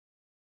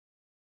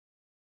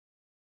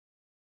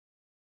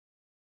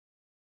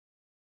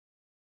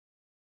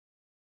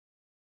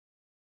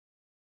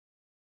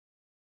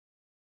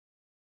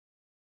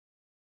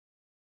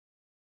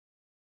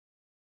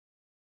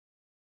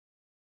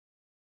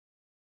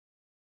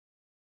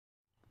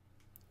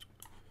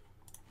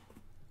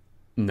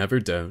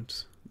Never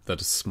doubt that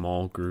a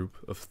small group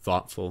of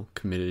thoughtful,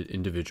 committed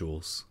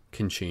individuals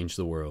can change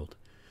the world,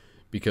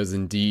 because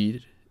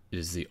indeed it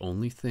is the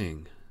only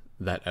thing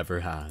that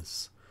ever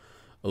has.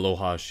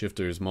 Aloha,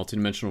 shifters,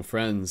 multidimensional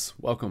friends.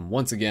 Welcome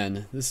once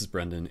again. This is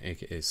Brendan,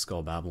 aka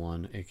Skull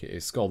Babylon, aka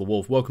Skull the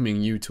Wolf,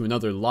 welcoming you to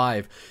another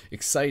live,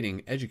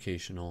 exciting,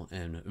 educational,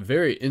 and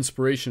very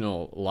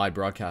inspirational live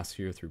broadcast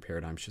here through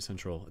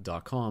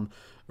ParadigmShiftCentral.com,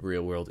 a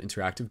real-world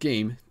interactive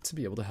game to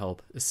be able to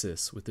help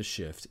assist with the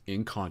shift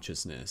in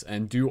consciousness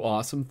and do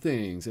awesome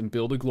things and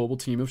build a global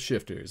team of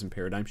shifters and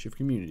paradigm shift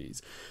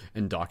communities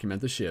and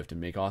document the shift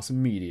and make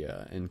awesome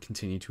media and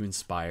continue to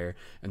inspire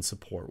and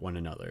support one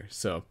another.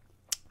 So,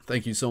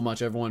 thank you so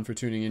much, everyone, for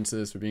tuning into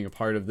this, for being a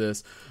part of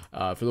this.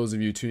 For those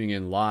of you tuning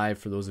in live,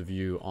 for those of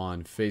you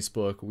on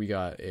Facebook, we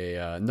got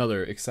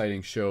another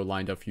exciting show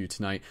lined up for you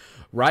tonight,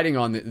 riding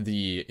on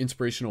the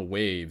inspirational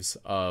waves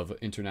of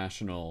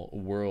International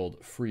World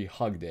Free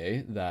Hug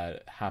Day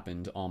that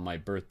happened on my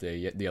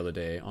birthday the other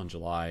day on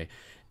July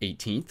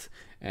 18th.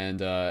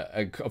 And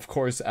of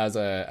course, I'm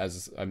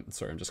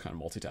sorry, I'm just kind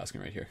of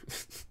multitasking right here.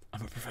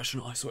 I'm a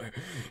professional, I swear.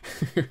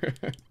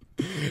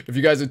 If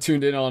you guys are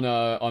tuned in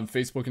on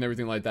Facebook and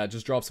everything like that,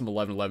 just drop some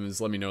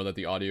 1111s. Let me know that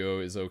the audio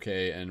is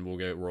okay, and we'll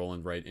get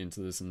rolling right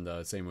into this.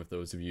 And same with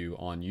those of you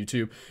on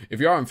YouTube. If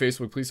you are on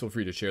Facebook, please feel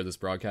free to share this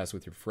broadcast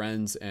with your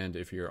friends. And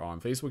if you're on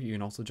Facebook, you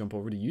can also jump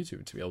over to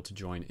YouTube to be able to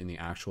join in the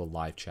actual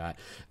live chat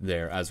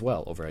there as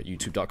well, over at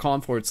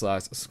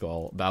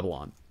youtube.com/Skull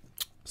Babylon.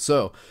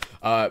 So,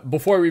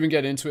 before we even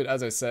get into it,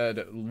 as I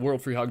said,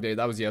 World Free Hug Day,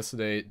 that was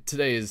yesterday.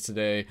 Today is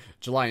today,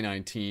 July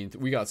 19th.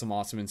 We got some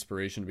awesome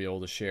inspiration to be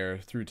able to share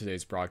through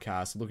today's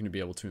broadcast. Looking to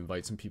be able to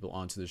invite some people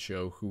onto the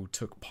show who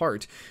took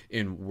part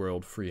in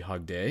World Free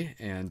Hug Day.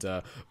 And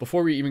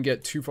before we even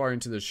get too far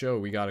into the show,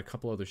 we got a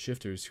couple other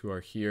shifters who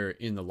are here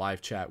in the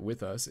live chat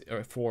with us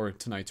for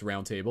tonight's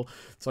roundtable.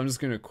 So I'm just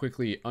going to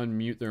quickly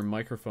unmute their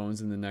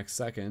microphones in the next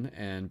second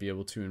and be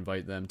able to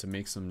invite them to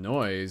make some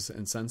noise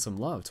and send some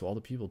love to all the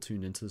people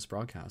tuned into this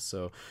broadcast.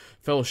 So,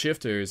 fellow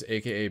shifters,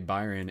 aka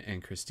Byron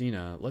and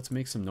Christina, let's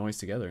make some noise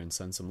together and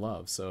send some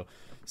love. So,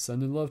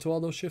 sending love to all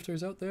those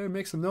shifters out there.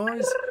 Make some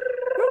noise.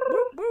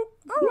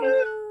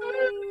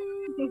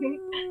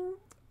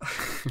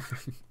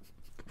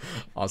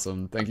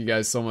 Awesome. Thank you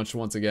guys so much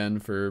once again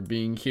for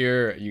being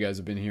here. You guys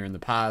have been here in the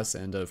past,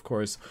 and of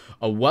course,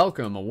 a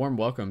warm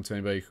welcome to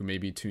anybody who may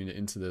be tuned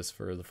into this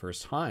for the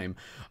first time.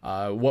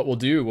 What we'll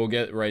do, we'll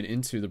get right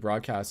into the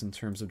broadcast in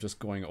terms of just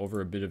going over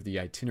a bit of the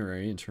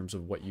itinerary in terms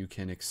of what you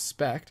can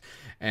expect.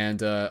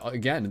 And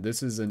again,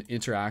 this is an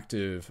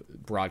interactive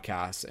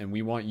broadcast, and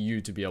we want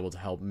you to be able to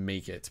help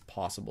make it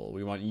possible.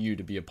 We want you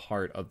to be a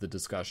part of the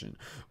discussion,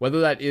 whether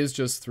that is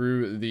just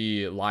through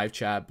the live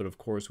chat, but of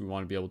course, we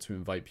want to be able to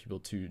invite people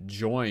to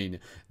join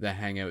the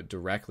hangout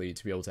directly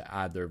to be able to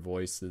add their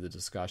voice to the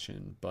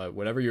discussion. But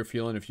whatever you're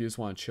feeling, if you just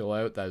want to chill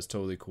out, that is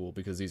totally cool,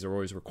 because these are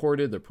always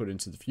recorded, they're put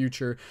into the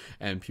future,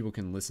 and people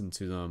can listen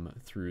to them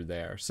through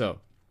there. So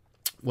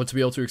what to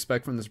be able to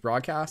expect from this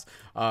broadcast.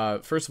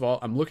 First of all,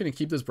 I'm looking to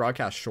keep this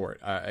broadcast short.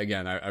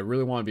 Again, I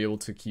really want to be able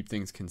to keep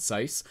things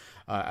concise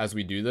as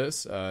we do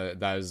this.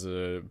 That is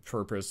a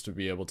purpose, to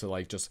be able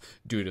to just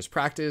do it as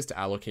practice, to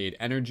allocate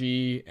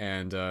energy,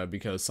 and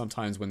because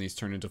sometimes when these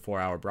turn into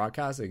 4-hour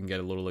broadcasts, it can get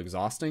a little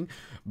exhausting.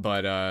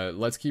 But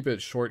let's keep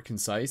it short,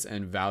 concise,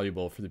 and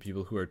valuable for the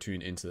people who are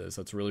tuned into this.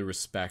 Let's really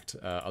respect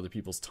other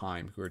people's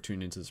time who are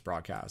tuned into this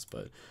broadcast.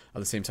 But at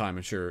the same time,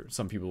 I'm sure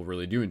some people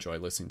really do enjoy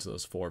listening to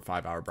those 4 or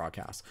 5-hour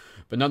broadcasts.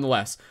 But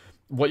nonetheless,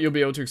 what you'll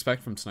be able to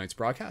expect from tonight's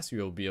broadcast,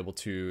 you'll be able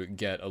to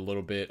get a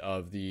little bit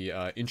of the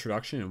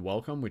introduction and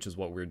welcome, which is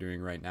what we're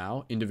doing right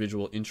now.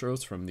 Individual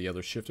intros from the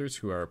other shifters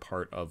who are a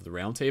part of the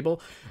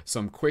roundtable.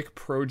 Some quick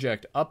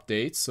project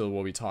updates. So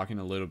we'll be talking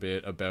a little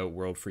bit about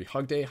World Free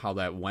Hug Day, how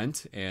that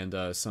went, and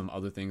some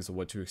other things of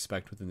what to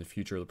expect within the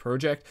future of the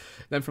project.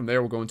 Then from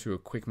there, we'll go into a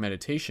quick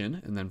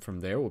meditation. And then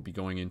from there, we'll be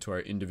going into our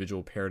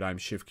individual paradigm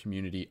shift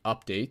community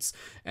updates.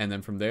 And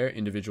then from there,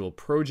 individual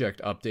project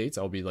updates.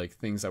 I'll be like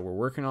things that we're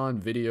working on,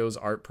 videos,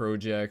 art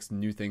projects,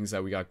 new things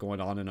that we got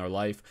going on in our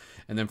life.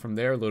 And then from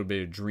there, a little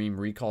bit of dream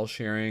recall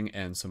sharing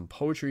and some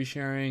poetry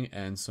sharing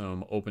and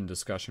some open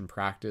discussion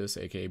practice,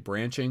 aka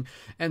branching,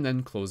 and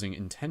then closing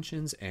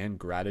intentions and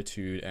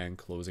gratitude and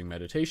closing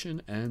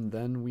meditation. And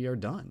then we are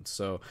done.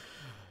 So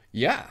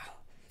yeah.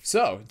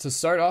 So, to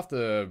start off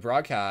the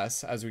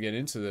broadcast, as we get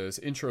into this,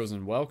 intros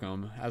and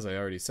welcome, as I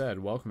already said,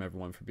 welcome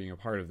everyone for being a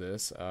part of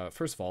this.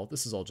 First of all,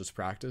 this is all just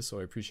practice,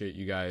 so I appreciate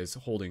you guys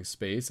holding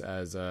space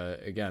as,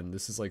 again,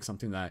 this is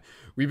something that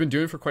we've been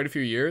doing for quite a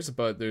few years,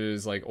 but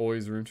there's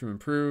always room to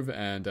improve,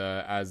 and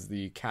as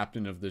the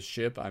captain of this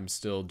ship, I'm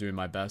still doing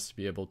my best to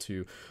be able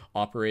to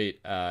operate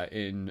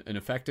in an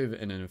effective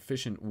and an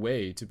efficient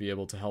way to be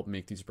able to help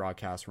make these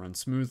broadcasts run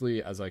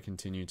smoothly as I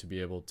continue to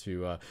be able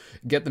to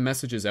get the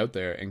messages out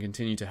there and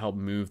continue to help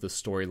move the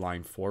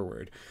storyline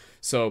forward.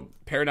 So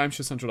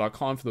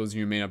ParadigmShiftCentral.com, for those of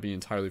you who may not be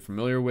entirely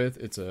familiar with,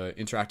 it's an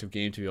interactive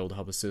game to be able to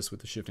help assist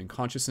with the shift in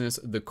consciousness.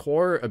 The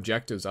core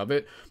objectives of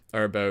it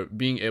are about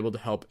being able to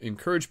help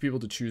encourage people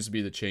to choose to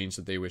be the change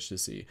that they wish to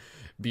see.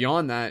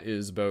 Beyond that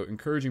is about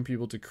encouraging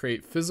people to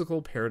create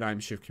physical paradigm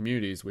shift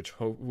communities which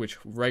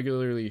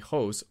regularly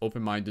host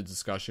open-minded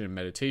discussion and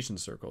meditation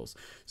circles.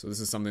 So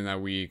this is something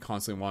that we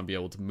constantly want to be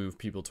able to move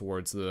people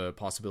towards the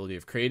possibility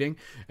of creating.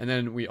 And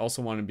then we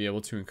also want to be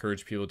able to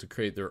encourage people to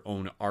create their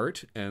own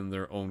art and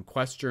their own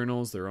quest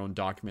journals, their own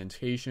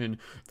documentation,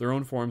 their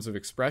own forms of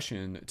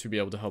expression to be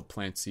able to help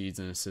plant seeds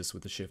and assist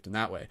with the shift in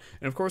that way.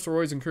 And of course, we're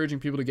always encouraging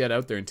people to get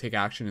out there and take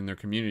action in their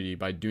community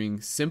by doing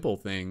simple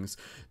things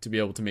to be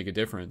able to make a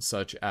difference,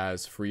 such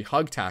as free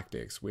hug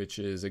tactics, which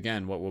is,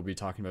 again, what we'll be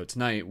talking about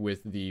tonight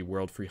with the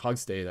World Free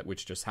Hugs Day,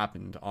 which just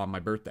happened on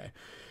my birthday.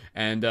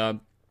 And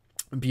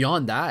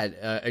beyond that,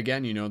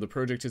 again, the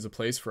project is a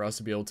place for us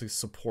to be able to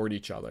support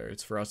each other.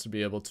 It's for us to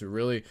be able to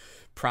really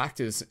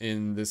practice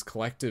in this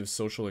collective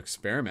social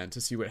experiment to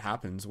see what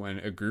happens when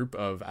a group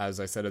of, as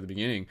I said at the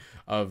beginning,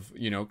 of,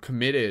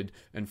 committed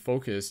and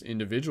focused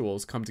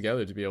individuals come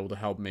together to be able to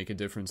help make a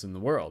difference in the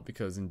world,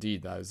 because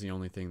indeed that is the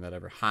only thing that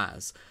ever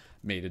has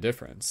made a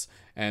difference.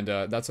 And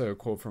that's a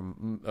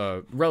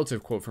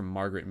relative quote from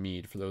Margaret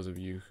Mead, for those of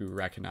you who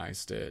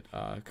recognized it,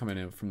 coming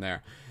in from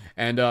there.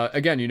 And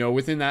again,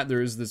 within that,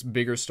 there is this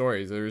bigger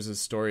story. There is this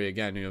story,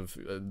 again, of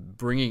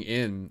bringing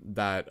in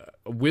that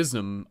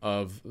wisdom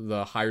of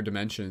the higher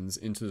dimensions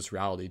into this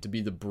reality, to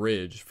be the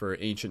bridge for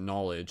ancient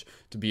knowledge,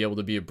 to be able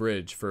to be a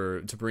bridge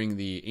to bring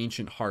the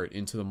ancient heart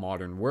into the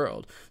modern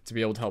world, to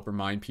be able to help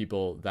remind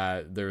people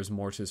that there's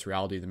more to this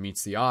reality than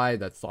meets the eye,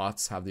 that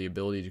thoughts have the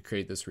ability to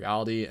create this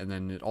reality, and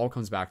then it all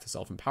comes back to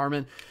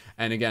self-empowerment.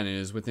 And again, it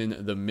is within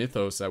the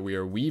mythos that we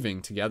are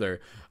weaving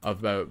together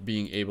about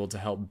being able to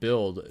help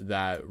build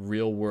that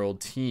real world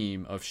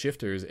team of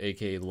shifters,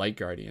 aka light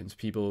guardians,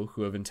 people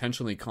who have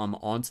intentionally come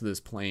onto this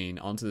plane,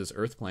 onto this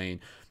earth plane,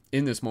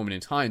 in this moment in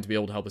time, to be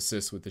able to help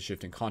assist with the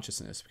shift in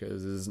consciousness,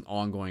 because this is an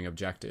ongoing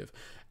objective.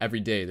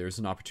 Every day there's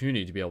an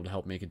opportunity to be able to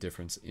help make a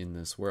difference in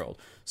this world.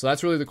 So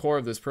that's really the core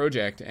of this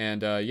project.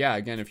 And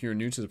again, if you're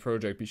new to the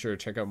project, be sure to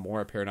check out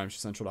more at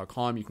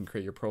ParadigmShiftCentral.com. You can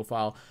create your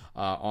profile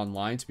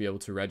online to be able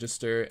to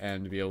register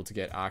and to be able to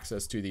get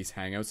access to these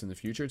hangouts in the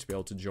future, to be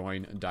able to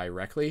join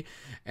directly.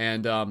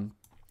 And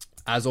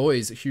as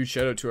always, a huge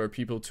shout out to our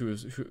people,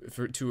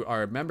 to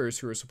our members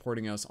who are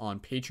supporting us on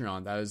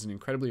Patreon. That is an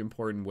incredibly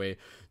important way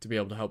to be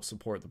able to help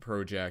support the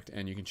project.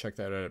 And you can check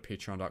that out at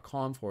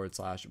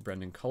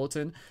patreon.com/Brendan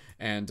Culleton.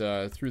 And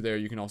through there,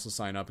 you can also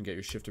sign up and get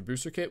your Shifter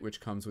Booster Kit,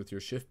 which comes with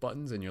your shift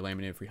buttons and your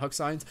laminated free hug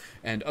signs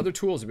and other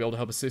tools to be able to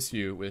help assist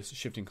you with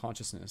shifting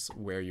consciousness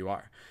where you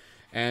are.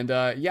 And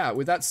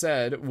with that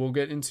said, we'll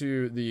get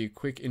into the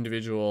quick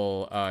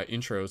individual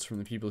intros from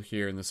the people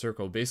here in the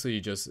circle, basically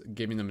just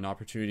giving them an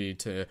opportunity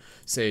to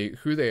say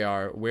who they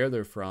are, where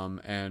they're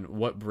from, and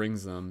what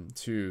brings them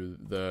to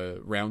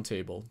the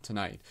roundtable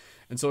tonight.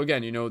 And so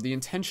again, the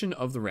intention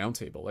of the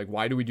roundtable, like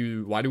why do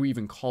we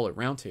even call it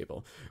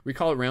roundtable? We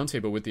call it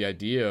roundtable with the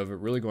idea of it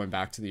really going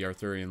back to the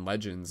Arthurian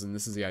legends. And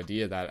this is the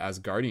idea that as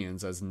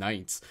guardians, as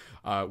knights,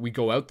 we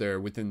go out there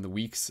within the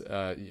weeks,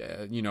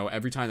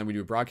 every time that we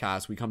do a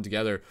broadcast, we come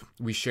together,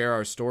 we share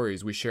our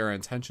stories, we share our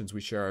intentions,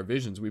 we share our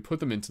visions, we put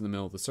them into the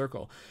middle of the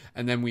circle,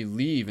 and then we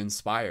leave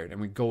inspired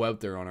and we go out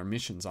there on our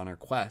missions, on our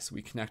quests,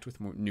 we connect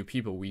with new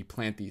people, we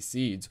plant these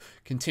seeds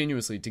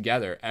continuously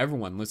together.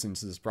 Everyone listening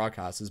to this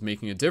broadcast is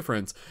making a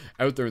difference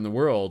out there in the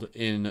world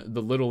in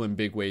the little and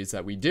big ways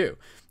that we do.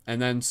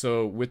 And then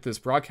so with this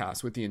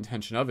broadcast, with the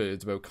intention of it,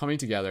 it's about coming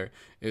together,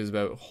 it is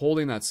about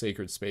holding that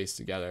sacred space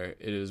together,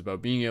 it is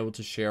about being able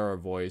to share our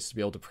voice, to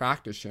be able to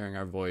practice sharing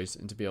our voice,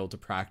 and to be able to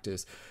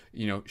practice,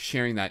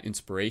 sharing that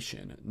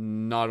inspiration,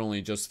 not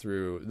only just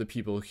through the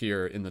people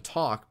here in the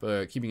talk,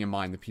 but keeping in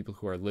mind the people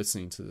who are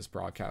listening to this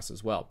broadcast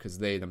as well, because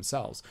they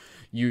themselves,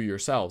 you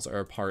yourselves, are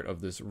a part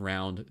of this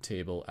round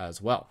table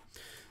as well.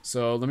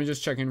 So let me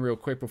just check in real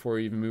quick before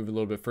we even move a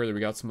little bit further.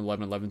 We got some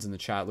 1111s in the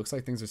chat. Looks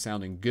like things are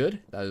sounding good.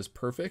 That is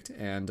perfect.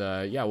 And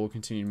we'll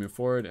continue to move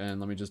forward. And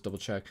let me just double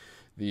check.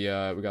 We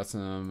got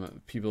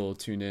some people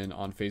tuned in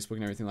on Facebook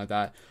and everything like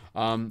that.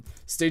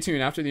 Stay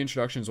tuned after the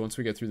introductions. Once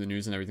we get through the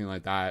news and everything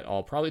like that,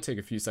 I'll probably take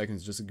a few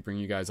seconds just to bring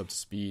you guys up to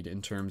speed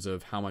in terms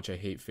of how much I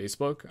hate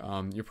Facebook.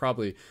 You're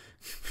probably,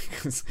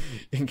 because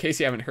in case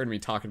you haven't heard me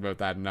talking about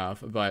that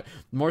enough, but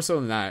more so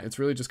than that, it's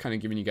really just kind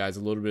of giving you guys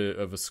a little bit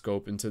of a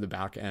scope into the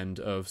back end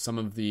of some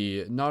of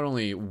the not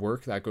only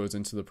work that goes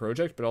into the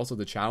project, but also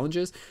the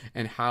challenges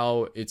and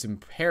how it's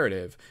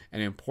imperative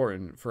and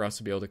important for us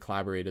to be able to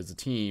collaborate as a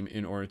team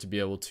in order to be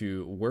able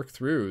to work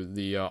through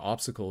the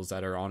obstacles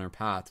that are on our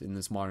path in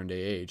this modern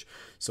day age.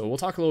 So we'll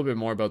talk a little bit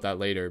more about that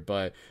later,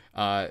 but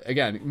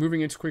Again,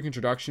 moving into quick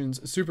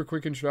introductions, super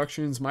quick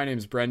introductions. My name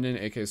is Brendan,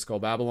 aka Skull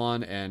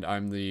Babylon, and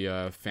I'm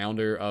the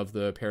founder of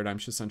the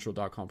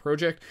ParadigmShiftCentral.com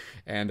project,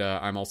 and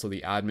I'm also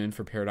the admin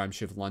for Paradigm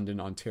Shift London,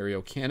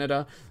 Ontario,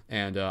 Canada.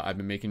 And I've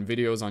been making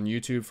videos on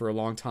YouTube for a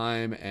long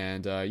time,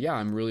 and yeah,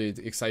 I'm really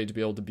excited to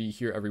be able to be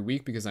here every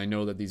week because I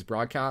know that these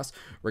broadcasts,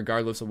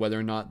 regardless of whether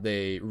or not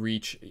they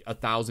reach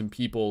 1,000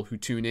 people who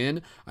tune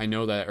in, I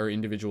know that our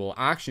individual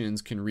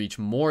actions can reach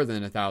more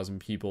than 1,000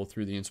 people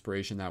through the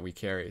inspiration that we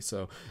carry.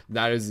 So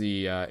that is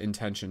the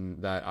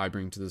intention that I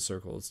bring to the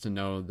circle, is to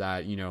know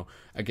that, you know,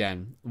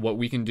 again, what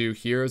we can do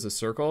here as a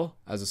circle,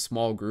 as a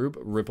small group,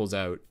 ripples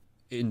out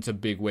into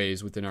big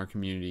ways within our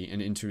community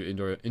and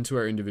into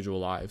our individual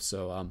lives.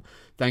 So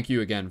thank you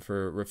again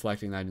for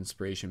reflecting that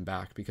inspiration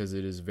back, because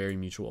it is very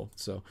mutual.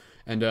 So,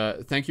 and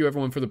thank you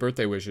everyone for the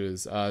birthday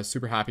wishes.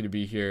 Super happy to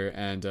be here.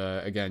 And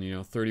again, you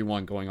know,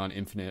 31 going on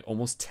infinite,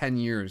 almost 10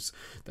 years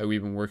that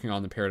we've been working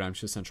on the Paradigm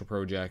Shift Central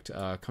project.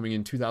 Coming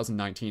in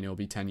 2019, it'll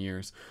be 10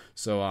 years.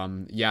 So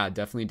yeah,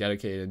 definitely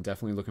dedicated and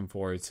definitely looking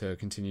forward to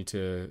continue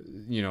to,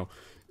 you know,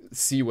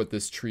 see what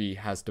this tree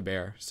has to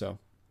bear. So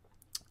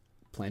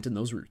planting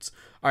those roots.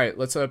 All right,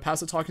 let's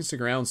pass the talking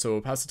stick around. So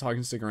we'll pass the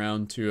talking stick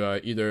around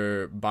to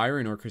either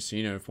Byron or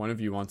Christina, if one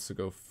of you wants to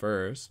go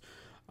first.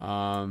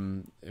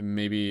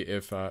 Maybe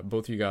if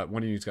both of you got,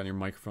 one of you's got your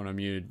microphone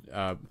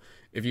unmuted.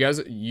 If you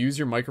guys use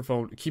your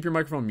microphone, keep your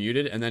microphone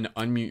muted and then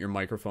unmute your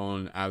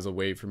microphone as a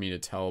way for me to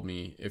tell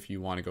me if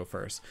you want to go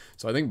first.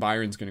 So I think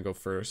Byron's going to go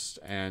first,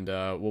 and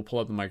we'll pull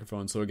up the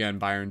microphone. So again,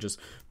 Byron, just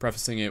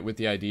prefacing it with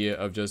the idea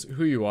of just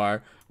who you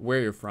are,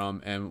 where you're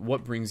from, and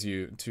what brings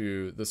you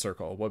to the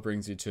circle, what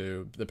brings you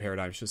to the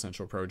Paradigm Shift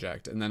Central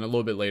project. And then a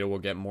little bit later, we'll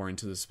get more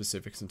into the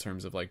specifics in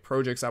terms of like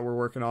projects that we're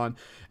working on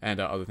and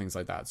other things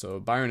like that. So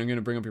Byron, I'm going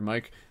to bring up your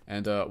mic,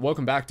 and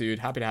welcome back, dude.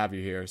 Happy to have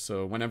you here.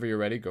 So whenever you're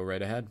ready, go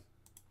right ahead.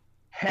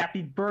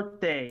 Happy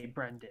birthday,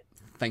 Brendan.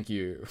 Thank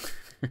you.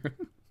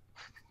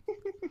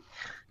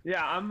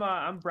 Yeah,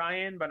 I'm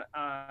Brian, but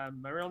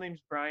my real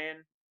name's Brian.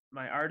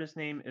 My artist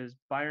name is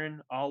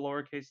Byron, all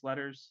lowercase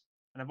letters,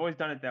 and I've always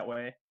done it that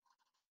way.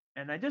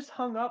 And I just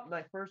hung up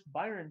my first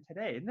Byron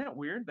today. Isn't that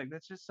weird? Like,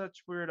 that's just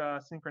such weird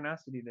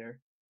synchronicity there.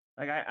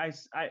 Like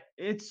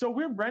it's so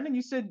weird, Brendan.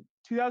 You said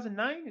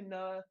 2009, and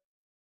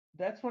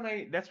that's when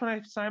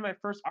I signed my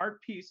first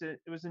art piece. It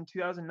was in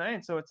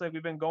 2009, so it's like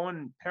we've been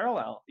going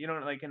parallel, you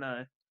know, like in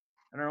our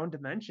own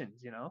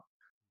dimensions, you know.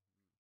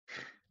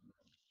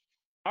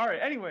 All right.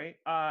 Anyway,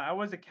 I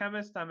was a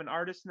chemist. I'm an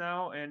artist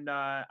now, and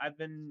I've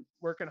been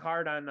working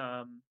hard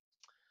on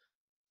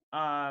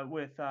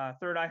with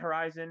Third Eye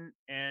Horizon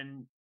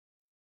and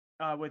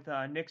with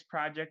Nick's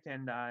project.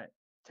 And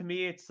to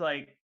me, it's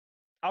like,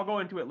 I'll go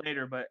into it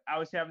later, but I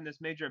was having this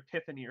major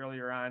epiphany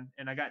earlier on,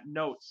 and I got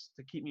notes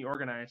to keep me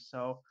organized.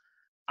 So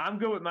I'm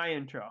good with my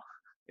intro.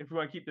 If we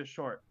want to keep this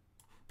short.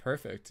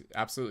 Perfect.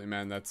 Absolutely,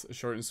 man. That's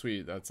short and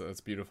sweet. That's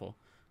beautiful.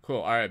 Cool.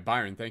 All right,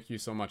 Byron, thank you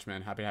so much,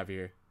 man. Happy to have you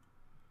here.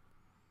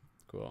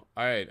 Cool.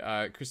 All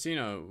right,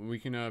 Christina, we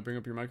can bring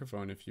up your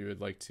microphone if you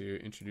would like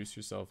to introduce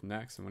yourself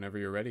next, and whenever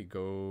you're ready,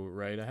 go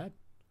right ahead.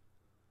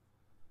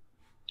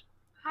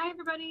 Hi,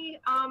 everybody.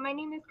 My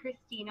name is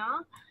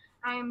Christina.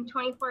 I'm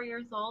 24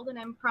 years old, and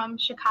I'm from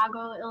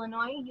Chicago,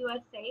 Illinois,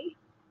 USA.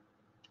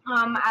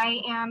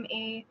 I am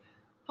a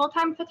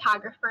full-time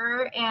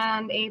photographer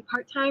and a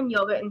part-time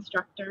yoga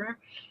instructor,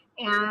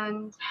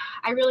 and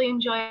I really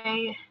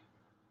enjoy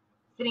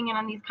sitting in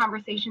on these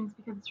conversations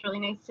because it's really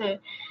nice to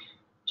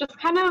just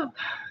kind of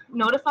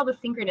notice all the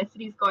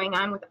synchronicities going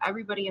on with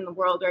everybody in the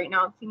world right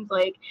now. It seems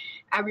like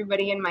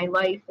everybody in my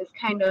life is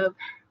kind of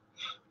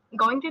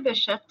going through this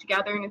shift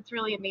together, and it's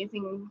really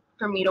amazing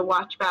for me to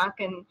watch back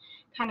and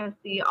kind of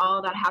see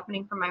all that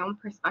happening from my own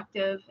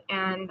perspective.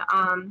 And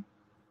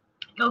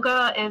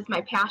yoga is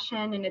my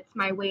passion, and it's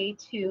my way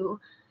to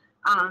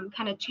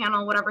kind of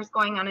channel whatever's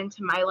going on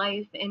into my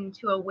life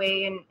into a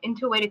way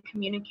to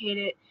communicate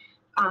it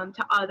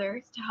to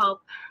others, to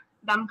help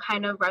them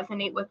kind of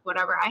resonate with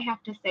whatever I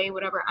have to say,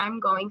 whatever I'm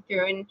going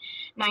through. And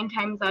 9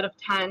 times out of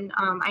 10,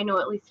 I know,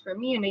 at least for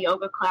me in a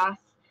yoga class,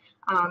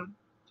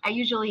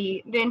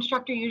 the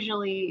instructor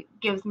usually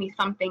gives me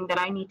something that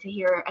I need to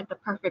hear at the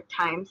perfect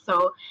time.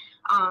 So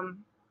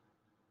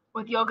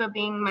with yoga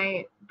being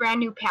my brand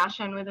new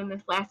passion within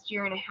this last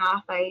year and a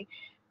half, I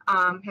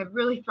have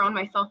really thrown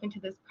myself into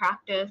this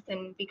practice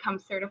and become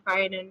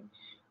certified, and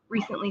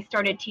recently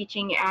started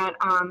teaching at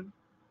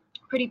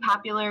pretty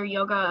popular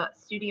yoga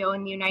studio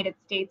in the United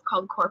States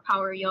called Core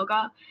Power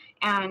Yoga.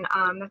 And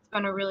that's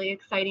been a really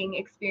exciting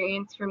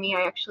experience for me.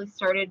 I actually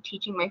started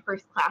teaching my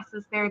first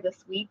classes there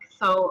this week.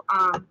 So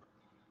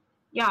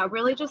yeah,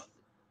 really just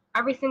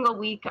every single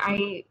week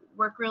I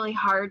work really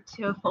hard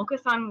to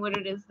focus on what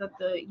it is that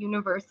the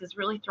universe is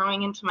really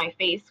throwing into my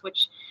face,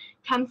 which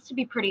tends to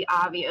be pretty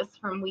obvious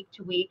from week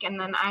to week. And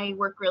then I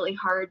work really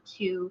hard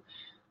to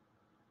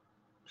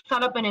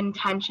set up an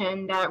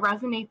intention that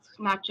resonates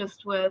not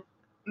just with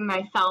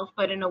myself,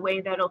 but in a way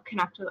that'll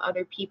connect with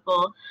other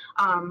people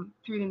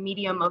through the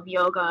medium of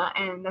yoga.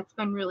 And that's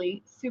been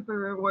really super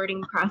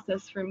rewarding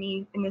process for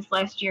me in this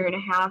last year and a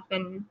half.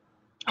 And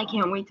I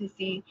can't wait to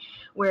see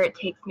where it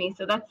takes me.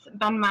 So that's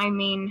been my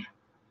main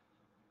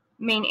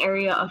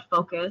area of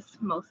focus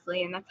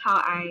mostly, and that's how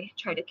I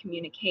try to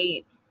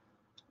communicate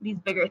these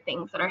bigger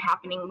things that are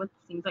happening with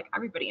seems like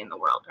everybody in the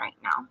world right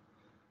now.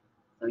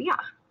 So yeah,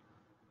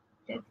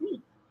 that's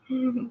me.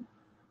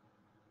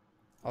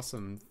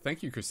 Awesome.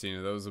 Thank you,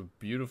 Christina. That was a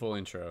beautiful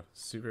intro.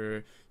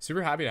 Super,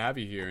 super happy to have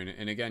you here.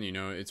 And again, you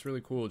know, it's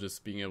really cool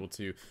just being able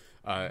to,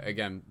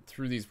 again,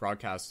 through these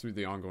broadcasts, through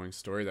the ongoing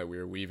story that we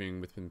are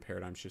weaving within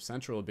Paradigm Shift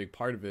Central, a big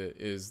part of it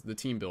is the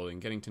team building,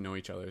 getting to know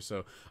each other.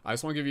 So I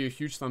just want to give you a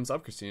huge thumbs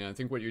up, Christina. I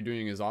think what you're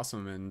doing is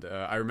awesome. And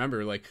I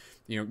remember, like,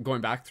 you know,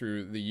 going back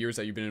through the years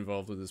that you've been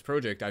involved with this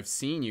project, I've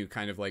seen you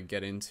kind of like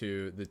get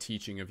into the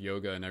teaching of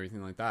yoga and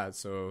everything like that.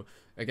 So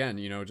again,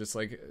 you know, just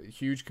like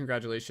huge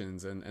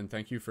congratulations and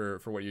thank you for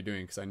what you're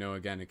doing, because I know,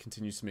 again, it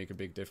continues to make a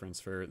big difference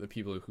for the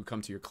people who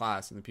come to your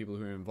class and the people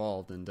who are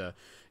involved. And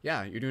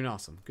yeah, you're doing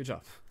awesome. Good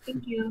job.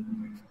 Thank you.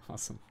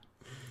 Awesome.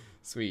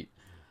 Sweet.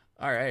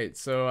 All right.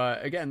 So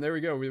again, there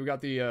we go. We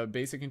got the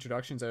basic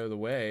introductions out of the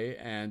way,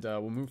 and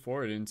we'll move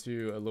forward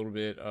into a little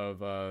bit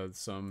of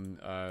some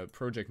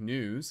project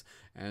news.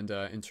 And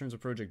in terms of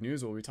project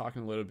news, we'll be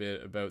talking a little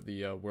bit about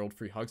the World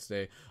Free Hugs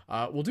Day.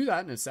 We'll do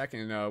that in a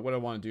second. What I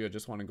want to do, I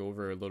just want to go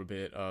over a little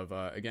bit of,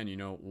 again, you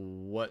know,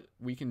 what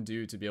we can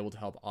do to be able to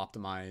help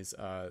optimize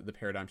the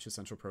Paradigm Shift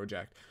Central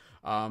project.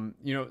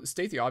 You know,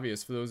 state the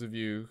obvious for those of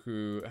you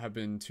who have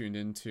been tuned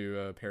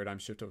into Paradigm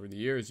Shift over the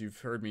years. You've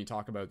heard me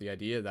talk about the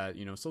idea that,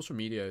 you know, social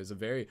media is a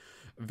very,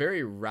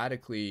 very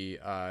radically,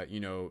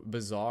 you know,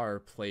 bizarre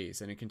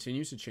place, and it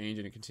continues to change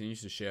and it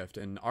continues to shift.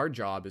 And our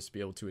job is to be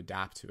able to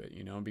adapt to it,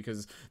 you know,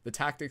 because the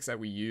tactics that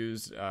we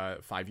used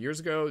 5 years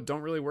ago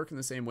don't really work in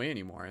the same way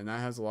anymore. And that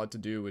has a lot to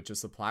do with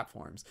just the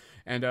platforms.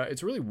 And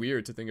it's really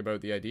weird to think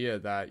about the idea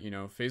that, you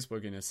know,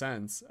 Facebook, in a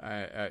sense,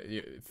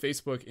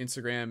 Facebook,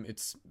 Instagram,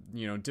 it's,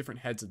 you know,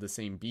 different heads of the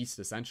same beast.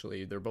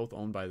 Essentially, they're both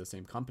owned by the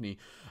same company,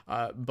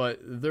 but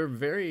they're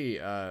very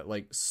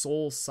like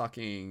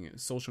soul-sucking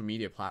social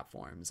media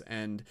platforms.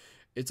 And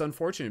it's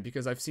unfortunate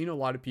because I've seen a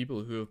lot of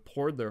people who have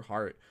poured their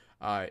heart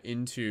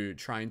into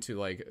trying to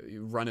like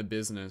run a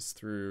business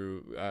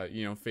through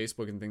you know,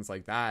 Facebook and things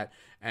like that,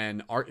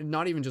 and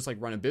not even just like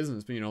run a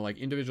business, but, you know, like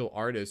individual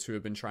artists who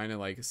have been trying to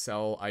like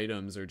sell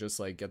items or just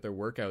like get their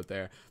work out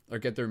there or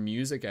get their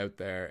music out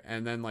there,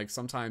 and then like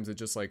sometimes it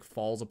just like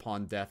falls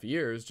upon deaf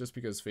ears just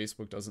because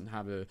Facebook doesn't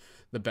have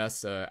the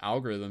best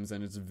algorithms,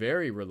 and it's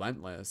very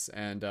relentless.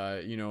 And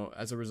you know,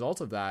 as a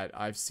result of that,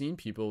 I've seen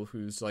people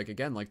who's like,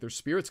 again, like their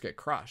spirits get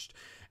crushed.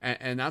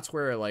 And that's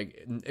where,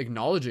 like,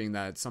 acknowledging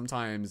that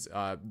sometimes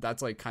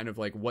that's like kind of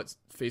like what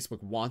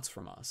Facebook wants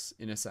from us,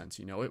 in a sense.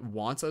 You know, it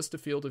wants us to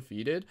feel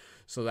defeated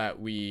so that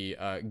we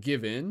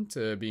give in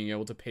to being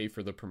able to pay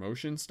for the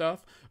promotion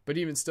stuff. But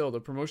even still, the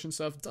promotion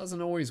stuff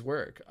doesn't always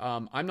work.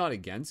 I'm not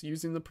against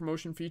using the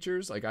promotion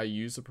features. Like, I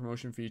use the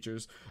promotion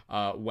features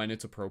when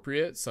it's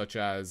appropriate, such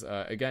as,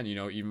 again, you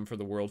know, even for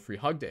the World Free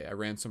Hug Day, I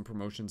ran some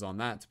promotions on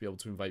that to be able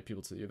to invite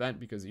people to the event,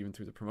 because even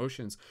through the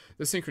promotions,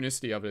 the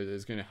synchronicity of it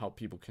is going to help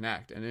people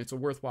connect. And it's a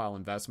worthwhile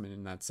investment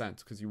in that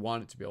sense, because you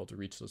want it to be able to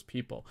reach those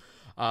people.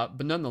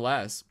 But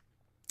nonetheless,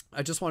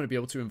 I just want to be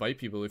able to invite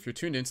people, if you're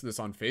tuned into this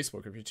on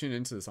Facebook, if you're tuned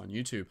into this on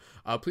YouTube,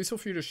 please feel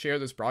free to share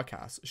this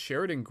broadcast,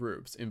 share it in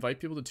groups, invite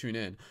people to tune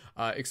in,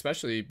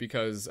 especially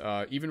because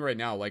even right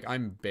now, like,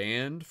 I'm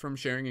banned from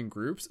sharing in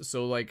groups.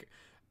 So like,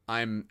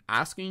 I'm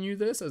asking you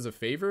this as a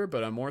favor,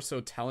 but I'm more so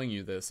telling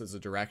you this as a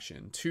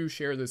direction to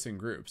share this in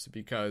groups,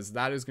 because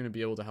that is going to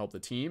be able to help the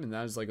team. And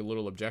that is like a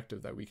little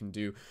objective that we can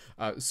do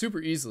super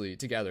easily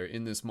together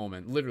in this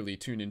moment. Literally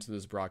tune into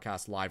this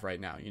broadcast live right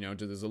now. You know,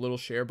 there's a little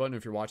share button.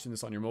 If you're watching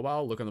this on your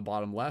mobile, look on the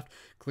bottom left,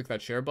 click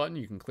that share button.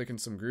 You can click in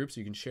some groups.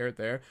 You can share it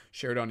there,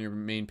 share it on your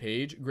main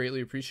page.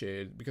 Greatly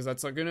appreciated, because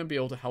that's going to be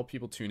able to help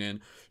people tune in,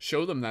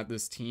 show them that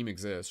this team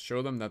exists,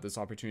 show them that this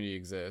opportunity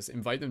exists,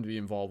 invite them to be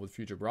involved with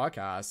future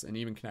broadcasts, and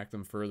even connect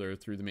them further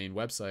through the main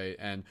website.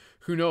 And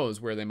who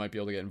knows where they might be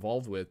able to get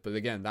involved with. But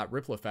again, that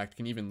ripple effect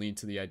can even lead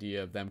to the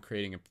idea of them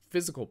creating a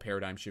physical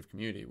paradigm shift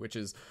community, which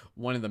is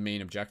one of the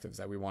main objectives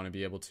that we want to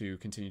be able to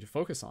continue to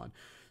focus on.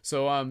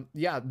 So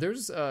yeah,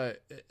 there's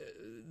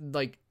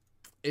like,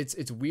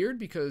 it's weird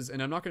because,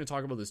 and I'm not going to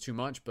talk about this too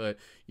much, but,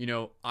 you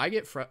know, I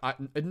get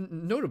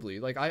notably,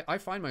 like, I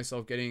find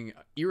myself getting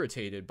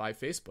irritated by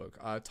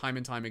Facebook time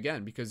and time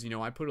again, because, you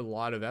know, I put a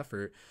lot of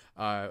effort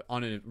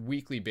on a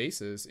weekly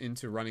basis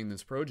into running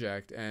this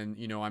project, and,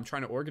 you know, I'm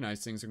trying to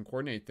organize things and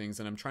coordinate things,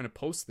 and I'm trying to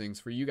post things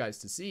for you guys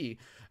to see,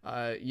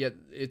 yet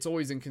it's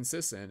always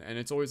inconsistent, and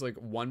it's always like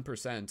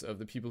 1% of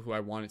the people who I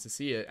wanted to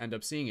see it end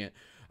up seeing it.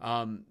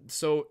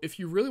 So if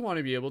you really want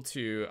to be able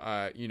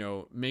to, you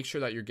know, make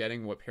sure that you're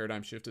getting what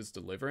Paradigm Shift is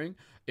delivering,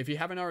 if you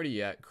haven't already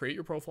yet, create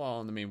your profile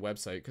on the main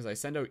website, because I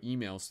send out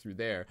emails through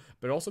there.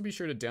 But also be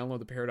sure to download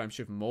the Paradigm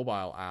Shift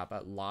mobile app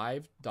at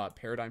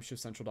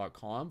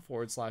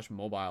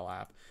live.paradigmshiftcentral.com/mobile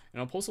app.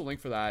 And I'll post a link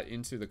for that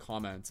into the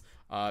comments,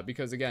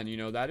 because again, you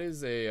know, that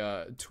is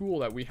a tool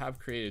that we have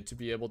created to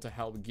be able to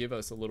help give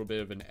us a little bit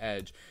of an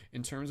edge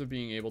in terms of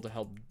being able to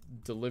help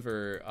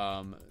deliver,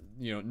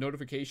 you know,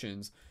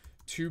 notifications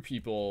to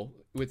people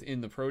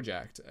within the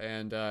project,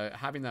 and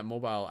having that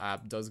mobile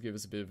app does give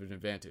us a bit of an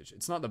advantage.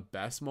 It's not the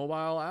best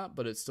mobile app,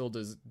 but it still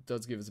does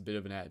give us a bit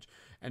of an edge.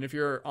 And if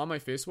you're on my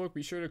Facebook,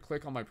 be sure to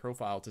click on my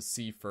profile to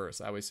see first,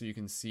 that way so you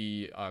can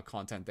see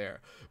content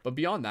there. But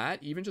beyond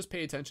that, even just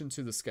pay attention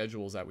to the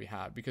schedules that we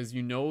have, because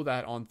you know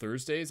that on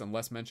Thursdays,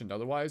 unless mentioned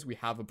otherwise, we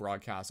have a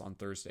broadcast on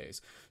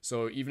Thursdays.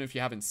 So even if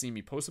you haven't seen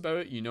me post about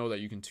it, you know that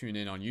you can tune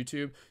in on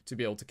YouTube to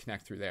be able to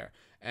connect through there.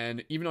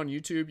 And even on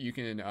YouTube, you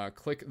can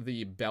click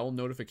the bell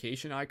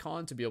notification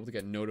icon to be able to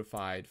get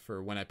notified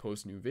for when I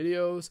post new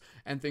videos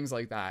and things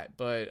like that.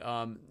 But,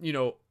 you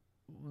know,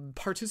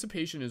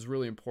 participation is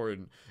really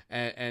important,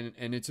 and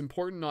it's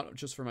important not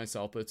just for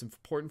myself, but it's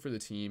important for the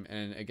team.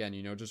 And again,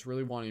 you know, just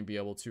really wanting to be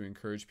able to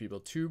encourage people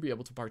to be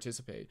able to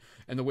participate,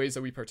 and the ways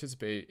that we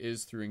participate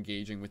is through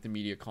engaging with the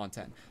media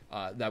content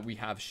that we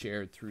have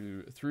shared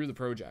through the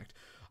project.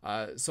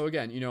 So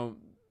again, you know,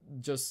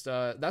 just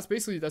that's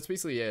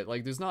basically it.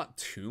 Like, there's not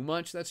too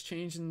much that's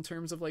changed in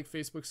terms of like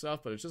Facebook stuff,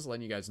 but it's just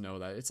letting you guys know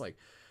that it's like,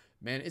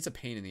 man, it's a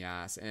pain in the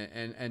ass.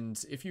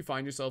 And if you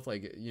find yourself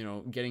like, you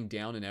know, getting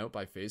down and out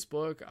by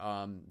Facebook,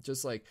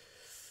 just like,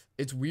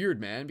 it's weird,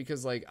 man,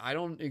 because like, I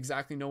don't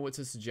exactly know what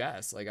to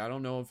suggest. Like, I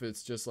don't know if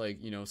it's just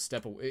like, you know,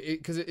 step away,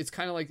 because it's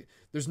kind of like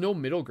there's no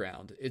middle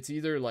ground. It's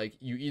either like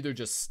you either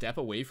just step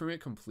away from it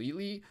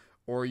completely,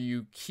 or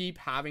you keep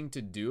having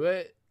to do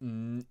it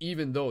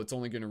even though it's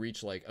only going to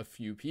reach like a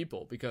few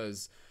people,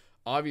 because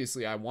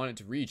obviously I want it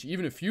to reach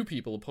even a few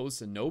people opposed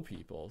to no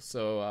people.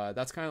 So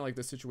that's kind of like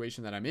the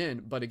situation that I'm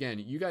in. But again,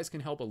 you guys can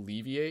help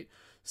alleviate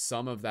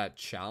some of that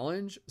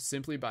challenge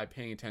simply by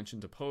paying attention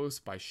to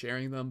posts, by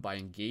sharing them, by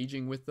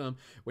engaging with them.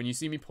 When you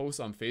see me post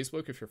on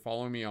Facebook, if you're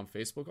following me on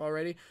Facebook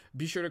already,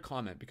 be sure to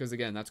comment, because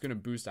again, that's going to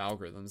boost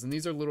algorithms. And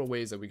these are little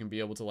ways that we can be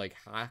able to like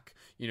hack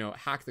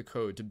the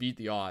code to beat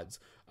the odds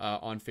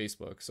on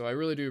Facebook. So I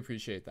really do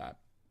appreciate that.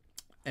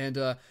 And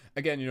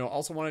again, you know,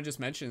 also want to just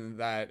mention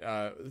that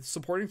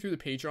supporting through the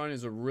Patreon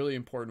is a really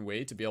important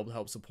way to be able to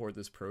help support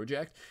this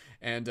project.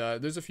 And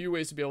there's a few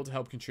ways to be able to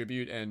help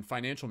contribute, and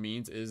financial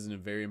means is in a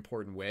very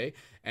important way.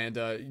 And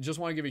just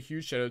want to give a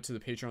huge shout out to the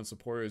Patreon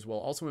supporters, while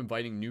also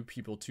inviting new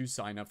people to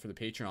sign up for the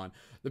Patreon.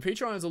 The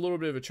Patreon is a little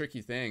bit of a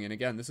tricky thing. And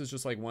again, this is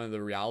just like one of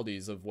the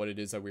realities of what it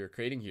is that we are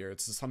creating here.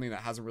 It's something that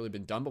hasn't really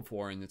been done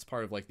before, and it's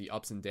part of like the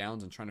ups and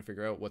downs and trying to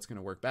figure out what's going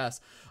to work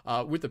best.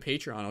 With the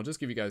Patreon, I'll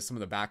just give you guys some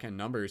of the back end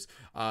numbers.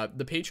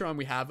 The Patreon,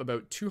 we have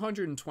about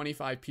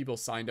 225 people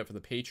signed up for the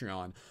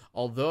Patreon,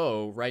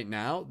 although right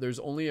now there's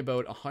only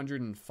about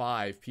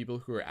 105 people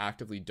who are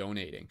actively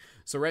donating.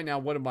 So right now,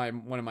 one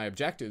of my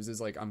objectives is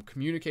like, I'm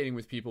communicating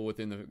with people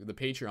within the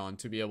Patreon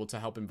to be able to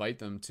help invite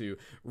them to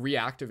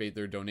reactivate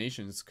their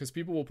donations, because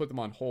people will put them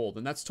on hold,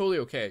 and that's totally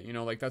okay. You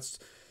know, like that's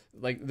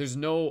like, there's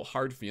no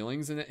hard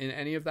feelings in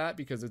any of that,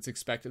 because it's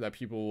expected that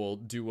people will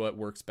do what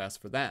works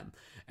best for them.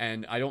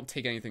 And I don't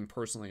take anything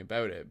personally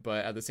about it,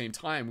 but at the same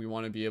time, we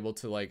want to be able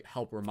to like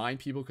help remind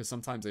people, because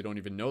sometimes they don't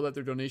even know that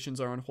their donations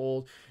are on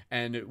hold,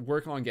 and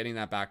work on getting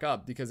that back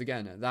up. Because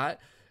again, that,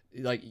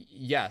 like,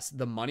 yes,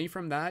 the money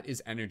from that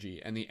is energy,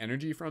 and the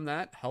energy from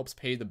that helps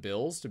pay the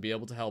bills to be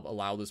able to help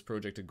allow this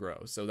project to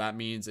grow. So that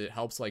means it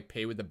helps like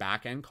pay with the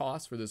back end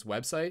costs for this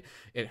website.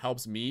 It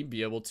helps me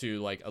be able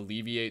to like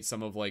alleviate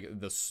some of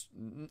like the,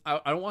 I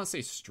don't want to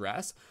say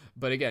stress,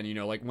 but again, you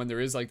know, like when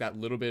there is like that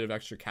little bit of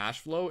extra cash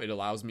flow, it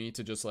allows me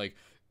to just like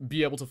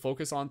be able to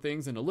focus on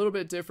things in a little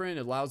bit different.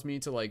 It allows me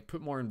to like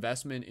put more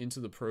investment into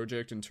the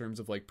project in terms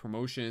of like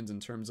promotions, in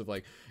terms of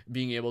like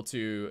being able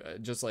to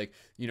just like,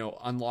 you know,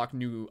 unlock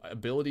new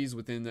abilities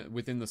within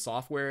the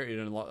software. It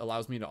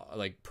allows me to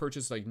like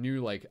purchase like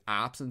new like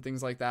apps and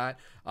things like that,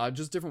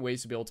 just different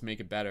ways to be able to make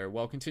it better,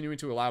 while continuing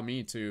to allow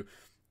me to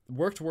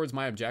work towards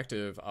my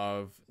objective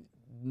of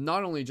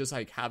not only just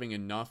like having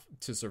enough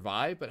to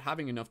survive, but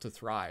having enough to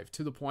thrive,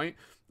 to the point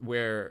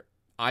where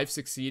I've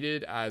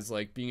succeeded as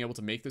like being able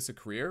to make this a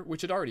career,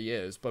 which it already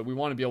is, but we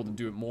want to be able to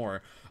do it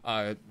more,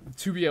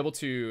 to be able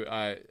to,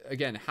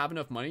 again, have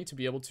enough money to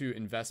be able to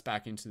invest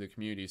back into the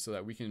community, so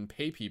that we can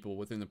pay people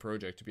within the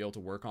project to be able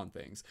to work on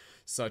things,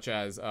 such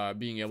as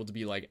being able to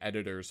be like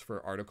editors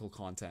for article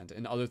content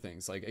and other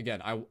things. Like,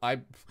 again,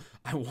 I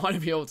want to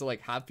be able to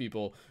like have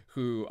people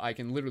who I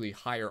can literally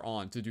hire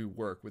on to do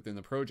work within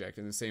the project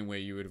in the same way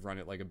you would run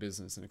it like a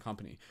business and a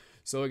company.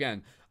 So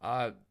again,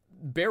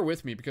 bear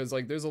with me, because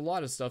like there's a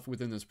lot of stuff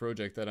within this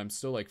project that I'm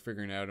still like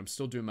figuring out. I'm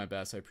still doing my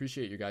best. I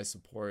appreciate you guys'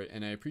 support,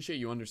 and I appreciate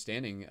you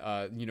understanding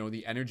you know,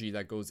 the energy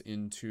that goes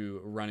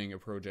into running a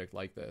project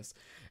like this.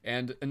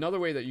 And another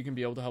way that you can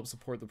be able to help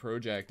support the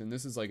project, and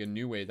this is like a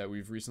new way that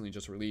we've recently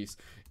just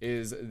released,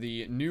 is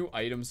the new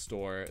item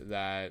store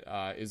that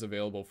is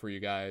available for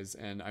you guys.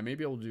 And I may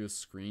be able to do a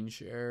screen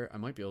share. I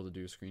might be able to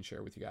do a screen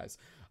share with you guys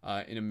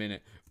in a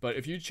minute. But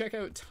if you check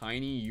out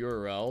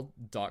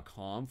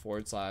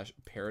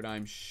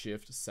tinyurl.com/paradigm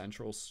shift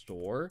central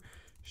store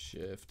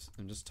shift,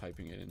 I'm just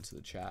typing it into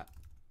the chat,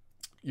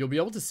 you'll be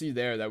able to see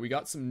there that we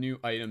got some new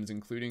items,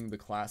 including the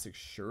classic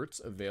shirts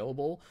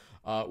available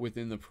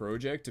within the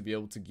project, to be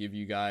able to give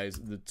you guys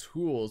the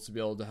tools to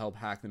be able to help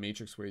hack the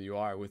matrix where you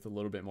are with a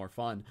little bit more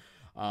fun.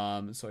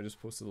 So I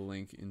just posted the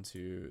link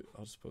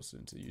I'll just post it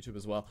into YouTube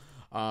as well.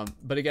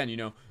 But again, you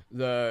know,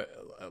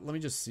 let me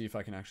just see if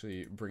I can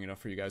actually bring it up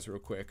for you guys real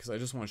quick, because I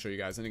just want to show you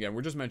guys. And again,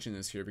 we're just mentioning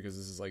this here because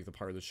this is like the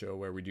part of the show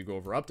where we do go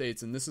over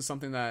updates, and this is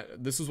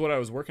what I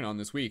was working on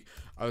this week.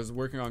 I was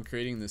working on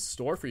creating this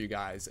store for you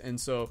guys. And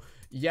so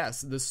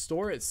yes, the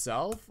store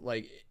itself,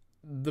 like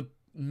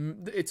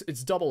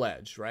it's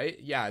double-edged, right?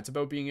 Yeah, it's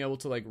about being able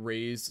to like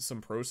raise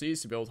some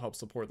proceeds to be able to help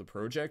support the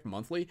project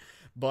monthly,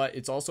 but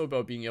it's also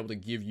about being able to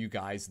give you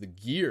guys the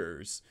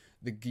gear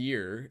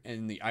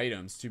and the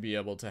items to be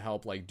able to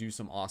help like do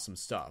some awesome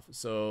stuff.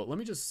 So let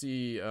me just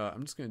see.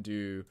 I'm just gonna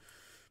do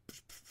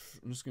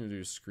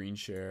a screen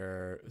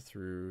share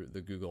through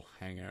the Google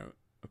Hangout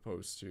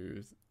opposed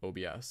to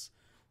OBS.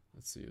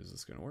 Let's see, is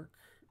this gonna work?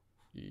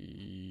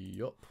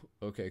 Yup.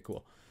 Okay,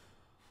 cool.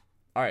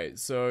 All right,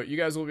 so you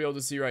guys will be able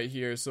to see right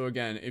here. So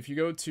again, if you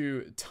go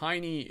to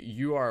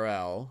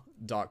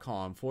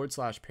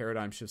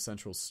tinyurl.com/Paradigm Shift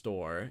Central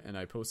Store, and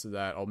I posted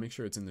that, I'll make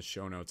sure it's in the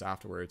show notes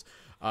afterwards.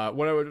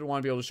 What I would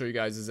want to be able to show you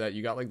guys is that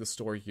you got like the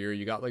store here,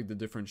 you got like the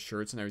different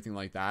shirts and everything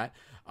like that.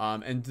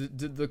 And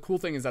the cool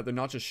thing is that they're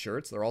not just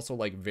shirts, they're also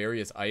like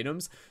various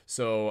items.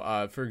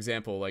 So for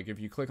example, like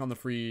if you click on the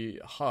free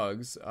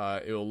hugs,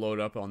 it will load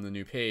up on the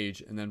new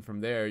page, and then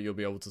from there you'll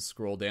be able to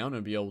scroll down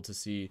and be able to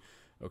see.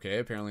 Okay,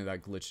 apparently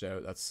that glitched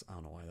out. I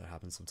don't know why that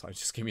happens sometimes. It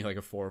just gave me like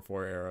a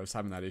 404 error. I was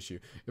having that issue.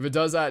 If it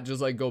does that, just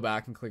like go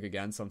back and click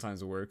again.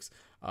 Sometimes it works.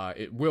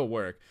 It will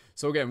work.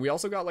 So again, we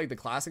also got like the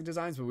classic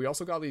designs, but we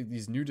also got like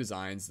these new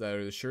designs that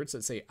are the shirts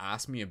that say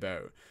 "Ask Me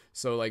About."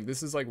 So like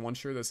this is like one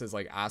shirt that says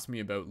like "Ask Me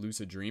About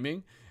Lucid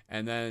Dreaming,"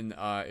 and then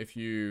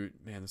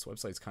this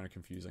website's kind of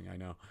confusing, I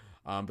know.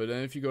 But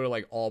then if you go to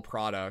like all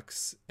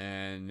products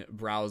and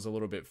browse a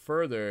little bit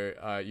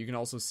further, you can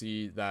also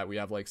see that we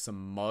have like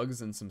some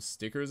mugs and some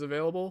stickers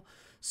available.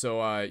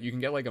 So you can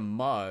get like a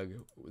mug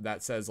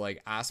that says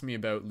like "Ask Me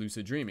About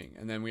Lucid Dreaming,"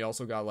 and then we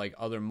also got like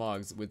other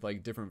mugs with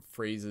like different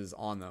phrases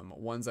on them,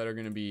 ones that are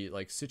going to be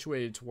like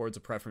situated towards a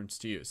preference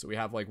to you. So we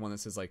have like one that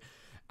says like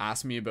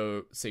 "Ask me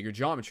about sacred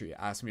geometry,"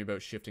 "Ask me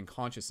about shifting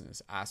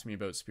consciousness," "Ask me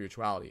about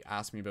spirituality,"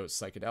 "Ask me about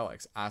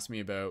psychedelics," "Ask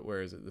me about,"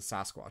 where is it, the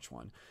Sasquatch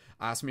one,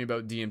 "Ask me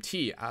about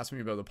DMT," "Ask me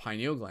about the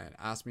pineal gland,"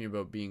 "Ask me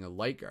about being a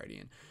light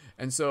guardian."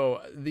 And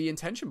so the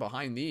intention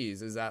behind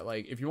these is that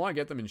like if you want to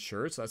get them in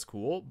shirts, that's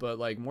cool, but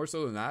like more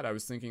so than that, I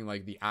was thinking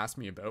like the "Ask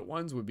Me About"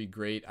 ones would be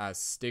great as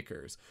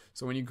stickers.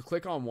 So when you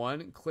click on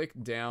one, click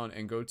down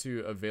and go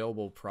to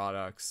available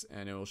products,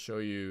 and it will show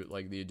you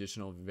like the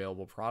additional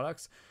available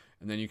products.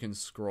 And then you can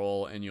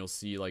scroll and you'll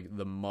see like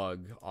the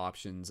mug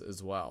options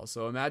as well.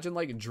 So imagine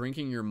like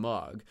drinking your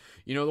mug.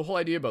 You know, the whole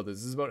idea about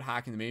this is about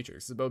hacking the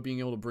matrix. It's about being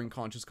able to bring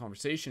conscious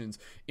conversations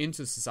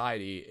into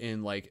society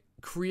in like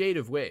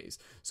creative ways.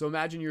 So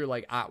imagine you're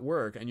like at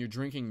work and you're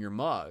drinking your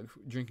mug,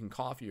 drinking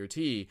coffee or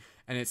tea,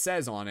 and it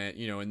says on it,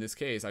 you know, in this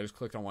case, I just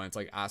clicked on one, it's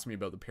like "Ask me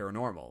about the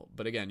paranormal."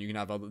 But again, you can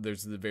have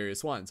there's the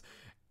various ones.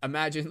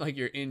 Imagine like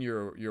you're in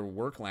your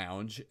work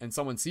lounge and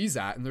someone sees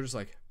that and they're just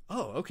like,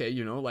 "Oh, okay,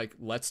 you know, like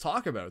let's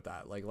talk about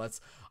that. Like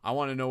I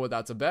want to know what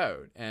that's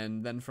about."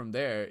 And then from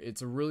there,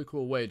 it's a really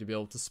cool way to be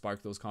able to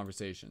spark those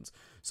conversations.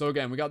 So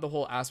again, we got the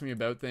whole "Ask Me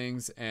About"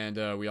 things, and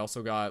we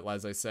also got,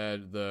 as I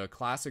said, the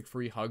classic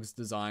free hugs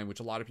design, which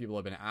a lot of people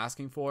have been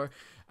asking for,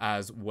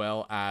 as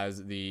well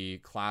as the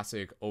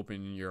classic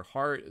 "Open Your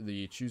Heart,"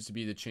 the "Choose to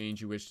Be the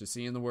Change You Wish to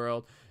See in the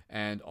World,"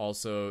 and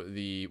also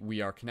the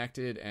 "We Are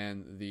Connected"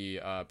 and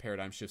the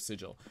Paradigm Shift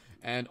Sigil.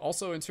 And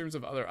also in terms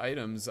of other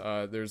items,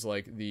 there's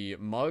like the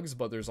mugs,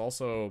 but there's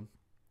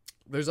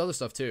other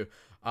stuff too.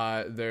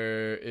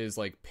 There is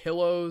like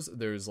pillows,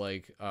 there's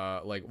like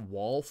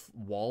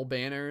wall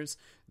banners,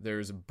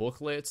 there's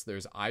booklets,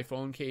 there's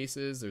iPhone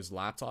cases, there's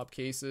laptop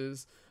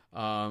cases,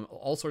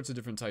 all sorts of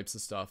different types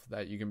of stuff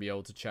that you can be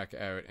able to check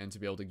out and to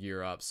be able to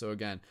gear up. So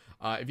again,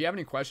 if you have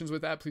any questions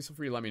with that, please feel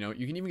free to let me know.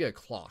 You can even get a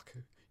clock.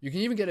 You can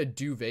even get a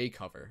duvet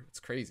cover. It's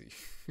crazy.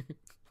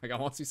 Like, I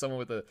want to see someone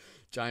with a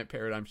giant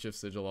Paradigm Shift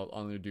sigil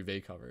on their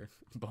duvet cover.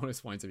 Bonus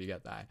points if you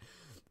get that.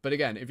 But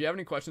again, if you have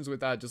any questions with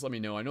that, just let me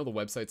know. I know the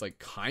website's like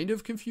kind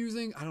of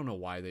confusing. I don't know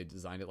why they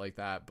designed it like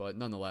that, but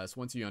nonetheless,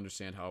 once you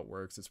understand how it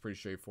works, it's pretty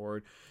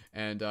straightforward.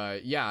 And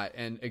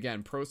and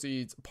again,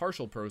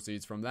 partial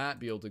proceeds from that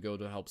be able to go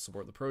to help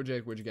support the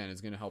project, which again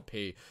is going to help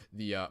pay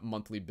the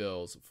monthly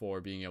bills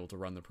for being able to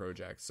run the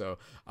project. So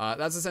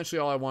that's essentially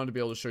all I wanted to be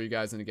able to show you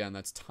guys. And again,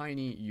 that's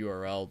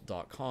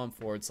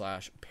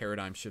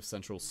tinyurl.com/Paradigm Shift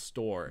Central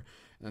Store.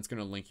 And that's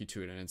going to link you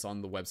to it, and it's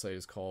on the website.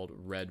 Is called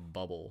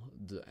Redbubble,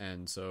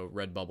 and so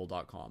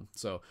redbubble.com.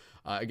 So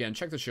again,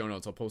 check the show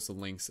notes. I'll post the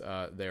links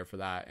there for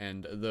that.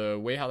 And the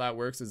way how that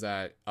works is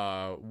that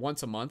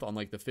once a month on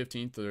like the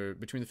 15th or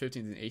between the 15th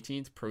and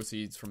 18th,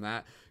 proceeds from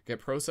that get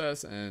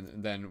processed,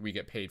 and then we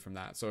get paid from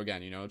that. So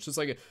again, you know, it's just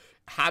like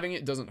having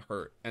it doesn't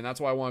hurt, and that's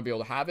why I want to be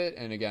able to have it.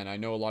 And again, I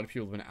know a lot of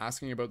people have been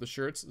asking about the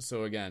shirts,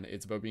 so again,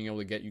 it's about being able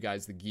to get you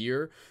guys the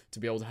gear to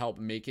be able to help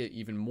make it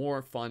even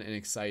more fun and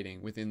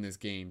exciting within this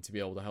game, to be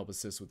able to help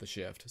assist with the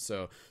shift.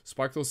 So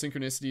spark those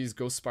synchronicities,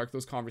 go spark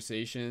those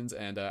conversations,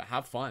 and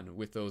have fun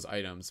with those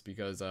items,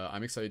 because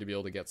I'm excited to be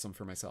able to get some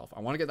for myself. I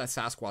want to get that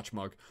Sasquatch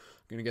mug.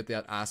 I'm gonna get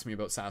that Ask Me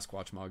About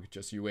Sasquatch mug,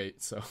 just you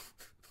wait. So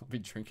I'll be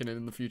drinking it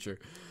in the future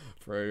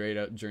for right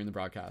out during the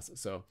broadcast.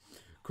 So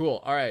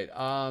cool. All right.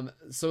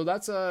 So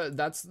that's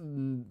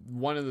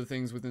one of the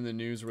things within the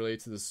news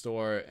related to the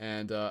store.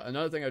 And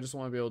another thing I just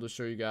want to be able to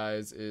show you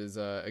guys is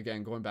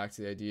again, going back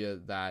to the idea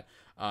that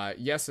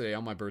yesterday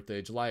on my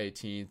birthday, July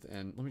 18th,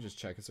 and let me just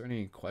check, is there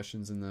any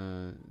questions in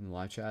the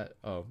live chat?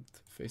 Oh,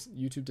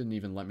 YouTube didn't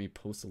even let me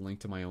post a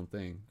link to my own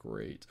thing.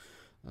 Great.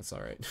 That's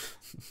all right.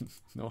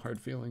 No hard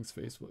feelings,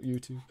 Facebook,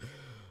 YouTube.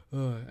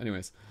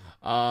 Anyways,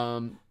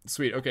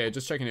 sweet. Okay,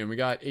 just checking in. We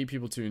got 8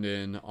 people tuned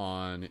in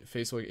on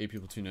Facebook, 8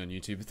 people tuned in on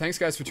YouTube. Thanks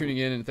guys for tuning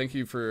in, and thank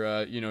you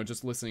for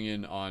just listening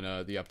in on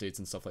the updates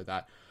and stuff like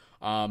that.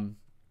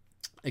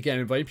 Again,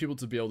 inviting people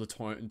to be able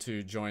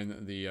to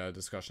join the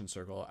discussion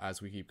circle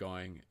as we keep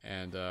going,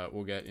 and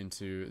we'll get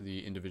into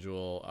the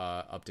individual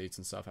updates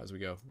and stuff as we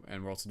go,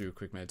 and we'll also do a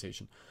quick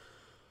meditation.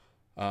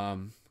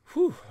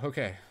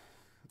 Okay.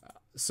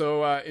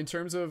 So in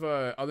terms of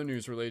other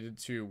news related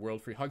to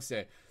World Free Hugs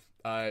Day,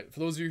 for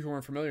those of you who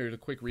aren't familiar, a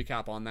quick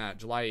recap on that.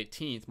 July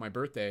 18th, my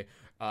birthday,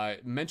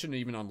 mentioned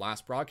even on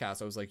last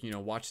broadcast, I was like,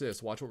 watch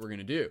this, watch what we're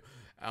going to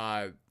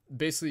do.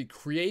 Basically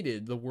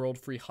created the World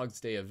Free Hugs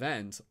Day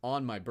event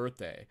on my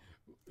birthday.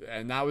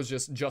 And that was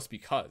just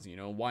because,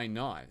 why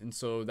not? And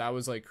so that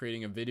was like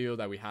creating a video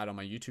that we had on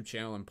my YouTube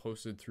channel and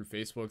posted through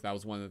Facebook. That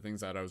was one of the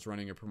things that I was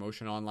running a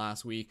promotion on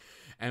last week.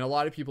 And a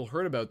lot of people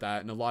heard about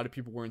that, and a lot of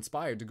people were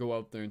inspired to go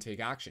out there and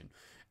take action.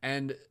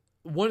 And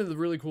one of the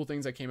really cool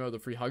things that came out of the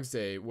Free Hugs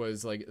Day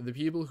was like the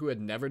people who had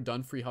never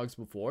done free hugs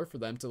before, for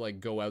them to like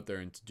go out there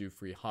and to do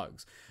free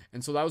hugs.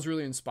 And so that was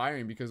really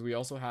inspiring, because we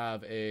also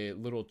have a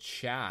little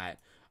chat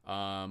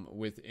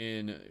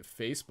within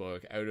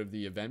Facebook out of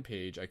the event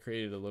page. I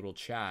created a little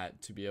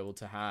chat to be able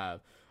to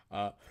have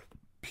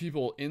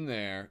people in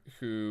there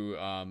who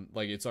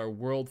it's our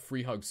World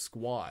Free Hug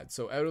Squad.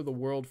 So out of the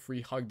World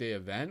Free Hug Day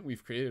event,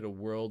 we've created a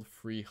World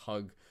Free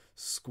Hug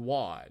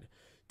Squad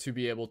to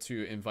be able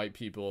to invite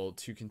people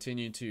to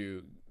continue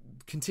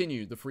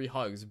the free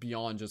hugs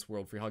beyond just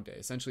World Free Hug Day.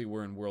 Essentially,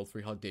 we're in World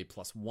Free Hug Day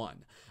 +1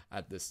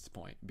 at this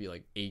point. It'd be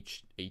like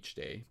H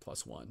Day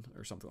 +1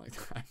 or something like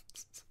that.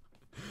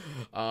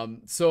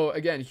 So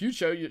again, huge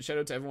shout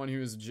out to everyone who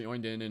has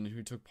joined in and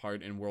who took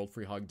part in World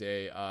Free Hug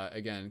Day.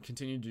 Again,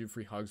 continue to do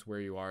free hugs where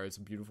you are. It's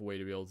a beautiful way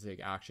to be able to take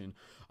action.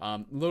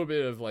 A little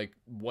bit of like,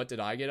 what did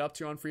I get up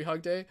to on Free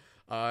Hug Day?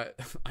 I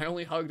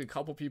only hugged a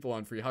couple people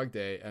on Free Hug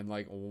Day, and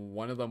like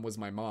one of them was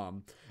my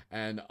mom.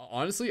 And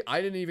honestly,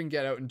 I didn't even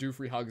get out and do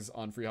free hugs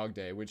on Free Hug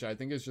Day, which I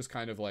think is just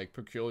kind of like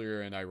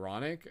peculiar and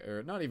ironic,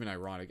 or not even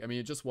ironic. I mean,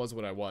 it just was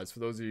what I was. For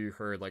those of you who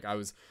heard, like I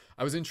was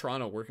in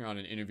Toronto working on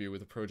an interview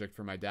with a project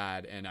for my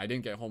dad, and I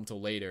didn't get home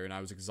till later, and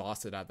I was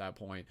exhausted at that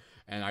point,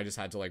 and I just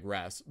had to like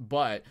rest.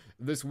 But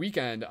this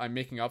weekend, I'm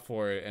making up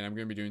for it, and I'm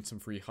going to be doing some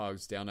free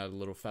hugs down at a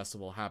little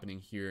festival happening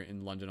here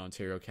in London,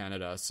 Ontario,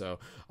 Canada. So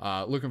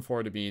looking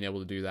forward to being able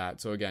to do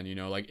that. So again,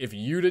 like if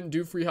you didn't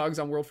do free hugs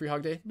on World Free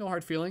Hug Day, no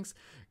hard feelings.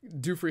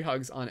 Do free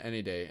hugs on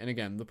any day. And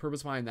again, the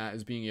purpose behind that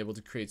is being able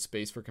to create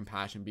space for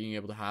compassion, being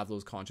able to have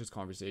those conscious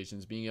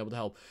conversations, being able to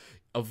help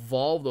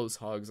evolve those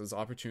hugs as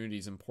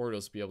opportunities and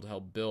portals to be able to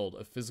help build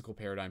a physical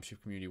paradigm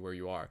shift community where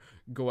you are.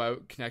 Go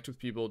out, connect with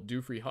people,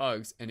 do free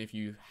hugs, and if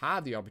you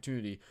have the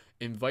opportunity,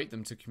 invite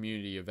them to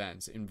community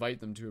events,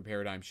 invite them to a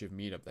paradigm shift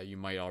meetup that you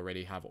might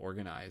already have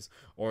organized,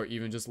 or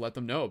even just let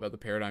them know about the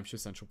Paradigm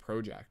Shift Central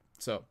project.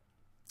 So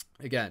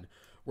again,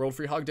 World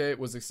Free Hug Day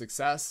was a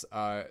success.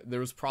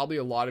 There was probably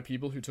a lot of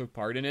people who took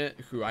part in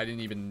it who I didn't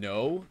even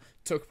know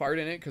took part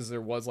in it, because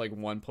there was like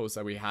one post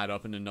that we had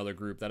up in another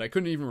group that I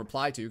couldn't even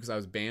reply to because I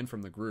was banned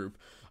from the group.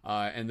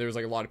 And there's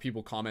like a lot of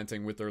people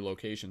commenting with their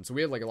location. So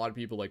we had like a lot of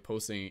people like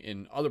posting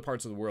in other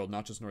parts of the world,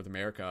 not just North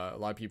America. A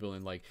lot of people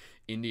in like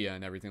India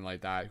and everything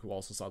like that who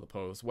also saw the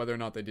post. Whether or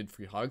not they did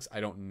free hugs, I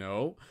don't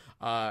know.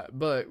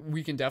 But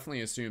we can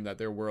definitely assume that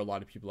there were a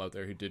lot of people out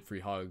there who did free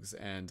hugs.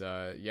 And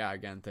yeah,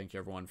 again, thank you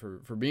everyone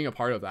for being a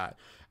part of that.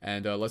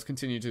 And let's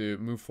continue to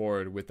move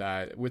forward with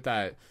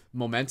that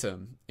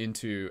momentum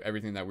into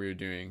everything that we're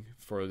doing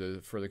for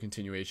the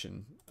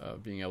continuation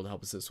of being able to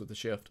help assist with the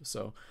shift.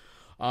 So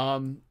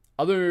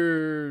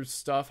other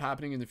stuff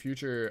happening in the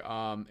future,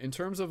 in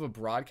terms of a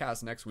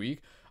broadcast next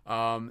week,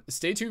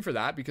 stay tuned for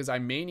that, because I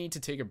may need to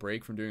take a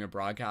break from doing a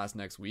broadcast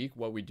next week.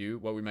 What we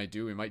might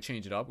do, we might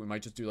change it up. We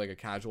might just do like a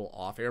casual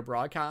off-air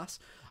broadcast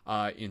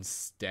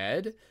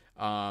instead.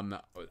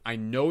 I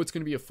know it's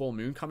going to be a full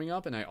moon coming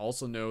up, and I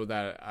also know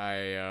that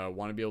I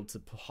want to be able to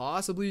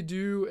possibly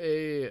do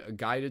a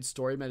guided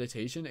story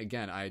meditation.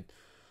 Again,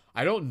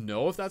 I don't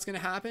know if that's going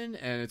to happen,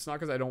 and it's not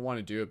because I don't want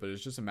to do it, but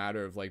it's just a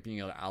matter of like being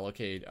able to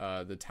allocate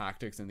the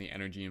tactics and the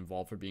energy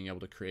involved for being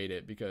able to create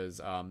it. Because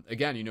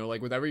again, you know,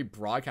 like with every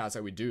broadcast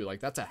that we do, like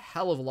that's a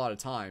hell of a lot of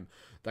time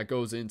that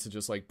goes into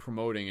just like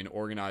promoting and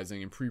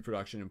organizing and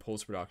pre-production and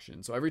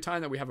post-production. So every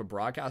time that we have a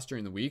broadcast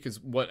during the week is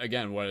what I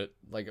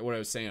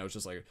was saying, I was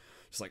just like,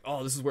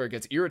 oh, this is where it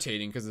gets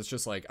irritating, because it's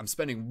just like I'm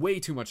spending way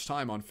too much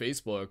time on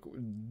Facebook,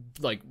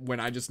 like when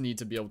I just need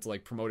to be able to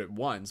like promote it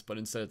once, but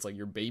instead it's like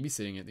you're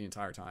babysitting it the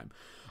entire time.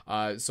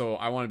 So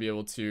I want to be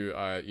able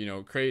to, you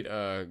know, create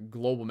a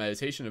global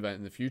meditation event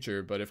in the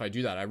future. But if I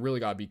do that, I really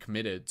got to be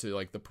committed to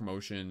like the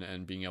promotion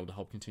and being able to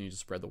help continue to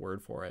spread the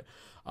word for it.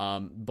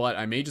 But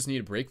I may just need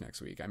a break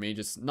next week. I may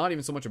just, not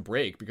even so much a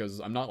break, because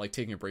I'm not like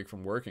taking a break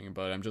from working,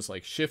 but I'm just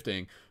like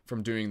shifting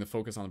from doing the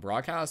focus on the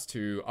broadcast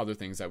to other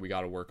things that we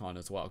got to work on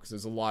as well. Because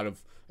there's a lot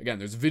of, again,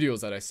 there's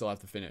videos that I still have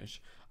to finish.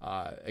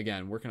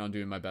 Again, working on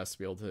doing my best to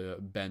be able to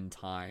bend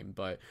time.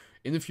 But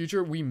in the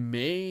future, we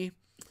may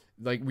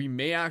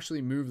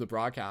actually move the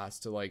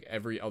broadcast to like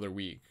every other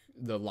week,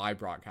 the live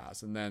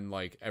broadcast, and then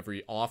like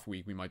every off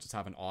week we might just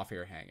have an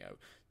off-air hangout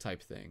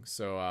type thing.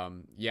 So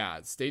yeah,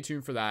 stay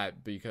tuned for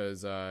that,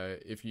 because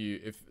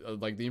if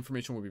like the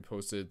information will be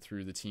posted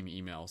through the team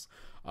emails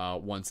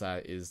once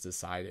that is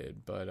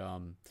decided. But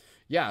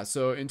yeah,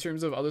 so in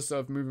terms of other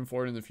stuff moving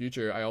forward in the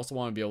future, I also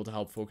want to be able to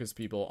help focus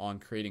people on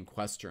creating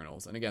quest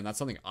journals. And again, that's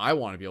something I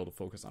want to be able to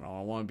focus on.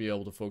 I want to be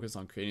able to focus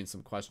on creating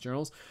some quest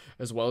journals,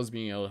 as well as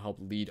being able to help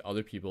lead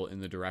other people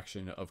in the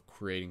direction of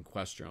creating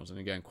quest journals. And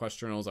again, quest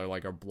journals are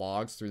like our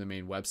blogs through the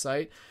main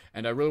website.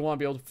 And I really want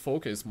to be able to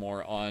focus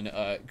more on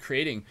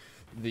creating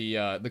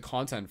the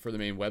content for the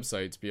main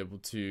website, to be able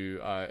to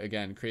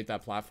again create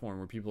that platform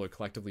where people are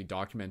collectively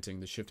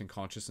documenting the shift in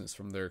consciousness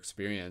from their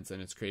experience,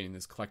 and it's creating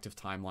this collective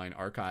timeline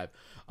archive.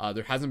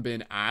 There hasn't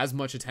been as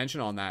much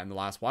attention on that in the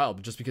last while,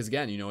 but just because,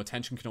 again, you know,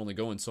 attention can only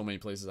go in so many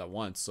places at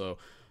once. So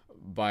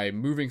by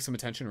moving some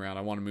attention around,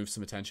 I want to move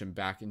some attention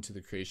back into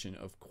the creation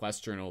of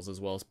quest journals, as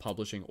well as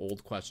publishing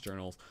old quest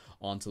journals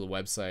onto the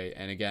website.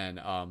 And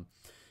again,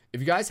 if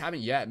you guys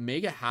haven't yet,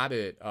 make a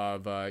habit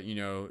of, you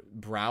know,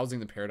 browsing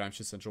the Paradigm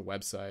Shift Central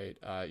website.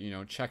 You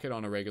know, check it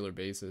on a regular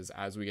basis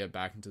as we get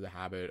back into the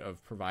habit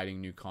of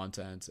providing new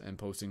content and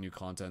posting new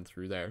content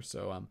through there.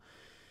 So,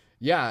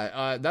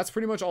 yeah, that's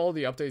pretty much all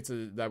the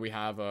updates that we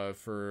have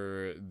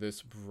for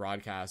this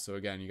broadcast. So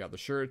again, you got the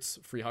shirts,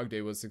 Free Hug Day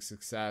was a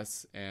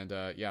success, and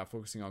yeah,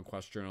 focusing on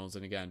quest journals.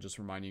 And again, just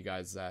reminding you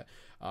guys that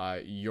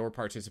your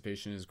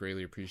participation is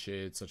greatly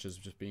appreciated, such as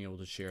just being able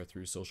to share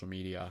through social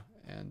media.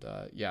 And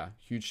yeah,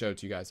 huge shout out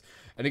to you guys.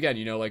 And again,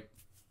 you know, like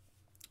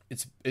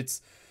it's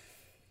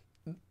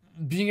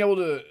being able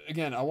to,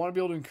 again, I want to be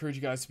able to encourage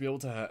you guys to be able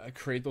to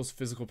create those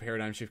physical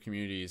paradigm shift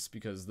communities,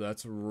 because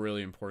that's a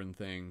really important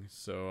thing.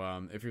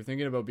 So if you're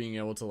thinking about being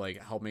able to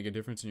like help make a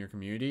difference in your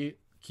community,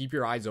 keep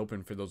your eyes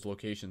open for those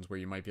locations where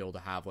you might be able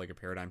to have like a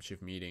paradigm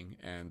shift meeting.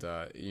 And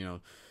you know,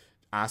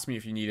 ask me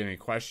if you need any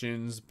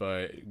questions,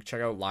 but check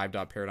out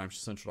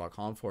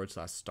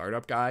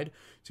live.paradigmshiftcentral.com/startup guide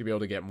to be able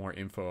to get more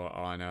info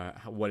on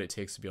what it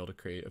takes to be able to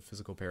create a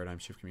physical paradigm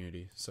shift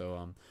community.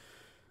 So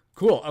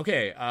cool.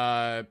 Okay,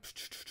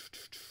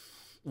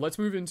 let's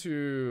move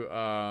into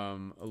a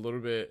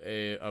little bit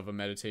of a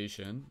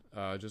meditation,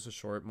 just a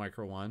short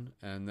micro one,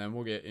 and then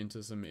we'll get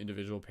into some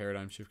individual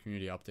paradigm shift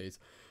community updates.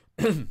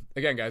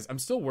 Again, guys, I'm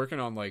still working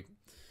on like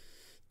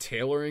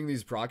tailoring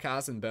these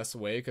broadcasts in the best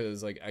way,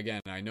 because like,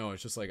 again, I know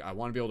it's just like I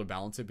want to be able to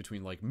balance it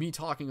between like me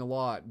talking a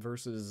lot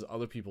versus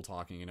other people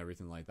talking and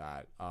everything like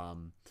that.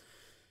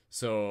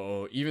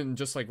 So even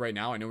just like right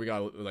now, I know we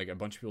got like a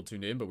bunch of people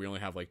tuned in, but we only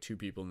have like 2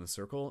 people in the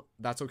circle.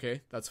 That's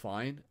okay. That's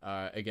fine.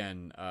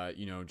 Again,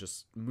 you know,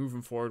 just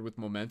moving forward with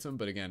momentum,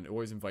 but again,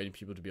 always inviting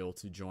people to be able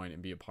to join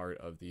and be a part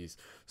of these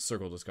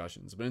circle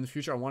discussions. But in the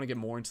future, I want to get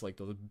more into like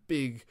those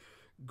big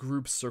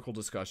group circle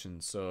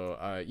discussions. So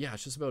yeah,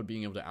 it's just about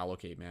being able to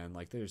allocate, man.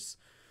 Like there's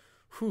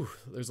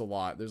a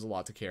lot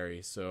to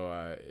carry.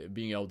 So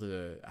being able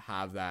to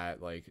have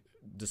that like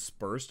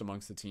dispersed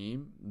amongst the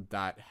team,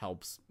 that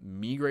helps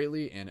me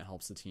greatly, and it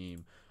helps the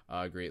team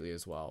greatly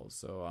as well.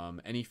 So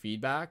any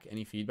feedback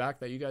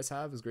that you guys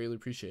have is greatly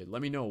appreciated.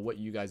 Let me know what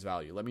you guys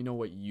value. Let me know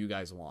what you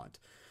guys want,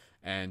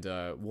 and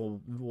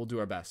we'll do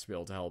our best to be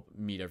able to help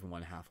meet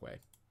everyone halfway.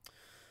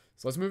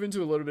 So let's move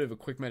into a little bit of a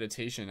quick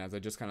meditation as I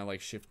just kind of like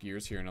shift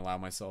gears here and allow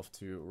myself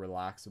to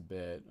relax a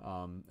bit.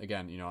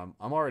 Again, you know,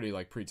 I'm already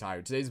like pretty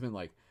tired. Today's been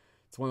like,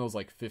 it's one of those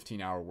like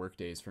 15-hour work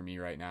days for me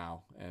right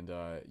now. And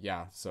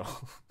yeah, so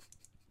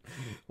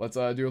let's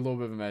do a little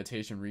bit of a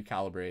meditation,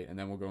 recalibrate, and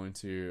then we'll go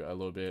into a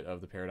little bit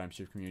of the Paradigm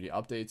Shift community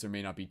updates. There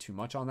may not be too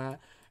much on that.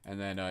 And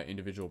then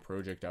individual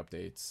project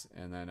updates.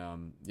 And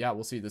then, yeah,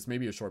 we'll see. This may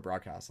be a short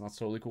broadcast, and that's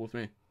totally cool with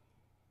me.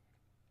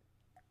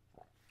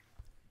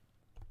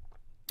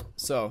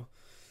 So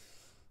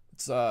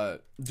let's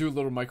do a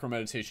little micro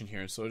meditation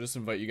here. So I just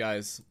invite you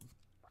guys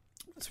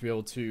to be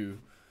able to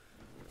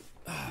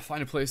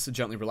find a place to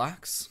gently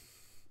relax.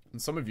 And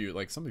some of you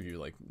like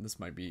this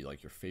might be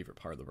like your favorite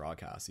part of the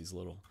broadcast, these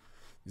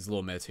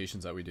little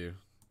meditations that we do,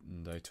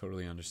 and I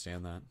totally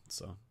understand that.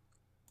 So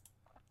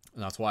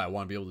And that's why I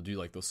want to be able to do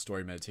like those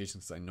story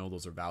meditations, because I know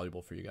those are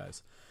valuable for you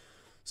guys.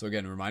 So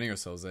again, reminding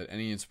ourselves that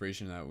any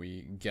inspiration that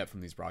we get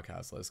from these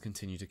broadcasts, let us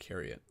continue to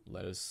carry it.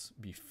 Let us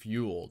be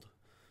fueled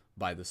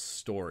by the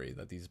story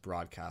that these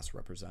broadcasts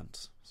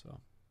represent. So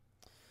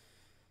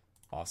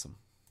awesome.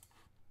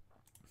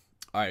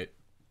 All right.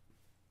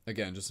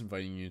 Again, just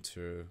inviting you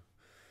to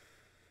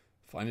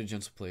find a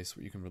gentle place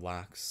where you can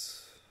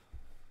relax.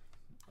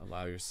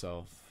 Allow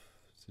yourself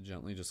to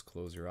gently just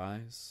close your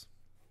eyes.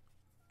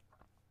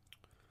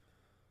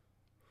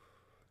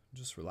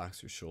 Just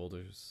relax your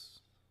shoulders.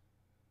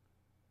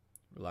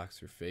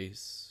 Relax your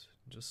face.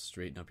 Just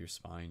straighten up your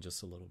spine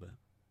just a little bit.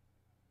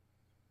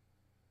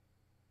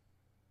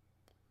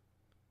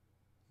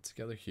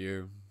 Together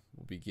here,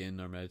 we'll begin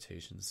our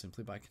meditation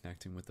simply by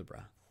connecting with the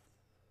breath.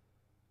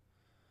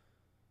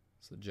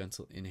 So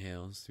gentle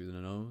inhales through the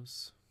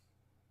nose.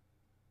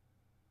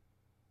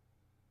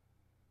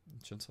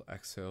 Gentle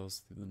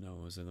exhales through the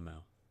nose and the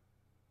mouth.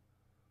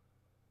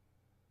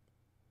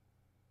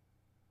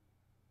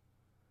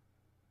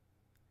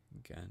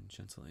 Again,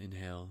 gentle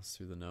inhales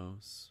through the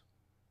nose.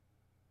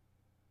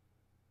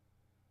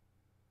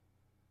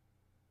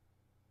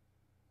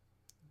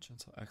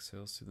 Gentle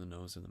exhales through the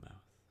nose and the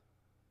mouth.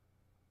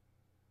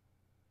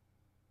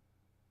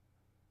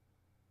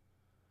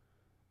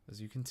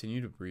 As you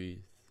continue to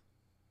breathe,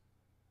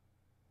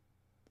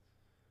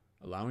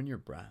 allowing your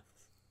breath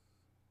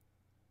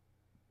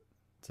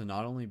to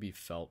not only be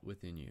felt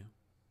within you,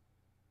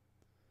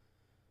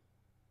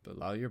 but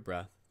allow your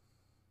breath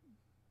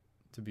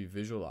to be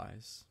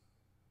visualized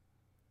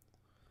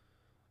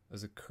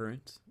as a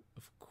current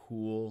of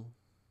cool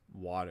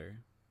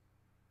water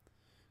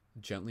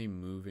gently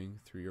moving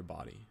through your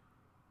body.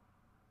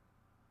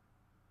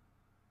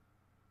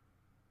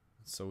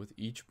 So with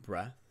each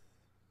breath,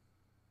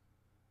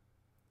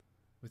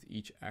 with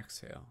each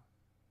exhale,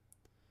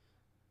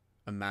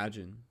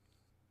 imagine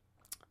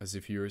as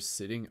if you were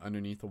sitting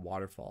underneath a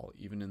waterfall,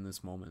 even in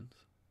this moment.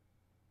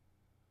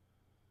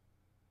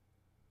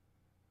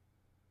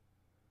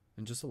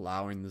 And just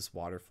allowing this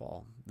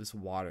waterfall, this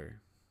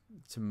water,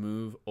 to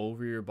move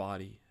over your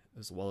body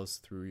as well as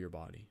through your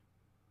body.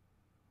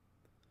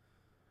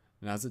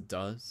 And as it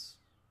does,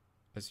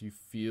 as you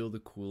feel the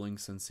cooling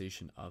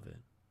sensation of it,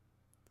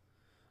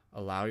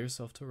 allow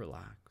yourself to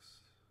relax.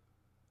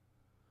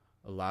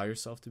 Allow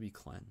yourself to be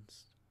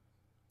cleansed.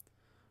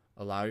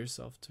 Allow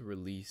yourself to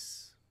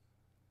release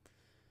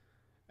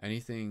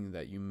anything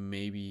that you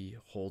may be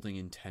holding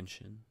in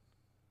tension.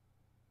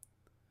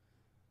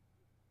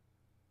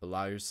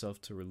 Allow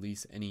yourself to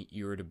release any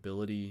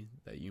irritability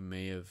that you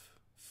may have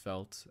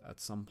felt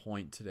at some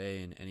point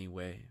today in any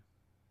way.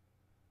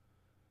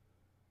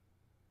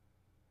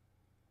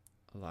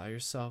 Allow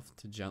yourself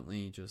to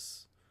gently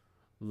just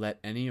let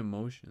any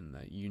emotion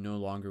that you no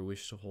longer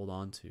wish to hold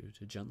on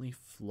to gently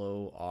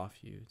flow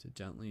off you, to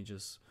gently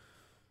just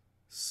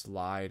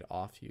slide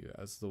off you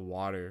as the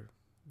water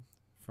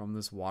from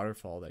this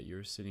waterfall that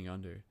you're sitting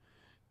under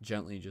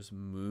gently just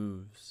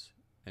moves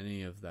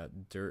any of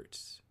that dirt,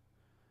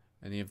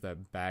 any of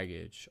that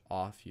baggage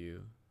off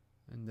you,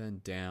 and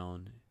then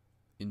down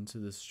into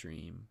the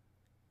stream,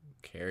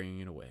 carrying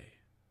it away.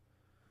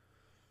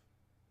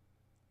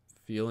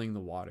 Feeling the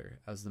water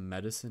as the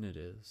medicine it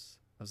is,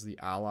 as the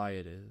ally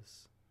it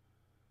is.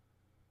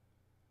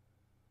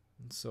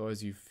 And so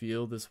as you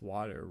feel this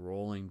water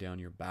rolling down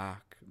your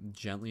back,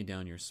 gently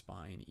down your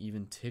spine,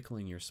 even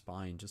tickling your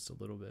spine just a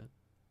little bit,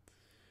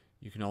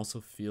 you can also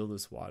feel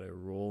this water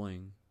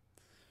rolling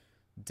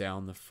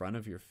down the front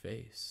of your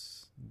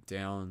face,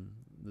 down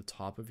the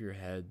top of your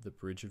head, the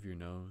bridge of your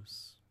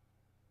nose,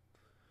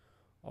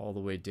 all the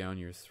way down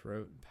your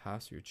throat,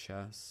 past your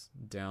chest,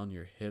 down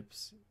your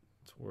hips,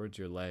 towards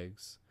your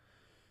legs,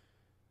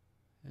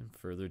 and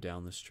further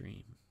down the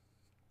stream.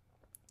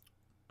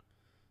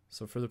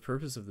 So for the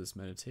purpose of this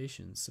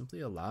meditation, simply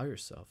allow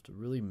yourself to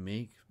really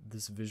make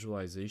this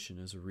visualization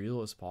as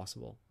real as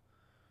possible.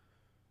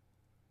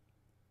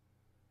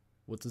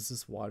 What does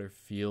this water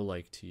feel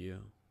like to you?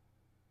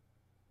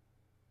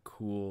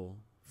 Cool,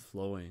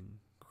 flowing,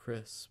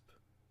 crisp.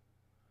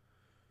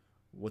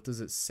 What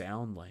does it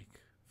sound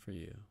like for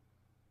you?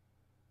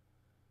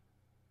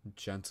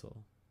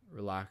 Gentle,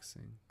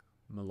 relaxing,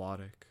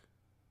 melodic.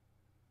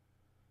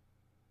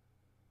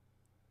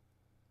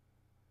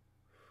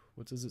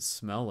 What does it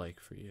smell like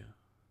for you?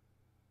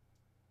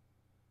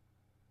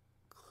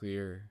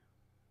 Clear,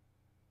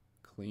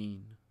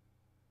 clean,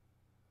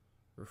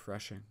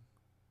 refreshing.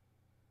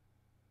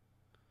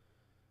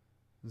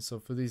 And so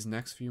for these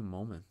next few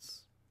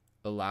moments,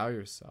 allow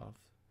yourself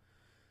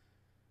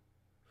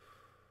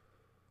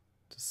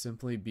to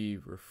simply be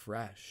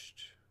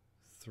refreshed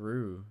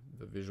through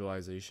the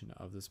visualization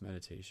of this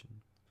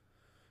meditation.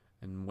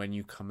 And when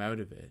you come out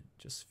of it,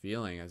 just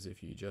feeling as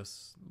if you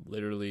just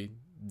literally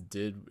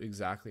did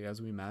exactly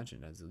as we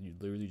imagined, as you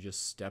literally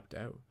just stepped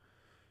out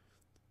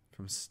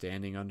from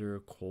standing under a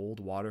cold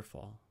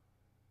waterfall.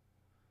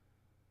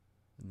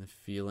 And the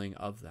feeling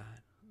of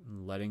that,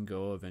 and letting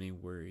go of any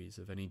worries,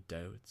 of any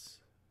doubts,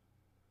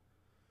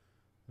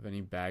 of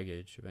any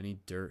baggage, of any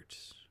dirt,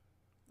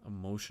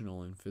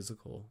 emotional and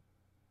physical,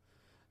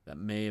 that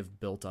may have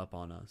built up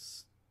on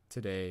us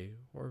today,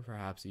 or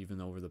perhaps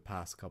even over the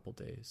past couple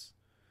days.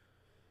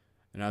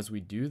 And as we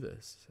do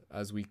this,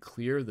 as we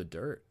clear the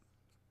dirt,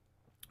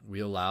 we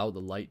allow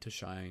the light to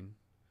shine,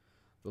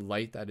 the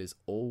light that is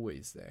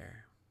always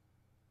there.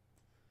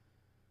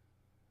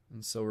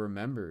 And so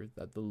remember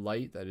that the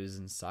light that is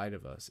inside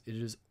of us, it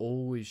is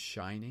always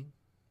shining.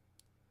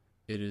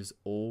 It is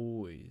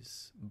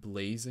always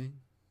blazing.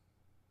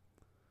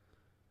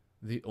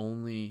 The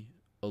only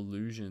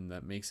illusion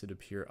that makes it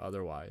appear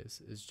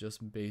otherwise is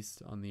just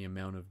based on the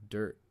amount of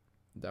dirt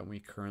that we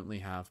currently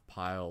have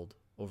piled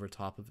over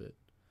top of it,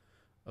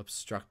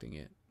 obstructing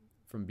it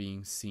from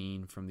being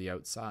seen from the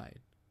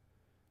outside.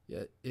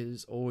 Yet it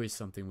is always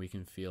something we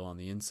can feel on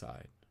the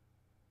inside.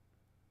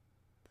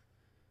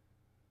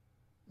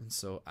 And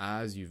so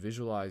as you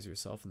visualize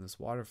yourself in this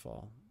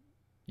waterfall,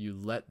 you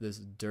let this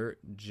dirt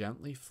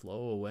gently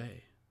flow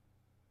away.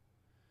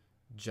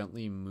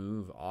 Gently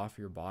move off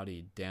your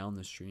body down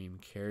the stream,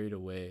 carried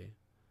away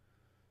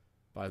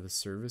by the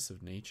service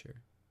of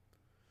nature.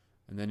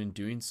 And then in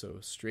doing so,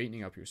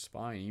 straightening up your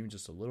spine even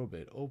just a little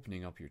bit,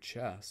 opening up your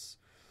chest,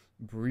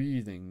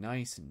 breathing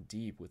nice and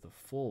deep with a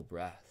full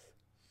breath.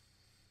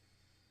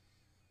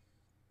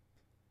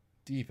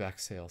 Deep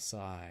exhale,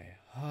 sigh.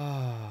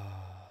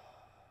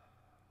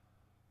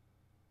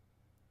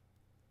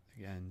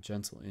 Again,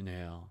 gentle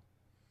inhale.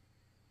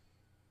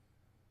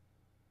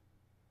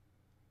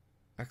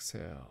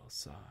 Exhale,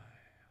 sigh.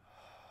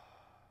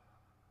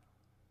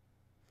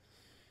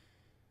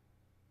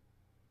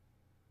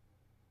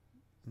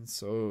 And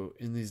so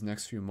in these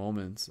next few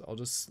moments, I'll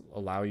just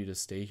allow you to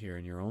stay here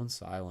in your own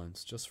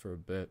silence just for a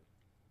bit.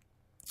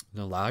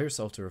 And allow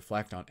yourself to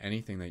reflect on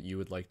anything that you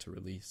would like to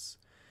release.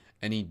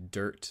 Any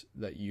dirt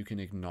that you can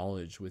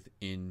acknowledge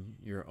within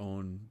your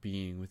own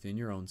being, within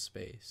your own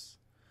space.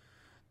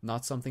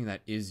 Not something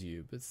that is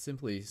you, but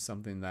simply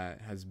something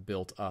that has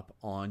built up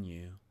on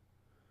you.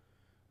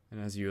 And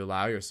as you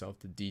allow yourself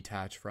to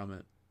detach from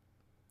it,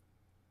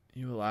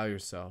 you allow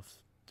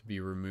yourself to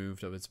be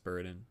removed of its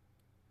burden,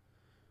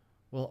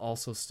 while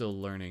also still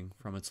learning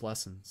from its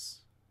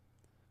lessons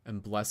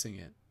and blessing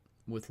it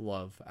with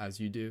love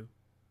as you do.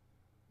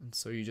 And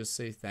so you just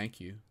say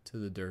thank you to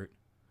the dirt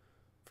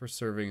for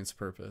serving its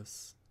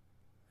purpose.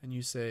 And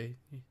you say,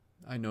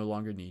 I no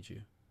longer need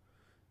you.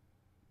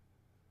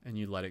 And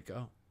you let it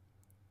go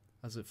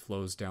as it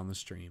flows down the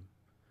stream,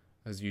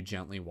 as you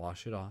gently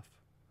wash it off,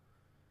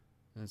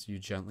 as you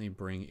gently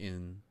bring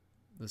in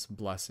this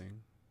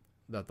blessing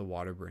that the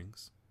water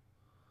brings.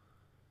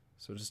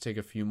 So just take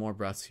a few more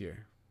breaths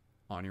here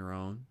on your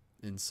own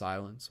in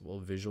silence while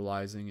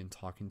visualizing and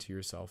talking to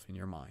yourself in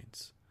your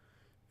minds,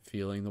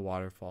 feeling the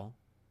waterfall,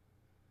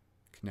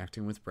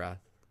 connecting with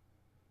breath,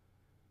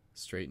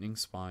 straightening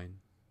spine,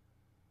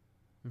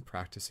 and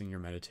practicing your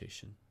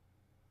meditation.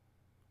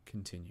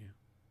 Continue.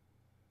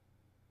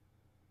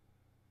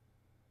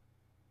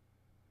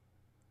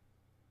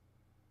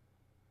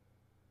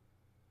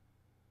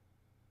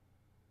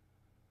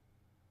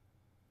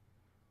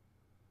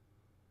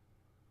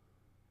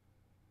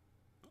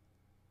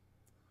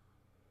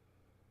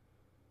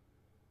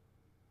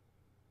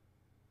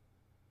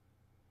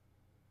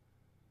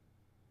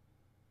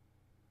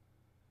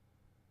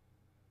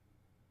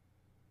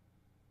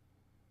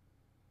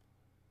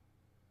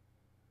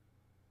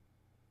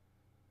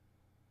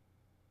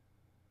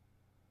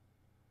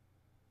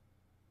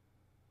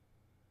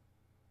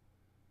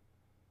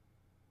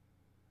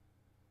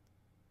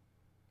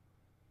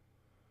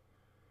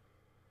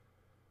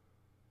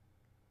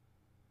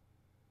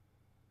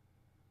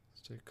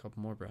 Let's take a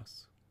couple more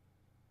breaths.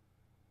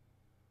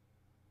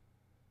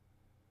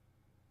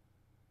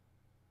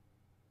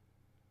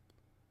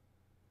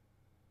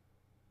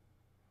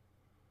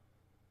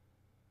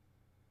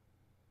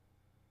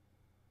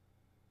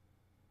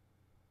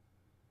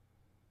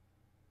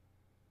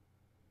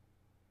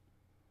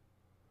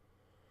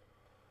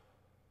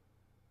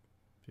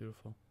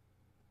 Beautiful.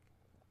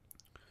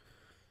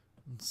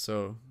 And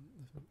so,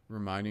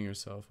 reminding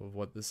yourself of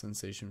what the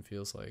sensation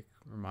feels like,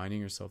 reminding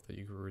yourself that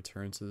you can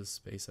return to this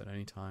space at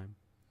any time.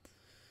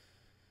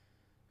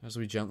 As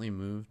we gently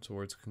move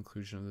towards the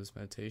conclusion of this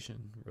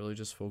meditation, really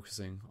just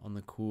focusing on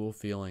the cool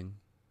feeling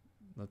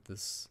that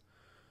this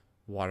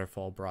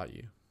waterfall brought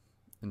you,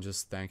 and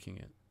just thanking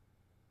it.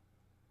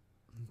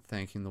 And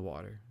thanking the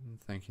water, and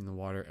thanking the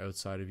water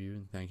outside of you,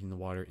 and thanking the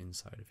water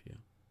inside of you.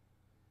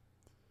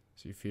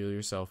 So you feel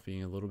yourself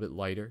being a little bit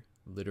lighter,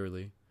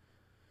 literally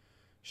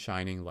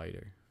shining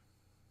lighter,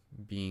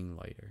 being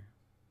lighter,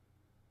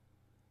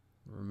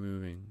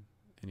 removing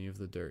any of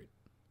the dirt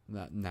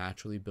that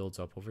naturally builds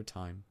up over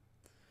time.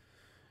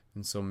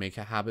 And so make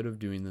a habit of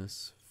doing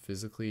this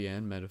physically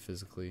and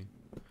metaphysically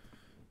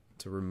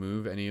to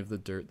remove any of the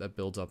dirt that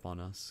builds up on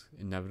us.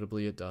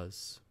 Inevitably it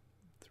does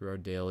through our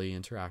daily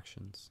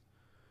interactions.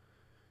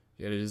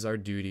 Yet it is our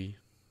duty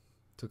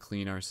to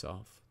clean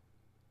ourselves,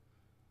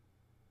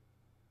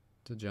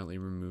 to gently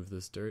remove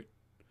this dirt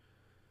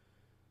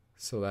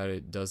so that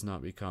it does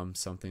not become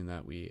something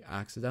that we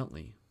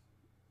accidentally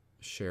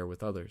share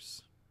with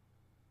others.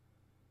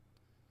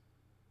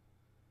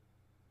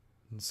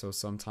 And so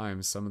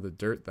sometimes some of the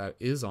dirt that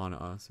is on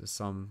us is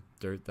some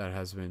dirt that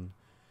has been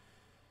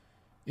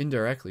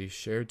indirectly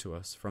shared to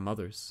us from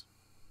others.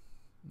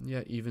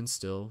 Yet even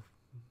still,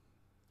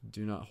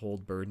 do not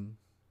hold burden,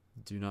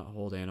 do not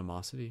hold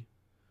animosity.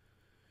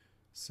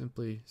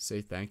 Simply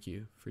say thank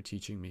you for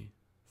teaching me,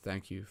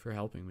 thank you for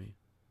helping me,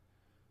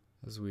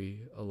 as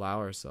we allow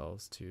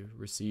ourselves to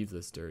receive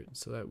this dirt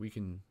so that we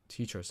can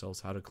teach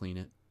ourselves how to clean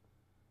it,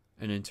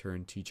 and in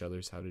turn teach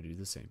others how to do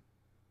the same.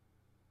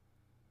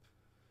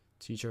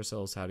 Teach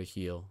ourselves how to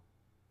heal,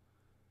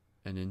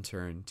 and in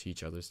turn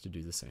teach others to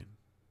do the same.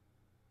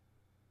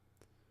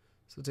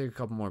 So take a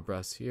couple more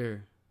breaths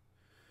here.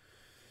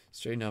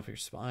 Straighten up your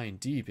spine.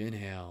 Deep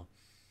inhale.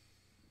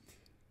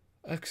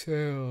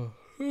 Exhale.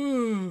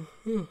 Yawn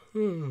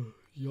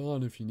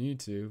if you need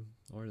to.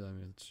 Or, I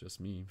mean, it's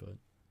just me, but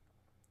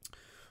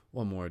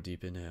one more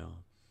deep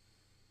inhale.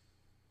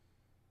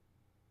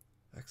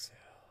 Exhale.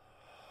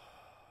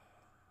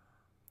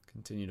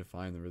 Continue to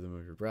find the rhythm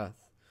of your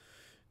breath.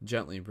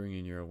 Gently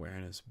bringing your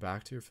awareness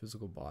back to your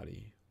physical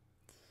body.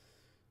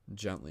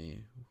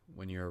 Gently,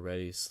 when you are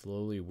ready,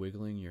 slowly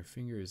wiggling your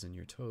fingers and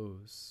your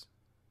toes.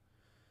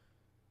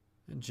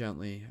 And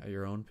gently, at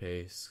your own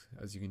pace,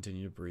 as you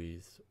continue to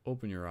breathe,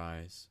 open your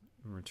eyes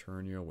and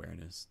return your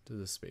awareness to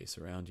the space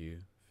around you,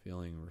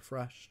 feeling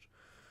refreshed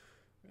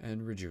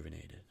and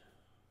rejuvenated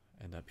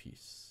and at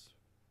peace.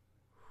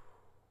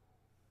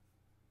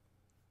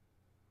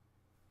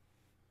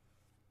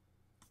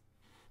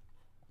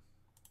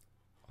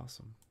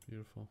 Awesome.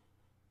 Beautiful.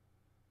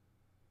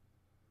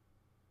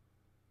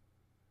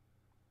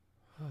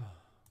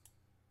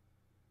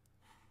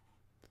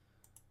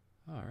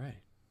 All right.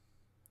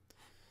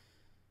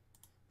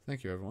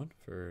 Thank you, everyone,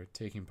 for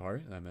taking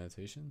part in that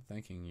meditation.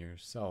 Thanking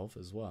yourself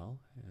as well.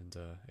 And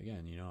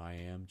again, I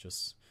am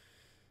just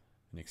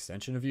an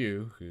extension of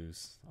you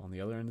who's on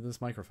the other end of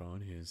this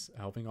microphone, who's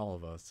helping all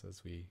of us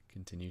as we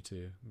continue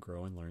to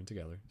grow and learn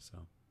together. So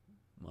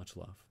much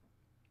love.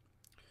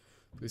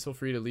 Please feel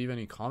free to leave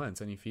any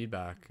comments, any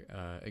feedback.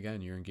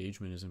 Again, your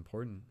engagement is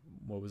important.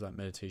 What was that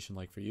meditation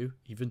like for you?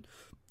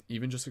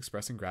 Even just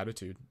expressing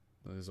gratitude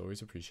is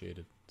always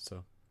appreciated.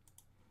 So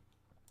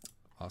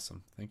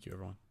awesome. Thank you,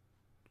 everyone.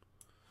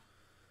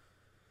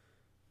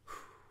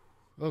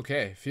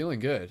 Okay, feeling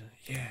good.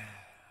 Yeah.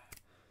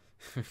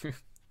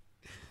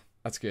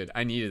 That's good.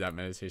 I needed that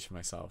meditation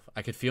myself.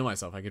 I could feel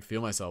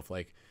myself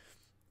like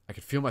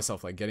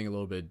getting a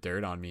little bit of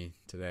dirt on me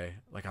today.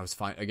 Like I was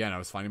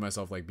finding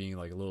myself like being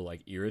like a little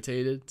like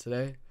irritated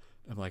today.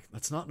 I'm like,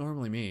 that's not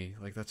normally me.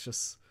 Like it's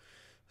just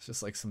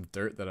like some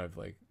dirt that I've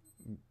like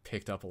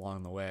picked up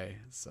along the way.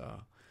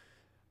 So,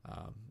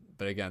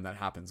 but again, that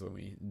happens when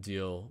we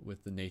deal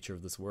with the nature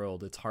of this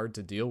world. It's hard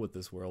to deal with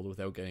this world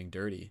without getting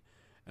dirty.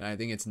 And I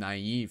think it's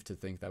naive to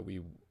think that we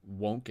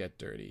won't get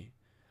dirty.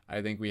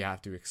 I think we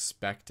have to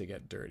expect to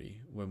get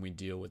dirty when we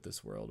deal with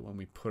this world, when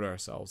we put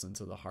ourselves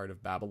into the heart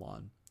of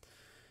Babylon.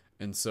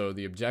 And so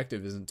the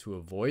objective isn't to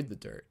avoid the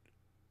dirt,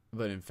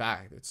 but in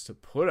fact, it's to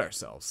put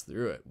ourselves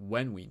through it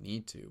when we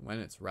need to, when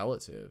it's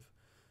relative,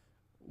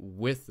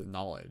 with the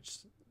knowledge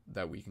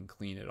that we can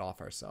clean it off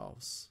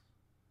ourselves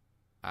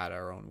at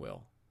our own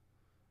will.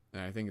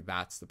 And I think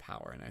that's the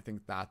power, and I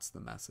think that's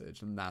the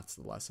message, and that's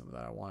the lesson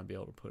that I want to be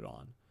able to put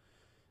on.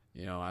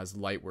 As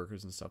light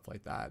workers and stuff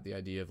like that, the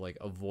idea of like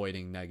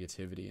avoiding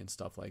negativity and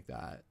stuff like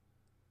that,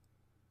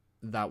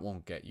 that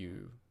won't get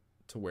you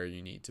to where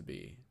you need to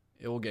be.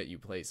 It will get you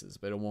places,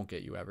 but it won't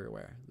get you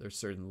everywhere. There's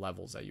certain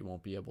levels that you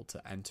won't be able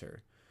to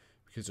enter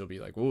because you'll be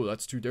like, "Whoa,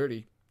 that's too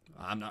dirty.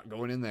 I'm not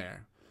going in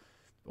there."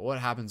 But what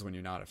happens when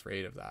you're not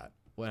afraid of that?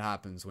 What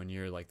happens when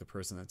you're like the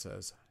person that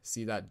says,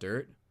 "See that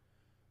dirt?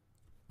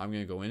 I'm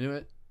going to go into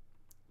it.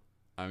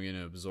 I'm going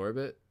to absorb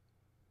it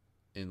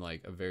in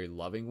like a very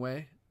loving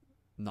way.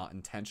 Not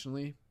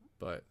intentionally,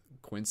 but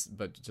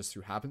just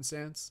through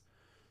happenstance,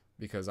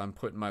 because I'm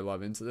putting my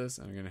love into this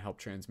and I'm going to help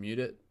transmute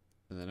it,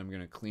 and then I'm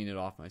going to clean it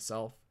off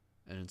myself,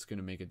 and it's going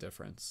to make a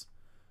difference."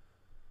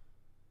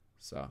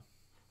 So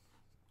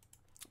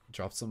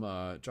drop some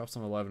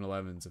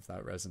 1111s if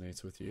that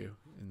resonates with you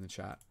in the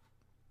chat.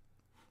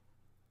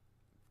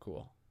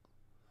 Cool.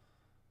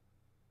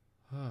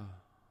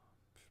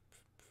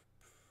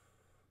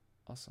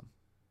 Awesome.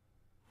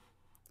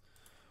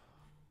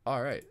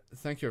 All right.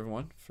 Thank you,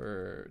 everyone,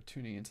 for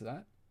tuning into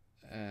that.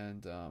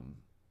 And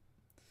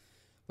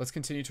let's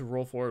continue to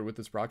roll forward with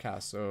this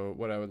broadcast. So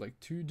what I would like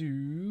to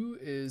do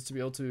is to be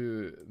able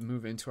to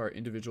move into our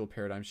individual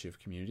paradigm shift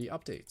community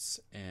updates.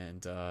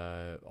 And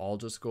I'll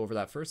just go over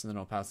that first, and then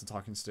I'll pass the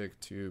talking stick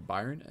to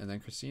Byron and then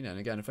Christina. And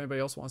again, if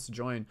anybody else wants to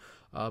join,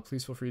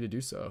 please feel free to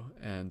do so.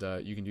 And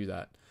you can do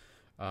that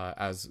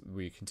as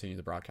we continue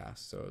the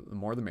broadcast. So the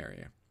more the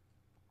merrier.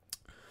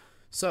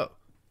 So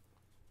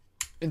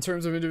in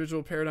terms of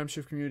individual paradigm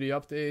shift community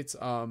updates,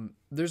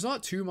 there's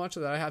not too much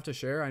that I have to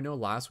share. I know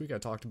last week I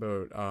talked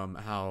about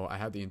how I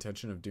had the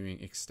intention of doing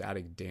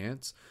ecstatic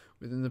dance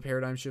within the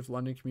Paradigm Shift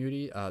London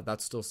community.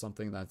 That's still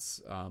something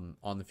that's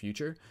on the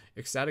future.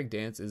 Ecstatic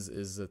dance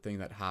is a thing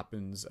that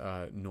happens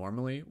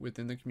normally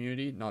within the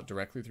community, not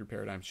directly through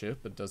Paradigm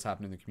Shift, but does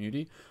happen in the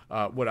community.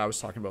 What I was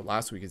talking about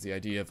last week is the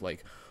idea of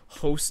like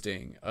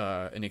hosting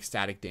an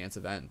ecstatic dance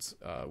event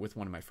with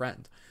one of my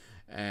friends,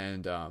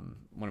 and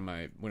one of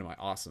my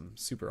awesome,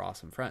 super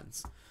awesome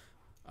friends.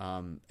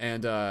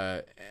 And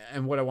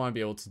what I want to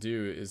be able to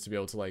do is to be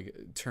able to like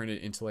turn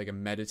it into like a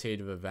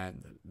meditative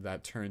event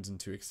that turns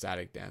into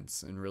ecstatic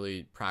dance, and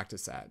really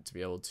practice that to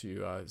be able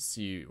to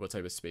see what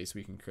type of space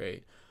we can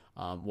create,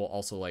 while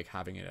also like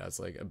having it as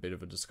like a bit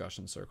of a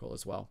discussion circle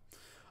as well.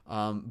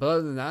 But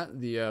other than that,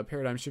 the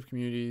Paradigm Shift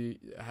community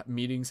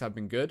meetings have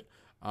been good.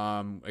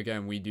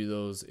 Again, we do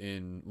those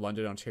in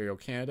London, Ontario,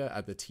 Canada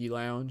at the Tea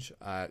Lounge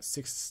at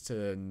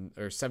 7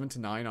 to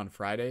 9 on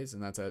Fridays,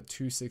 and that's at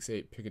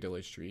 268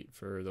 Piccadilly Street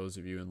for those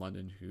of you in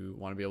London who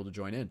want to be able to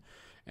join in.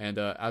 And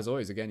as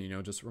always, again,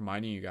 just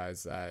reminding you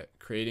guys that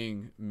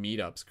creating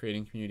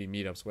community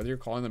meetups, whether you're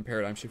calling them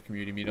Paradigm Shift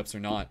community meetups or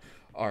not,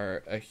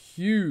 are a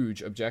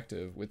huge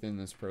objective within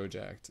this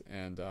project.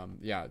 And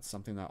it's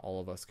something that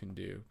all of us can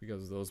do,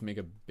 because those make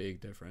a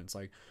big difference.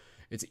 Like,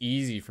 it's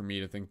easy for me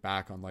to think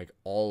back on like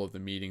all of the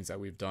meetings that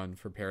we've done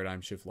for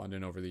Paradigm Shift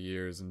London over the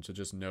years, and to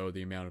just know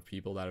the amount of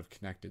people that have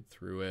connected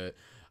through it,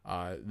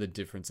 the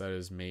difference that it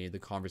has made, the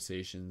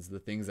conversations, the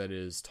things that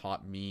it has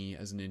taught me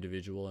as an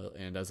individual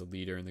and as a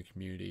leader in the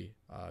community.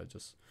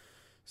 Just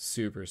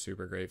super,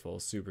 super grateful,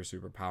 super,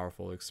 super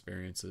powerful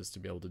experiences to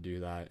be able to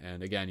do that.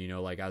 And again,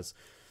 like as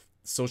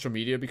social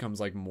media becomes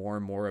like more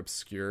and more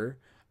obscure,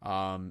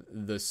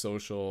 the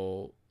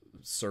social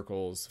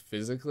circles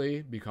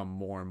physically become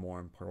more and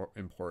more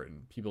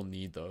important. People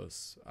need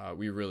those.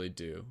 We really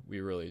do.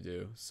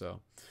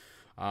 So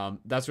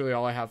that's really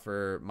all I have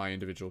for my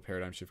individual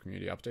Paradigm Shift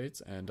community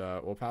updates, and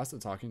we'll pass the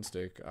talking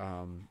stick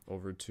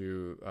over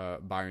to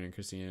Byron and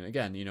Christine. And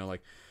again,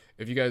 like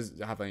if you guys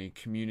have any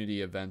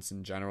community events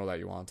in general that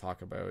you want to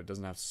talk about, it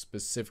doesn't have to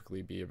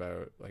specifically be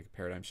about like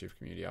Paradigm Shift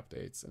community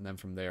updates, and then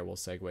from there we'll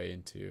segue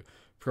into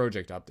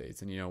project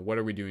updates and what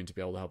are we doing to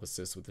be able to help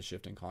assist with the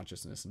shift in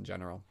consciousness in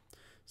general.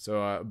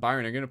 So,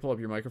 Byron, I'm going to pull up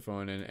your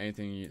microphone, and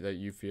anything that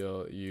you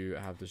feel you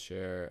have to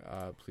share,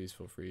 please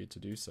feel free to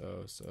do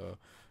so. So,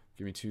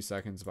 give me 2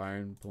 seconds,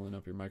 Byron, pulling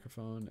up your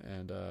microphone.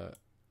 And,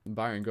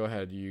 Byron, go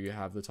ahead. You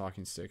have the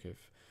talking stick.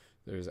 If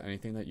there's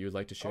anything that you would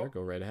like to share,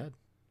 go right ahead.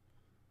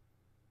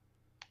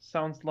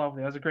 Sounds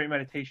lovely. That was a great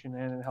meditation,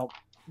 and it helped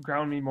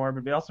ground me more,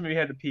 but also made me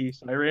had to pee,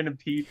 so I ran and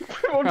peed.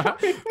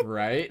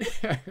 Right?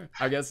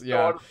 I guess,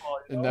 yeah,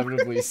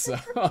 inevitably so.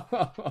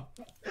 All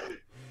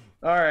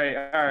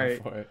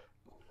right.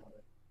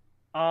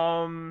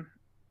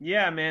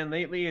 Yeah, man,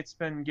 lately it's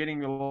been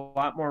getting a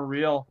lot more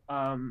real.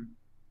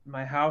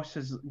 My house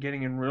is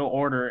getting in real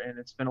order, and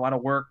it's been a lot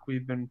of work.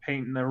 We've been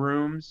painting the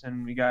rooms,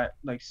 and we got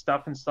like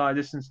stuff installed. I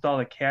just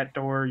installed a cat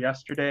door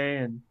yesterday,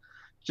 and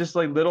just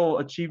like little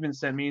achievements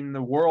that mean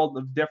the world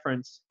of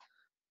difference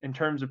in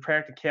terms of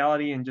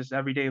practicality and just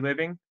everyday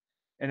living.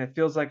 And it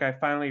feels like I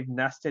finally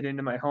nested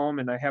into my home,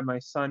 and I have my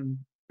son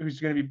who's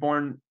going to be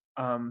born.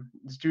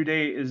 His due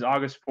date is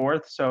August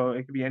 4th, so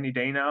it could be any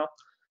day now.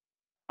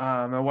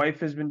 My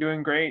wife has been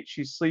doing great.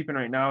 She's sleeping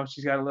right now.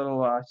 She's got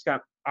she's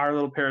got our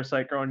little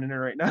parasite growing in her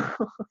right now.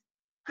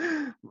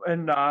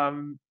 And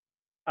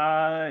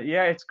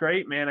yeah, it's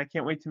great, man. I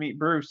can't wait to meet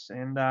Bruce.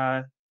 And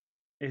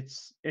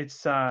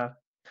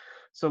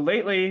so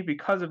lately,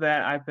 because of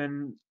that, I've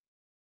been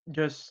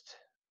just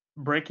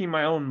breaking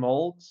my own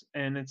molds,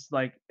 and it's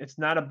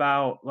not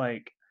about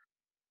like,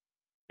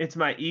 it's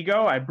my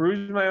ego. I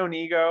bruise my own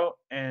ego,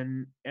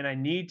 and I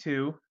need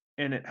to,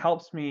 and it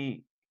helps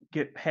me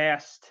get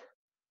past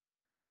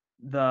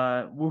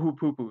the woohoo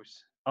poo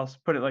poos. I'll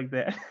put it like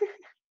that.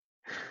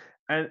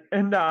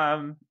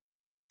 and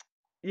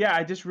yeah,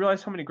 I just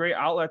realized how many great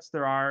outlets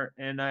there are,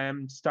 and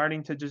I'm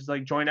starting to just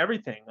like join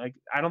everything. Like,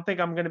 I don't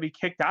think I'm gonna be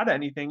kicked out of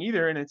anything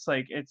either. And it's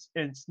like it's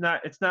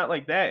not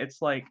like that.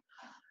 It's like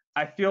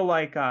I feel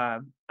like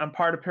I'm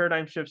part of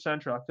Paradigm Shift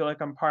Central. I feel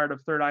like I'm part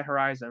of Third Eye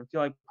Horizon. I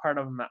feel like part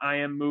of the I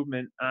Am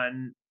movement.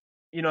 On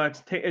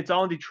it's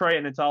all in Detroit,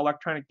 and it's all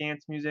electronic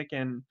dance music,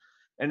 and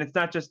it's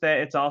not just that.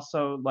 It's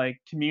also like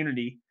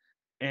community.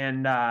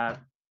 And I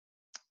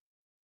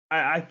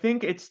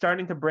think it's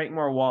starting to break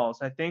more walls.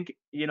 I think,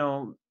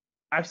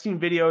 I've seen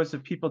videos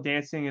of people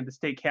dancing at the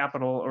state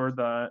capitol or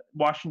the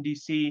Washington,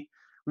 D.C.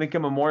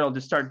 Lincoln Memorial,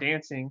 just start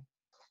dancing.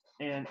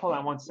 And hold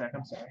on one sec.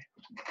 I'm sorry.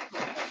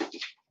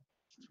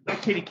 My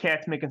kitty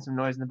cat's making some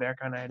noise in the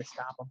background. I had to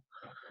stop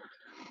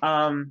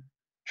him.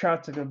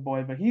 Trout's a good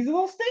boy, but he's a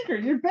little stinker.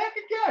 You're back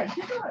again.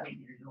 Get out of here,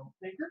 you little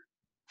stinker.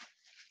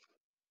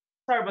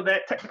 Sorry about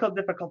that. Technical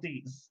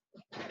difficulties.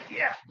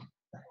 Yeah.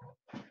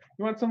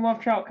 You want some love,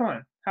 Trout? Come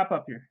on. Hop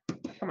up here.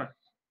 Come on.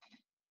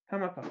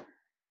 Come up.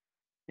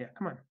 Yeah,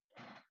 come on.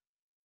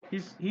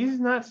 He's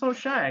not so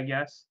shy, I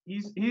guess.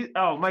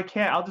 Oh, my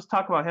cat. I'll just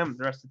talk about him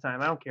the rest of the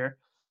time. I don't care.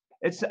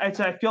 It's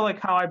I feel like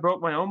how I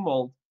broke my own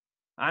mold.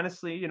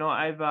 Honestly,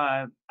 I've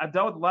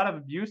dealt with a lot of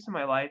abuse in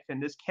my life,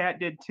 and this cat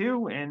did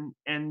too. And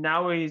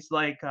now he's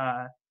like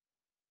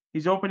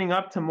he's opening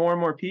up to more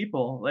and more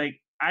people. Like,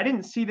 I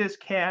didn't see this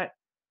cat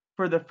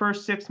for the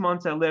first 6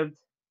 months I lived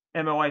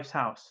at my wife's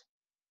house.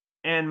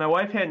 And my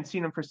wife hadn't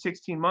seen him for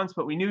 16 months,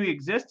 but we knew he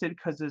existed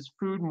because his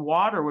food and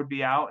water would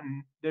be out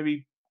and there'd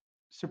be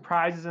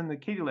surprises in the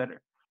kitty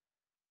litter.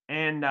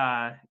 And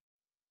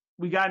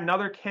we got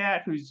another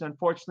cat who's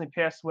unfortunately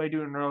passed away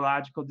due to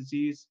neurological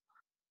disease.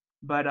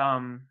 But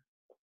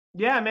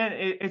yeah, man,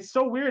 it's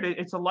so weird.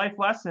 It's a life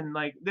lesson.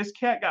 Like, this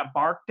cat got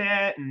barked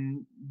at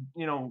and,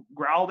 you know,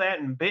 growled at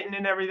and bitten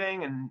and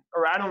everything. And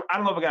or I don't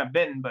know if it got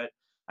bitten, but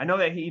I know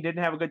that he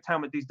didn't have a good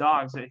time with these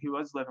dogs that he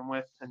was living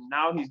with, and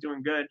now he's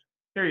doing good.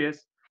 Here he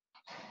is.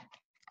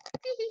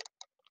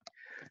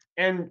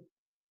 And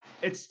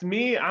it's, to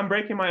me, I'm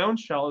breaking my own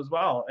shell as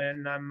well,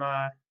 and I'm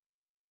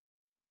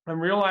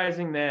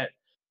realizing that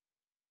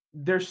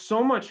there's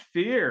so much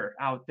fear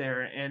out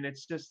there, and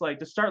it's just like,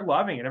 to start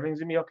loving it. Everything's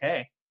gonna be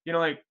okay. You know,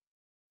 like,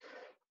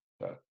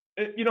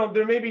 you know,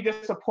 there may be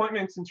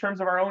disappointments in terms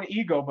of our own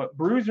ego, but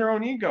bruise your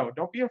own ego.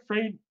 Don't be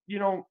afraid. You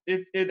know,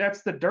 if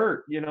that's the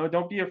dirt. You know,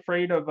 don't be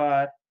afraid of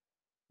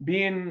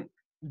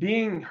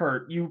being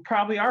hurt. You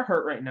probably are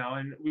hurt right now,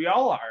 and we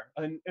all are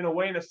in a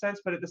way, in a sense.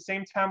 But at the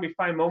same time, we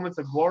find moments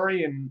of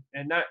glory and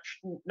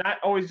not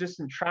always just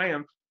in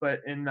triumph,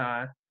 but in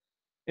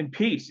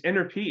peace,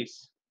 inner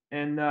peace.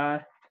 And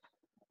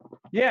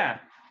yeah,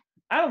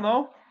 I don't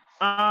know.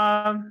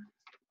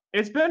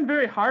 It's been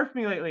very hard for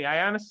me lately.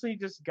 I honestly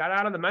just got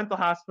out of the mental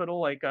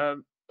hospital like a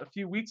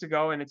few weeks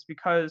ago, and it's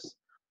because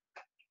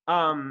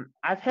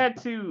I've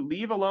had to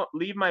leave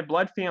my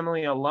blood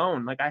family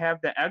alone. Like, I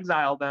have to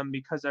exile them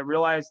because I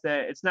realized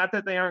that it's not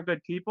that they aren't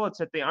good people, it's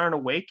that they aren't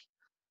awake.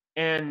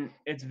 And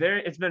it's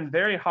been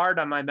very hard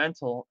on my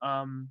mental.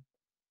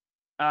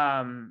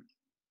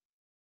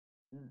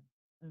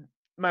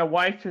 My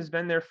wife has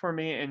been there for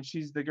me, and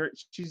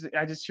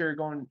I just hear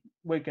her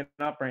waking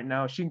up right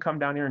now. She can come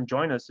down here and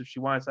join us if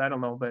she wants. I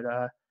don't know, but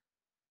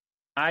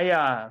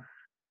I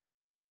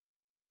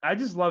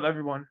just love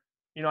everyone.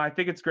 You know, I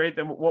think it's great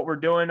that what we're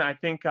doing. I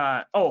think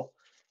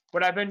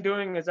what I've been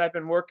doing is I've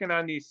been working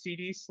on these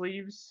CD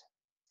sleeves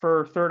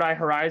for Third Eye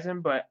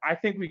Horizon, but I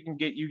think we can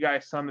get you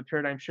guys some at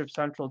Paradigm Shift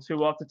Central too.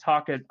 We'll have to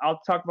talk it.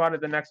 I'll talk about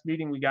it the next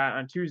meeting we got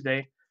on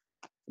Tuesday.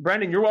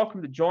 Brendan, you're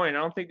welcome to join. I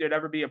don't think there'd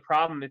ever be a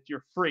problem if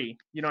you're free.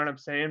 You know what I'm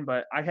saying?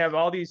 But I have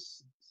all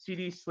these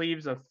CD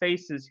sleeves of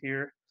faces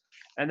here,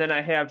 and then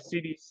I have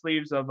CD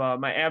sleeves of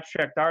my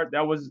abstract art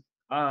that was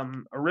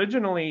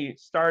originally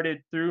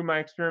started through my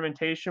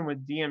experimentation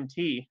with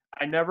DMT.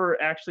 I never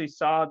actually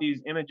saw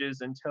these images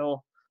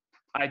until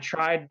I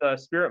tried the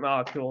spirit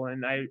molecule,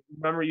 and I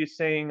remember you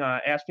saying,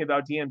 asking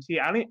about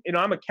DMT.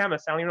 I'm a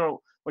chemist. I don't even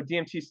know what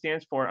DMT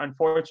stands for.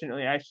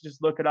 Unfortunately, I should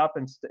just look it up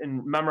and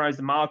memorize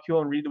the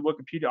molecule and read the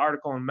Wikipedia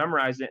article and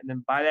memorize it, and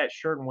then buy that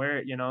shirt and wear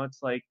it. You know,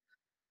 it's like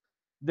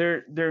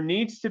there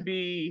needs to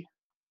be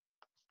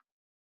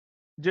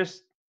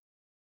just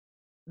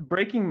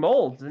breaking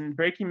molds and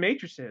breaking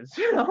matrices.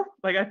 You know,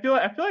 like I feel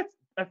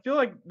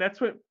like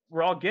that's what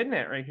we're all getting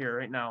at right here,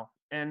 right now.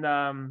 And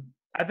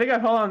I think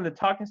I've held on the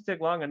talking stick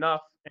long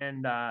enough,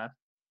 and I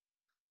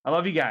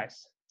love you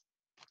guys.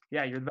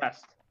 Yeah, you're the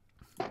best.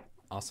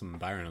 Awesome,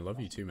 Byron. I love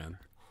you too, man.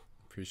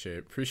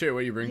 Appreciate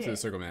what you bring to the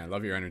circle, man. I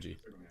love your energy.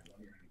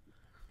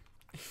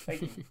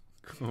 Thank you.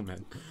 Cool,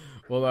 man.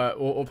 Well,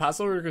 we'll pass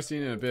over to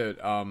Christina in a bit.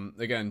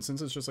 Again,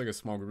 since it's just like a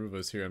small group of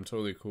us here, I'm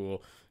totally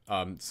cool.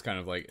 It's kind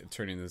of like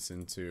turning this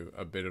into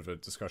a bit of a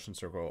discussion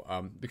circle.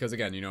 Because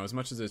again, you know, as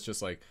much as it's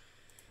just like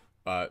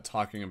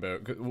talking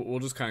about, we'll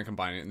just kind of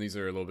combine it, and these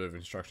are a little bit of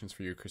instructions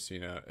for you,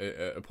 Christina,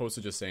 opposed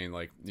to just saying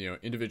like, you know,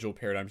 individual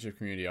Paradigm Shift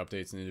community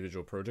updates and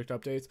individual project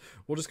updates.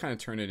 We'll just kind of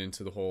turn it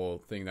into the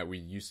whole thing that we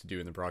used to do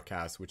in the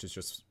broadcast, which is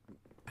just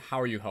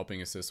how are you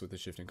helping assist with the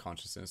shift in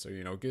consciousness? So,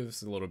 you know, give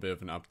us a little bit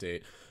of an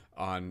update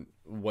on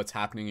what's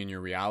happening in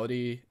your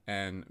reality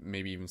and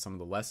maybe even some of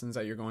the lessons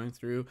that you're going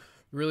through.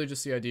 Really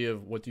just the idea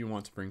of what do you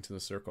want to bring to the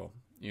circle?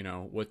 You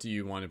know, what do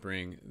you want to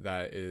bring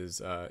that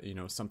is, you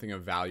know, something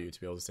of value to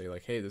be able to say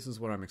like, hey, this is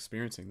what I'm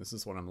experiencing. This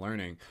is what I'm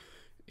learning.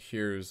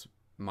 Here's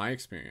my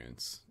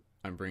experience.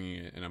 I'm bringing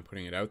it and I'm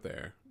putting it out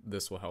there.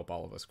 This will help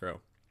all of us grow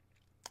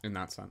in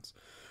that sense.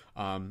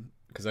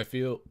 Because I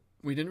feel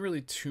we didn't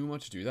really too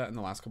much do that in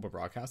the last couple of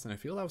broadcasts. And I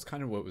feel that was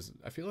kind of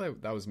I feel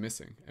like that was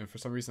missing. And for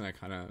some reason,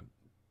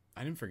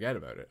 I didn't forget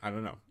about it. I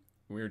don't know.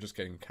 We were just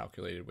getting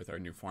calculated with our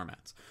new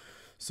formats.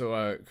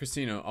 So,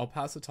 Christina, I'll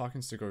pass the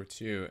talking stick over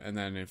to you. And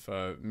then if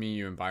me,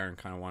 you, and Byron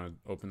kind of want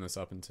to open this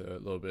up into a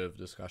little bit of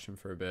discussion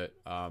for a bit,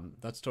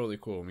 that's totally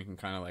cool. And we can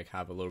kind of like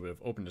have a little bit of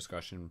open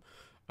discussion.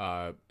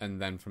 And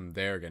then from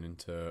there, get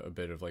into a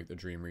bit of like the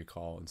dream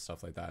recall and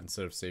stuff like that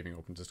instead of saving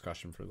open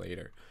discussion for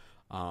later.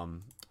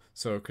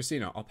 So,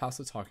 Christina, I'll pass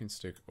the talking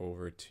stick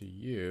over to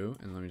you.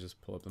 And let me just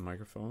pull up the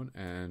microphone.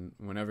 And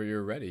whenever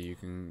you're ready, you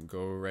can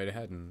go right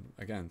ahead. And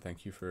again,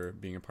 thank you for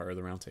being a part of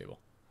the roundtable.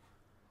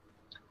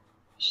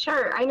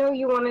 Sure. I know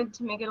you wanted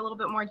to make it a little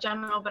bit more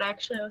general, but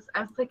actually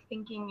I was like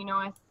thinking, you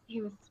know, as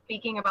he was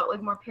speaking about like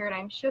more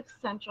paradigm shift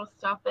central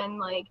stuff, and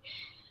like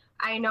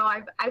I know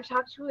I've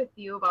talked with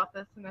you about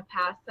this in the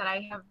past, that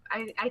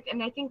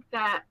I think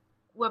that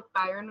what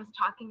Byron was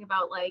talking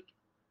about, like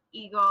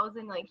egos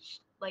and like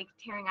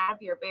tearing out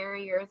of your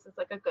barriers, is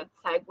like a good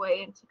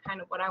segue into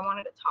kind of what I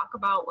wanted to talk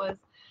about. Was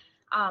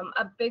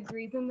a big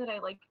reason that I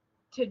like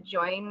to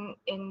join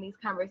in these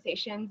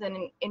conversations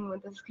and in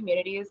with this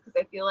community is because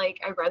I feel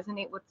like I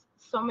resonate with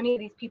so many of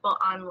these people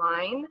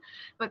online,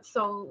 but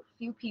so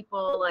few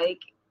people like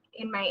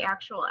in my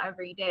actual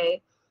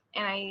everyday.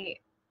 And I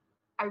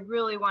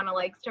really want to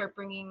like start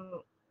bringing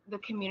the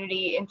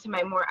community into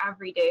my more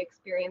everyday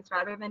experience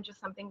rather than just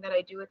something that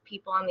I do with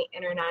people on the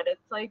internet.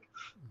 It's like,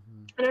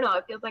 I don't know,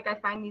 it feels like I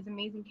find these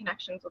amazing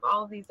connections with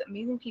all of these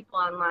amazing people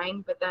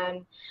online, but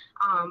then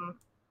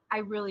I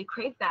really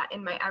crave that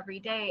in my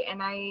everyday.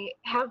 And I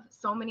have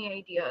so many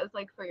ideas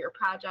like for your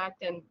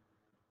project, and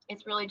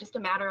it's really just a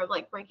matter of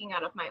like breaking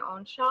out of my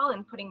own shell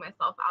and putting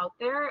myself out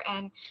there.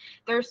 And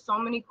there's so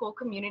many cool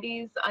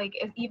communities, like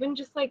even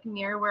just like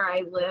near where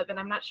I live. And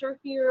I'm not sure if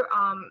you're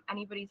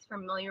anybody's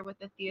familiar with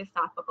the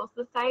Theosophical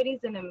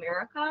Societies in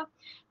America,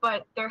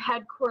 but their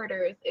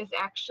headquarters is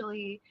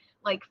actually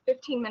like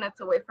 15 minutes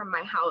away from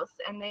my house,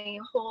 and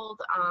they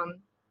hold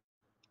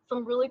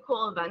some really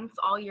cool events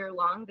all year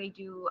long. They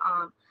do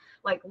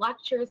like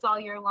lectures all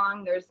year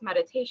long. There's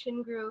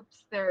meditation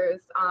groups.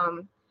 There's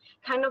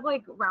kind of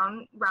like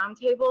round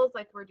tables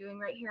like we're doing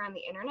right here on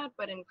the internet,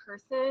 but in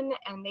person.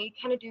 And they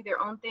kind of do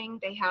their own thing.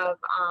 They have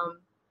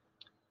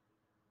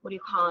what do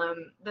you call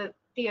them? The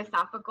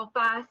Theosophical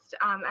Fest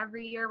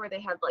every year, where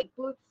they have like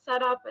booths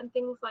set up and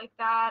things like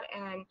that.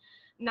 And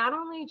not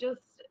only just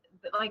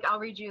like, I'll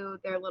read you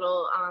their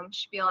little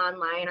spiel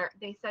online. Or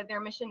they said their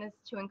mission is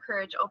to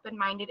encourage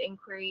open-minded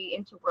inquiry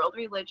into world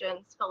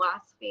religions,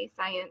 philosophy,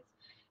 science,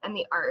 and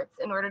the arts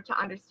in order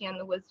to understand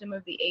the wisdom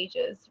of the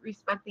ages,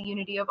 respect the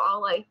unity of all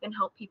life, and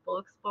help people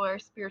explore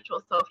spiritual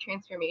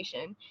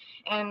self-transformation.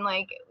 And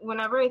like,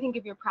 whenever I think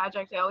of your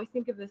project, I always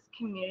think of this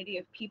community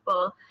of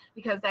people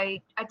because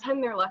I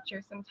attend their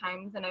lectures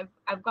sometimes, and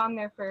I've gone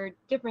there for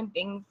different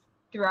things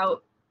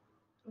throughout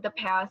the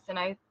past, and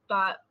I've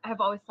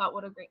always thought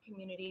what a great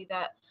community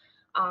that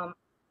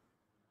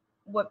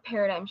what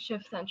Paradigm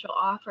Shift Central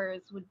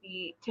offers would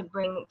be to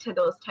bring to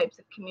those types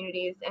of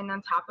communities. And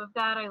on top of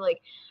that, I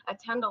like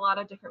attend a lot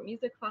of different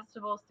music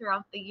festivals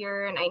throughout the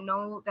year, and I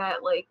know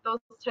that like those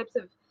types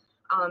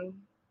of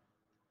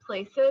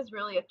places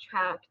really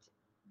attract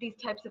these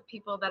types of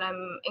people that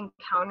I'm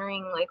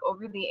encountering like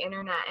over the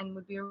internet, and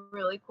would be a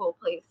really cool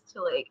place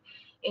to like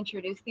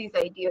introduce these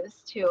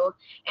ideas to.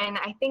 And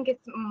I think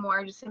it's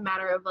more just a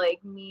matter of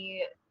like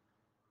me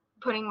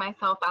putting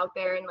myself out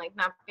there and like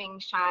not being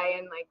shy,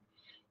 and like,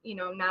 you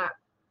know, not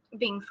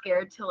being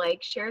scared to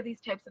like share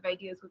these types of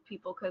ideas with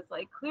people, because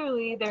like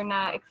clearly they're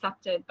not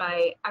accepted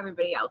by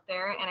everybody out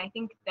there. And I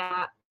think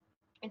that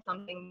is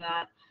something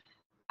that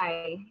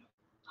I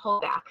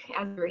hold back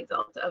as a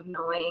result of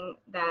knowing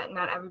that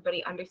not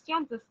everybody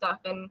understands this stuff,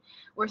 and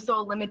we're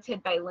so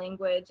limited by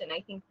language. And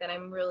I think that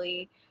I'm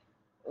really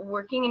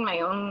working in my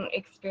own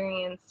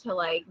experience to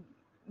like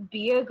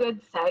be a good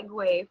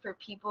segue for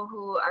people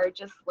who are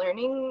just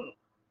learning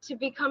to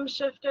become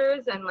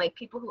shifters, and like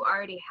people who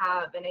already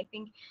have. And I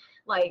think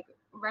like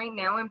right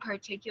now in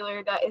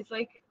particular,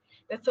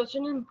 that's such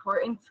an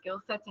important skill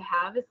set to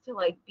have, is to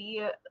like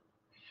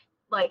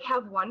like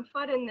have one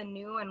foot in the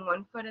new and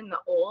one foot in the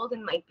old,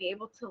 and like be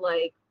able to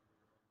like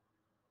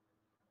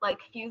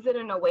fuse it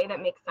in a way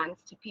that makes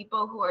sense to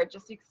people who are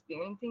just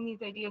experiencing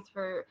these ideas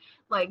for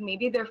like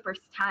maybe their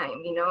first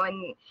time, you know.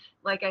 And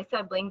like I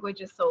said,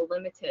 language is so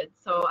limited.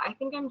 So I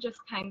think I'm just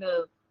kind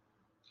of,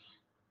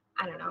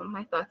 I don't know,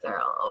 my thoughts are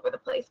all over the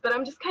place, but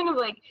I'm just kind of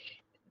like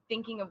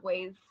thinking of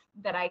ways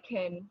that I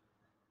can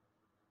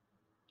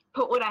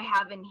put what I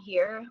have in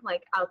here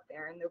like out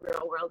there in the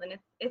real world. And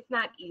it's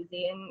not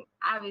easy. And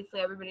obviously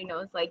everybody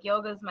knows like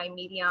yoga is my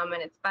medium,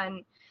 and it's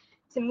been,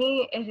 to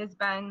me, it has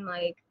been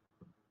like,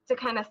 to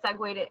kind of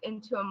segue it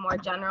into a more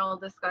general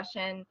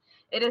discussion,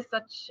 it is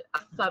such a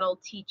subtle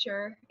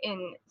teacher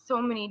in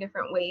so many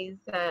different ways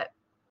that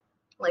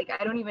like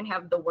I don't even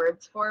have the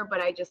words for, but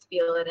I just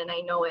feel it and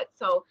I know it.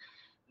 So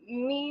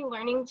me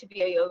learning to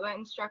be a yoga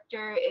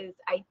instructor is,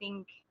 I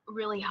think,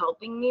 really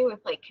helping me with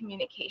like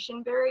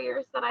communication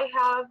barriers that I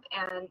have.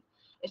 And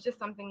it's just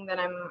something that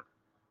I'm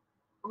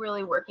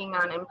really working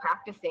on and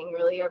practicing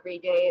really every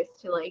day,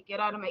 is to like get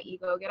out of my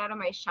ego, get out of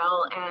my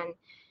shell, and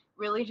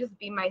really just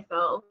be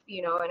myself,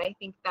 you know. And I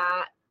think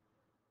that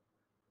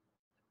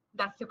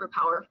that's super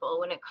powerful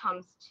when it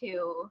comes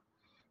to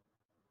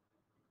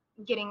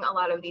getting a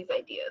lot of these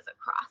ideas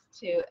across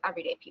to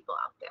everyday people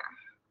out there.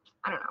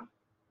 I don't know.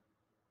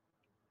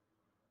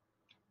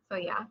 So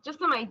yeah, just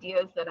some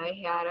ideas that I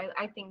had.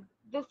 I think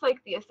this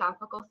like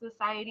Theosophical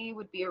Society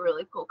would be a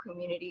really cool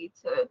community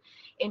to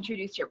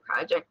introduce your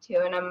project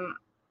to. And I'm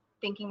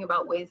thinking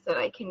about ways that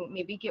I can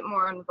maybe get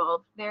more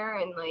involved there.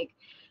 And like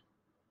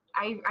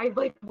I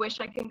like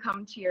wish I can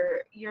come to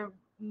your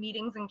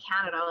meetings in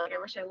Canada. Like I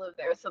wish I lived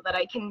there so that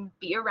I can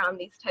be around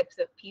these types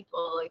of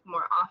people like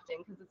more often,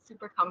 because it's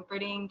super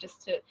comforting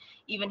just to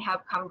even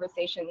have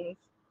conversations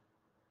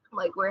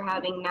like we're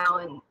having now,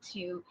 and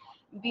to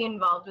be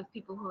involved with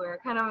people who are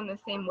kind of on the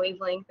same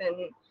wavelength.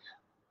 And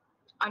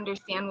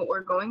understand what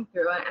we're going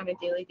through on a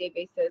daily day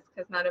basis,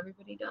 because not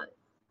everybody does.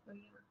 So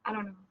yeah, I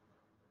don't know.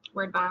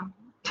 Word bomb.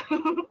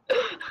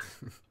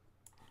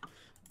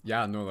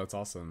 Yeah, no, that's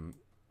awesome.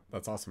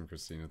 That's awesome,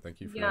 Christina.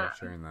 Thank you for Yeah.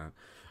 sharing that.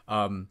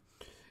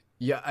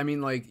 Yeah, I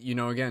mean, like, you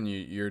know, again,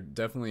 you're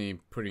definitely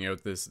putting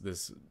out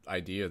this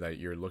idea that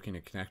you're looking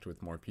to connect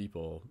with more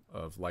people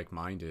of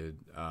like-minded,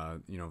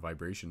 you know,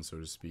 vibration, so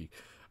to speak.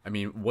 I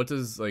mean, what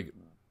does, like,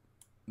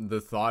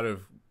 the thought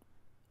of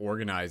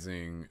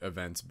organizing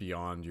events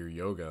beyond your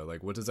yoga,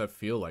 like, what does that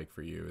feel like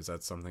for you? Is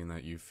that something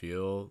that you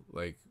feel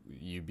like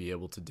you'd be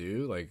able to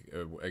do? Like,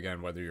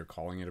 again, whether you're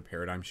calling it a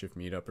paradigm shift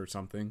meetup or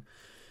something,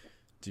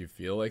 do you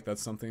feel like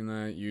that's something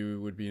that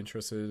you would be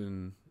interested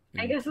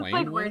I in guess it's playing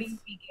like, where do with? you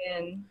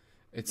begin?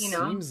 It You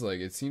know? seems like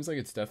it's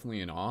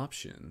definitely an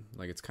option.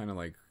 Like, it's kind of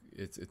like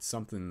it's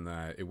something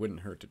that it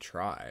wouldn't hurt to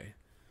try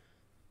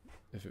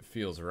if it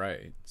feels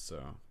right.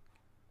 So,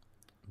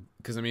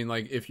 because I mean,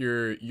 like, if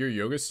your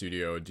yoga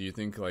studio, do you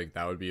think like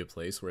that would be a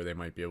place where they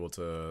might be able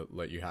to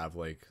let you have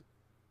like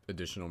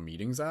additional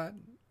meetings at?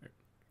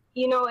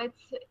 You know,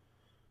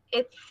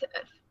 it's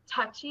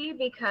touchy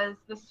because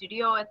the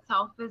studio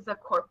itself is a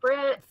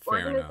corporate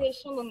Fair enough.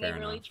 organization, and they Fair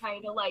really enough. try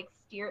to like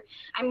steer.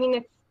 I mean,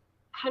 it's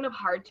kind of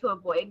hard to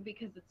avoid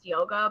because it's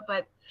yoga,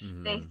 but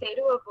they Hmm. say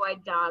to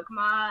avoid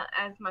dogma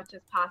as much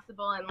as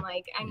possible. And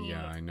like, I mean,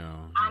 Yeah, I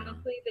know. Yeah.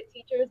 honestly, the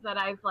teachers that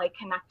I've like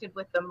connected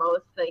with the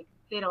most, like,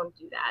 they don't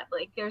do that.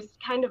 Like, there's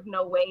kind of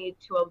no way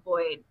to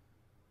avoid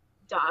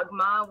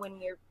dogma when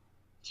you're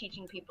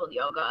teaching people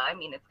yoga. I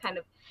mean, it's kind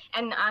of,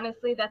 and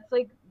honestly, that's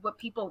like what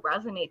people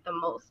resonate the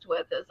most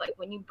with, is like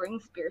when you bring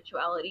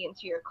spirituality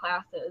into your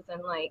classes,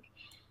 and like,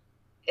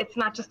 it's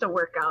not just a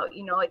workout,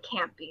 you know, it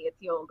can't be,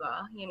 it's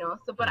yoga, you know.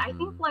 So, but I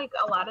think Hmm. like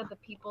a lot of the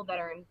people that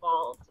are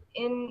involved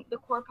in the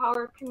core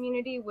power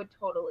community would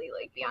totally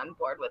like be on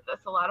board with this.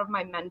 A lot of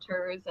my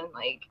mentors and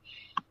like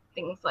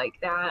things like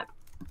that.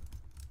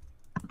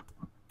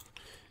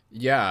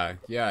 Yeah,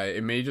 yeah.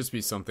 It may just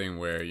be something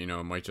where, you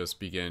know, it might just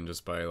begin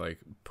just by like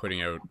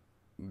putting out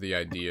the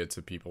idea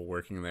to people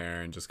working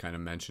there and just kind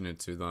of mention it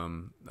to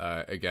them.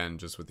 Again,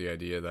 just with the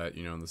idea that,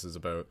 you know, this is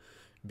about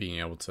being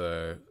able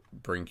to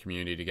bring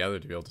community together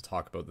to be able to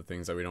talk about the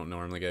things that we don't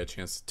normally get a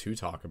chance to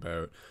talk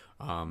about.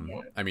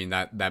 Yeah. I mean,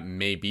 that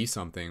may be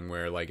something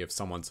where, like, if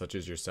someone such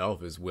as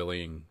yourself is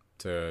willing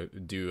to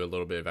do a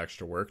little bit of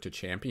extra work to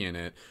champion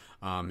it,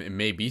 it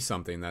may be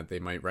something that they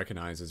might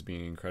recognize as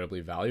being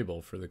incredibly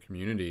valuable for the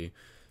community.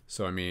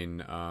 So, I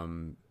mean,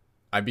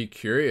 I'd be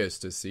curious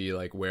to see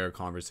like where a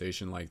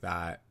conversation like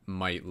that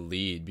might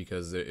lead,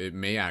 because it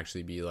may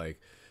actually be like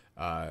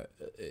uh,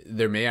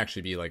 there may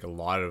actually be like a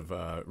lot of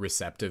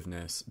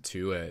receptiveness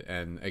to it.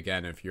 And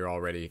again, if you're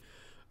already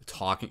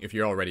if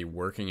you're already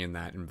working in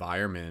that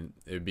environment,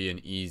 it would be an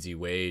easy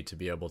way to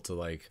be able to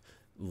like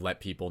let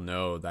people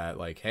know that,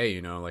 like, hey,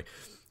 you know, like,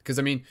 because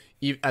I mean,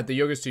 at the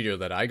yoga studio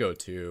that I go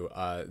to,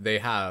 they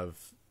have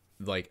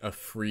like a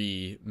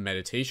free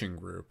meditation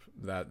group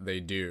that they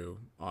do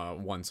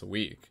once a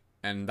week,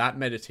 and that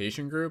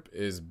meditation group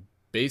is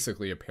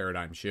basically a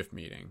paradigm shift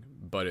meeting,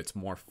 but it's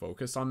more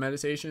focused on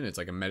meditation. It's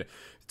like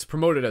it's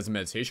promoted as a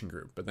meditation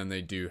group, but then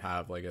they do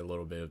have like a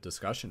little bit of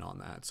discussion on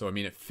that. So I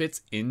mean, it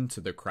fits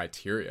into the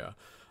criteria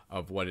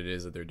of what it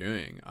is that they're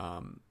doing.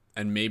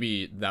 And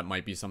maybe that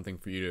might be something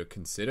for you to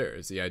consider,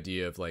 is the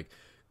idea of like,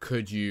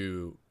 could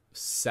you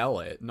sell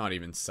it, not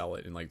even sell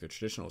it in like the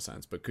traditional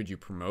sense, but could you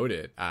promote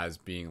it as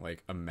being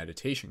like a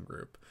meditation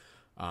group,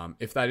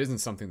 if that isn't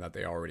something that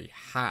they already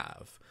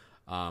have.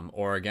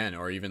 Or again,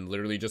 or even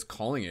literally just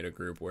calling it a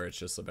group where it's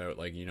just about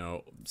like, you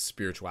know,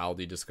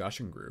 spirituality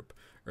discussion group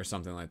or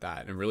something like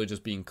that, and really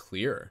just being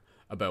clear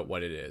about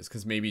what it is.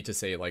 Because maybe to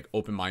say like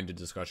open-minded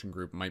discussion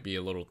group might be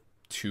a little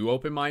too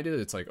open-minded.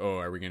 It's like, oh,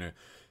 are we gonna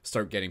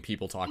start getting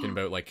people talking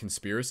about like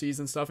conspiracies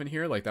and stuff in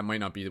here? Like, that might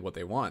not be what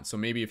they want. So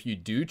maybe if you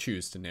do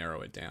choose to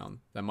narrow it down,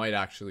 that might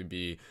actually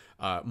be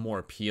more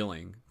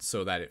appealing,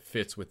 so that it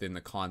fits within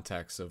the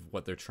context of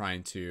what they're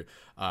trying to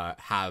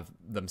have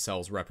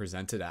themselves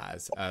represented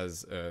as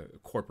a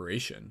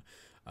corporation,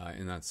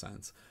 in that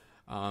sense.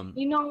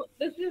 You know,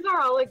 these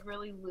are all like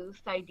really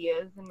loose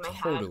ideas in my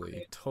head,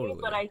 Totally, clearly,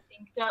 but totally. I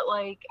think that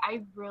like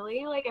I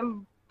really like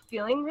I'm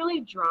feeling really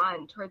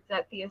drawn towards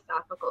that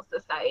Theosophical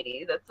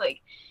Society that's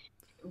like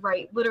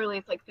right, literally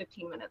it's like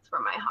 15 minutes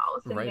from my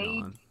house, and Right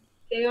on.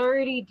 they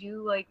already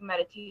do like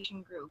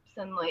meditation groups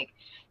and like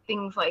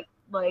things like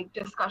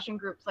discussion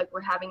groups like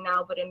we're having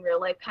now, but in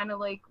real life, kind of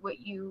like what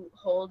you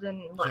hold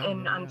Yeah,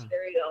 in yeah, yeah.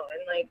 Ontario.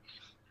 And like,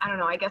 I don't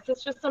know, I guess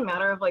it's just a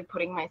matter of like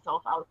putting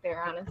myself out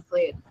there,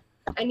 honestly.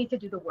 I need to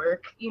do the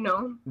work, you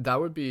know, That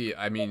would be,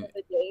 I at the end mean, of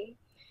the day.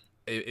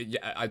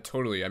 yeah, I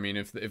totally, I mean,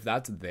 if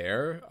that's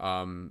there,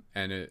 and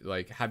it,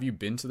 like, have you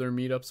been to their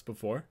meetups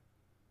before?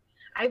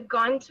 I've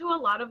gone to a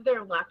lot of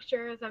their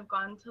lectures. I've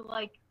gone to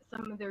like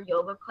some of their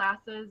yoga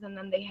classes, and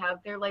then they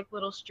have their like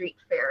little street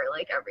fair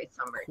like every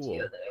summer too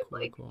Cool, that I've cool,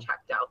 like cool.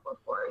 checked out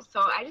before.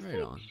 So I just Right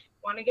like on.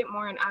 want to get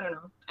more in. I don't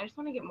know. I just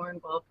want to get more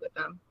involved with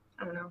them.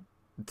 I don't know.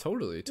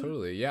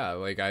 Totally. Yeah.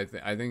 Like I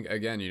think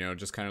again, you know,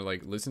 just kind of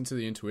like listen to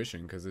the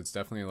intuition, because it's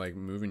definitely like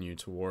moving you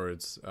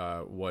towards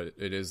what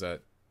it is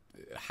that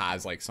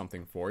has like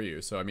something for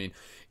you. So I mean,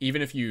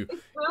 even if you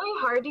It's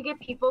really hard to get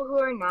people who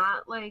are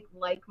not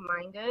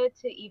like-minded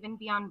to even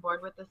be on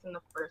board with this in the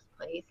first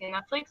place. And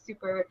that's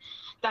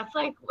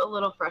like a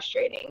little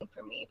frustrating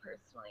for me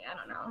personally. I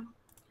don't know.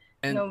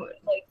 and No,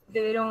 like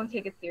they don't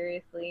take it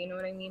seriously, you know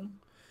what I mean?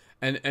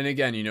 and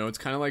again, you know, it's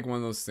kind of like one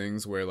of those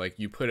things where like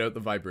you put out the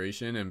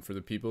vibration, and for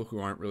the people who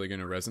aren't really going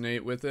to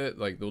resonate with it,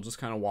 like they'll just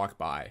kind of walk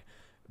by.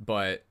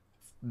 But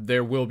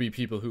there will be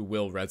people who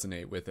will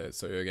resonate with it.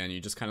 So again,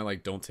 you just kind of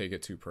like don't take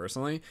it too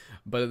personally,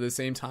 but at the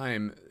same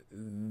time,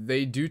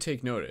 they do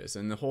take notice.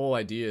 And the whole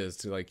idea is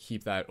to like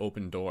keep that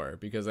open door,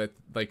 because I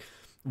like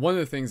one of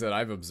the things that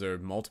I've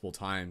observed multiple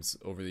times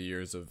over the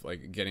years of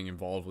like getting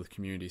involved with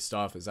community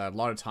stuff is that a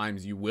lot of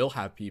times you will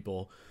have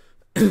people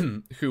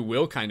who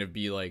will kind of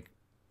be like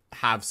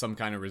have some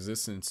kind of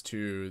resistance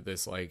to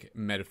this like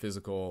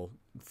metaphysical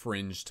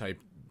fringe type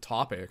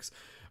topics,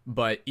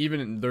 but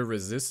even their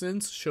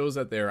resistance shows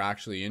that they're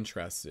actually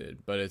interested,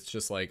 but it's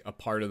just like a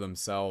part of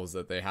themselves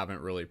that they haven't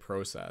really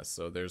processed.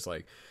 So there's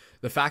like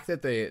the fact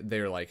that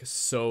they're like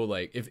so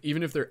like if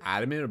even if they're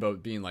adamant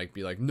about being like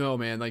be like no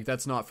man, like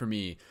that's not for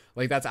me,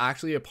 like that's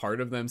actually a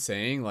part of them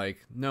saying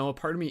like no, a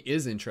part of me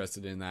is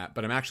interested in that,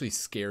 but I'm actually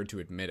scared to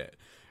admit it,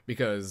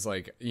 because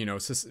like you know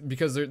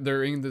because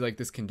they're in like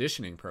this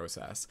conditioning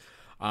process.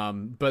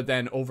 But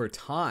then over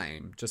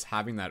time, just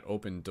having that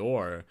open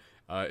door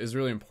is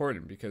really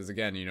important, because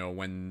again, you know,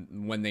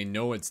 when they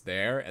know it's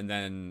there, and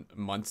then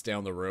months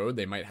down the road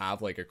they might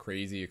have like a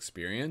crazy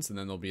experience, and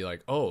then they'll be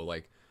like, oh,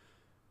 like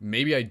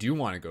maybe I do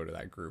want to go to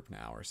that group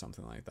now or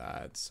something like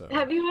that. So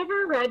Have you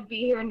ever read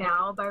Be Here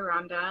Now by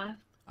Rhonda?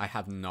 I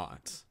have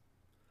not.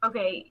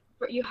 Okay,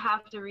 but you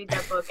have to read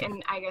that book,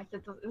 and I guess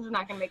this is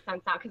not going to make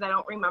sense now because I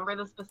don't remember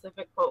the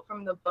specific quote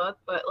from the book,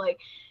 but like,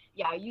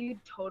 yeah, you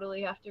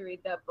totally have to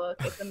read that book.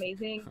 It's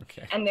amazing.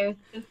 Okay. And there's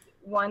this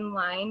one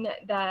line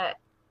that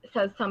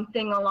says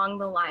something along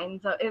the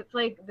lines of, it's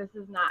like, this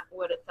is not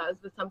what it says,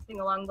 but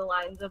something along the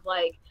lines of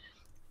like,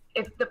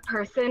 if the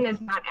person is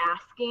not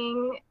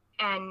asking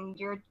and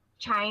you're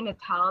trying to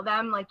tell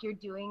them, like you're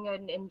doing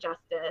an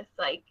injustice,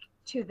 like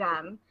to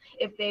them,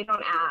 if they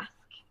don't ask.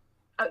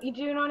 You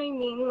do know what I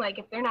mean? Like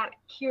if they're not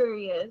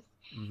curious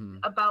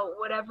about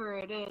whatever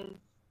it is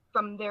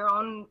from their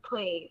own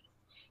place,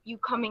 you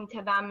coming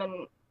to them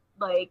and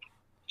like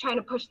trying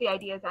to push the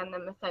ideas on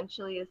them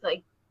essentially is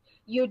like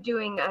you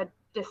doing a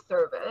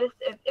disservice,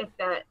 if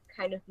that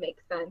kind of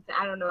makes sense.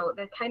 I don't know,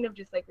 that kind of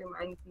just like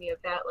reminds me of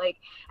that. Like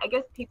I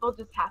guess people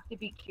just have to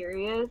be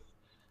curious.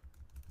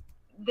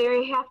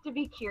 They have to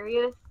be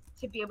curious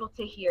to be able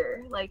to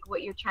hear like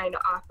what you're trying to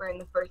offer in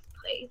the first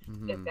place,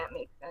 if that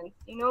makes sense,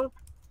 you know?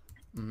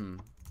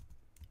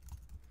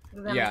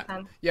 Does that make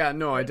sense? Yeah,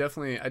 no, I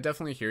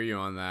definitely hear you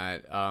on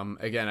that.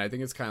 Again, I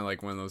think it's kind of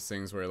like one of those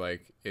things where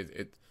like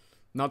it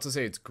not to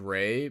say it's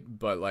gray,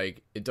 but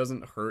like it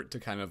doesn't hurt to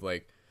kind of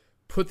like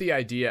put the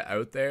idea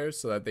out there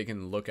so that they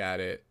can look at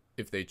it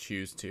if they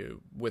choose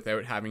to,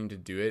 without having to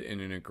do it in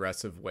an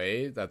aggressive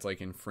way that's like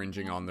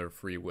infringing on their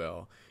free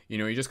will. You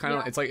know, you just kind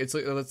of it's like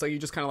you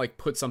just kind of like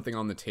put something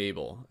on the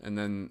table, and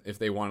then if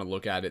they want to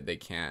look at it, they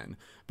can.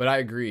 But I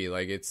agree,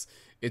 like it's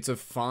a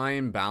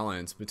fine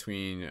balance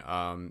between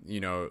you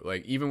know,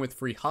 like even with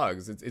free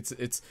hugs,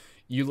 it's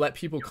you let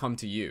people come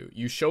to you,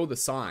 you show the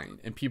sign,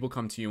 and people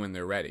come to you when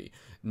they're ready.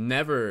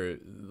 Never,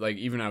 like,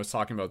 even I was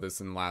talking about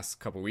this in the last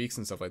couple of weeks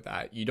and stuff like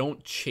that, you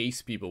don't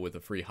chase people with a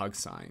free hug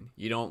sign.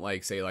 You don't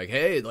like say like,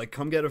 hey, like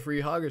come get a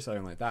free hug or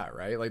something like that,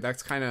 right? Like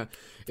that's kind of,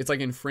 it's like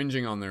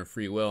infringing on their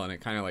free will, and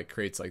it kind of like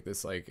creates like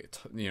this like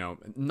you know,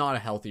 not a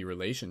healthy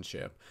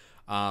relationship.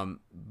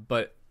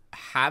 But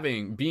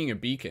being a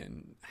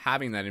beacon,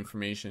 having that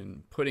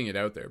information, putting it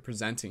out there,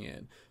 presenting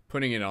it,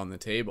 putting it on the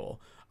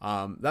table,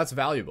 that's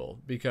valuable,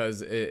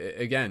 because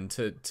again,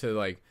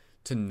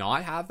 to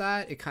not have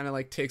that, it kind of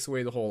like takes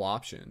away the whole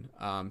option.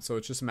 So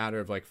it's just a matter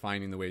of like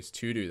finding the ways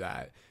to do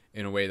that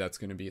in a way that's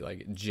going to be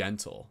like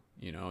gentle,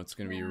 you know, it's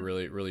going to be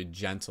really, really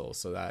gentle,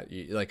 so that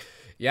you like,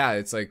 yeah,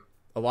 it's like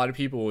a lot of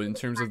people in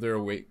terms of their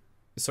weight.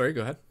 Sorry,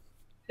 go ahead.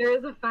 There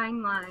is a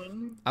fine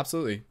line.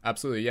 Absolutely.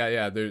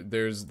 Yeah.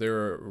 There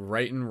are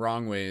right and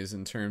wrong ways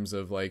in terms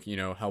of like, you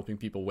know, helping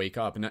people wake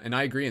up, and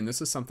I agree. And this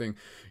is something,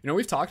 you know,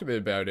 we've talked a bit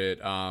about it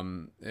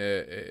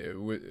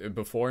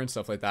before and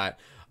stuff like that.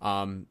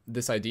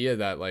 This idea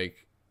that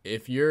like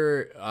if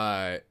you're,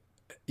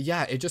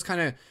 it just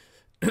kind of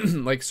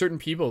like certain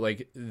people,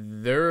 like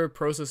their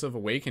process of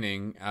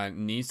awakening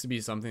needs to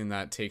be something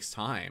that takes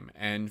time,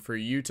 and for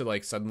you to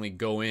like suddenly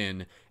go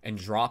in and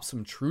drop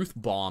some truth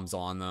bombs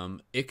on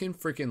them, it can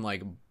freaking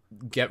like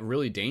get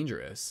really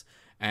dangerous,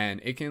 and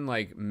it can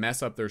like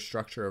mess up their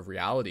structure of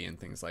reality and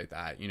things like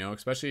that, you know,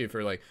 especially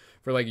for like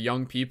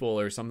young people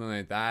or something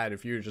like that.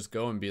 If you just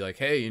go and be like,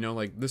 hey, you know,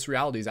 like this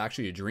reality is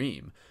actually a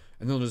dream,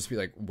 and they'll just be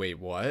like, wait,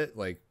 what?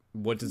 Like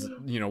what does,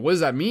 you know, what does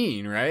that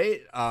mean,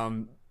 right?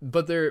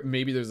 But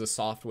maybe there's a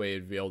soft way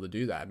to be able to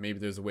do that. Maybe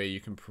there's a way you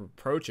can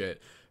approach it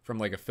from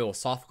like a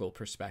philosophical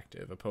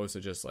perspective, opposed to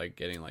just like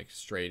getting like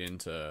straight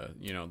into,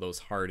 you know, those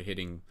hard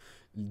hitting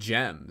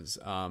gems.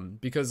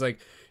 Because like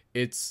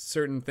it's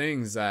certain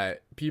things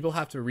that people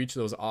have to reach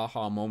those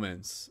aha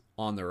moments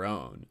on their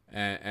own,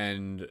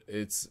 and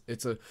it's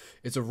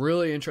a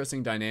really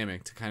interesting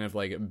dynamic to kind of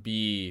like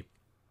be,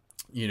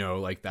 you know,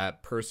 like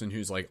that person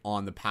who's like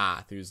on the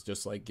path, who's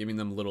just like giving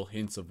them little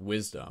hints of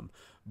wisdom,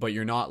 but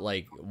you're not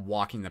like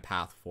walking the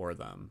path for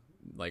them.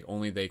 Like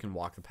only they can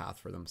walk the path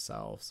for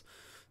themselves.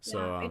 So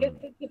yeah, I guess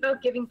it's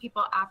about giving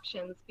people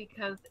options,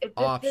 because it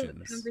just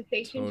this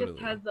conversation totally.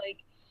 just has like,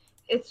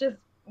 it's just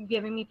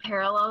giving me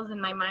parallels in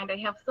my mind. I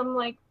have some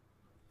like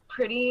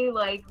pretty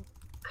like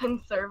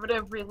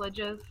conservative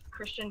religious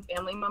Christian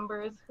family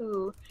members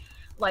who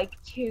like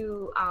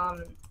to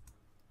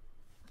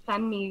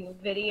send me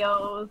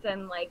videos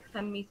and like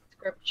send me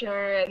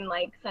scripture and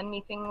like send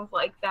me things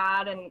like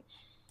that. And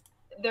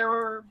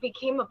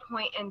became a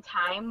point in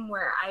time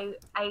where I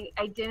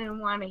didn't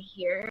want to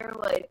hear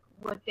like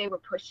what they were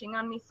pushing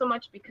on me so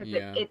much, because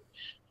it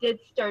did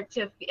start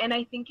to, and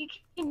I think it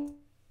can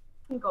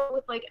go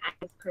with like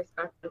any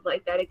perspective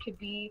like that. It could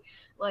be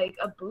like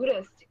a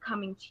Buddhist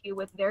coming to you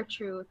with their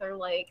truth, or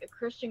like a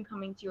Christian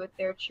coming to you with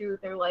their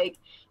truth, or like,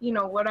 you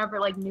know, whatever,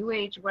 like New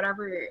Age,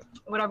 whatever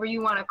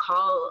you want to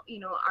call, you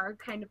know, our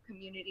kind of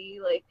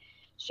community, like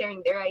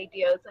sharing their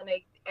ideas. And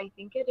I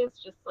think it is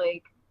just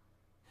like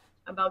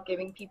about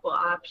giving people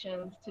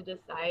options to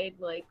decide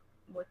like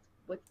what's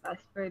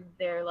best for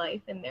their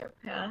life and their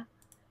path.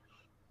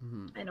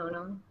 I don't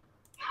know.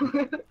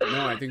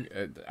 No, I think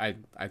I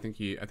think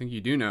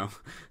you do know.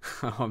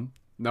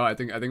 No, I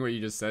think what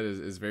you just said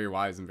is very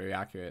wise and very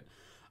accurate.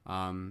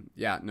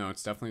 Yeah, no,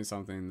 it's definitely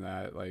something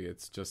that like,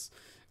 it's just,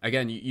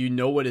 again, you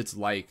know what it's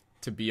like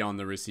to be on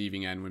the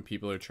receiving end when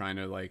people are trying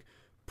to like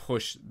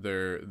push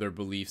their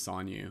beliefs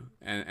on you,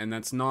 and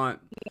that's not,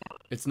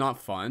 it's not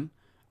fun.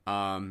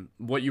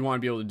 What you want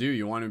to be able to do,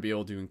 you want to be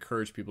able to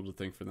encourage people to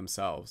think for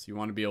themselves. You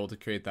want to be able to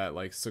create that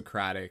like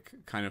Socratic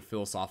kind of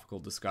philosophical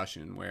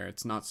discussion where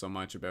it's not so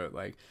much about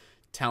like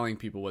telling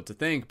people what to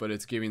think, but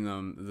it's giving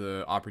them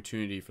the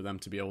opportunity for them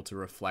to be able to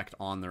reflect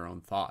on their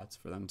own thoughts,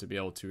 for them to be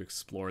able to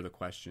explore the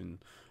question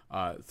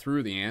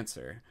through the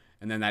answer,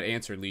 and then that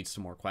answer leads to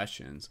more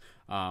questions.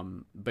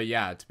 But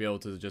yeah, to be able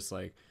to just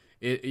like,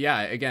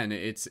 again,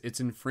 it's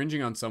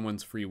infringing on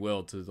someone's free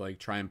will to like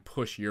try and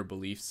push your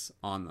beliefs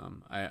on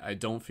them. I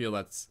don't feel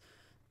that's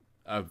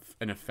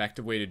an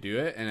effective way to do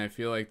it, and I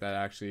feel like that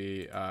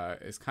actually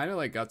is kind of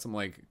like got some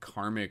like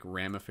karmic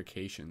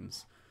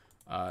ramifications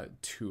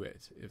to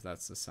it, if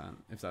that's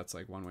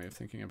like one way of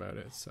thinking about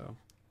it. So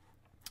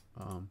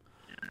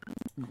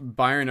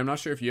Byron, I'm not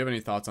sure if you have any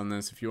thoughts on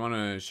this. If you want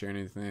to share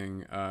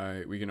anything,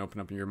 we can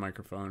open up your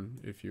microphone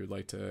if you would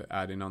like to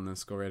add in on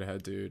this. Go right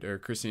ahead, dude. Or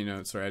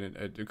Christina, sorry,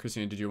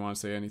 Christina, did you want to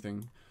say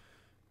anything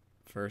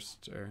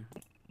first? Or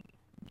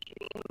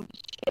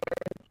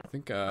I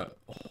think,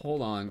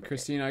 hold on,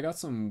 Christina, I got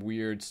some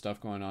weird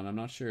stuff going on. I'm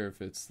not sure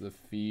if it's the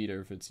feed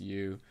or if it's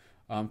you.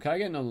 Can I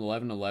get an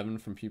 1111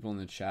 from people in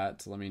the chat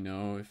to let me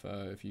know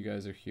if you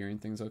guys are hearing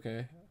things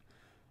okay?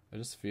 I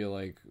just feel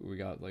like we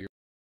got like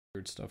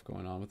weird stuff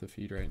going on with the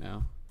feed right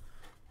now.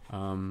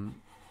 I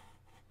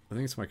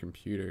think it's my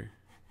computer.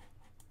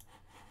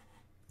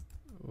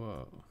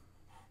 Whoa.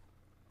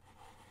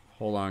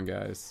 Hold on,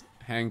 guys.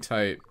 Hang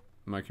tight.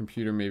 My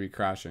computer may be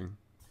crashing.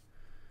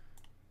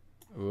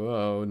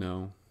 Whoa,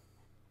 no.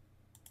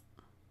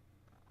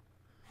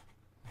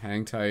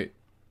 Hang tight.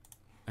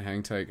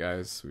 Hang tight,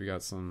 guys. We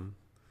got some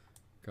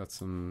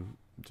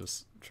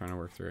just trying to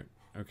work through it.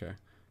 Okay.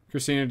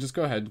 Christina, just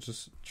go ahead.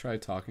 Just try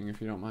talking if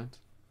you don't mind.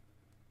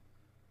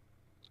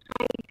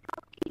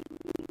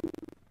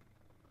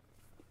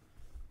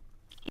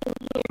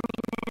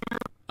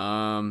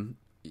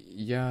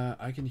 Yeah,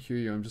 I can hear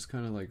you. I'm just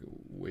kind of like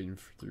waiting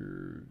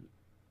through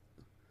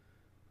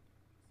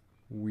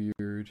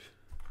weird,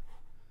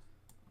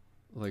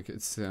 like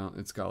it's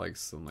got like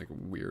some like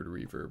weird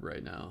reverb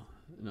right now,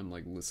 and I'm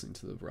like listening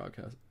to the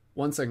broadcast.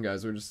 1 second,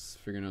 guys. We're just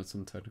figuring out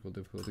some technical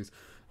difficulties.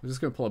 I'm just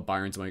gonna pull up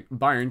Byron's mic.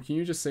 Byron, can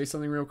you just say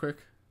something real quick?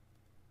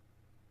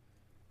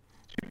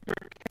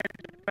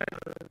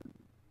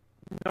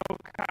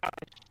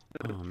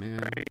 Oh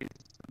man.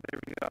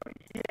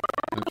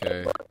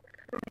 Okay.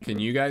 Can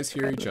you guys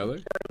hear each other?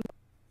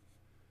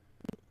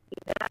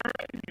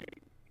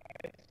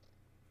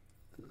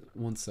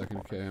 1 second.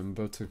 Okay, I'm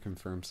about to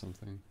confirm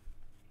something.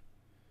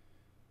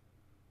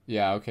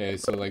 Yeah, okay,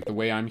 so like the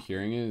way I'm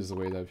hearing it is the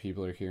way that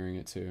people are hearing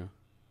it too.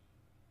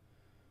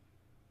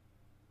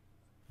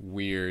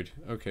 Weird.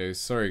 Okay,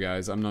 sorry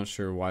guys. I'm not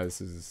sure why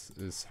this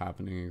is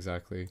happening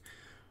exactly.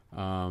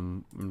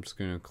 I'm just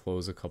gonna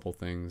close a couple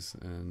things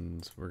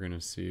and we're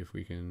gonna see if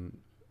we can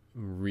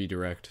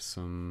redirect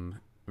some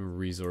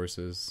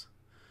resources.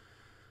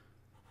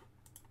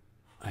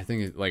 I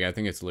think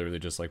it's literally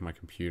just like my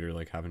computer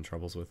like having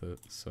troubles with it.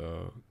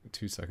 So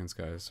 2 seconds,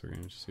 guys. We're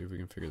gonna see if we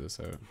can figure this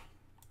out.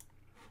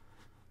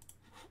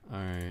 All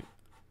right.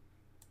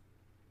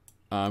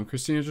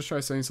 Christina, just try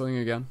saying something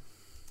again.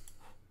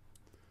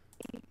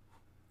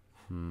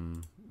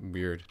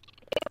 Weird.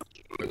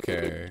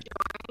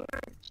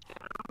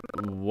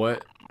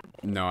 what?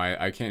 No,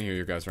 I can't hear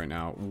you guys right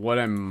now. What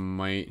I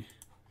might...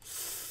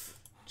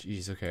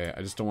 Jeez, okay.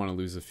 I just don't want to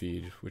lose the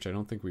feed, which I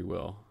don't think we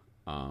will.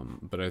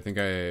 But I think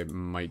I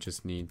might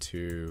just need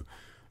to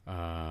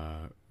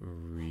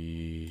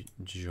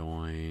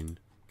rejoin.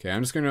 Okay,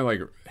 I'm just gonna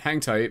like hang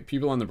tight.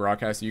 People on the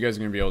broadcast, you guys are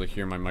gonna be able to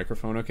hear my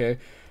microphone okay.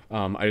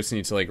 I just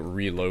need to like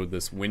reload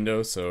this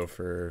window. So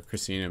for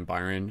Christina and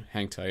Byron,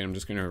 hang tight. I'm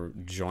just gonna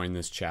join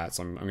this chat.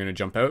 So I'm gonna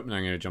jump out and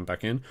I'm gonna jump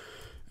back in,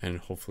 and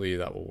hopefully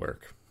that will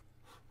work.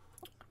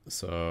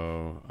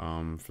 So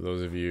for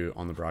those of you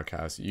on the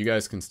broadcast, you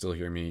guys can still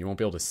hear me. You won't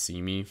be able to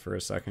see me for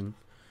a second,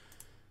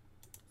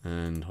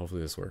 and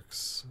hopefully this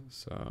works.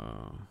 So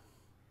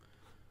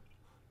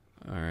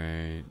all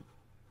right.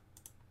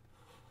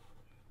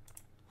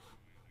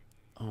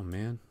 Oh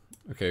man.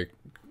 Okay,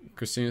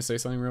 Christina, say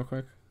something real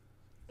quick.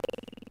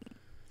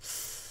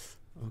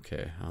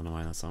 Okay, I don't know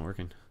why that's not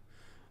working.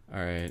 All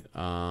right.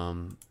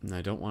 And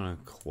I don't want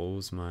to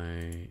close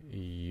my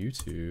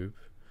YouTube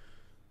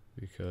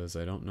because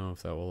I don't know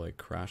if that will like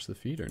crash the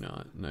feed or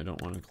not, and I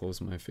don't want to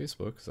close my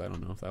Facebook because I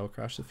don't know if that will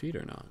crash the feed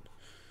or not.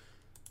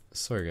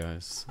 Sorry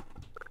guys.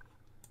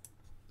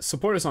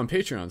 Support us on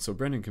Patreon so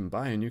Brendan can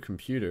buy a new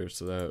computer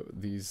so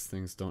that these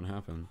things don't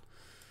happen.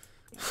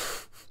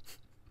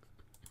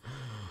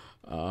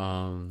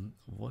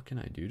 What can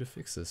I do to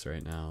fix this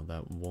right now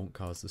that won't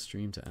cause the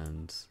stream to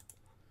end?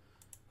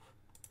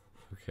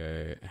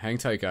 Okay, hang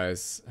tight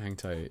guys, hang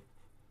tight.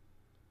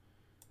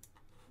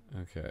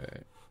 Okay,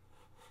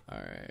 all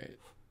right.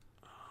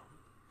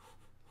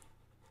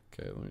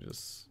 Okay, let me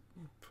just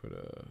put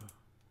a...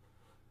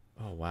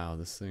 Oh wow,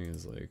 this thing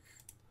is like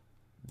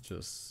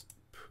just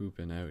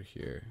pooping out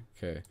here.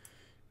 Okay,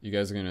 you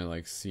guys are gonna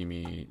like see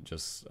me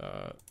just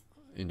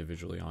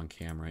individually on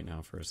cam right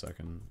now for a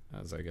second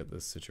as I get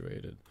this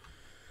situated.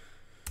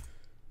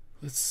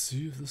 Let's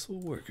see if this will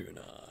work or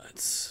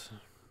not.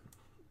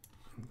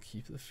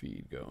 Keep the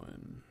feed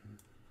going,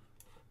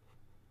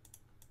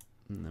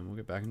 and then we'll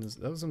get back into this.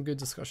 That was some good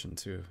discussion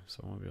too,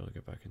 so I won't be able to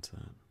get back into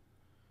that.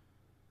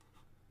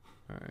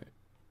 All right.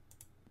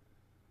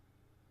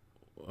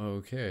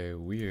 Okay,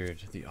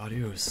 weird. The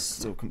audio is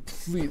still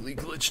completely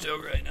glitched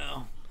out right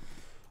now.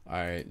 All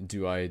right,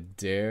 do I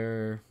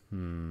dare?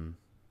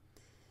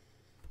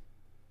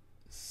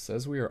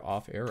 Says we are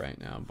off air right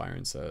now,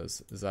 Byron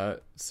says. Is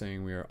that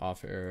saying we are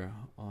off air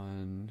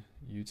on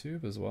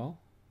YouTube as well?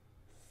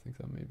 I think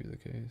that may be the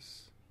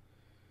case.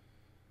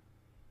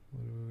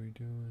 What are we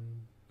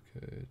doing?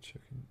 Okay,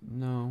 checking.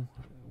 No,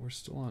 we're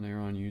still on air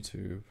on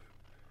YouTube.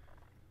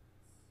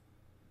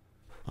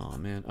 Oh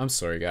man, I'm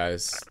sorry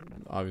guys.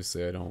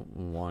 Obviously I don't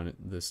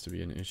want this to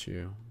be an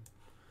issue.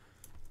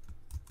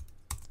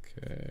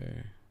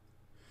 Okay.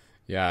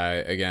 Yeah,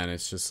 again,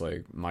 it's just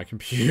like my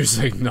computer's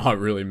like not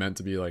really meant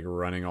to be like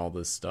running all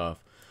this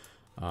stuff.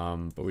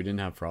 But we didn't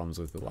have problems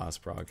with the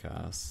last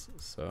broadcast,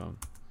 so.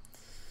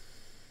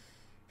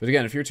 But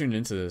again, if you're tuned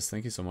into this,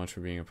 thank you so much for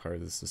being a part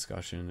of this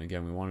discussion.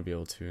 Again, we want to be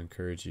able to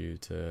encourage you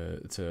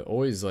to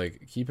always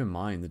like keep in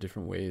mind the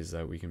different ways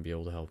that we can be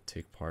able to help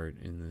take part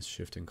in this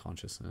shift in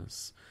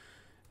consciousness.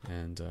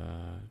 And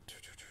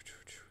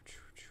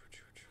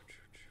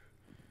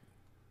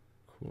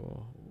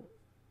cool.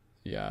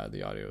 Yeah,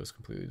 the audio is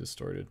completely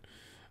distorted.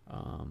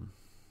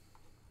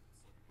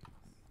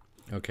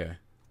 Okay.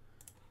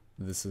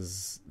 This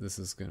is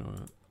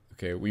gonna...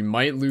 Okay, we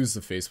might lose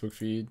the Facebook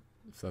feed.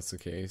 If that's the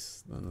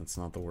case, then that's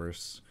not the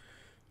worst.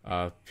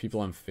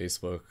 People on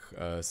Facebook,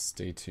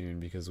 stay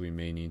tuned because we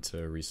may need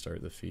to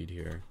restart the feed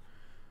here.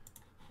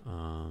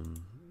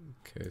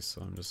 Okay,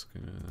 so I'm just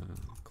gonna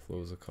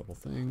close a couple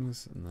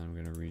things and then I'm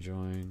gonna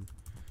rejoin.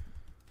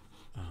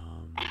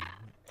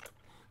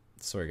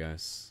 Sorry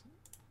guys.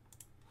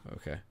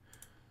 Okay,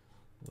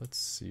 let's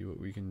see what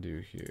we can do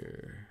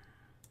here.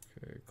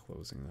 Okay,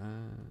 closing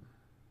that.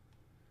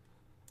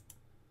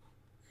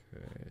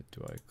 Okay,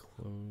 do I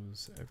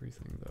close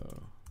everything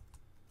though?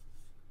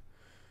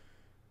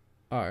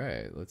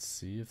 Alright, let's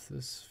see if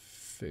this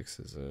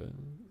fixes it.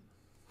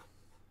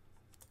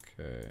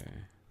 Okay.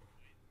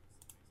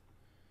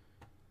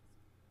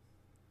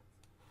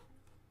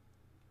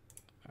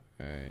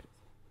 Alright.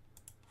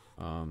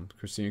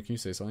 Christina, can you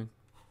say something?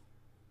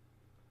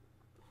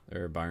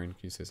 Or Byron, can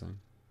you say something?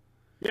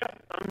 Yeah,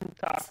 I'm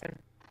talking.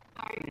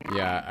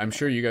 Yeah, I'm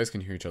sure you guys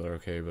can hear each other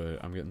okay,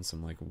 but I'm getting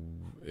some like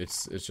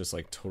it's just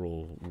like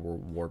total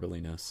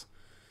warbliness.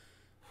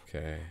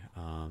 Okay,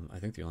 I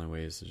think the only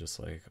way is to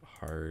just like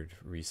hard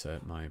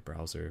reset my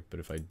browser, but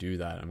if I do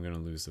that, I'm gonna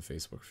lose the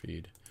Facebook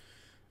feed,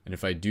 and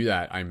if I do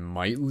that, I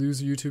might lose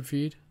the YouTube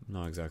feed. I'm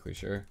not exactly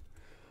sure.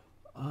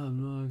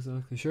 Hold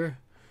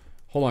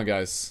on,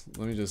 guys.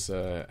 Let me just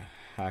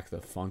hack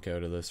the funk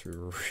out of this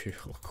real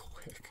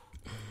quick.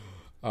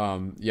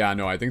 Yeah,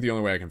 no, I think the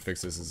only way I can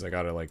fix this is I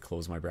gotta like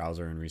close my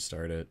browser and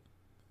restart it.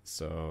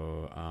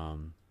 So,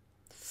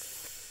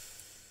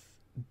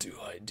 do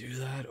I do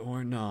that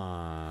or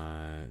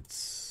not?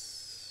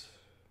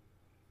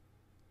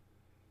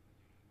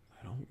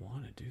 I don't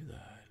want to do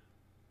that.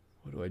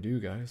 What do I do,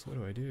 guys? What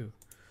do I do?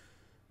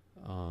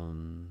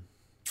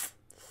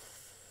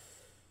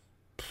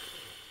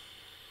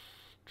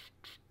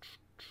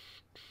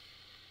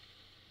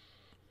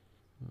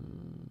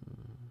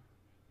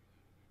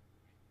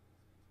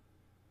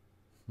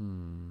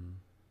 Hmm.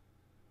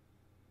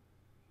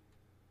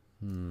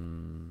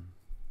 Hmm.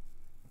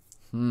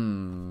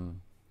 Hmm.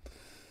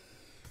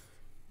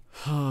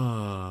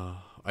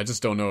 I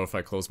just don't know if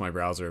I close my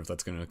browser if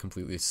that's going to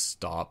completely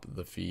stop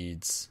the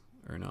feeds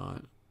or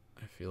not.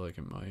 I feel like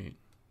it might.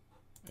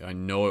 I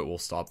know it will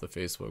stop the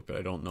Facebook, but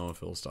I don't know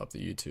if it will stop the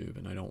YouTube,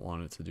 and I don't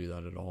want it to do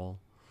that at all.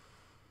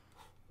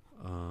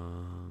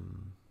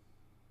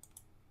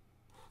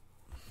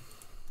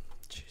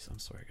 Jeez, I'm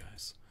sorry,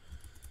 guys.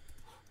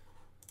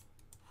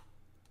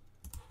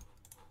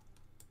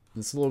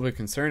 It's a little bit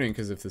concerning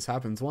because if this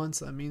happens once,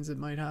 that means it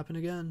might happen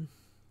again.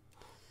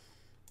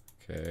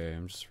 Okay,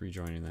 I'm just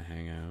rejoining the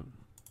Hangout.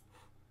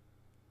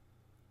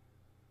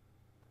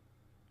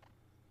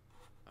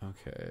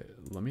 Okay,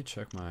 let me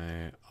check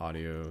my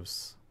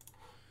audios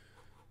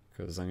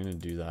because I'm gonna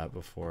do that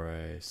before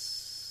I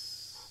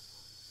see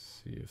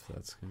if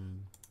that's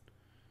good.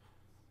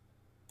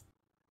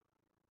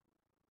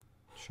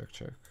 Check.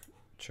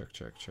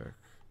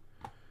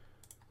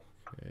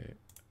 Okay.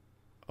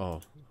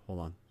 Oh, hold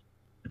on.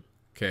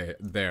 Okay,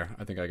 there.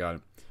 I think I got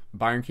it.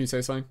 Byron, can you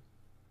say something?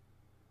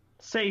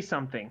 Say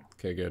something.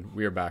 Okay, good.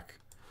 We are back.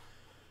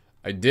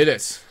 I did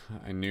it.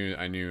 I knew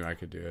I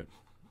could do it.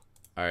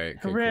 All right. Okay,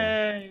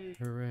 Hooray!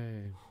 Cool.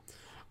 Hooray!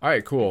 All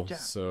right, cool. Good job.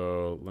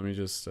 So let me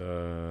just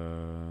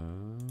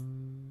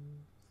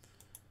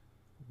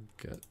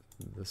get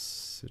this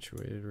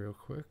situated real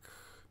quick.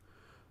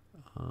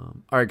 All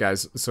right,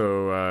 guys.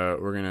 So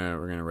we're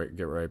gonna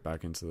get right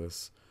back into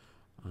this.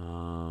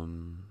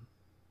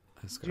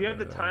 Do you have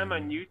the time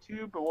on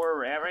YouTube or where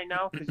we're at right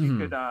now?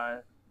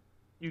 Because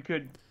you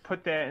could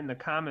put that in the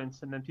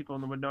comments, and then people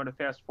would know to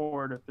fast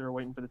forward if they're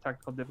waiting for the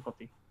technical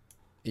difficulty.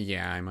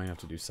 Yeah, I might have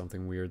to do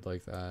something weird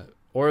like that,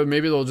 or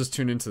maybe they'll just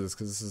tune into this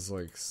because this is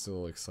like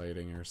still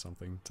exciting or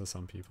something to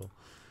some people.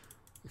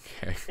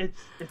 Okay.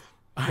 It's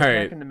all back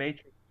right. in the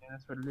Matrix, man.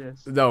 That's what it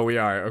is. No, we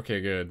are.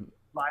 Okay, good.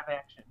 Live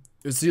action.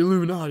 It's the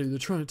Illuminati. They're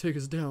trying to take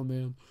us down,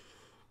 man.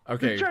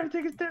 Okay. They're trying to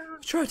take us down.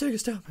 Try to take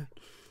us down, man.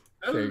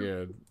 Okay,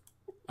 good.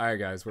 All right,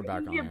 guys, we're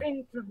back on You're here.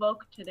 being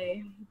provoked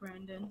today,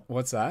 Brandon.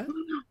 What's that?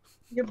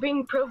 You're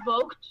being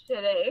provoked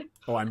today.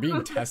 Oh, I'm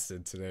being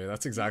tested today.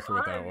 That's exactly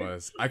what that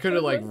was. I could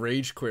have like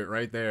rage quit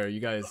right there.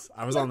 You guys,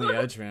 I was on the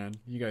edge, man.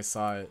 You guys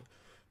saw it.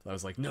 I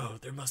was like, no,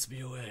 there must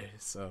be a way.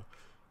 So,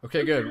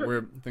 okay,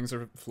 good. Things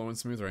are flowing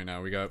smooth right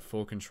now. We got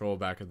full control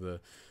back of the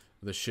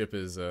ship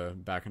is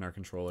back in our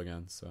control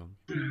again. So,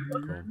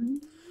 cool.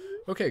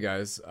 Okay,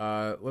 guys,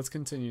 let's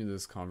continue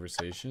this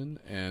conversation.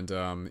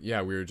 And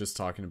yeah, we were just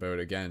talking about,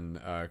 again,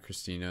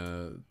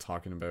 Christina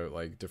talking about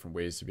like different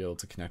ways to be able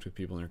to connect with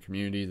people in her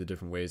community, the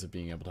different ways of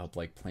being able to help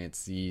like plant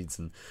seeds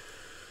and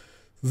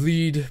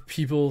lead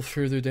people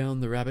further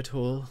down the rabbit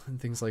hole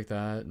and things like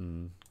that,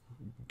 and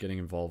getting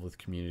involved with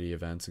community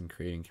events and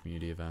creating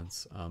community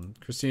events.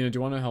 Christina, do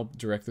you want to help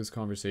direct this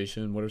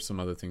conversation? What are some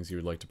other things you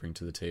would like to bring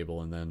to the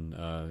table? And then,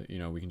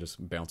 we can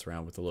just bounce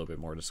around with a little bit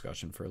more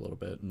discussion for a little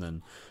bit. And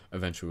then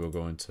eventually we'll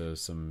go into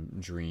some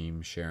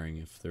dream sharing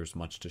if there's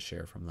much to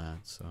share from that.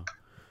 So,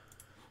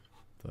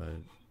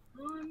 but,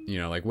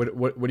 like what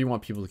do you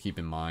want people to keep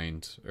in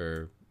mind,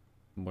 or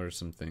what are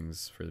some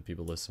things for the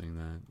people listening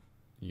that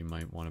you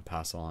might want to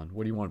pass on?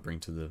 What do you want to bring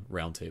to the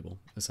round table,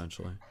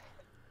 essentially?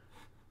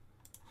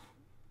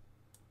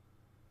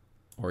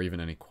 Or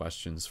even any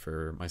questions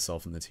for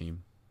myself and the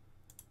team?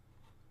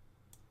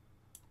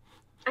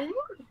 I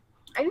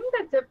think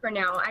that's it for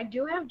now. I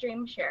do have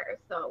dream shares,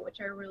 though, which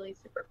are really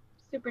super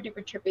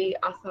duper trippy,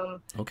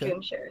 awesome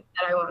dream shares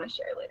that I want to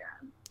share later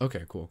on.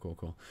 Okay, cool.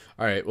 All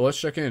right, well, let's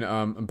check in.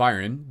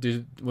 Byron,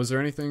 was there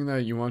anything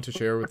that you wanted to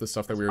share with the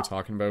stuff that we were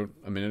talking about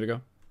a minute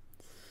ago?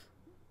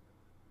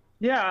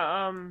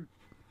 Yeah,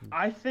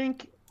 I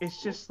think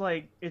it's just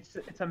like it's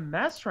a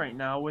mess right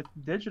now with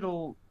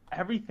digital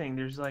everything.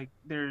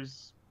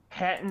 There's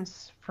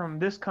patents from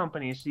this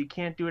company, so you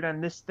can't do it on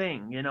this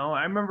thing.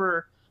 I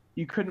remember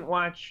you couldn't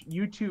watch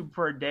YouTube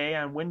for a day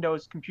on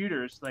Windows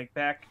computers, like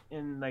back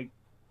in like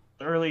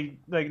early,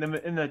 like in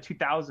the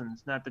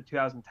 2000s, not the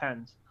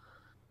 2010s.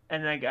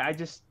 And like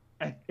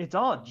it's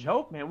all a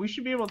joke, man. We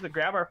should be able to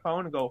grab our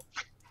phone and go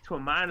to a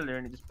monitor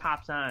and it just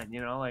pops on,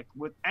 like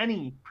with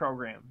any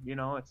program.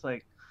 It's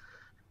like,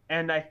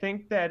 and I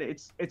think that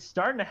it's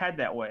starting to head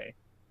that way,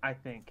 I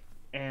think.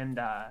 And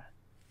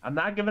I'm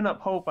not giving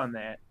up hope on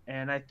that.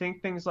 And I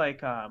think things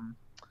like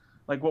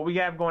what we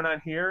have going on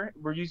here,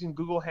 we're using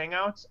Google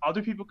Hangouts.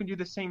 Other people can do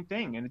the same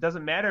thing, and it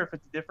doesn't matter if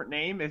it's a different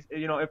name. If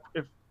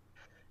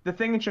the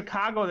thing in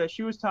Chicago that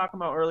she was talking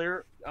about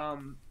earlier,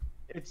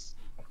 it's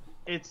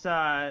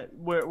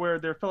where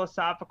they're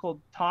philosophical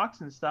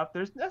talks and stuff.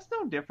 That's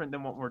no different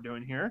than what we're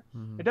doing here.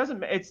 Mm-hmm. It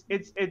doesn't.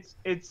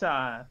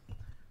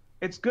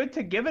 It's good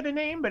to give it a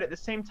name, but at the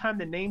same time,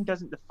 the name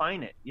doesn't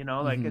define it.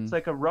 Like mm-hmm. It's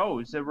like a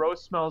rose. A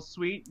rose smells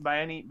sweet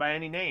by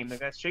any name. Like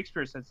that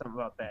Shakespeare said something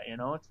about that.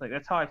 It's like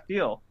that's how I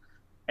feel.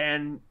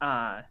 And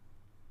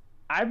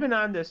I've been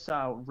on this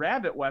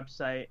Rabbit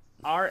website,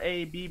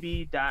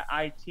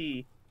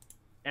 rabb.it,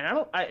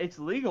 and it's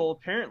legal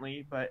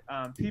apparently, but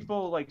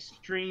people like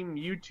stream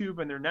YouTube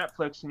and their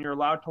Netflix, and you're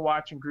allowed to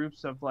watch in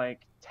groups of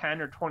like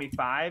 10 or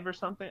 25 or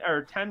something,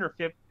 or 10 or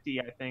 50,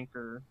 I think,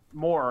 or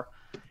more.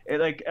 It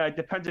like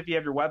depends if you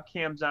have your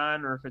webcams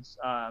on or if it's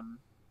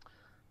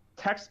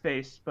text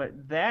based. But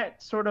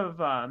that sort of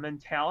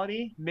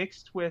mentality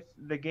mixed with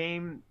the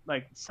game,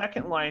 like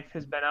Second Life,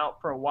 has been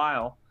out for a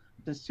while,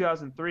 since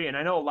 2003, and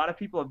I know a lot of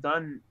people have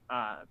done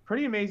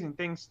pretty amazing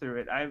things through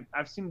it.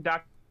 I've seen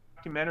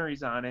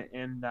documentaries on it,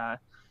 and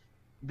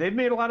they've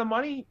made a lot of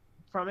money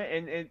from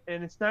it.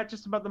 And it's not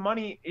just about the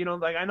money. You know,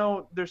 like I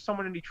know there's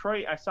someone in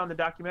Detroit I saw in the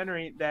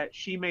documentary that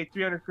she made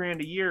 300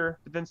 grand a year,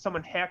 but then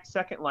someone hacked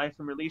Second Life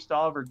and released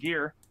all of her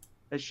gear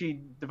that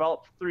she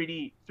developed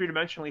three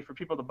dimensionally for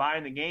people to buy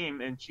in the game,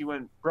 and she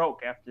went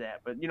broke after that.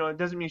 But you know, it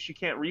doesn't mean she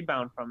can't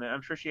rebound from it.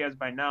 I'm sure she has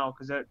by now,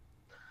 because that.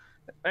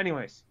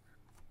 Anyways,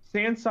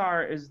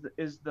 Sansar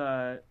is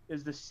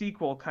the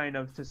sequel kind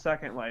of to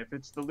Second Life.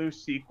 It's the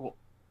loose sequel,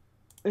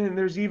 and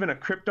there's even a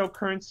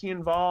cryptocurrency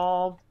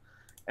involved.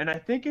 And I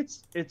think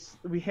it's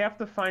we have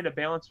to find a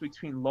balance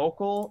between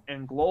local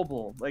and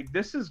global. Like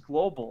this is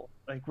global.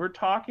 Like we're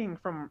talking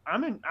from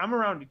I'm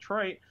around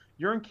Detroit.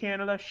 You're in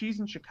Canada. She's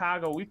in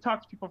Chicago. We've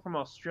talked to people from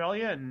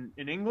Australia and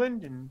in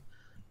England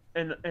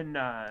and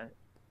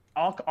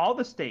all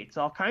the states,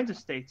 all kinds of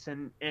states,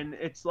 and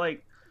it's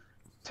like,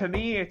 to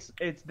me it's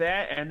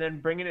that, and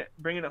then bringing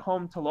it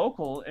home to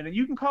local. And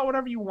you can call it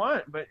whatever you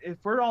want, but if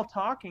we're all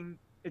talking,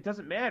 it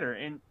doesn't matter.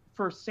 And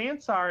for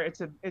Sansar,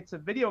 it's a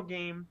video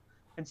game,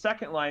 and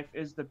Second Life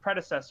is the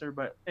predecessor.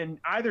 But in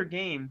either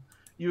game,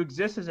 you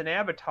exist as an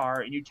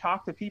avatar and you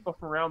talk to people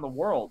from around the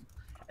world.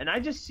 And I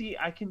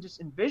can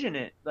just envision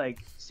it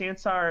like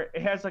Sansar.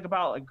 It has like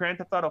about like Grand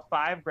Theft Auto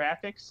 5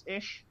 graphics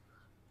ish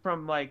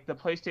from like the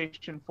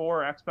PlayStation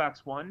 4 or Xbox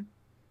One.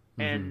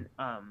 And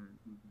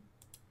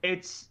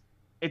it's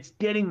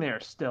getting there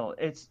still.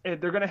 They're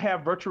going to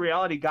have virtual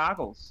reality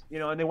goggles, you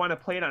know, and they want to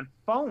play it on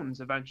phones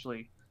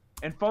eventually.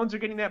 And phones are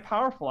getting that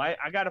powerful. I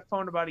got a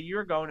phone about a year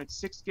ago, and it's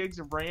 6 gigs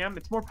of RAM.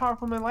 It's more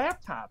powerful than my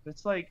laptop.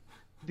 It's like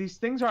these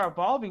things are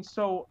evolving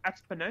so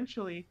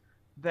exponentially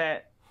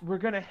that we're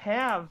going to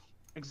have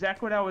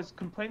exactly what I was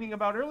complaining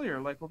about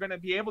earlier. Like we're going to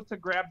be able to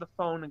grab the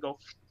phone and go,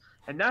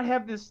 and not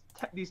have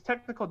these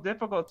technical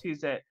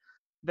difficulties that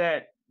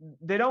they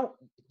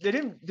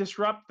didn't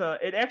disrupt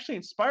it actually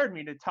inspired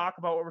me to talk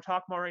about what we're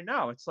talking about right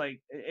now. It's like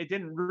it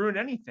didn't ruin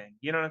anything.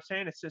 You know what I'm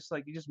saying? It's just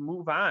like you just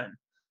move on,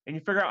 and you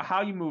figure out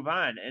how you move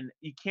on. And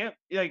you can't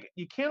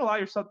allow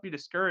yourself to be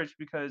discouraged,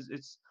 because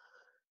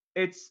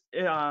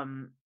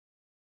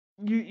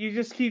you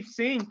just keep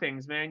seeing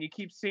things, man. You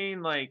keep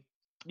seeing, like,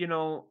 you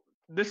know,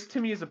 this to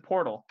me is a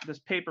portal, this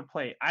paper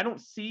plate. I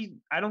don't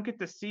get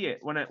to see it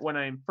when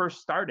I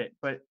first start it,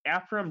 but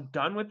after I'm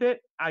done with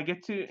it, I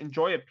get to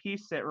enjoy a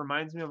piece that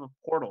reminds me of a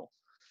portal,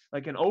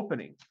 like an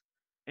opening.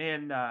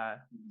 And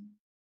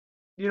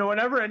you know,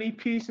 whenever any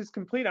piece is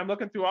complete, I'm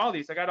looking through all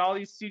these. I got all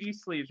these CD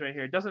sleeves right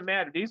here. It doesn't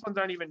matter. These ones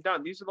aren't even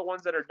done. These are the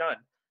ones that are done.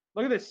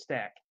 Look at this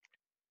stack.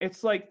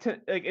 It's like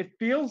it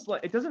feels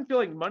like, it doesn't feel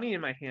like money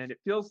in my hand. It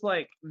feels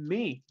like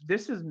me.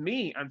 This is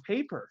me on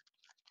paper.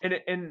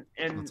 And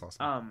That's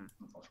awesome.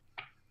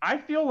 I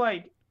feel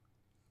like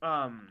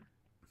I'm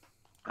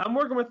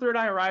working with Third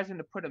Eye Horizon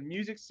to put a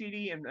music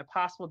CD and a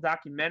possible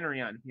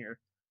documentary on here.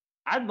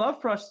 I'd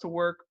love for us to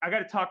work. I got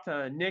to talk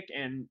to Nick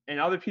and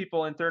other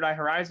people in Third Eye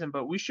Horizon,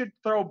 but we should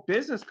throw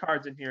business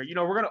cards in here. You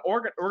know, we're gonna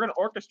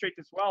orchestrate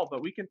this well,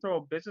 but we can throw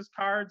business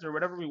cards or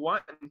whatever we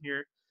want in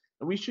here,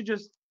 and we should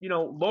just, you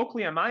know,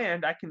 locally on my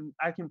end, I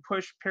can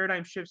push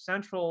Paradigm Shift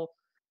Central,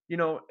 you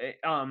know,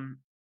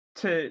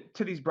 to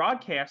these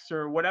broadcasts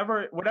or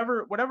whatever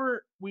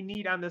we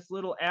need on this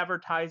little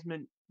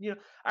advertisement. You know,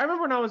 I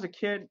remember when I was a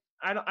kid.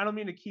 I don't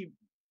mean to keep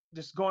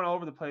just going all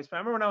over the place, but I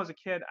remember when I was a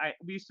kid,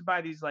 we used to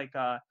buy these like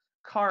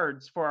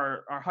cards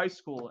for our high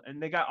school,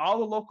 and they got all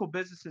the local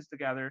businesses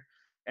together,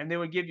 and they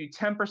would give you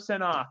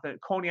 10% off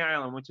at Coney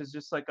Island, which is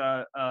just like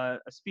a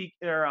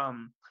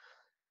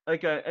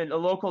like a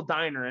local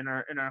diner in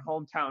our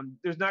hometown.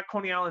 There's not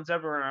Coney Islands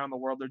everywhere around the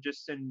world. They're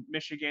just in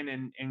Michigan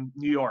and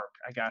New York,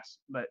 I guess.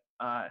 But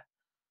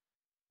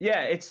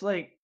yeah, it's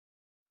like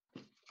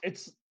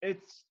it's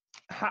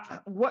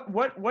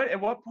what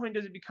at what point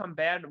does it become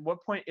bad? At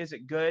what point is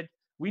it good?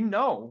 We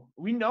know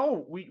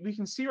we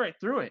can see right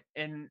through it,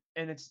 and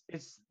it's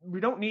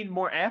we don't need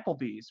more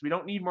Applebee's, we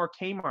don't need more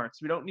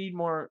Kmart's, we don't need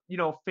more, you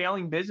know,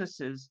 failing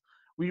businesses.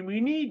 We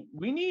need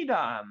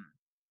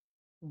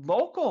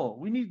local.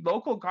 We need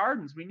local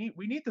gardens. We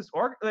need this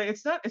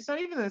it's not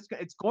even that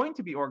it's going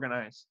to be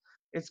organized.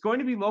 It's going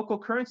to be local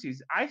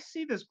currencies. I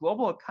see this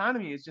global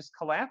economy is just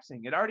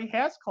collapsing. It already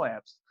has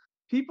collapsed.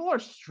 People are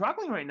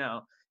struggling right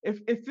now.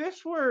 If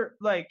this were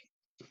like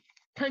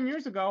 10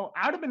 years ago,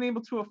 I'd have been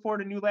able to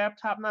afford a new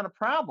laptop, not a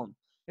problem.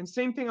 And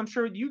same thing, I'm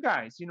sure with you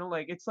guys, you know,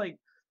 like it's like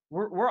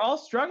we're all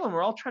struggling.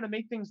 We're all trying to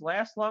make things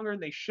last longer than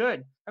they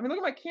should. I mean, look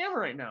at my camera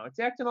right now. It's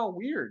acting all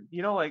weird,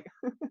 you know, like,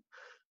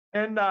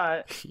 and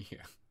Yeah.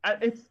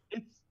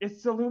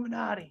 it's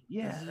Illuminati.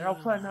 Yeah, they're all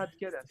plotting out to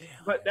get us.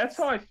 But that's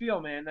how I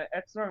feel, man.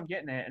 That's what I'm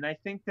getting at, and I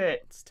think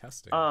that It's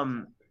testing.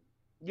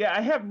 yeah,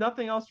 I have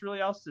nothing else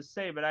to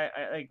say, but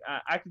I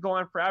could go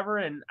on forever,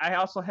 and I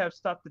also have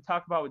stuff to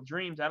talk about with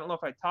dreams. I don't know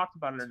if I talked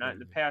about it or not in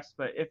the past,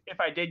 but if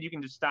I did, you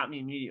can just stop me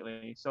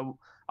immediately. So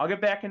I'll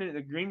get back into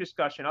the dream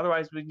discussion.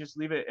 Otherwise, we can just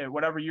leave it at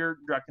whatever you're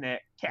directing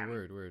at. Cap.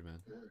 Word, man.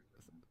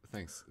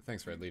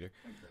 Thanks, Red Leader.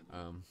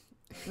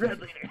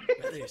 Red Leader.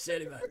 Red Leader,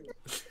 steady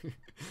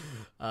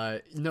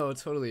man. No,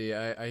 totally.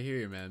 I hear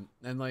you, man.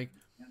 And like,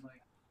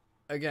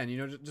 again, you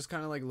know, just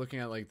kind of like looking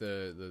at like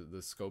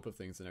the scope of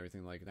things and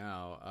everything like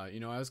now, you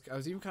know, I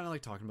was even kind of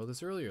like talking about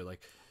this earlier,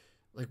 like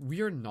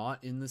we are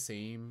not in the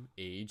same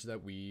age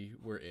that we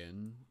were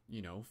in,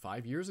 you know,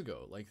 5 years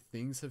ago. Like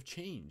things have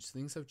changed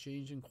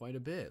in quite a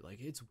bit. Like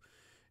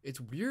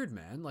it's weird,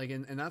 man. Like,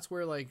 and that's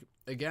where, like,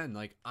 again,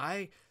 like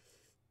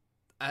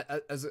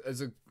as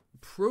a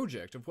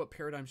project of what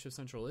Paradigm Shift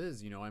Central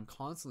is, you know, I'm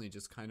constantly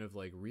just kind of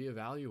like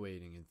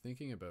reevaluating and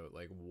thinking about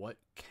like, what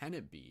can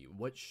it be?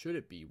 What should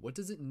it be? What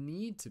does it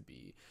need to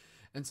be?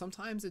 And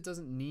sometimes it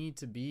doesn't need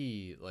to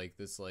be like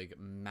this like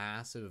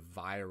massive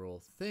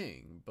viral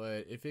thing,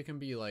 but if it can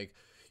be like,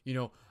 you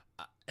know,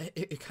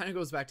 it kind of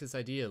goes back to this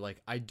idea,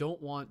 like, I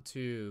don't want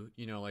to,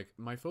 you know, like,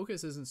 my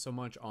focus isn't so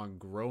much on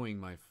growing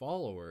my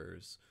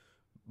followers.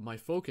 My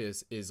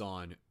focus is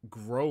on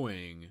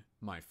growing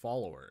my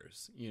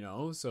followers, you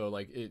know? So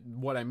like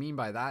what I mean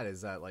by that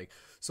is that like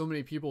so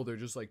many people, they're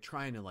just like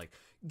trying to like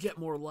get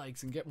more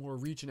likes and get more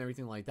reach and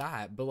everything like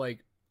that. But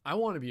like, I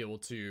want to be able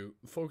to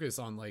focus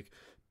on like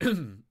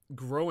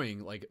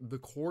growing like the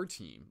core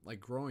team, like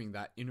growing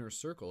that inner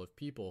circle of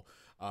people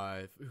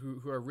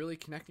who are really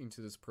connecting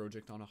to this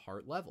project on a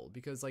heart level,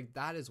 because like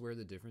that is where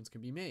the difference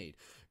can be made.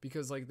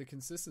 Because like the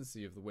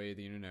consistency of the way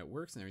the internet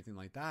works and everything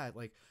like that,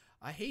 like,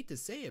 I hate to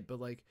say it, but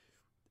like,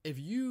 if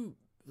you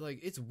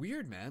like, it's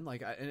weird, man.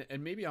 Like,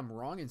 and maybe I'm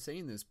wrong in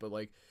saying this, but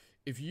like,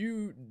 if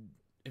you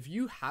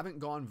haven't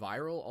gone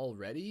viral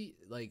already,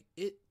 like,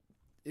 it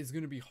is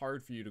going to be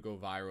hard for you to go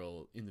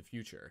viral in the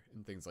future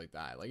and things like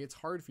that. Like, it's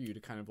hard for you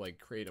to kind of like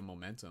create a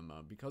momentum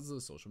because of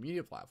the social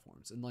media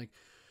platforms. And like,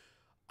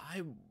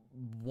 I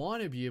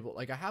want to be able,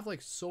 like, I have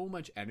like so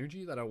much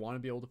energy that I want to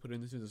be able to put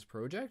into this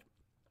project.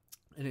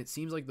 And it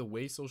seems like the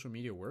way social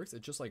media works,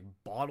 it just like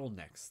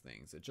bottlenecks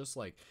things. It just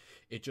like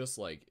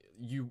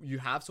you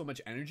have so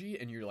much energy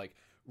and you're like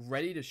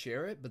ready to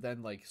share it, but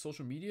then like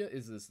social media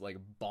is this like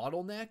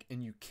bottleneck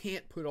and you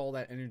can't put all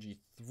that energy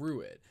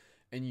through it.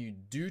 And you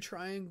do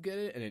try and get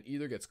it, and it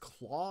either gets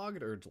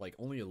clogged or like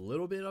only a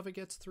little bit of it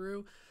gets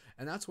through.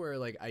 And that's where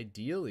like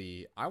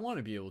ideally I want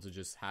to be able to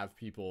just have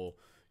people,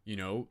 you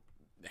know,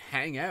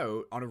 hang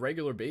out on a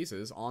regular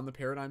basis on the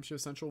Paradigm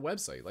Shift Central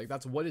website. Like,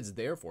 that's what it's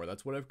there for.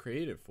 That's what I've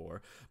created it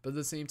for. But at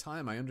the same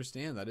time, I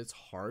understand that it's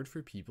hard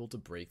for people to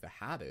break the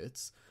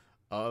habits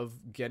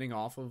of getting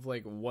off of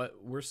like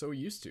what we're so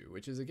used to,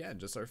 which is, again,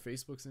 just our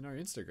Facebooks and our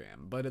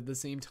Instagram. But at the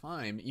same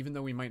time, even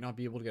though we might not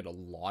be able to get a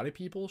lot of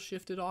people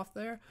shifted off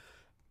there,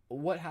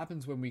 what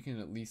happens when we can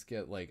at least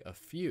get like a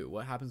few?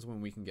 What happens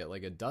when we can get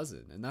like a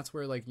dozen? And that's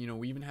where, like, you know,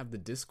 we even have the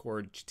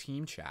Discord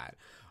team chat.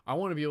 I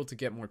want to be able to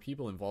get more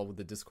people involved with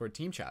the Discord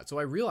team chat. So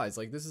I realize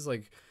like this is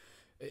like,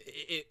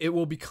 it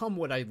will become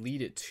what I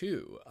lead it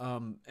to.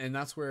 And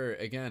that's where,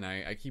 again,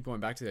 I keep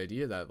going back to the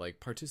idea that like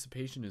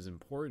participation is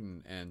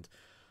important, and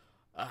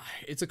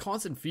it's a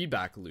constant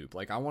feedback loop.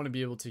 Like, I want to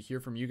be able to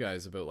hear from you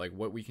guys about like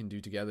what we can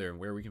do together and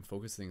where we can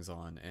focus things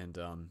on. And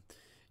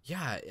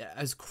yeah,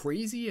 as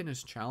crazy and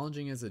as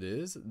challenging as it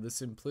is, the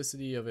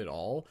simplicity of it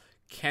all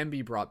can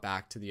be brought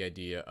back to the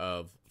idea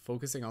of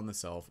focusing on the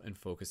self and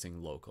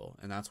focusing local.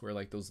 And that's where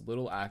like those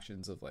little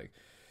actions of like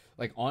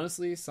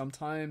honestly,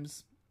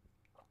 sometimes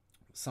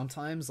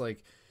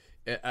like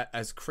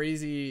as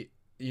crazy,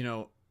 you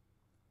know,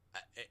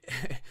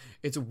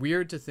 it's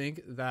weird to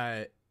think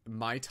that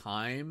my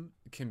time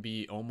can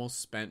be almost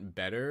spent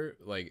better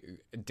like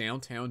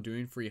downtown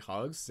doing free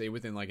hugs, say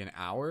within like an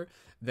hour,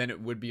 than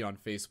it would be on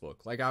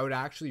Facebook. Like, I would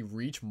actually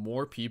reach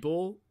more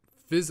people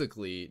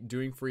physically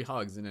doing free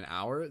hugs in an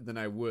hour than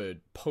I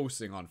would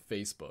posting on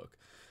Facebook.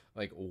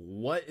 Like,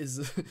 what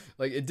is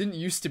like, it didn't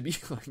used to be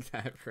like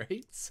that,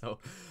 right? So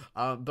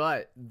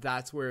but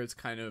that's where it's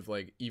kind of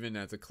like, even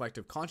as a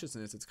collective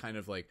consciousness, it's kind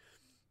of like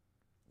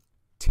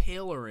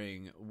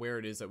tailoring where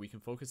it is that we can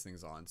focus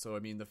things on. So I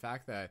mean, the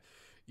fact that,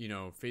 you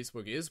know,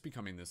 Facebook is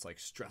becoming this like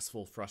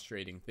stressful,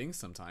 frustrating thing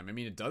sometime. I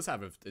mean, it does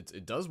have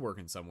it does work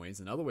in some ways,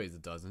 in other ways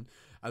it doesn't.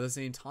 At the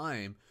same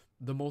time,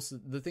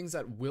 the things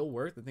that will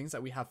work, the things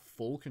that we have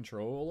full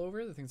control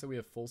over, the things that we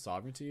have full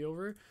sovereignty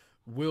over,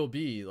 will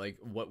be like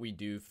what we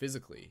do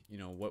physically, you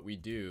know, what we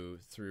do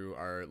through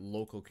our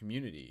local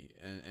community.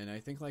 And I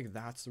think like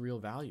that's the real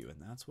value,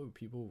 and that's what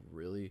people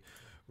really,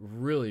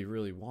 really,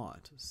 really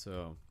want.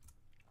 So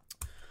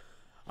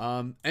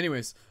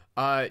anyways,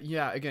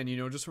 Yeah, again,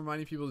 just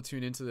reminding people to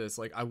tune into this.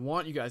 Like, I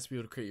want you guys to be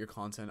able to create your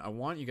content. I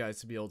want you guys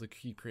to be able to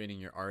keep creating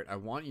your art. I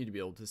want you to be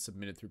able to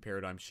submit it through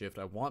Paradigm Shift.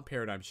 I want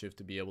Paradigm Shift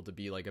to be able to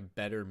be like a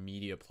better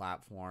media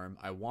platform.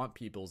 I want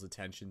people's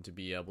attention to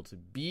be able to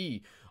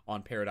be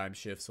on Paradigm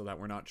Shift so that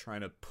we're not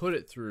trying to put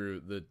it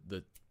through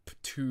the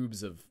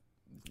tubes of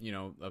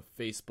of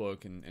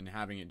Facebook and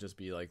having it just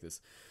be like this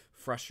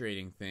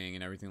frustrating thing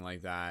and everything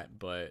like that.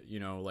 But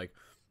like,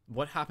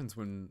 what happens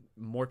when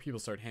more people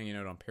start hanging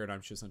out on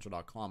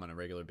paradigmshiftcentral.com on a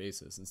regular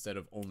basis instead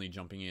of only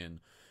jumping in,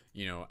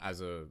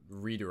 as a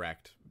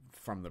redirect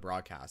from the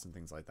broadcast and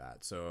things like that?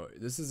 So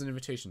this is an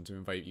invitation to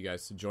invite you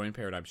guys to join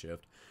Paradigm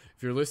Shift.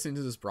 If you're listening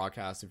to this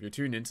broadcast, if you're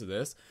tuned into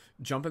this,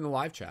 jump in the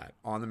live chat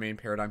on the main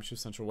Paradigm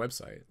Shift Central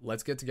website.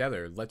 Let's get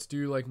together. Let's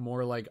do like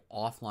more like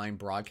offline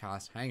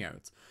broadcast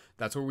hangouts.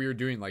 That's what we were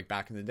doing like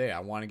back in the day.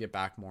 I want to get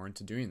back more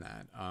into doing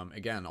that.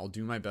 Again, I'll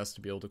do my best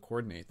to be able to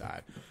coordinate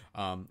that.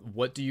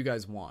 What do you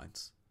guys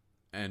want?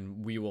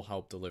 And we will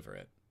help deliver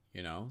it.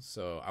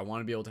 So I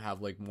want to be able to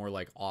have like more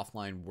like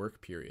offline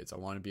work periods. I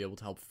want to be able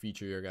to help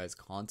feature your guys'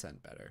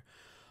 content better.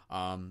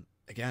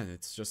 Again,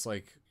 it's just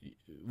like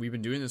we've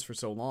been doing this for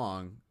so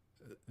long.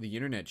 The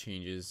internet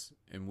changes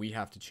and we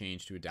have to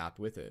change to adapt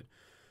with it.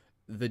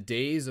 The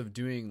days of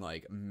doing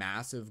like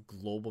massive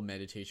global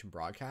meditation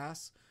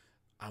broadcasts,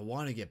 I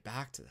want to get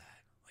back to that.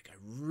 Like, I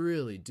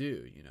really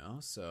do,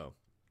 so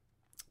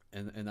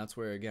and that's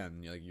where,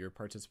 again, like, your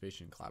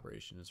participation and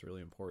collaboration is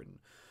really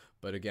important.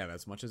 But again,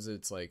 as much as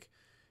it's like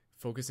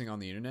focusing on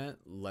the internet,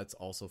 let's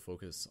also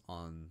focus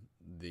on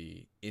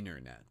the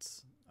internet,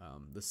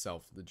 the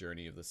self, the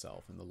journey of the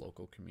self and the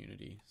local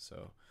community.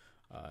 So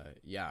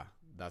yeah,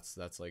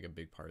 that's like a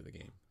big part of the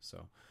game.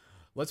 So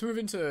let's move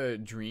into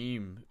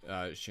dream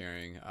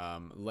sharing.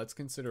 Let's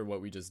consider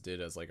what we just did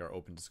as like our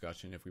open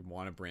discussion. If we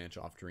want to branch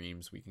off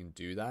dreams, we can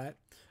do that.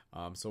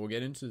 So we'll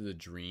get into the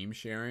dream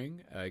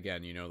sharing.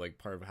 Again, like,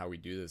 part of how we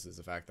do this is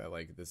the fact that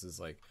like this is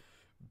like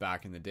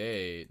back in the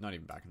day, not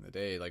even back in the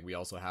day, like we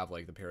also have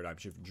like the Paradigm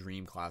Shift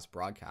Dream class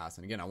broadcast.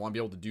 And again, I want to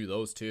be able to do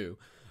those too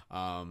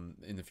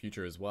in the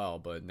future as well.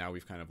 But now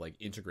we've kind of like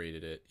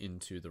integrated it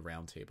into the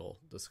roundtable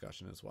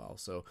discussion as well.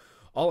 So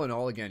all in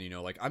all, again,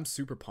 like, I'm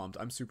super pumped.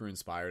 I'm super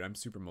inspired. I'm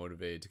super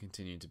motivated to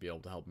continue to be able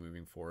to help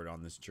moving forward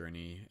on this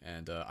journey.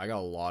 And I got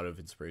a lot of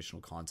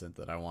inspirational content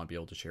that I want to be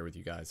able to share with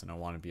you guys. And I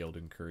want to be able to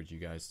encourage you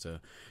guys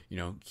to,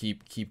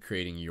 keep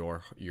creating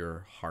your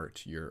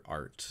heart, your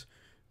art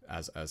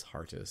as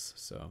artists.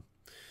 So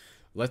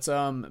let's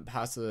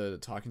pass the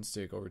talking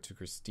stick over to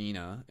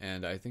Christina,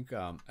 and I think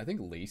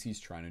Lacey's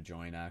trying to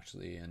join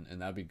actually, and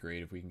that'd be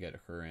great if we can get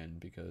her in,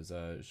 because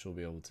she'll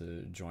be able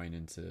to join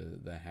into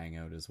the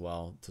hangout as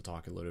well to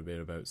talk a little bit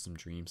about some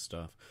dream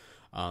stuff.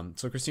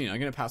 So Christina, I'm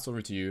gonna pass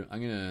over to you.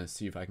 I'm gonna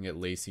see if I can get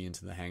Lacey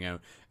into the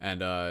hangout,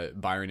 and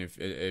Byron,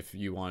 if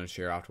you want to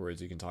share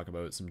afterwards, you can talk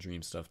about some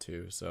dream stuff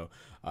too. So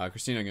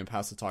Christina, I'm gonna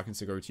pass the talking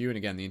stick over to you. And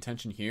again, the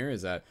intention here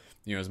is that,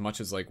 as much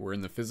as like we're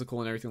in the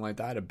physical and everything like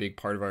that, a big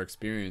part of our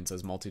experience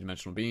as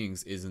multidimensional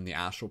beings is in the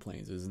astral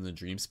planes, is in the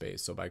dream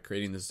space. So by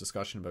creating this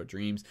discussion about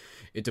dreams,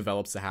 it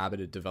develops the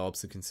habit, it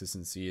develops the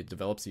consistency, it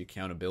develops the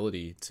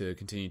accountability to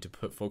continue to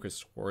put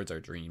focus towards our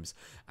dreams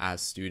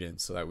as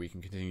students, so that we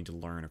can continue to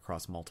learn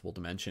across multiple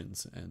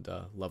dimensions and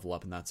level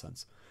up in that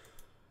sense.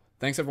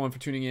 Thanks everyone for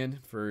tuning in,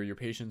 for your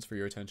patience, for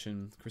your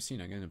attention.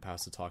 Christina, I'm going to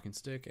pass the talking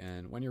stick,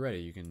 and when you're ready,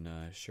 you can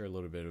share a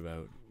little bit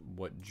about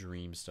what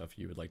dream stuff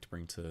you would like to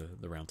bring to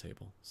the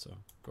roundtable. So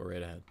go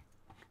right ahead.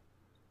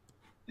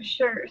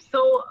 Sure.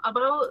 So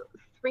about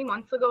 3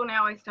 months ago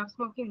now, I stopped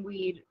smoking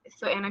weed.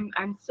 So, and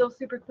I'm still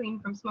super clean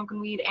from smoking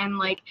weed. And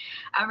like,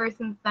 ever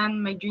since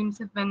then, my dreams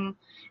have been,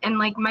 and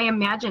like my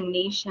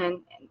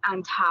imagination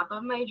on top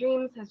of my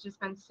dreams has just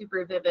been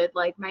super vivid.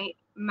 Like my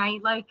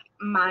like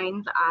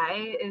mind's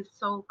eye is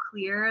so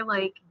clear,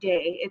 like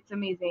day. It's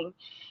amazing.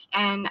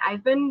 And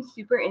I've been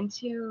super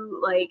into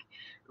like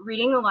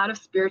reading a lot of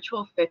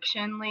spiritual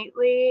fiction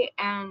lately.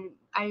 And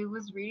I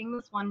was reading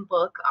this one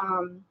book,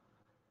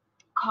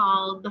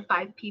 called The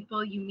 5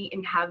 People You Meet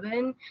in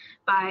Heaven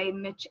by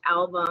Mitch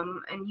Albom.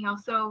 And he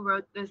also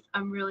wrote this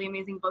really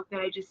amazing book that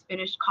I just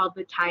finished called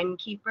The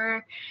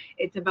Timekeeper.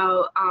 It's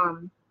about,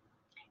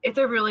 it's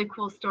a really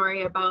cool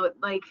story about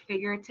like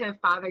figurative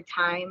father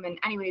time. And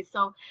anyway,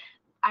 so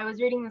I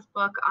was reading this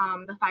book,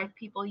 The 5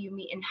 People You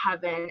Meet in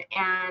Heaven,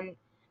 and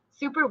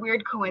super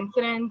weird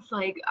coincidence.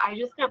 Like, I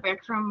just got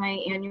back from my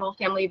annual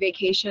family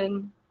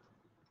vacation,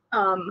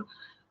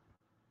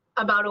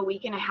 about a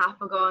week and a half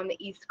ago on the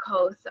East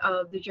Coast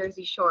of the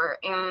Jersey Shore.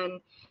 And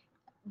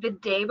the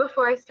day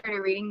before I started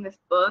reading this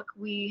book,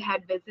 we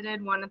had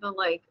visited one of the,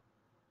 like,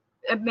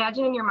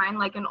 imagine in your mind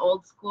like an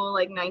old school,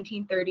 like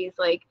 1930s,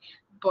 like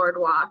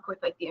boardwalk with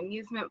like the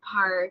amusement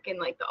park and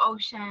like the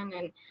ocean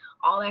and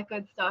all that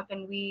good stuff.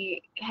 And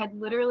we had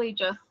literally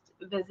just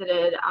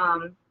visited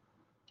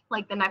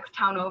like the next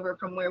town over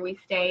from where we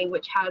stay,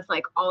 which has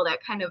like all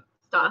that kind of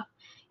stuff,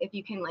 if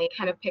you can like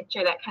kind of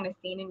picture that kind of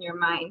scene in your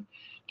mind.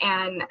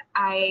 And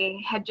I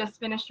had just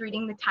finished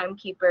reading The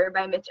Timekeeper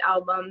by Mitch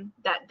Albom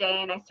that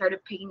day, and I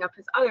started picking up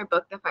his other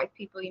book, The 5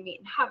 People You Meet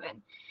in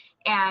Heaven.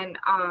 And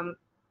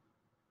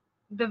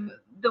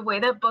the way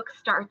that book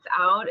starts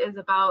out is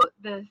about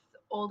this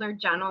older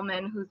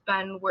gentleman who's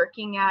been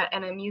working at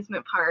an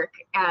amusement park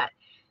at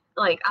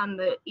like on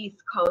the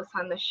East Coast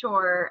on the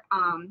shore.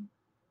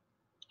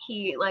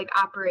 He like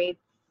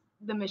operates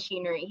the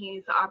machinery.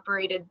 He's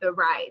operated the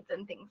rides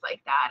and things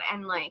like that.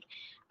 And like,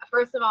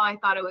 first of all, I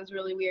thought it was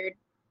really weird.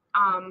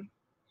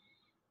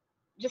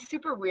 Just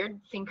super weird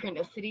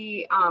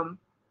synchronicity.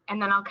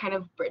 And then I'll kind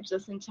of bridge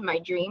this into my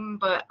dream.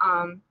 But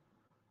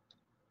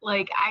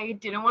like I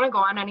didn't want to go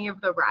on any of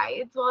the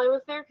rides while I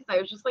was there because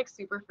I was just like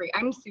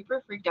I'm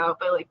super freaked out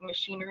by like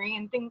machinery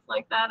and things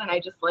like that. And I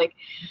just like,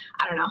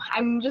 I don't know,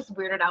 I'm just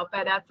weirded out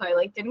by that. So I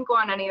like didn't go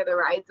on any of the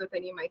rides with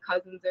any of my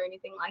cousins or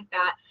anything like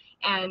that.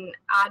 And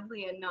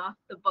oddly enough,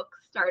 the book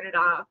started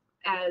off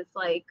as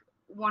like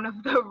one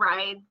of the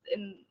rides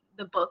in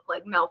the book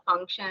like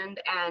malfunctioned,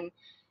 and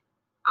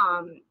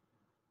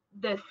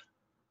this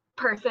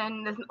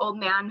this old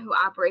man who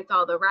operates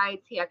all the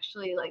rides, he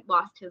actually like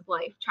lost his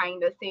life trying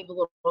to save a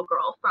little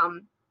girl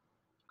from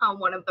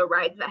one of the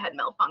rides that had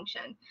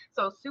malfunctioned.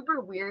 So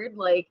super weird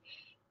like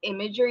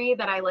imagery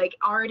that I like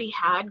already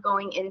had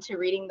going into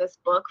reading this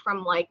book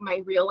from like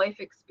my real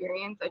life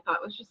experience. I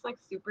thought was just like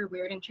super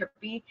weird and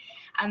trippy.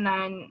 And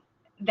then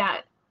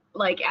that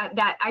like at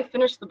that I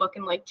finished the book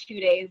in like 2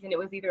 days, and it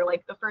was either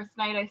like the first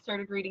night I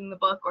started reading the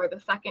book or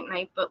the second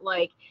night. But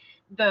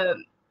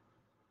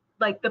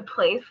the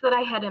place that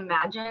I had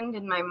imagined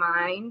in my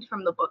mind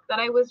from the book that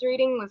I was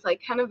reading was like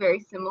kind of very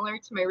similar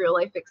to my real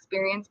life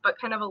experience, but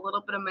kind of a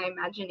little bit of my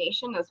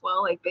imagination as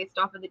well, like based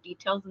off of the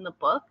details in the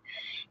book.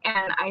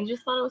 And I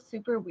just thought it was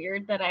super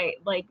weird that I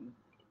like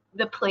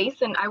the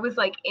place, and I was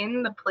like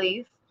in the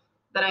place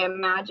that I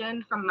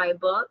imagined from my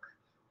book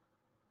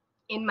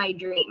in my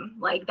dream.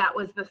 Like that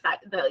was the set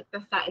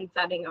and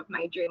setting of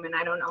my dream. And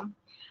I don't know,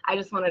 I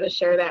just wanted to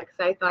share that because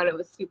I thought it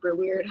was super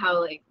weird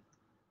how like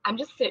I'm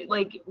just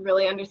like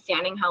really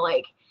understanding how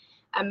like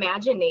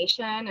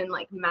imagination and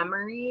like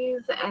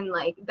memories and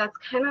like that's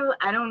kind of,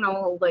 I don't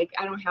know, like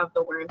I don't have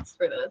the words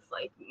for this,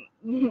 like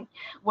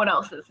what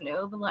else is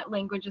new, the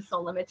language is so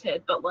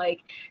limited, but like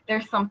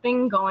there's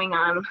something going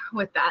on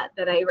with that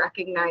I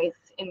recognize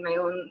in my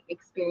own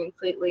experience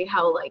lately,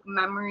 how like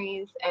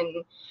memories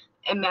and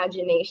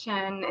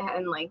imagination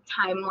and like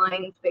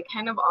timelines, they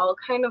kind of all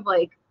kind of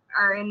like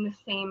are in the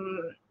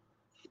same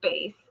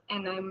space.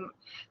 And I'm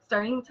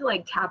starting to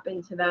like tap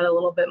into that a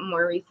little bit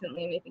more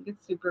recently, and I think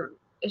it's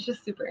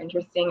just super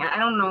interesting. I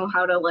don't know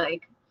how to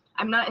like,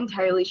 I'm not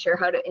entirely sure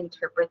how to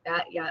interpret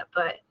that yet,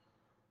 but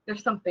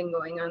there's something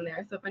going on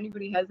there. So if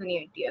anybody has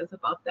any ideas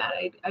about that,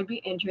 I'd be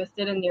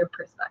interested in your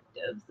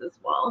perspectives as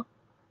well.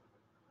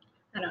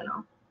 I don't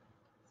know,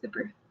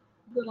 super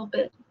little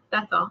bit,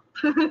 that's all.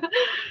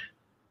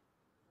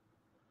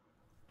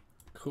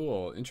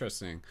 Cool,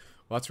 interesting.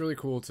 Well, that's really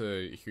cool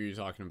to hear you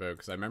talking about,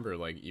 because I remember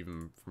like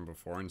even from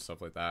before and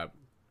stuff like that,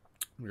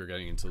 we were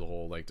getting into the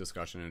whole like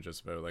discussion and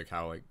just about like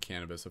how like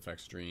cannabis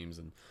affects dreams,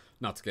 and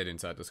not to get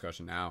into that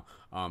discussion now,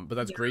 but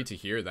that's great to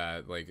hear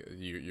that like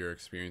you're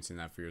experiencing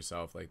that for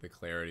yourself, like the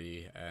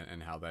clarity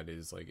and how that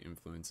is like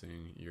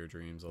influencing your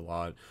dreams a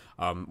lot.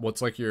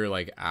 What's like your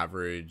like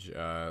average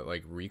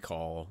like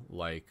recall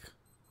like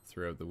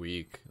throughout the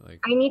week? Like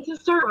I need to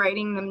start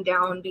writing them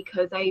down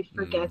because I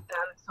forget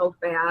them so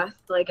fast.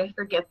 Like I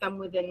forget them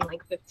within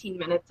like 15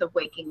 minutes of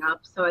waking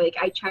up. So like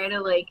I try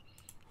to like,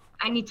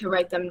 I need to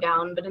write them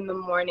down, but in the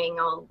morning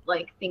I'll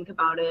like think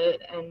about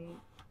it. And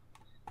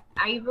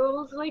I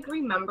will like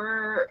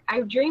remember,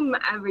 I dream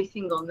every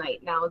single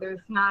night now.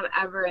 There's not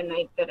ever a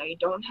night that I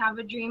don't have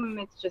a dream.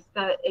 It's just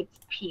that it's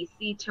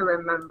piecey to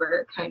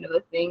remember kind of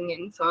a thing.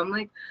 And so I'm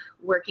like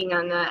working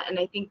on that. And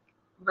I think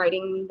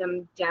writing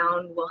them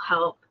down will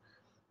help.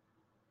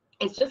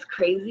 It's just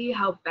crazy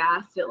how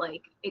fast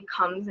it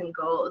comes and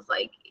goes,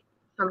 like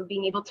from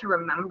being able to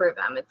remember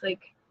them. It's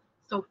like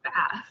so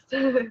fast.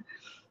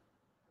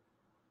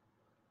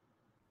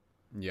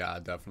 yeah,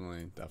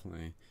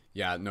 definitely.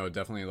 Yeah, no,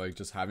 definitely like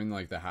just having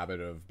like the habit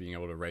of being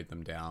able to write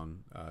them down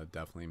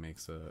definitely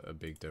makes a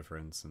big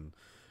difference. And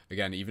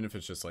again, even if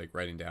it's just like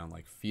writing down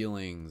like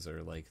feelings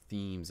or like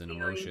themes and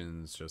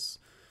emotions, just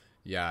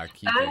yeah,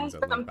 key That things is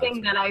that link back something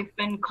to that it. I've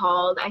been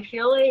called. I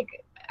feel like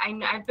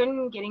I've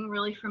been getting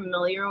really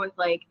familiar with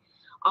like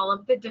all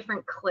of the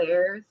different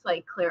clairs,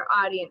 like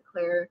clairaudient,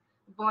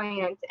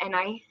 clairvoyant, and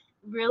I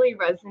really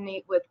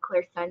resonate with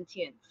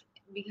clairsentience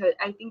because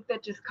I think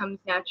that just comes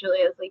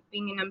naturally as like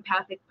being an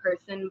empathic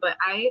person. But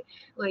I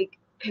like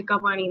pick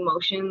up on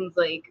emotions,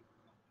 like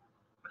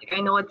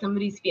I know what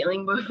somebody's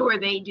feeling before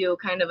they do,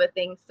 kind of a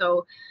thing.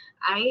 So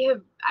I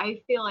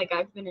feel like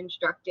I've been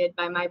instructed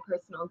by my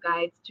personal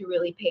guides to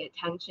really pay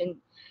attention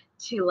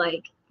to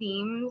like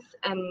themes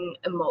and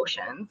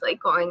emotions like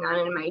going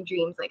on in my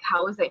dreams. Like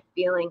how was I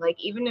feeling? Like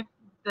even if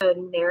the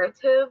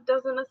narrative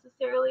doesn't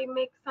necessarily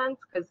make sense,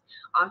 because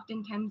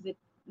oftentimes it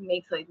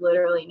makes like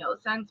literally no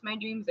sense. My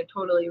dreams are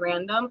totally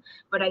random,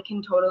 but I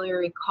can totally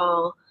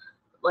recall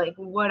like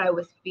what I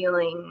was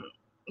feeling,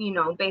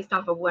 based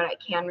off of what I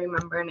can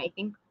remember. And I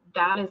think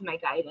that is my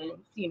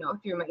guidance,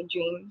 through my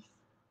dreams.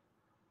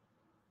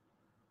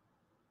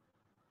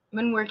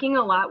 been working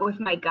a lot with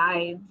my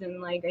guides,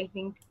 and like I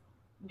think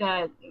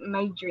that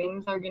my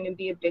dreams are going to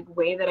be a big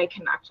way that I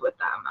connect with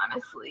them,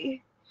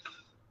 honestly.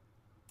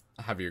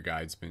 Have your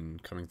guides been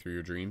coming through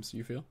your dreams,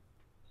 you feel?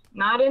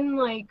 Not in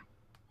like,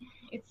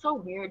 it's so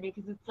weird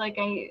because it's like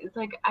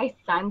I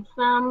sense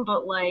them,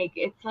 but like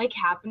it's like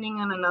happening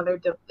on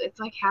it's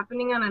like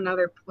happening on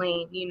another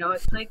plane, you know?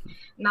 It's like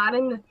not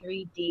in the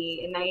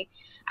 3D, and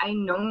I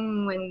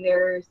know when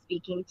they're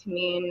speaking to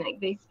me, and like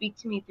they speak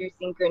to me through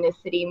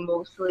synchronicity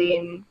mostly,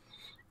 and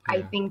I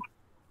Yeah. think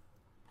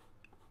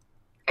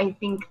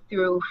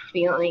through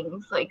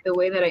feelings, like the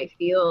way that I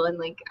feel, and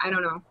like I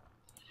don't know.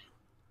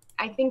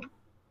 I think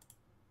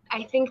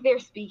they're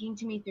speaking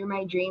to me through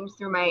my dreams,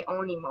 through my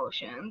own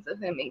emotions, if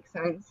that makes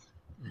sense.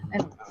 I Hmm.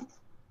 don't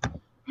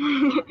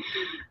know.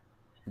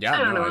 Yeah,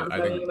 I don't no, know I, what I'm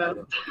I think talking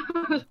about.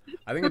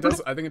 I think it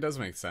does. I think it does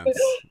make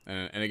sense.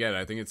 And again,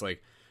 I think it's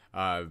like,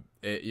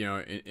 you know,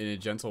 in a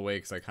gentle way,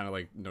 because I kind of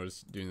like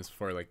noticed doing this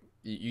before. Like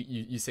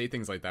you say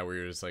things like that where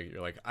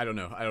you're like, I don't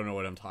know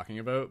what I'm talking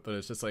about. But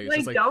it's just like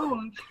Like,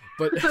 don't.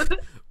 but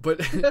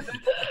but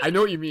I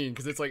know what you mean,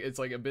 because it's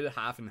like a bit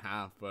half and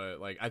half. But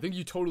like I think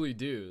you totally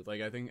do.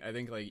 Like I think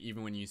like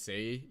even when you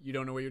say you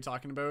don't know what you're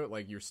talking about,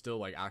 like you're still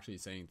like actually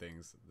saying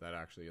things that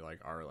actually like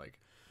are like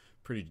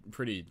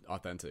pretty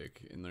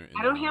authentic in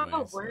I their don't own have the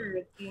ways. So.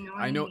 words, you know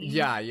what I I know, mean?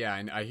 yeah,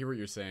 and I hear what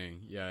you're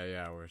saying.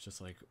 Yeah, where it's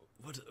just like,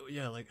 what?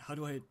 Yeah, like how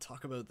do I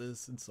talk about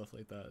this and stuff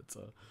like that.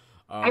 So,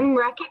 um, I'm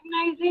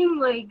recognizing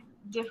like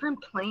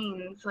different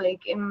planes,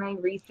 like in my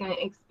recent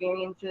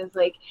experiences,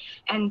 like,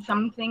 and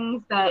some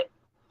things that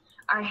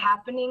are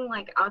happening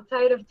like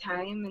outside of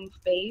time and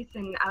space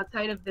and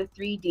outside of the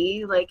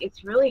 3D. Like,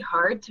 it's really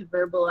hard to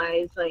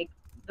verbalize like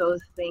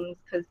those things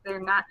because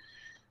they're not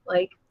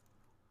like,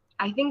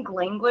 I think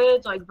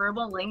language, like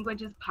verbal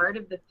language, is part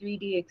of the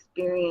 3D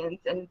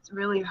experience, and it's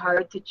really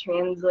hard to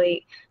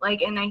translate.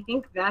 Like, and I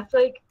think that's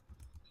like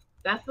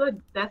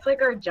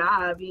our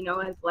job, you know,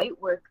 as light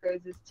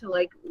workers, is to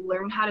like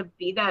learn how to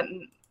be that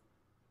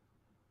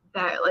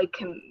like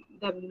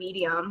that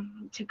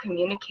medium to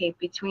communicate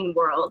between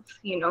worlds,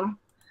 you know,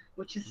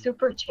 which is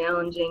super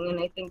challenging, and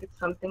I think it's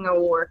something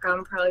I'll work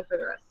on probably for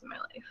the rest of my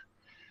life.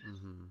 hmm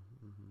hmm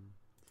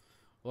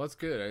well, that's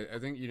good. I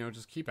think, you know,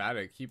 just keep at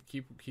it.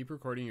 Keep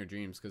recording your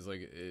dreams, because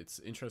like it's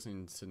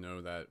interesting to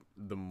know that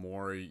the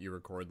more you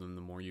record them,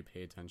 the more you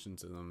pay attention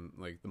to them,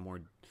 like the more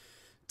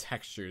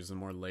textures, the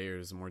more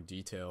layers, the more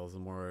details, the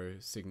more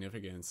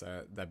significance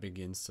that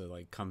begins to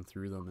like come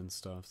through them and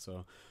stuff.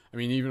 So I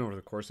mean, even over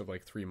the course of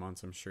like 3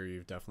 months, I'm sure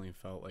you've definitely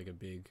felt like a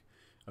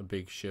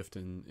big shift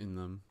in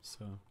them.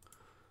 So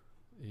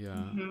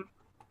yeah. Hmm.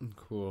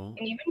 Cool.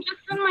 And even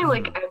just in my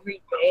like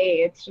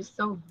everyday, it's just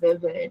so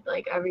vivid.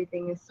 Like,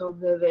 everything is so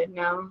vivid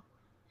now,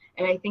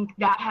 and I think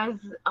that has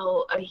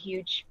a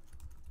huge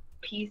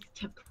piece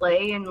to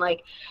play in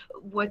like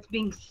what's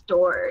being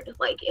stored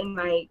like in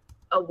my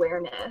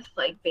awareness,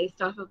 like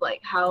based off of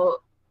like how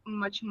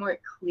much more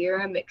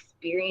clear I'm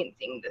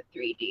experiencing the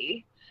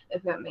 3D,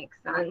 if that makes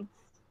sense.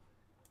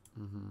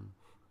 hmm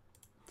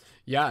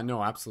Yeah,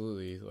 no,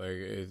 absolutely.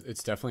 Like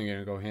it's definitely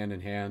gonna go hand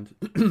in hand.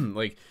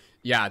 Like,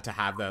 yeah, to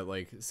have that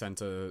like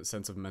sense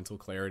of mental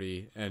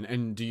clarity.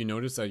 And do you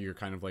notice that you're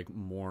kind of like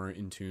more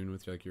in tune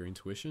with like your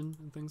intuition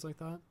and things like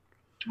that?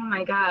 Oh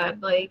my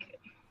god, like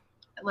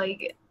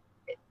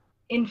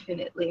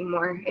infinitely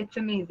more. It's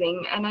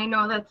amazing. And I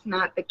know that's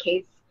not the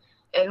case.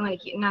 And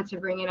like, not to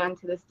bring it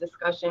onto this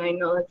discussion, I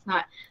know that's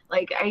not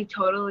like, I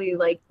totally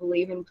like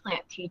believe in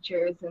plant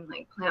teachers and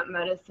like plant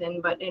medicine,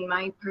 but in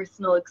my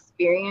personal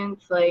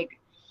experience,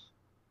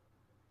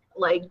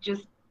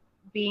 just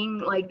being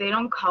like, they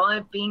don't call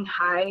it being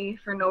high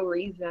for no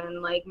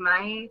reason. Like,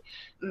 my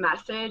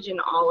message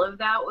and all of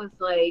that was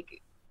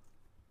like,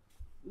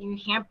 you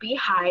can't be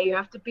high, you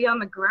have to be on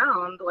the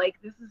ground. Like,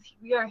 this is,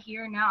 we are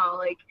here now.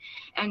 Like,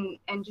 and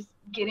just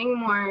getting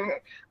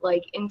more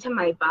like into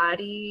my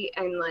body,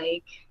 and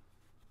like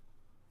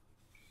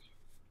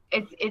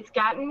it's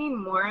gotten me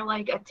more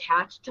like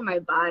attached to my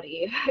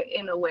body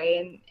in a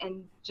way,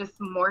 and just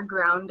more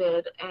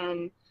grounded.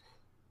 And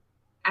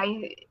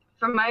I,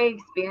 from my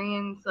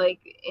experience, like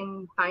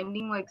in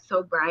finding like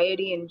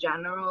sobriety in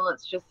general,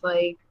 it's just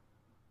like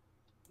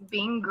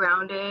being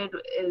grounded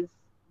is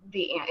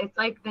it's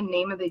like the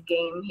name of the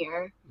game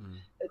here.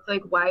 Mm. It's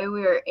like why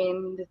we're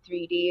in the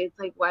 3D. It's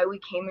like why we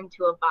came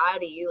into a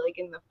body like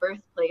in the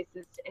first place.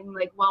 And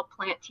like, while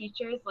plant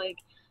teachers like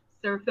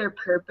serve their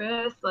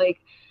purpose, like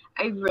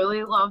I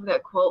really love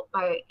that quote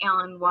by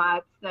Alan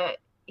Watts, that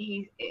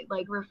he's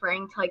like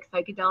referring to like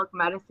psychedelic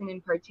medicine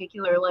in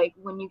particular, like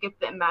when you get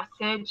the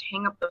message,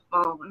 hang up the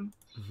phone.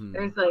 hmm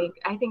There's like,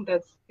 I think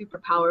that's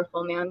super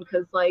powerful, man,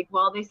 because like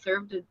while they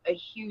served a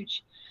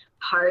huge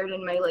part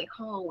in my like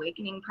whole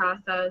awakening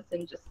process,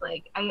 and just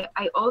like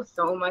I owe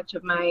so much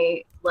of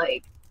my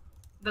like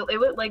it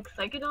was like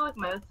psychedelic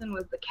medicine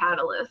was the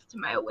catalyst to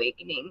my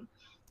awakening.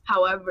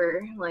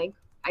 However, like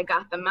I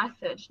got the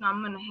message, now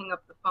I'm gonna hang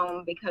up the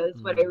phone, because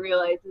what I mm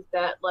realized is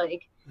that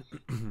like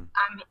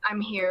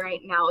I'm here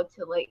right now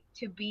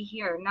to be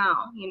here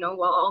now, you know,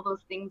 while all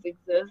those things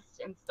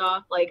exist and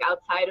stuff like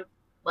outside of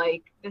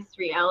like this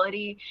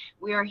reality,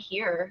 we are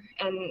here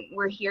and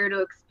we're here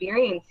to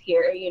experience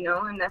here, you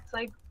know, and that's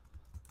like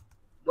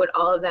what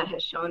all of that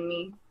has shown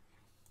me.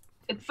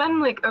 It's been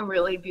like a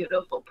really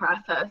beautiful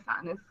process,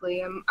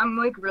 honestly. I'm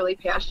like really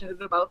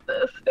passionate about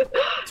this.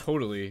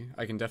 Totally,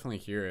 I can definitely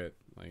hear it.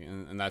 Like,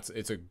 and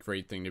it's a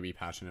great thing to be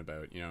passionate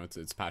about. You know,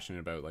 it's passionate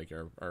about like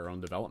our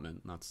own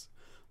development. And that's,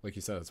 like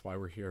you said, that's why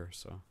we're here.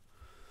 So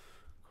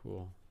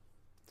cool.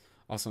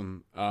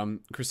 Awesome.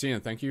 Christina,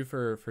 thank you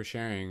for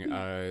sharing.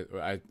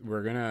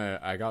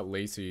 I got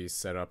Lacey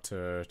set up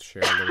to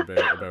share a little bit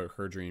about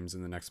her dreams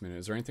in the next minute.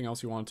 Is there anything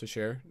else you want to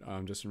share,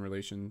 just in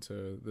relation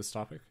to this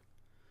topic?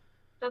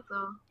 That's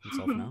all. That's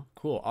all for now.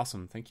 Cool.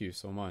 Awesome. Thank you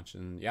so much.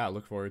 And yeah, I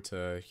look forward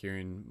to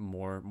hearing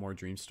more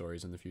dream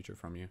stories in the future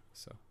from you.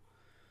 So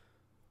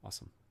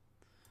awesome.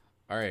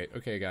 All right.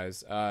 Okay,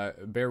 guys.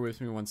 Bear with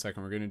me 1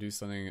 second. We're going to do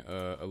something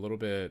a little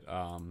bit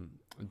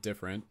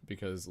different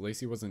because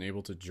Lacey wasn't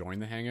able to join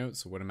the Hangout.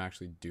 So what I'm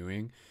actually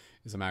doing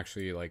is I'm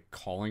actually like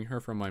calling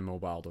her from my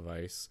mobile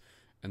device,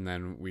 and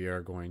then we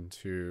are going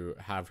to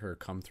have her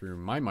come through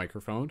my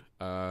microphone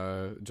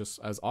just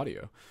as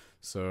audio.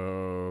 So,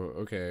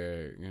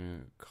 okay, I'm going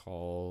to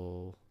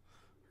call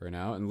her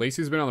now. And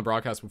Lacey's been on the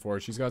broadcast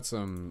before. She's got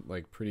some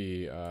like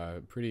pretty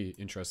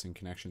interesting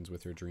connections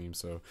with her dreams.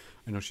 So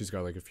I know she's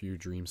got like a few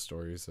dream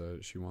stories that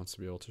she wants to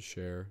be able to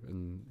share,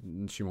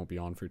 and she won't be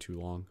on for too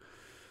long.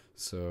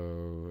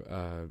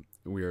 So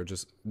we are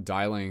just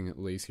dialing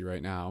Lacey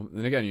right now.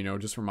 And again, you know,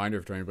 just a reminder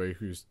for anybody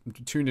who's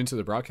tuned into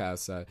the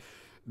broadcast that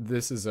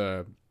this is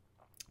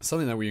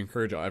something that we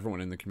encourage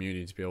everyone in the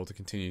community to be able to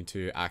continue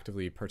to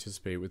actively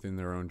participate within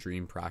their own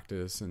dream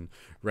practice and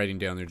writing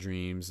down their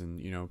dreams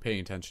and, you know, paying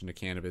attention to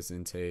cannabis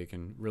intake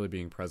and really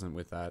being present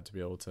with that to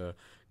be able to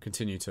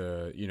continue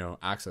to, you know,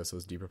 access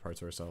those deeper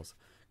parts of ourselves.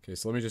 Okay,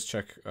 so let me just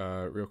check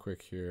real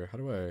quick here. How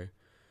do I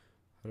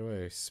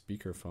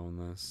speakerphone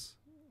this?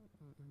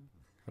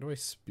 How do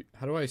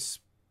I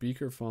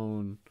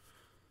speakerphone?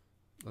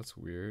 That's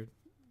weird.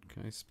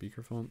 Can I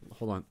speakerphone?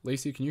 Hold on.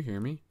 Lacey, can you hear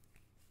me?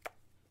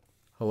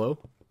 Hello,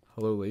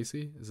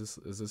 Lacey. Is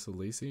this a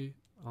Lacey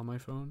on my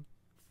phone?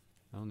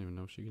 I don't even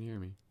know if she can hear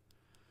me.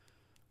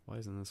 Why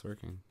isn't this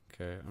working?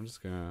 Okay, I'm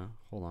just gonna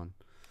hold on.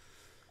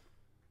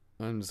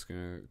 I'm just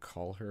gonna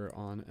call her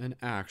on an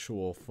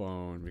actual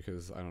phone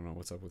because I don't know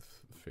what's up with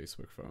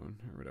Facebook phone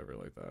or whatever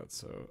like that.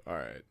 So, all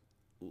right,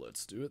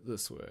 let's do it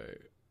this way.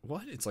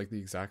 What? It's like the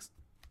exact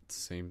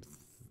same.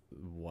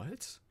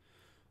 What?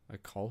 I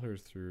call her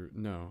through.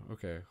 No.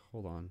 Okay,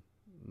 hold on.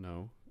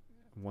 No.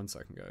 1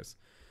 second, guys.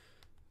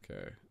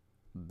 Okay,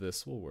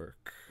 this will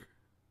work.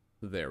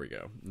 There we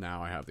go.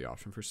 Now I have the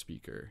option for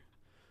speaker.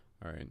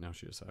 All right, now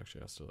she just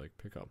actually has to like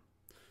pick up.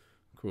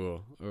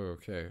 Cool.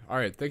 Okay. All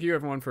right. Thank you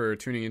everyone for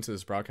tuning into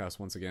this broadcast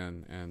once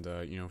again, and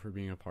you know, for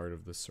being a part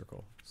of this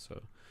circle.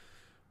 So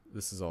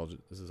this is all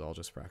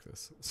just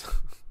practice.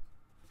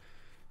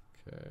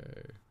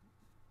 Okay.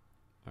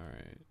 All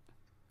right.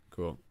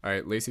 Cool. All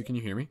right, Lacey, can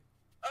you hear me?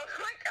 Oh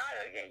my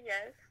god, okay,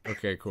 yes.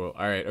 Okay, cool.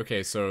 All right,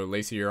 okay, so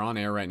Lacey, you're on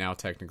air right now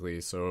technically,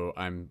 so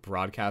I'm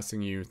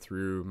broadcasting you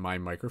through my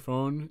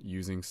microphone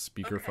using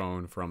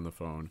speakerphone from the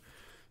phone.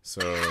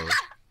 So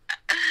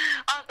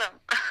Awesome.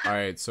 all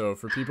right, so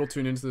for people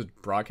tuned into the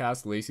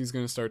broadcast, Lacey's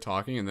going to start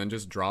talking and then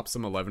just drop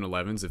some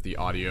 1111s if the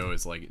audio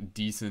is like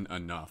decent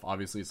enough.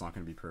 Obviously, it's not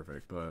going to be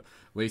perfect, but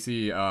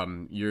Lacey,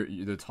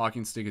 the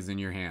talking stick is in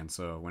your hand,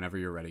 so whenever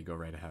you're ready, go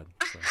right ahead.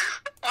 So.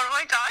 What am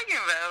I talking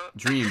about?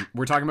 Dream.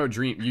 We're talking about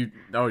dream. You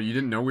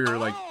didn't know we were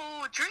like...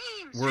 Oh,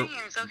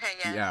 dreams. Okay,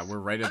 yes. Yeah, we're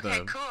right at the...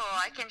 Okay, cool.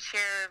 I can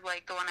share,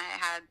 like, the one I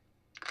had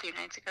a few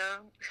nights ago.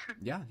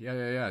 Yeah.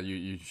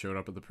 You showed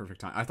up at the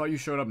perfect time. I thought you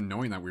showed up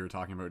knowing that we were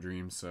talking about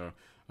dreams, so...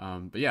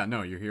 but yeah,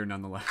 no, you're here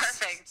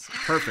nonetheless.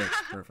 Perfect.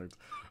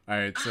 All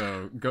right,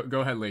 so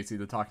go ahead, Lacey.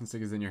 The talking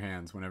stick is in your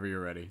hands whenever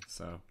you're ready,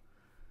 so...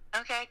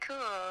 Okay,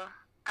 cool.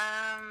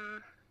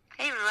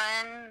 Hey,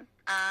 everyone.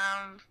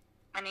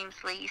 My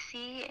name's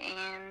Lacey,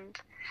 and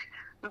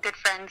I'm good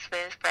friends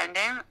with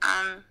Brendan.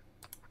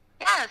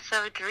 Yeah,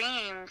 so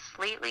dreams.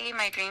 Lately,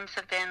 my dreams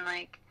have been,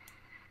 like,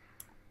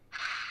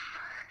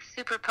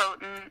 super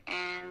potent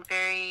and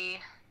very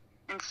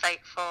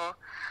insightful.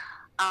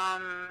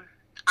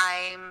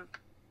 I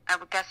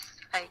would guess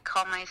I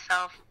call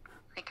myself,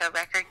 like, a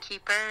record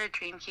keeper, a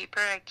dream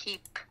keeper. I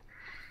keep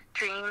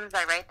dreams.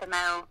 I write them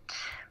out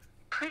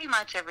pretty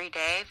much every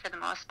day for the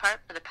most part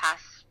for the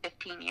past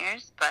 15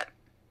 years, but...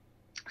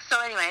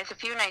 So anyways, a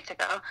few nights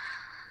ago, I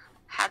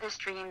had this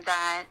dream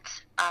that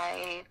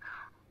I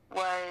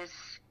was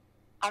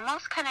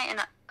almost kind of in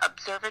an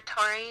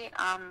observatory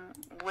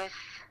with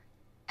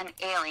an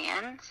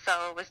alien,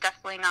 so it was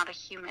definitely not a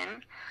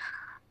human,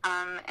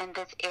 and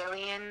this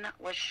alien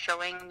was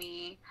showing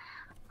me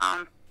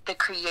the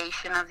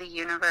creation of the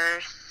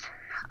universe.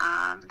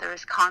 There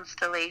was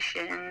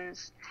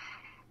constellations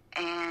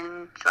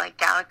and like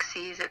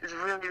galaxies. It was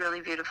really,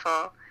 really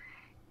beautiful,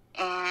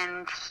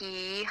 and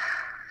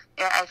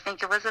I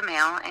think it was a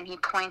male, and he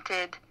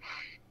pointed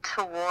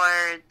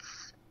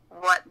towards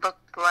what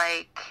looked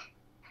like,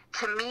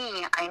 to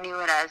me, I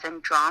knew it as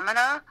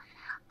Andromeda.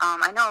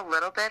 I know a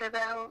little bit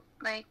about,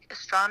 like,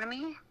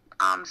 astronomy,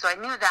 so I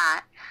knew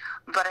that,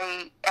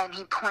 and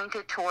he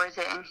pointed towards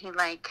it, and he,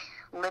 like,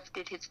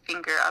 lifted his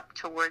finger up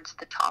towards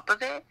the top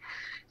of it.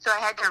 So I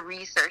had to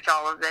research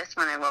all of this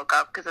when I woke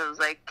up, because I was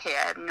like, okay,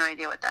 I have no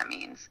idea what that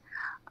means.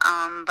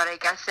 But I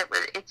guess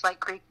it's like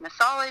Greek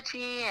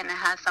mythology, and it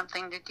has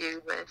something to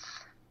do with,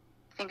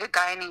 I think, a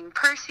guy named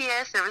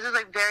Perseus. There was this,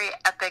 like, very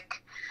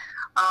epic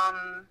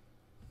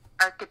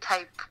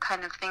archetype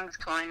kind of things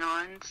going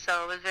on.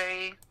 So it was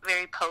very,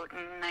 very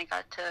potent. I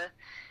got to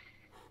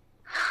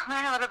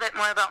learn a little bit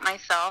more about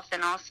myself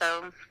and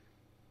also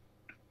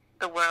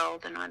the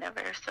world and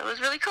whatever. So it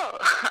was really cool.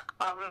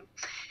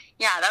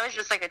 Yeah, that was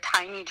just like a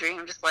tiny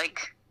dream, just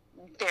like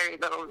very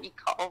little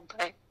recall,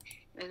 but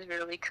it was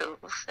really cool.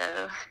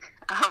 So,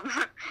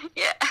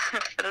 yeah,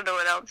 I don't know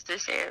what else to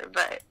share,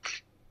 but.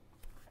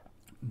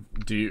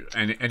 Do you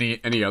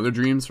any other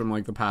dreams from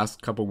like the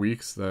past couple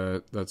weeks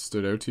that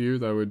stood out to you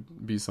that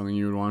would be something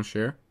you would want to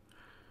share?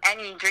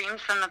 Any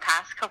dreams from the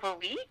past couple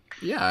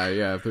weeks?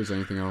 Yeah. If there's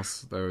anything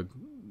else that would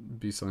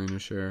be something to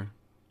share.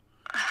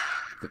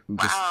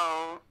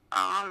 Wow.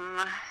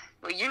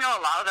 Well, you know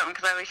a lot of them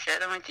because I always share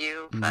them with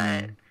you,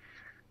 but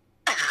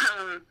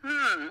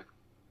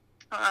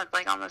well, it's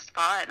like on the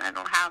spot, and I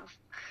don't have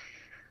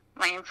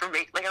my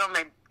information. Like I don't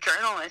have my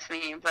journal with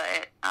me,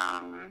 but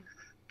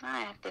I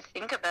have to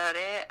think about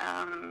it.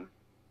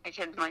 I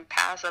can like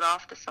pass it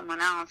off to someone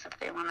else if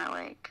they want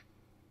to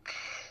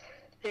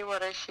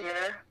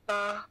share.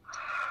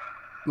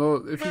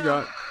 Well, if you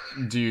got,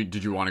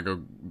 did you want to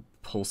go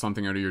pull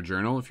something out of your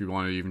journal? If you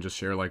want to even just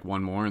share like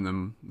one more, and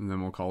then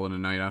we'll call it a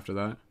night after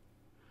that.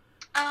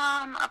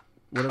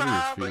 Whatever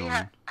probably you're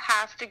feeling.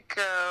 Have to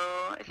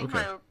go.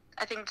 Okay.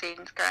 I think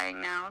Jaden's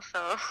crying now,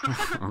 so.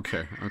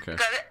 Okay. I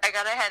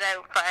gotta head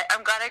out, but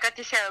I'm glad I got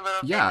to share a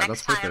little bit. Yeah, Next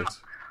that's time,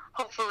 perfect.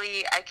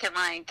 hopefully I can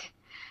like,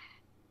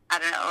 I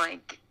don't know,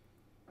 like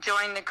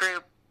join the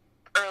group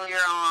earlier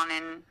on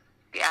and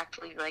be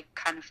actually like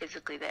kind of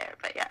physically there,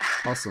 but yeah.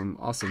 Awesome,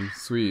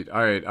 sweet.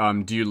 All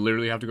right, do you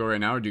literally have to go right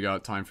now, or do you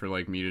got time for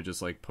like me to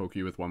just like poke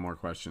you with one more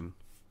question?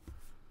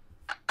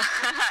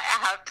 I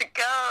have to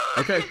go.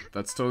 Okay,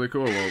 that's totally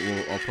cool.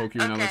 I'll poke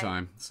you another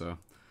time. So.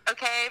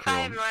 Okay, Cool.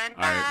 bye everyone.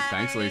 All right, Bye.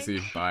 thanks,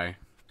 Lacey. Bye.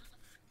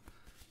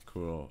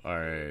 Cool. All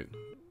right,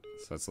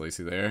 so that's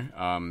Lacey there.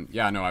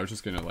 Yeah, no, I was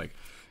just gonna like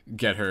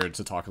get her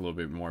to talk a little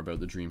bit more about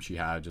the dream she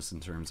had, just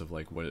in terms of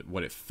like what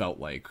it felt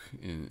like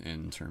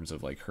in terms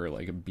of like her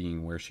like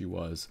being where she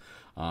was.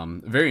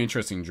 Very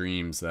interesting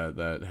dreams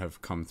that have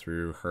come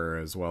through her,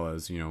 as well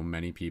as, you know,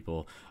 many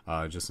people,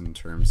 just in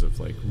terms of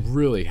like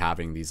really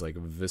having these like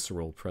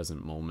visceral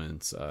present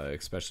moments,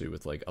 especially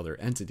with like other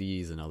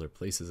entities and other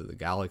places of the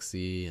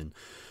galaxy, and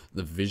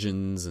the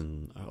visions.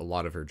 And a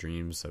lot of her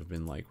dreams have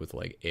been like with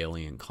like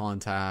alien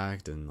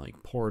contact and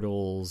like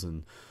portals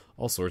and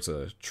all sorts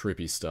of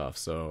trippy stuff.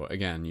 So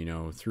again, you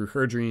know, through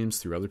her dreams,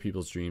 through other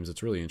people's dreams,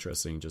 it's really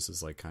interesting, just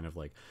as like kind of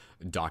like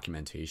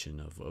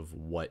documentation of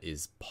what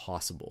is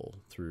possible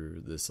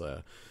through this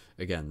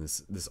again,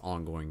 this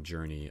ongoing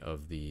journey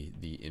of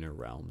the inner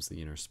realms,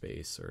 the inner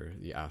space, or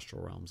the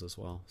astral realms as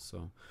well.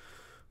 So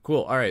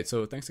cool. All right,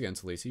 so thanks again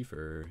to Lacey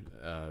for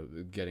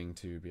getting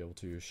to be able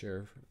to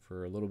share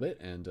for a little bit,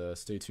 and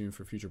stay tuned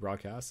for future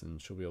broadcasts, and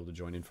she'll be able to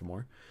join in for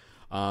more.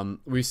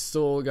 We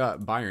still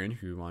got Byron,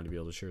 who wanted to be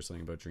able to share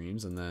something about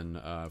dreams, and then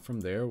from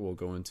there we'll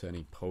go into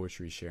any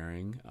poetry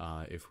sharing,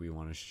 if we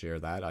want to share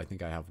that. I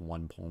think I have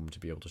one poem to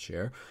be able to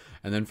share,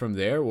 and then from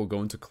there we'll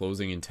go into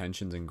closing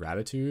intentions and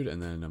gratitude,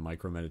 and then a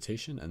micro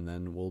meditation, and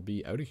then we'll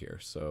be out of here.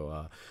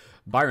 So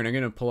Byron, I'm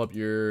going to pull up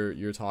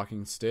your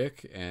talking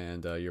stick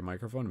and your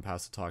microphone and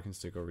pass the talking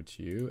stick over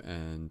to you,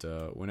 and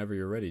whenever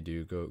you're ready,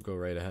 go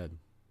right ahead.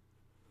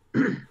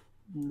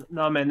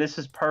 No, man, this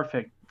is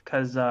perfect,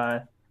 because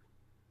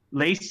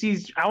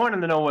Lacey's, I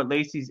wanted to know what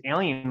Lacey's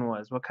alien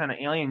was. What kind of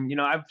alien? You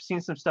know, I've seen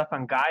some stuff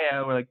on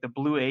Gaia where like the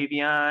blue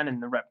avian and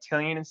the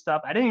reptilian and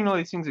stuff. I didn't even know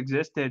these things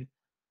existed.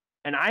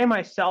 And I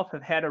myself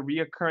have had a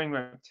reoccurring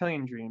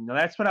reptilian dream. Now,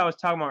 that's what I was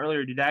talking about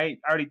earlier. Did I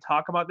already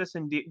talk about this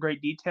in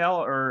great detail,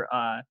 or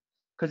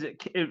because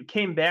it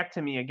came back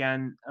to me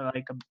again,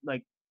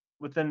 like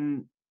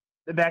within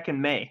back in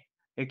May,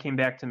 it came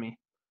back to me.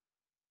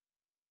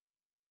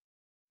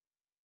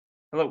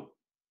 Hello,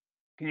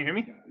 can you hear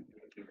me?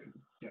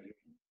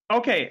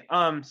 Okay,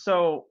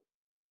 so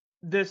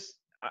this,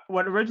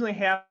 what originally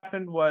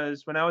happened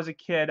was when I was a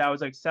kid, I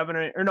was like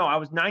I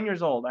was 9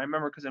 years old. I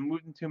remember, because I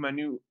moved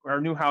into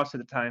our new house at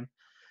the time,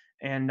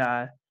 and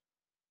I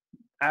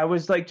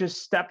was like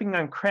just stepping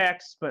on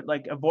cracks, but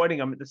like avoiding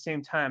them at the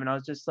same time. And I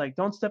was just like,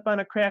 "Don't step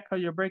on a crack or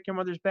you'll break your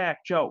mother's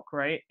back," joke,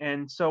 right?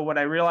 And so what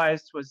I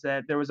realized was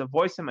that there was a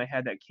voice in my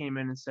head that came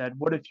in and said,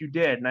 "What if you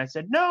did?" And I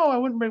said, "No, I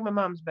wouldn't break my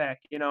mom's back,"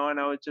 you know. And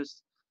I was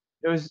just,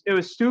 it was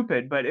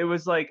stupid, but it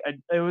was like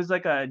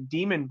a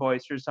demon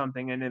voice or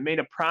something, and it made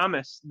a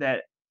promise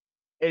that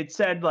it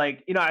said,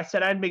 like, you know, I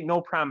said I'd make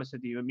no promise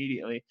with you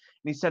immediately, and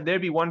he said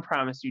there'd be one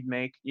promise you'd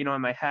make, you know,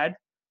 in my head.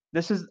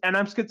 and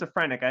I'm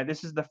schizophrenic.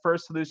 This is the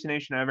first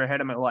hallucination I ever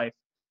had in my life.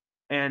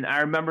 And I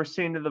remember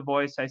saying to the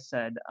voice, I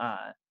said,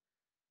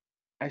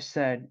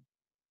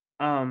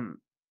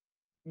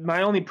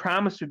 my only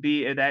promise would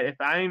be that if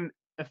I'm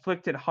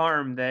afflicted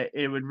harm, that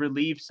it would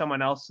relieve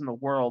someone else in the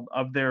world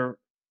of their,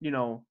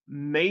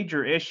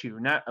 major issue,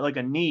 not like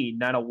a need,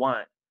 not a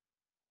want.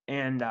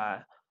 And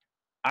I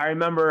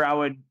remember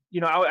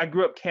I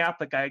grew up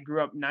Catholic. I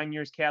grew up 9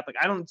 years Catholic.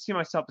 I don't see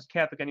myself as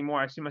Catholic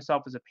anymore. I see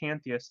myself as a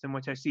pantheist, in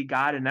which I see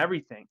God in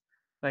everything,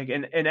 like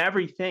in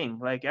everything,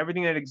 like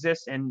everything that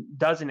exists and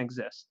doesn't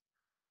exist.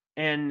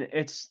 And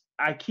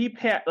I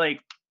keep like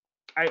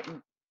I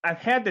I've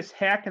had this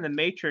hack in the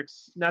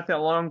Matrix not that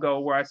long ago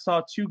where I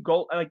saw two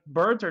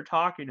birds are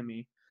talking to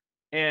me,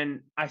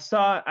 and I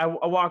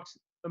walked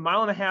a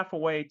mile and a half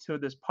away to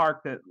this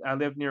park that I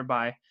live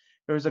nearby.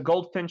 There was a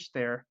goldfinch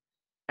there,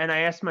 and I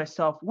asked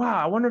myself, wow,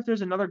 I wonder if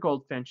there's another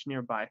goldfinch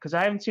nearby, because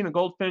I haven't seen a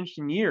goldfinch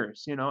in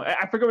years.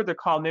 I forget what they're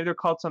called. Maybe they're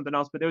called something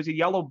else, but there was a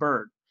yellow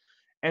bird.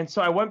 And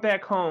so I went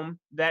back home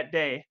that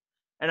day,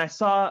 and I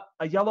saw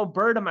a yellow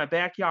bird in my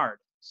backyard.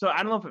 So I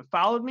don't know if it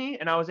followed me,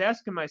 and I was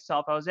asking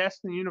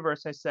the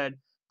universe, I said,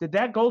 did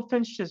that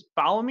goldfinch just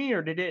follow me,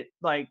 or did it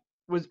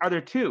are there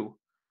two?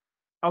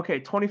 Okay,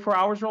 24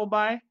 hours roll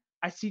by,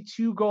 I see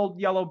two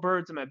yellow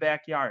birds in my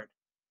backyard.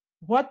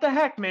 What the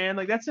heck, man?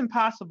 Like, that's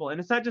impossible. And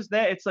it's not just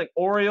that, it's like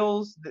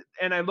Orioles,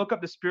 and I look up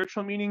the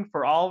spiritual meaning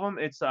for all of them.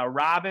 It's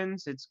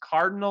robins, it's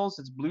cardinals,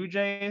 it's blue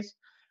jays.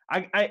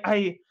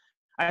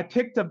 I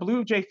picked a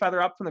blue jay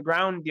feather up from the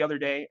ground the other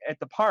day at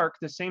the park,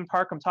 the same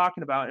park I'm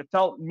talking about. It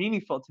felt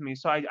meaningful to me.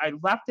 So I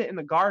left it in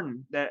the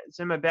garden that's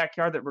in my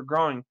backyard that we're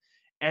growing.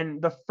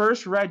 And the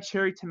first red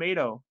cherry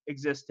tomato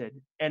existed.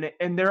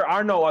 And there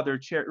are no other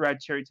red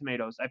cherry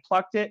tomatoes. I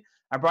plucked it.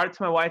 I brought it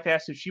to my wife,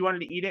 asked if she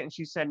wanted to eat it, and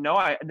she said no.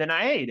 And then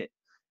I ate it.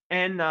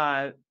 And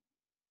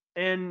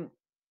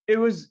it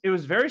was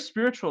very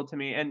spiritual to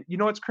me. And you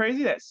know what's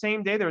crazy? That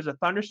same day there was a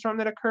thunderstorm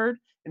that occurred,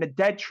 and a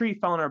dead tree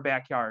fell in our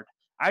backyard.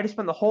 I just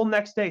spent the whole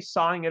next day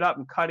sawing it up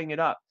and cutting it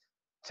up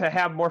to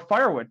have more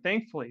firewood,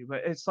 thankfully.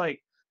 But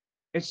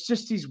it's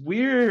just these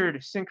weird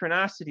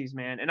synchronicities,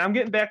 man. And I'm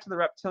getting back to the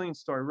reptilian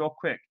story real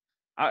quick.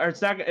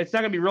 It's not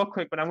gonna be real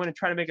quick, but I'm gonna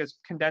try to make it as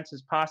condensed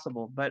as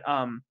possible. But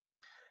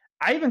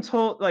I even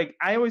told,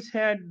 I always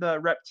had the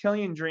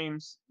reptilian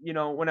dreams,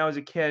 when I was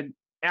a kid.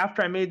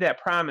 After I made that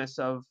promise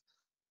of,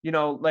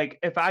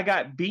 if I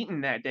got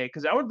beaten that day,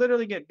 because I would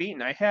literally get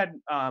beaten. I had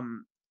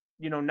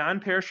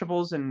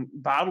non-perishables and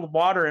bottled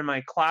water in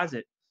my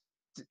closet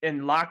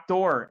and locked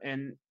door,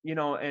 and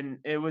and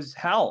it was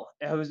hell.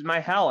 It was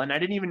my hell, and I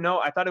didn't even know.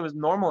 I thought it was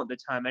normal at the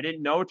time. I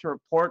didn't know to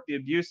report the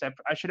abuse.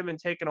 I should have been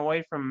taken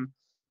away from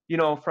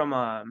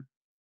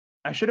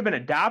I should have been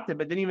adopted,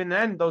 but then even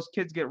then those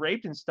kids get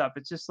raped and stuff.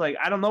 It's just like,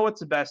 I don't know what's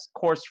the best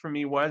course for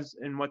me was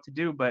and what to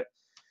do. But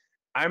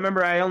I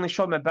remember I only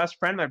showed my best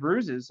friend my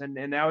bruises,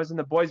 and I was in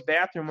the boys'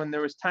 bathroom when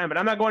there was time. But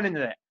I'm not going into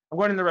that. I'm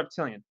going into the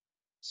reptilian.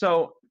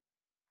 So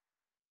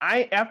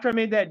after I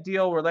made that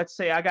deal where, let's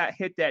say I got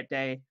hit that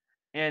day,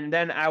 and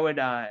then I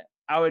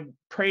would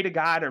pray to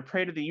God or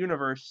pray to the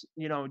universe,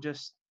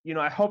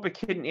 I hope a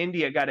kid in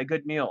India got a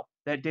good meal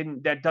that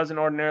doesn't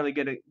ordinarily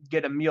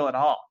get a meal at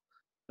all,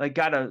 like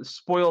got a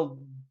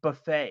spoiled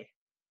buffet.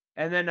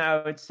 And then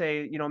I would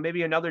say,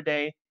 maybe another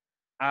day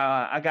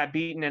I got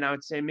beaten, and I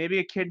would say maybe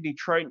a kid in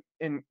Detroit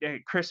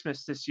at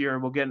Christmas this year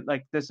will get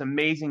like this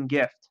amazing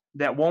gift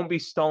that won't be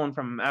stolen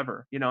from him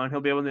ever, and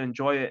he'll be able to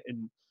enjoy it.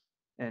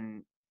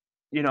 And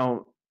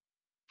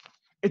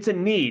it's a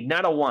need,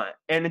 not a want.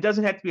 And it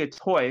doesn't have to be a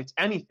toy. It's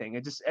anything.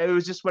 It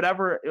was just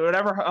whatever,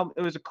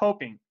 it was a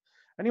coping.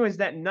 Anyways,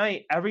 that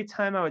night, every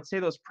time I would say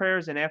those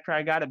prayers, and after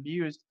I got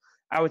abused,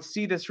 I would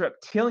see this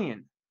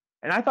reptilian.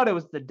 And I thought it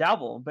was the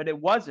devil, but it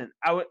wasn't.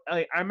 I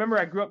remember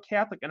I grew up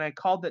Catholic, and I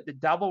called it the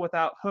devil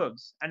without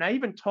hooves. And I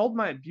even told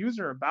my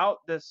abuser about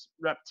this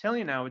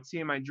reptilian I would see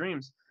in my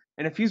dreams.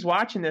 And if he's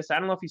watching this, I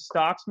don't know if he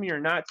stalks me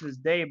or not to this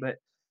day, but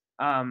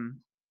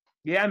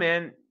yeah,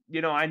 man,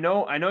 I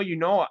know I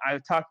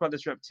talked about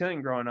this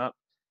reptilian growing up,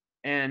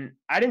 and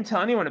I didn't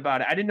tell anyone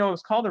about it. I didn't know it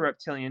was called a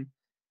reptilian.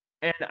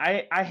 And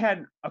I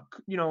had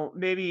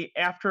maybe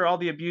after all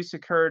the abuse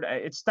occurred,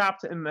 it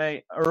stopped in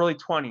my early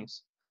 20s.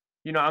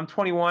 I'm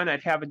 21,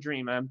 I'd have a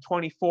dream. I'm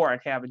 24, I'd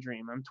have a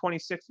dream. I'm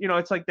 26,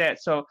 it's like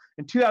that. So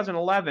in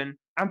 2011,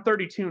 I'm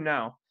 32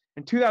 now.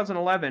 In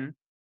 2011,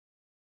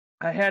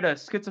 I had a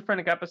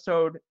schizophrenic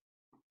episode,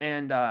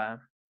 and I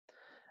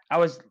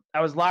was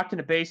locked in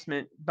a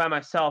basement by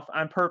myself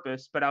on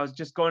purpose, but I was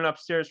just going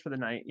upstairs for the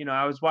night.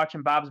 I was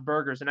watching Bob's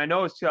Burgers, and I know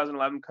it was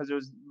 2011 because it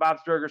was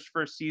Bob's Burgers'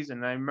 first season.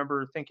 And I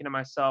remember thinking to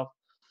myself,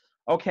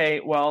 okay,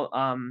 well,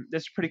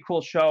 this is a pretty cool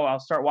show. I'll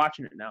start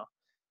watching it now.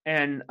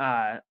 And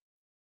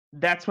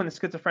that's when the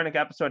schizophrenic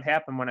episode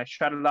happened. When I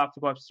shut it off to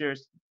go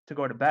upstairs to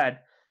go to bed,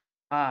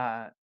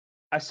 I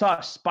saw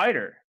a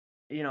spider,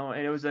 and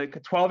it was like a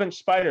 12-inch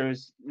spider. It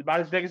was about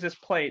as big as this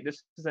plate.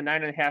 This is a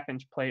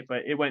 9.5-inch plate,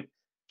 but it went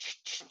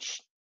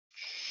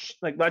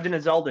like Legend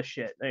of Zelda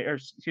shit, or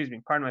excuse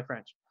me, pardon my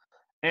French.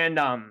 And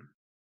I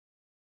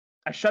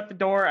shut the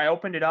door, I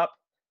opened it up,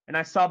 and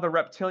I saw the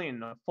reptilian,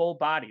 the full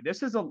body.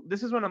 This is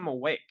when I'm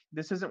awake.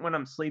 This isn't when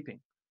I'm sleeping.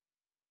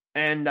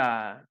 And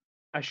I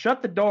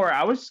shut the door.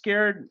 I was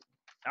scared.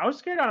 I was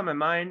scared out of my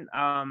mind.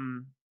 I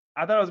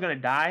thought I was gonna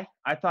die.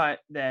 I thought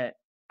that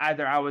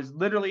either I was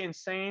literally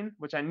insane,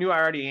 which I knew I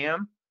already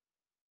am,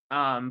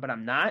 but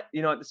I'm not.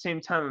 You know, at the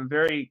same time, I'm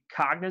very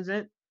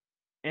cognizant,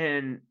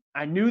 and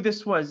I knew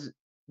this was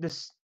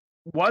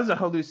a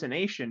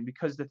hallucination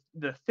because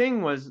the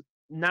thing was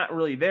not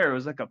really there. It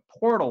was like a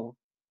portal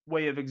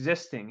way of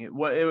existing.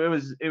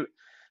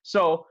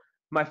 So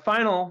my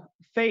final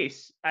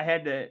face, I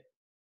had to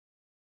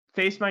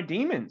face my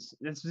demons.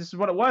 This is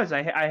what it was.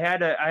 I had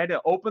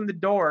to open the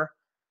door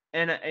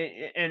and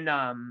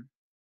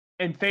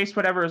face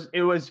whatever.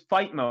 It was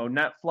fight mode,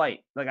 not flight.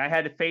 Like I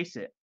had to face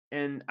it,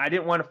 and I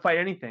didn't want to fight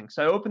anything.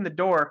 So I opened the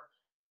door,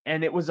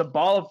 and it was a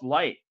ball of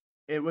light.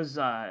 It was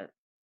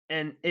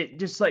and it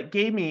just like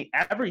gave me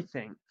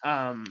everything.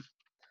 It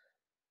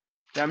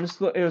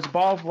was a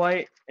ball of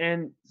light,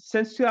 and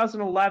since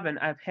 2011,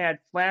 I've had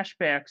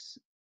flashbacks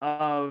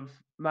of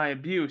my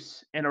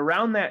abuse, and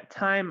around that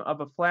time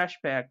of a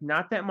flashback,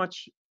 not that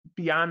much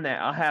beyond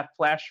that, I'll have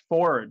flash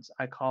forwards,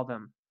 I call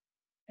them.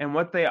 And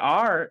what they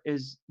are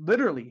is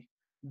literally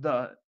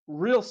the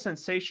real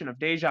sensation of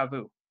deja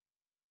vu.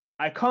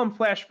 I call them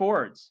flash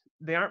forwards.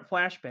 They aren't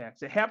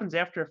flashbacks. It happens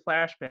after a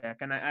flashback,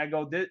 and I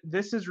go,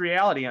 this is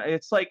reality.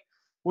 It's like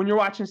when you're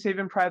watching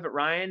Saving Private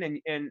Ryan,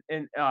 and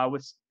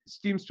with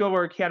Steven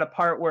Spielberg, he had a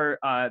part where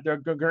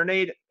the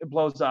grenade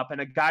blows up,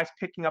 and a guy's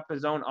picking up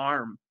his own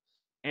arm,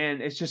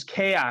 and it's just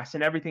chaos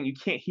and everything. You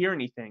can't hear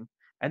anything,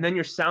 and then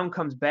your sound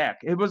comes back.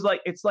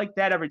 It's like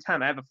that every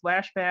time. I have a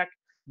flashback,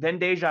 then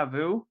deja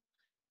vu,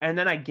 and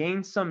then I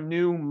gain some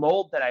new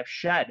mold that I've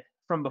shed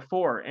from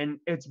before. And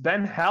it's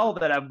been hell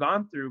that I've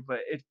gone through, but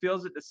it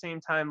feels at the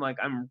same time like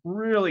I'm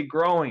really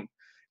growing.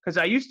 Because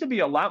I used to be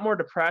a lot more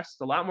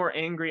depressed, a lot more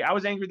angry. I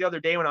was angry the other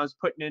day when I was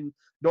putting in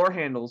door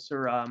handles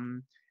or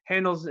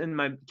handles in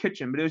my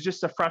kitchen, but it was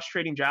just a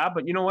frustrating job.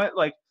 But you know what?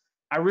 Like,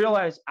 I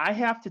realized I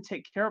have to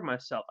take care of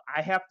myself.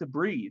 I have to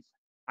breathe.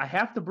 I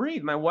have to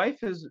breathe. My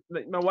wife's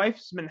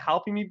been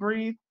helping me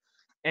breathe,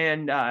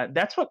 and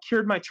that's what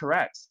cured my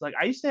Tourette's. Like,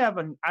 I used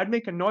to I'd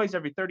make a noise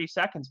every 30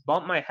 seconds,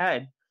 bump my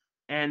head,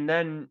 and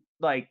then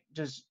like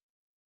just,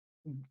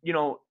 you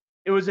know,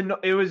 I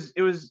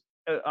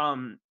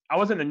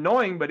wasn't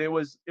annoying, but it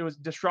was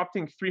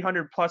disrupting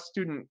 300 plus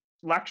student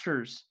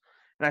lectures,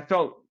 and I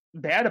felt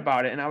bad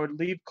about it. And I would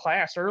leave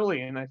class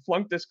early, and I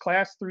flunked this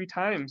class 4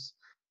 times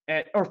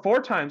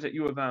at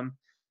U of M,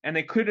 and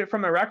they cleared it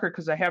from my record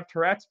because I have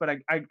Tourette's. But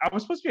I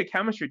was supposed to be a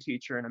chemistry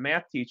teacher and a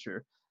math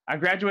teacher. I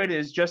graduated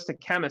as just a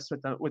chemist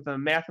with a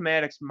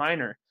mathematics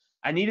minor.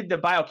 I needed the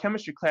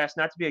biochemistry class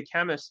not to be a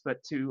chemist,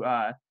 but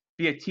to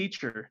be a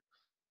teacher.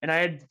 And I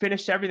had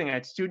finished everything. I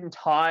had student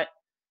taught.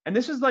 And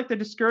this is like the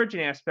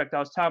discouraging aspect I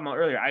was talking about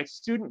earlier. I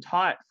student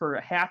taught for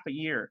half a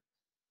year,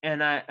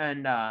 and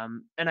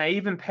I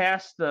even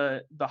passed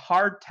the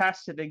hard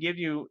test that they give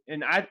you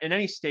in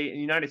any state in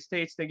the United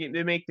States.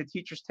 They make the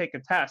teachers take a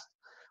test.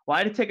 Well,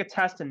 I had to take a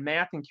test in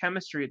math and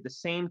chemistry at the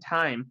same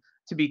time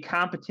to be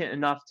competent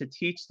enough to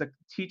teach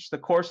the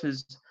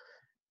courses.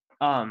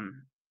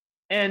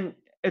 And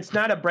it's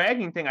not a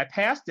bragging thing. I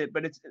passed it,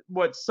 but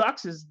what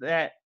sucks is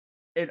that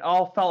it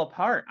all fell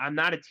apart. I'm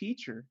not a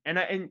teacher, and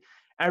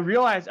I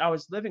realized I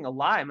was living a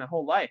lie my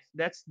whole life.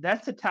 That's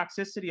the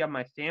toxicity of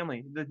my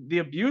family. The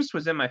abuse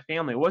was in my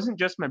family. It wasn't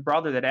just my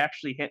brother that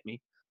actually hit me,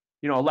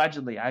 you know,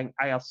 allegedly.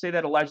 I'll say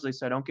that allegedly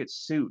so I don't get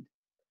sued.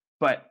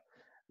 But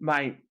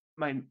my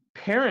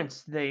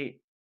parents,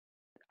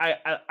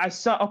 I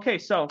saw. Okay,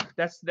 so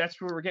that's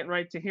where we're getting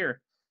right to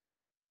here.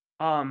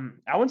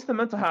 I went to the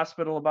mental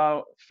hospital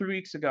about 3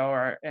 weeks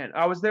ago, and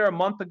I was there a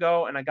month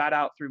ago, and I got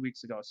out 3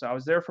 weeks ago. So I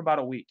was there for about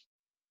a week,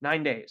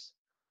 9 days.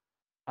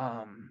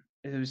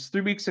 It was 3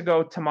 weeks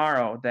ago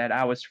tomorrow that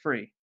I was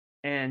free.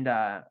 And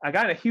I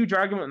got in a huge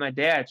argument with my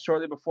dad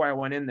shortly before I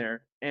went in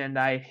there. And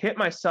I hit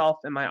myself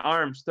in my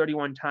arms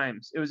 31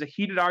 times. It was a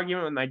heated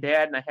argument with my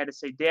dad. And I had to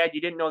say, Dad,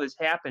 you didn't know this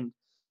happened.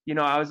 You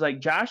know, I was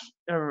like,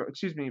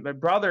 my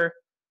brother,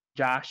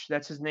 Josh,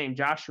 that's his name,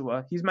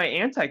 Joshua. He's my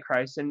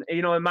antichrist. And,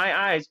 you know, in my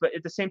eyes, but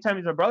at the same time,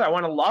 he's my brother. I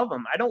want to love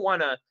him. I don't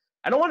want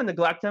to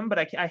neglect him, but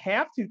I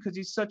have to because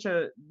he's such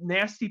a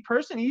nasty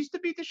person. He used to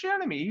beat the shit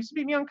out of me. He used to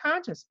beat me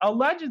unconscious,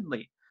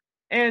 allegedly.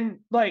 And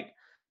like,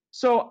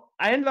 so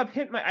I ended up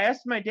I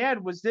asked my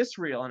dad, was this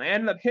real? And I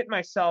ended up hitting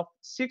myself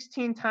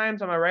 16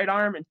 times on my right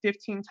arm and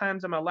 15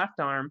 times on my left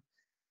arm.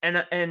 And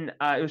it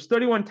was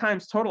 31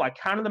 times total. I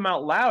counted them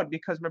out loud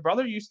because my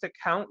brother used to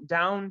count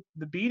down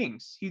the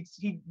beatings.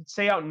 He'd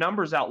say out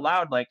numbers out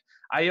loud. Like,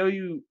 I owe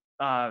you,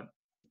 the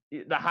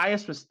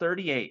highest was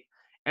 38.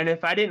 And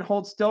if I didn't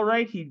hold still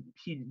right,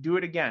 he'd do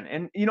it again.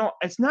 And, you know,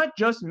 it's not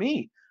just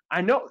me.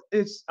 I know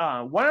it's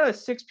 1 out of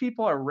 6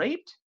 people are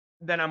raped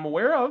that I'm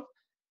aware of.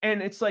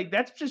 And it's like,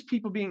 that's just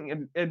people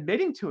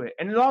admitting to it.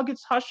 And it all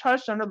gets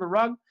hush under the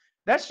rug.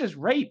 That's just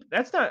rape.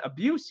 That's not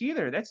abuse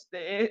either.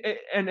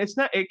 And it's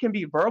not, it can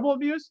be verbal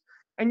abuse.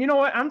 And you know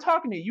what? I'm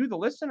talking to you, the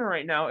listener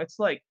right now. It's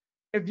like,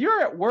 if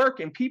you're at work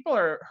and people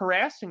are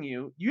harassing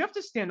you, you have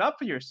to stand up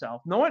for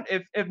yourself. No one,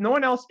 if no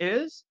one else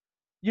is,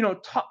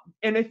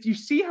 and if you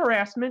see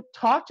harassment,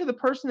 talk to the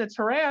person that's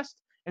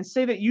harassed and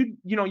say that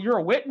you're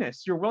a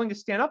witness. You're willing to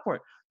stand up for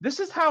it. This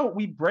is how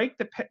we break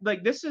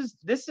this is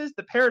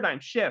the paradigm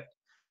shift.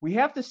 We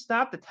have to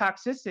stop the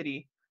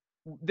toxicity.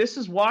 This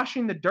is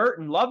washing the dirt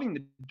and loving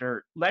the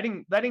dirt,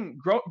 letting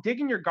grow,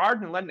 digging your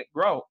garden and letting it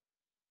grow.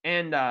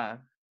 And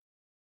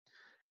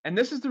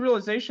this is the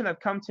realization I've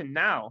come to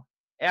now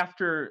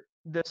after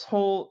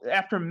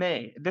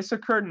May. This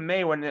occurred in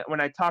May when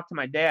I talked to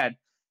my dad.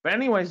 But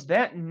anyways,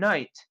 that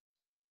night,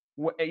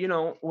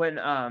 when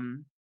I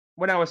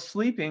was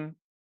sleeping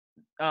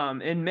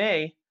in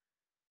May,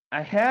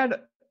 I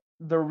had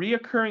the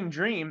reoccurring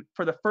dream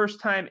for the first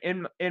time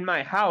in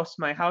my house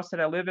that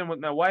I live in with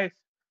my wife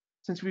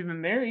since we've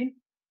been married.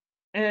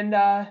 And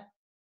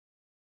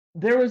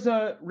there was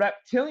a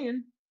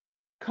reptilian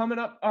coming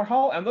up our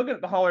hall. I'm looking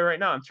at the hallway right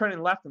now. I'm turning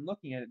left and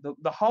looking at it.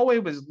 The hallway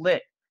was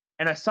lit,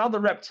 and I saw the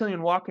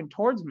reptilian walking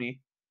towards me,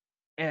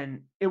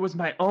 and it was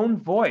my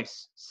own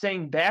voice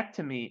saying back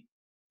to me,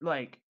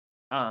 like,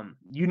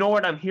 you know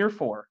what I'm here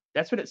for.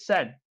 That's what it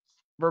said,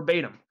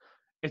 verbatim.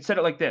 It said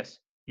it like this: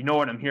 you know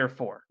what I'm here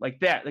for. Like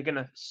that, like in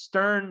a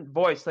stern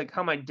voice, like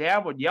how my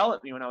dad would yell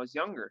at me when I was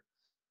younger.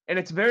 And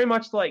it's very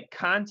much like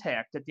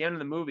Contact at the end of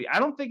the movie. I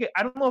don't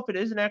know if it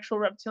is an actual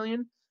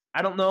reptilian.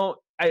 I don't know.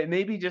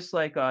 Maybe just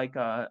like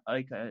a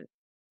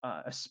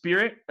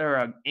spirit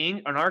or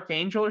an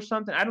archangel or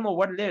something. I don't know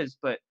what it is,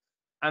 but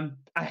I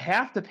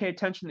have to pay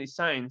attention to these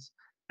signs.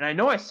 And I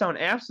know I sound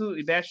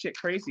absolutely batshit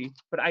crazy,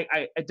 but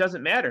it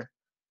doesn't matter.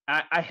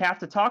 I have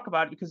to talk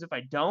about it, because if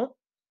I don't,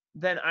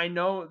 then I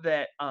know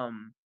that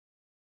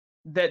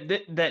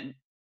that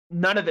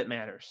none of it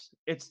matters.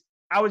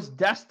 I was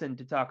destined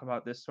to talk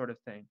about this sort of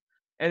thing,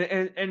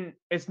 and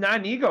it's not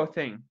an ego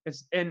thing.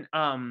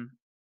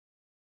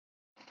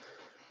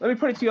 Let me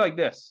put it to you like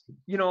this.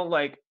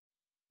 Like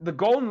the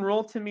golden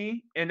rule to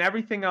me and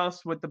everything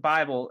else with the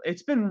Bible,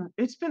 it's been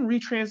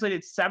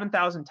retranslated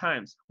 7,000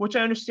 times, which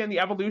I understand the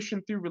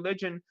evolution through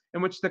religion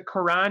in which the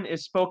Quran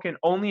is spoken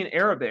only in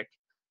Arabic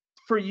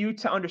for you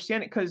to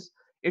understand it. Because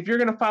if you're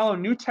going to follow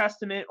New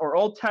Testament or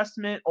Old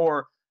Testament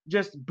or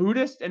just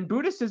Buddhist, and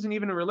Buddhist isn't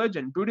even a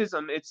religion.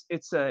 Buddhism,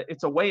 it's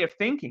a way of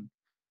thinking,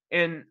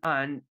 and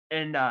I'm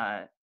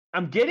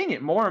getting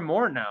it more and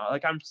more now.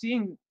 Like I'm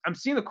seeing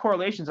the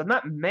correlations. I'm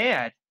not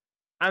mad.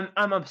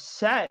 I'm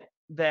upset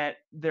that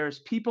there's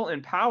people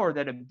in power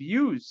that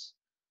abuse.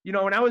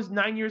 When I was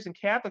 9 years in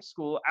Catholic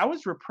school, I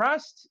was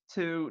repressed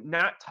to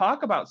not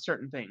talk about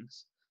certain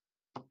things.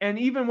 And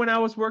even when I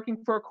was working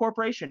for a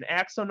corporation,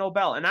 Akzo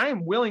Nobel, and I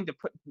am willing to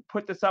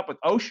put this up with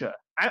OSHA.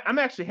 I'm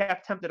actually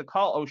half tempted to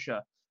call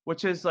OSHA,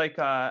 which is like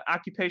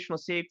occupational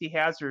safety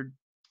hazard,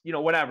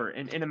 whatever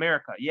in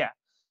America. Yeah.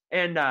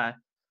 And I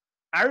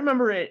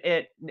remember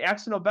at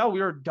Akzo Nobel,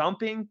 we were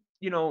dumping,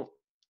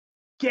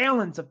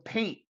 gallons of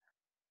paint.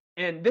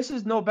 And this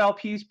is Nobel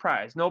Peace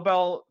Prize,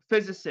 Nobel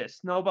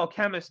physicist, Nobel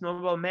chemist,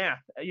 Nobel math,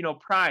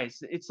 prize.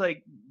 It's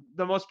like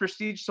the most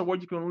prestigious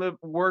award you can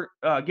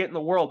get in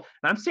the world.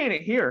 And I'm saying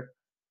it here,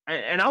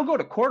 and I'll go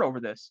to court over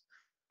this.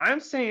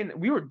 I'm saying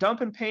we were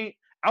dumping paint.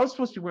 I was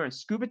supposed to be wearing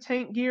scuba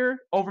tank gear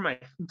over my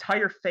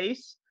entire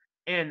face,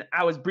 and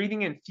I was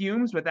breathing in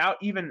fumes without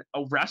even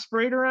a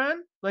respirator on.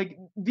 Like,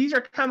 these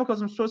are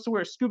chemicals. I'm supposed to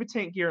wear scuba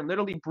tank gear and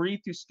literally breathe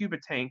through scuba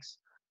tanks,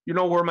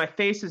 where my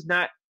face is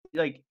not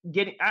like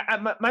getting,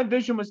 my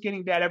vision was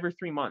getting bad every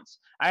 3 months.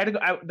 I had to go,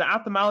 the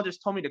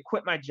ophthalmologist told me to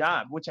quit my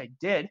job, which I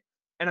did,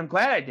 and I'm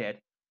glad I did.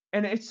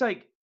 And it's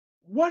like,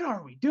 what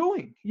are we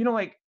doing?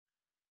 Like,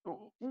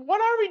 what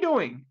are we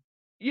doing?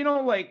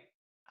 Like,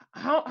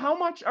 how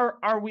much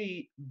are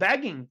we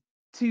begging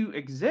to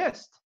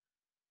exist?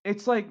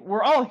 It's like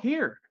we're all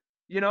here,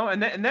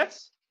 and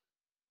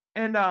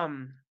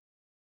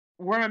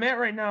where I'm at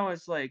right now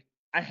is like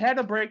I had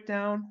a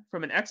breakdown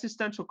from an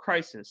existential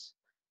crisis,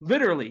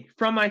 literally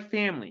from my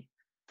family,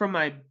 from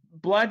my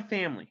blood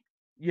family,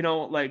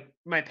 like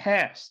my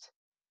past.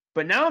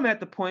 But now I'm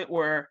at the point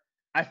where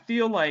I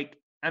feel like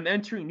I'm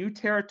entering new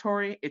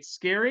territory. It's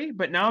scary,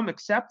 but now I'm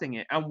accepting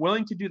it. I'm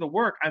willing to do the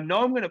work. I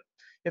know I'm gonna.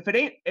 If it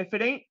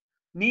ain't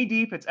knee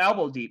deep, it's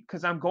elbow deep,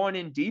 because I'm going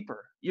in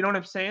deeper. You know what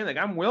I'm saying? Like,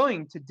 I'm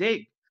willing to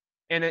dig,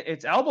 and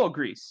it's elbow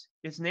grease.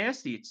 It's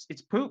nasty.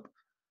 It's poop.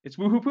 It's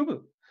woohoo poo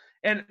poo,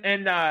 and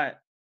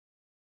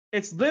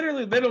it's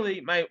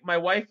literally my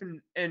wife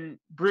and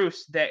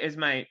Bruce that is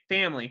my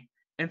family,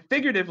 and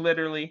figurative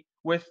literally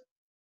with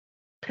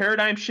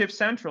Paradigm Shift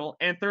Central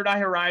and Third Eye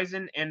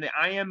Horizon and the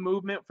I Am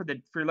movement for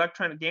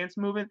electronic dance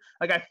movement.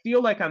 Like, I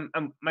feel like I'm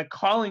my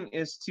calling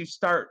is to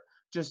start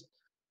just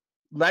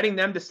letting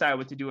them decide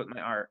what to do with my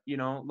art.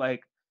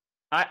 Like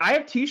I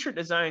have t-shirt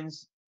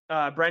designs,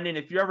 Brendan,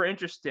 if you're ever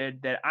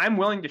interested, that I'm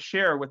willing to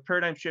share with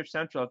Paradigm Shift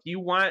Central. If you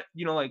want,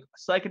 like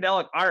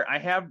psychedelic art, I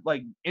have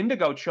like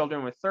indigo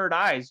children with third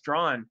eyes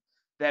drawn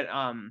that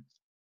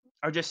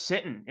are just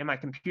sitting in my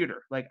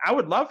computer. Like, I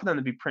would love for them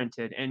to be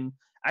printed, and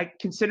I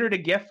consider it a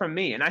gift from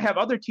me. And I have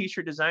other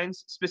t-shirt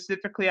designs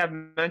specifically I've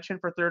mentioned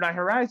for Third Eye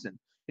Horizon.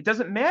 It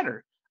doesn't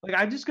matter. Like,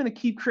 I'm just gonna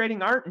keep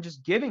creating art and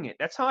just giving it.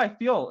 That's how I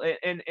feel,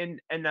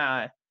 and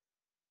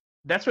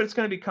that's what it's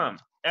gonna become.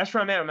 That's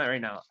where I'm at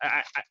right now.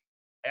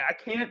 I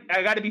can't.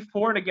 I got to be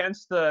for and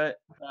against the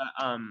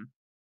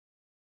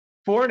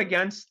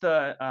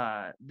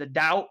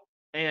doubt.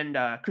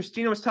 And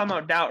Christina was talking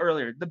about doubt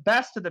earlier. The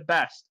best of the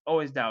best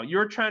always doubt.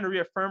 You're trying to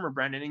reaffirm her,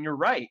 Brendan, and you're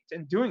right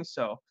in doing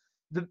so.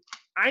 The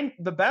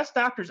best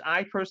doctors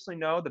I personally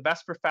know, the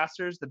best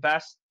professors, the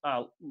best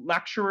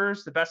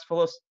lecturers, the best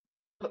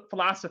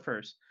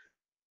philosophers,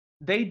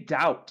 they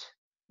doubt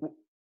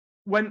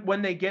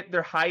when they get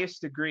their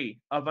highest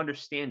degree of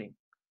understanding.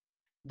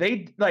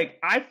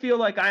 I feel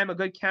like I am a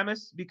good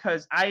chemist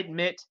because I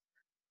admit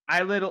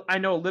I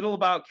know little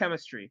about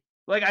chemistry.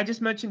 Like I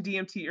just mentioned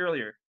DMT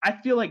earlier. I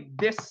feel like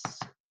this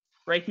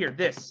right here,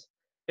 this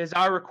is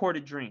our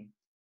recorded dream.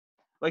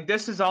 Like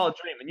this is all a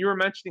dream. And you were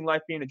mentioning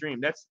life being a dream.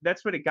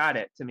 That's what it got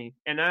at to me.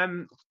 And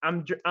I'm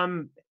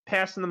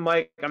passing the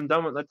mic. I'm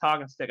done with the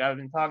talking stick. I've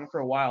been talking for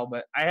a while,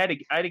 but I had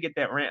to get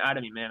that rant out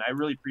of me, man. I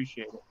really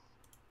appreciate it.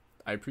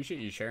 I appreciate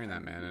you sharing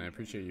that, man, and I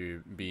appreciate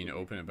you being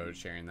open about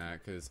sharing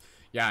that, because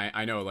yeah,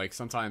 I know, like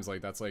sometimes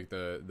like that's like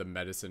the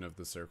medicine of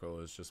the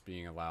circle is just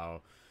being allowed.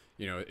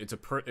 You know,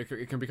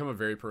 it can become a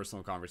very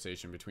personal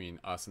conversation between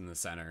us and the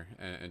center,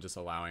 and just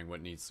allowing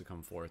what needs to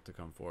come forth.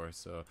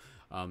 So,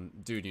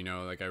 dude, you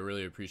know, like I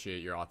really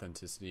appreciate your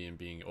authenticity and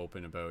being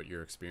open about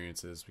your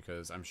experiences,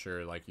 because I'm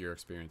sure like your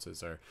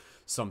experiences are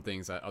some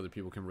things that other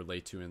people can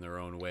relate to in their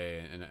own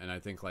way, and I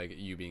think like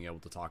you being able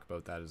to talk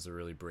about that is a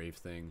really brave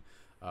thing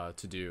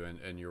to do.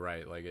 And you're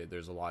right, like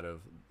there's a lot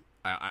of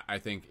I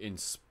think in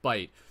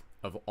spite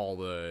of all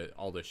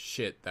the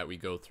shit that we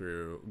go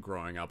through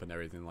growing up and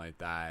everything like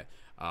that,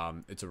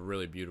 it's a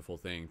really beautiful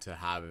thing to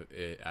have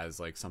it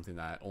as like something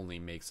that only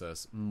makes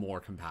us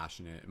more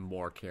compassionate,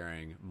 more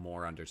caring,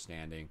 more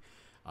understanding.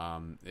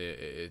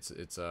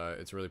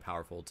 It's really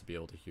powerful to be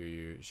able to hear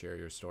you share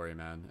your story,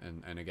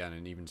 man, and again,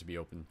 and even to be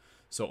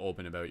so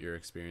open about your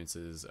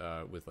experiences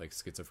with like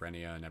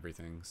schizophrenia and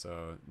everything.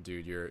 So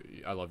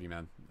dude, I love you,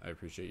 man. I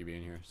appreciate you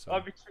being here. So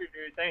love you too,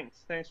 dude.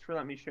 Thanks for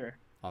letting me share.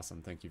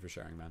 Awesome. Thank you for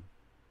sharing, man.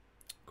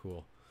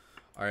 Cool.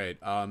 All right.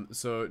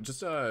 So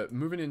just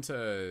moving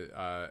into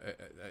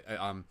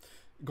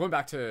going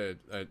back to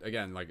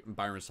again, like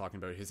Byron was talking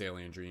about his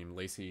alien dream.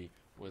 Lacey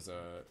was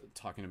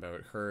talking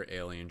about her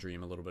alien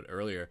dream a little bit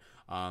earlier.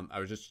 I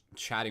was just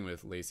chatting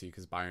with Lacey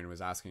because Byron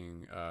was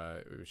asking.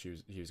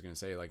 He was going to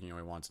say, like, you know,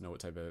 I want to know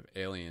what type of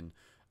alien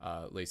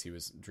Lacey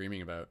was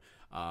dreaming about.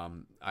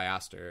 I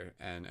asked her,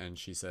 and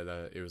she said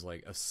it was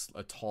like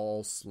a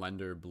tall,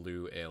 slender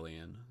blue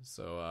alien.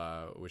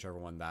 So whichever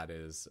one that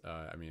is,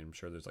 I mean, I'm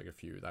sure there's like a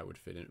few that would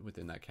fit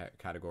within that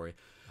category.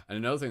 And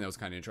another thing that was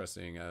kind of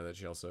interesting that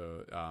she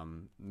also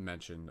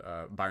mentioned,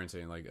 Byron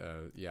saying like,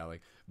 yeah,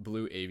 like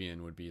blue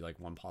avian would be like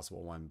one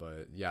possible one,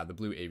 but yeah, the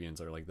blue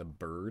avians are like the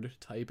bird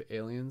type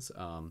aliens.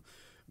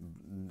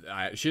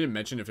 She didn't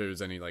mention if it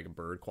was any like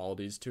bird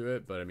qualities to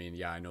it, but I mean,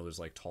 yeah, I know there's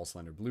like tall,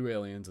 slender blue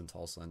aliens and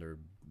tall, slender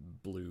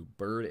blue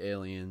bird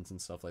aliens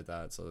and stuff like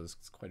that. So there's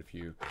quite a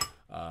few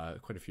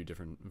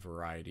different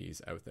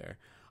varieties out there.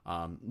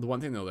 The one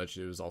thing though that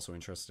was also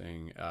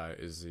interesting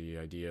is the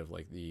idea of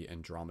like the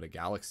Andromeda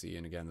Galaxy.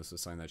 And again, this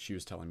was something that she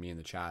was telling me in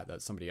the chat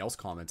that somebody else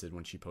commented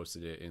when she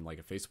posted it in like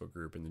a Facebook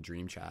group in the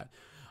dream chat,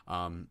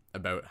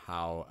 about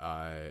how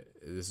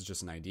this is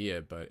just an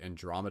idea, but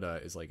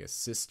Andromeda is like a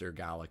sister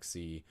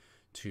galaxy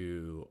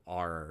to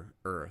our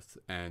Earth.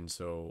 And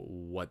so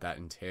what that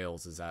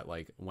entails is that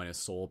like when a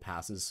soul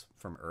passes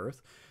from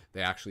Earth,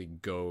 they actually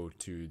go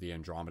to the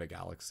Andromeda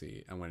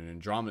Galaxy, and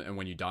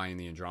when you die in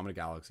the Andromeda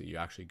Galaxy, you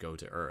actually go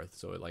to Earth.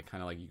 So it like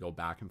kind of like you go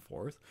back and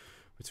forth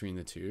between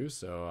the two.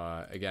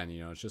 So again,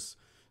 you know, it's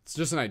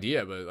just an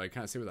idea, but like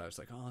kind of see with that, it's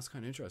like, oh, that's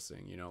kind of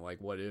interesting, you know, like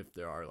what if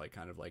there are like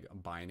kind of like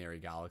binary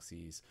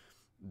galaxies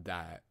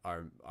that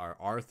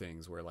are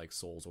things where like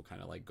souls will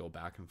kind of like go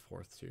back and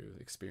forth to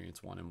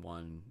experience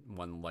one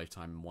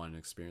lifetime in one,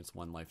 experience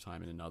one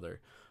lifetime in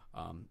another.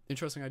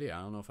 Interesting idea.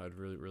 I don't know if I'd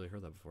really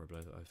heard that before, but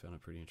I found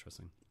it pretty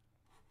interesting.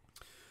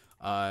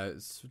 So I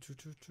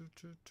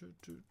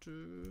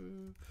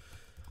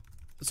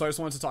just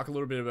wanted to talk a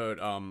little bit about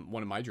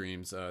one of my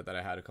dreams that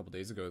I had a couple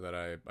days ago that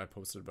I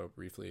posted about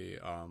briefly,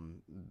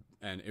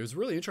 and it was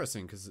really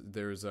interesting because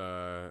there's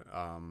a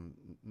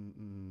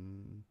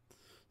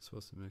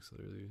supposed to mix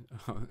literally.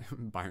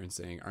 Byron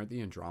saying, aren't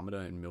the Andromeda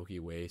and Milky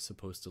Way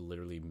supposed to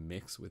literally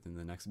mix within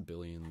the next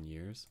billion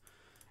years?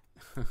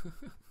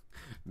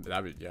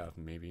 Yeah,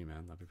 maybe,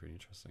 man, that'd be pretty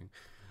interesting.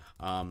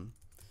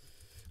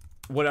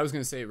 What I was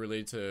going to say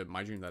related to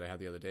my dream that I had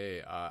the other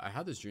day, I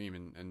had this dream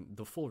and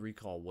the full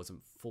recall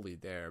wasn't fully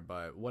there,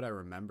 but what I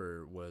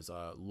remember was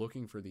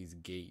looking for these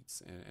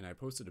gates, and I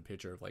posted a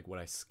picture of like what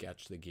I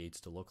sketched the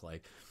gates to look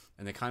like,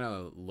 and they kind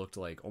of looked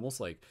like almost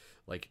like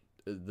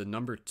the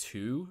number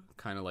 2,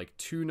 kind of like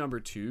two number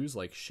 2s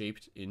like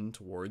shaped in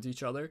towards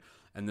each other,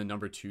 and the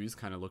number 2s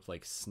kind of looked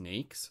like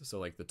snakes. So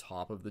like the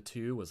top of the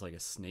 2 was like a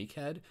snake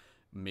head,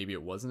 maybe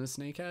it wasn't a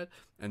snake head,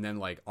 and then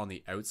like on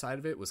the outside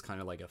of it was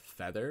kind of like a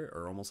feather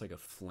or almost like a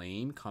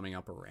flame coming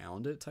up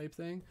around it type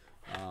thing.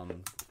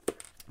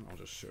 I'll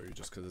just show you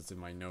just because it's in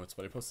my notes,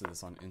 but I posted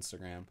this on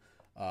Instagram.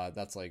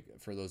 That's like,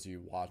 for those of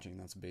you watching,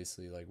 that's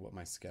basically like what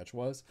my sketch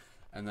was.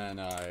 And then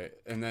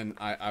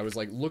I was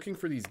like looking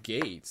for these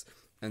gates,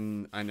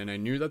 and I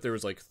knew that there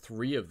was like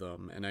 3 of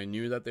them, and I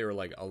knew that they were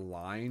like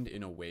aligned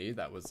in a way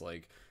that was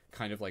like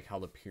kind of like how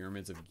the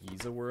pyramids of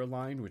Giza were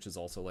aligned, which is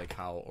also like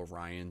how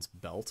Orion's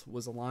belt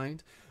was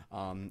aligned.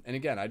 And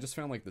again, I just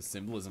found like the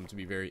symbolism to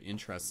be very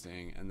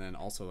interesting, and then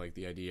also like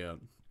the idea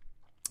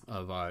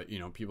of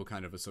people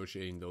kind of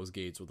associating those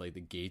gates with like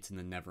the gates in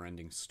the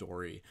Never-Ending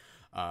Story.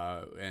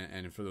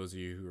 And for those of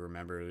you who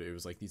remember, it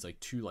was like these like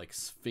 2 like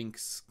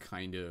sphinx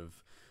kind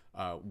of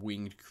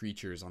winged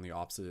creatures on the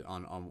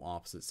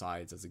opposite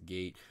sides as a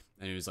gate,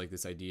 and it was like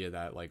this idea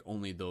that like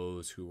only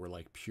those who were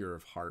like pure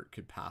of heart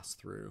could pass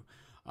through.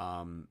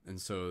 And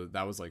so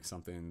that was like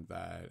something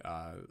that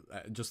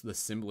just the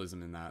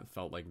symbolism in that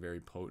felt like very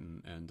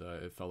potent, and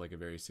it felt like a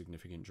very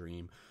significant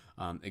dream.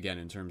 Again,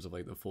 in terms of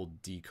like the full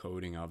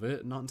decoding of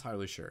it, not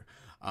entirely sure,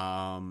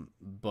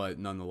 but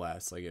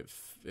nonetheless, like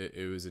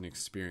it was an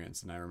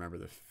experience, and I remember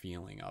the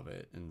feeling of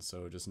it. And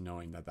so just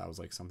knowing that was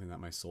like something that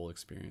my soul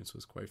experienced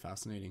was quite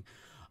fascinating.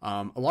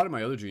 A lot of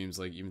my other dreams,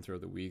 like even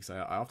throughout the weeks, I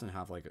often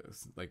have like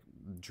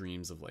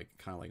dreams of like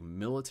kind of like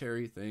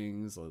military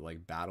things,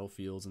 like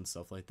battlefields and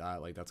stuff like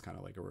that. Like that's kind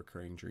of like a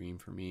recurring dream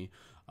for me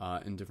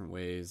in different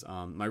ways.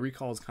 My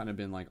recall has kind of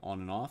been like on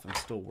and off. I'm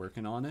still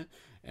working on it,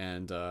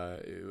 and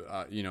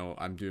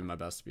I'm doing my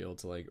best to be able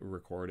to like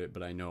record it,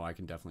 but I know I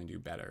can definitely do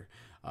better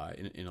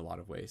in a lot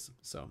of ways.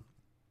 So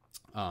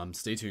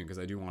stay tuned, because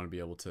I do want to be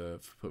able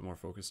to put more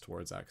focus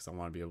towards that, because I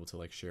want to be able to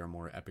like share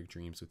more epic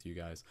dreams with you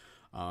guys.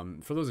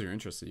 For those of you who are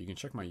interested, you can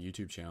check my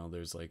YouTube channel.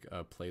 There's like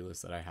a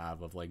playlist that I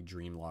have of like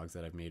dream logs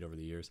that I've made over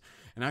the years,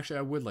 and actually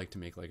I would like to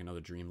make like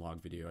another dream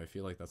log video. I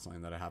feel like that's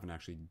something that I haven't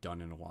actually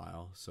done in a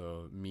while,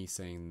 so me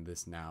saying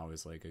this now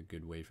is like a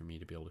good way for me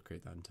to be able to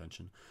create that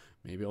intention.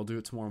 Maybe I'll do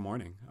it tomorrow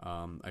morning.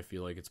 I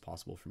feel like it's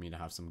possible for me to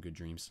have some good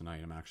dreams tonight.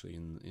 I'm actually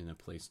in a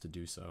place to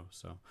do so.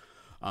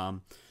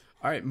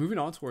 All right, moving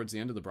on towards the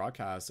end of the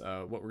broadcast,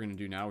 what we're going to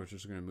do now is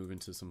just going to move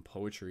into some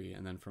poetry,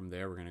 and then from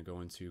there we're going to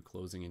go into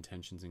closing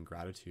intentions and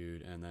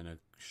gratitude, and then a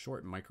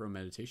short micro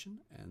meditation,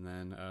 and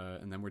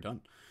then we're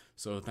done.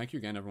 So thank you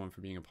again, everyone, for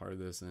being a part of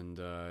this, and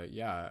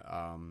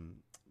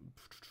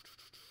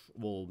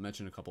we'll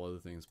mention a couple other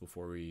things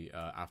before we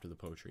after the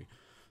poetry.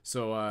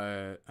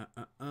 So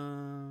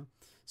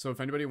so if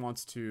anybody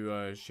wants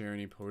to share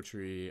any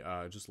poetry,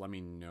 just let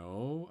me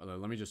know.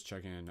 Let me just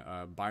check in.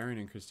 Byron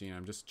and Christine,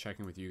 I'm just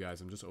checking with you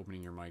guys. I'm just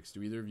opening your mics.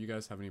 Do either of you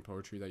guys have any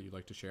poetry that you'd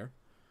like to share?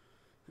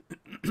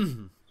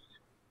 I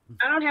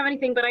don't have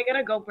anything, but I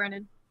gotta go,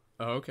 Brennan.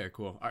 Oh, okay,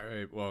 cool. All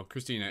right, well,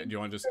 Christine, do you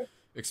want to just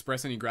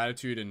express any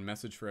gratitude and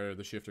message for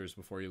the shifters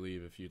before you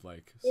leave, if you'd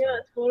like? So. Yeah,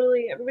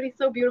 totally. Everybody's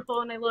so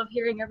beautiful, and I love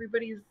hearing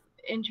everybody's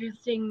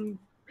interesting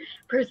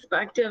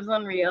perspectives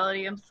on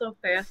reality. I'm so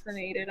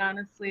fascinated,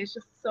 honestly. It's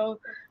just so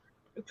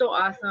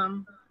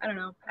awesome. I don't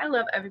know. I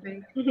love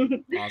everybody.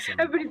 Awesome.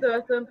 Everybody's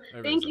awesome.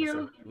 Thank you.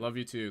 Awesome. Love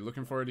you too.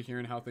 Looking forward to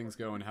hearing how things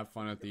go, and have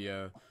fun at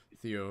the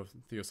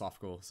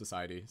Theosophical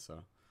Society. So.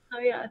 Oh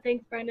yeah.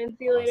 Thanks, Brendan.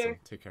 See you later.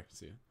 Take care.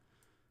 See you.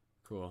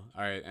 Cool.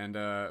 All right. And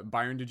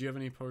Byron, did you have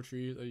any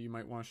poetry that you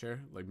might want to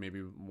share? Like maybe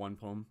one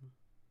poem?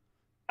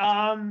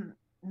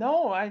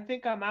 No, I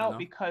think I'm out No?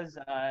 because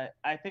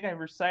I think I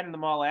recited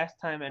them all last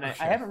time, and I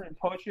haven't written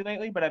poetry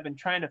lately, but I've been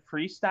trying to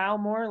freestyle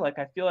more. Like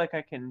I feel like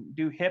I can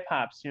do hip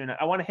hop soon.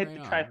 I want to hit the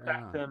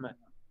trifecta.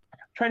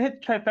 Trying to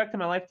hit the trifecta in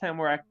my lifetime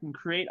where I can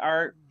create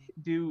art,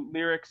 do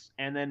lyrics,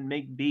 and then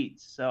make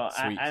beats. So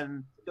I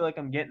feel like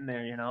I'm getting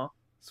there, you know.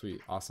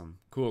 Sweet. Awesome.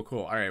 Cool.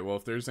 All right. Well,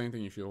 if there's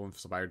anything you feel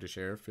inspired to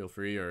share, feel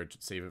free, or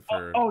save it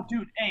for... Oh,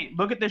 dude. Hey,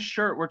 look at this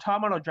shirt. We're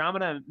talking about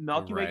Andromeda and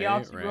Milky Way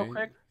Galaxy real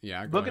quick.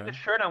 Yeah, look at the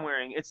shirt I'm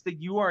wearing. It's the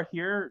You Are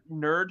Here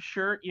nerd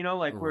shirt, you know,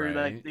 like where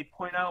like they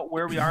point out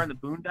where we are in the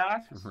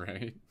boondocks.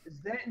 Right.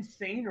 Is that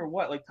insane or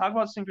what? Like, talk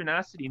about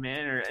synchronicity,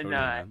 man.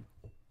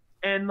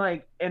 And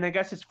I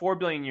guess it's 4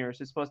 billion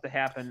years it's supposed to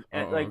happen.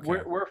 And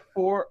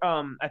we're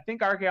I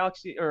think our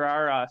galaxy or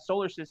our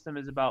solar system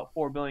is about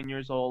 4 billion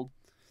years old.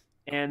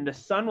 And the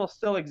sun will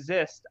still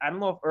exist. I don't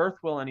know if Earth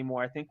will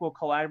anymore. I think we'll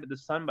collide with the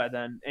sun by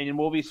then, and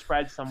we'll be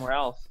spread somewhere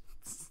else.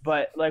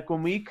 But like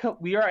when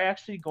we are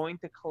actually going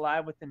to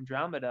collide with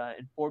Andromeda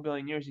in 4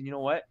 billion years, and you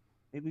know what?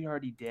 Maybe we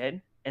already did,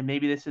 and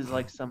maybe this is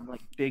like some like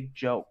big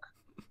joke.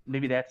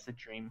 Maybe that's the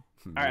dream.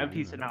 All right, I'm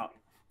peacing out.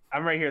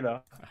 I'm right here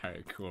though. All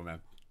right, cool, man.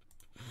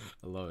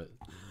 I love it.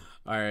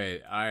 All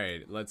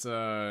right. Let's.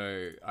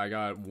 I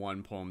got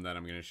one poem that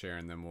I'm gonna share,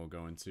 and then we'll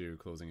go into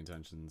closing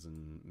intentions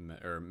and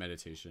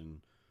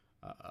meditation.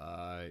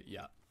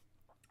 Yeah.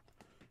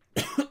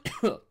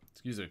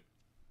 Excuse me.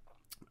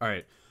 All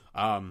right.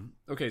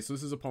 Okay, so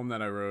this is a poem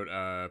that I wrote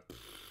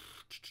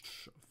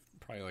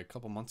probably like a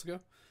couple months ago.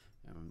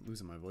 I'm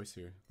losing my voice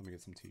here. Let me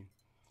get some tea.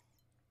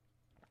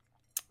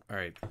 All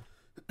right.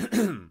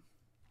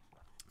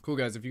 Cool,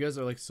 guys. If you guys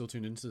are like still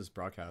tuned into this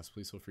broadcast,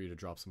 please feel free to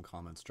drop some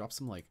comments. Drop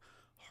some like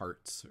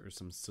hearts or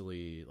some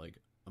silly like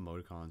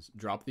emoticons.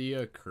 Drop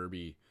the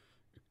Kirby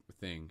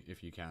thing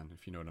if you can,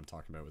 if you know what I'm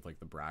talking about, with like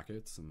the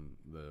brackets and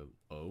the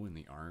O and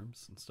the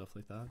arms and stuff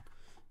like that.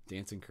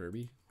 Dancing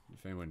Kirby.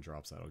 If anyone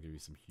drops that, I'll give you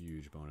some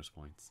huge bonus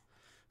points.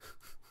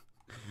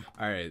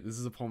 All right, this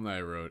is a poem that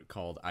I wrote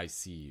called I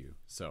See You.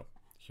 So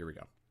here we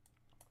go.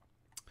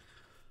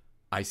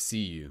 I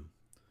see you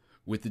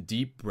with a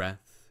deep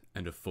breath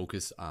and a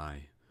focused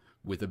eye,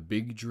 with a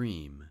big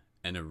dream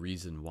and a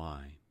reason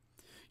why.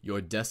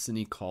 Your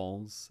destiny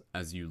calls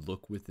as you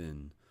look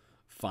within,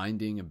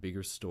 finding a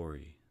bigger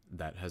story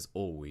that has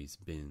always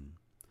been.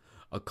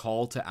 A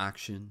call to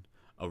action,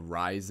 a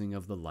rising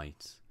of the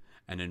light,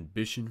 an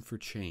ambition for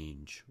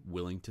change,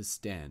 willing to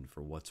stand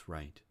for what's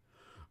right.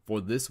 For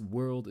this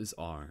world is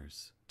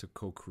ours to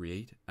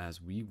co-create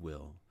as we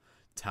will,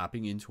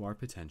 tapping into our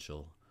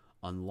potential,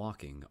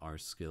 unlocking our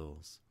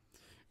skills.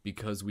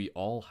 Because we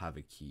all have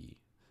a key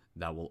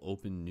that will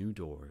open new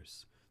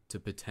doors to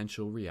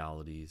potential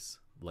realities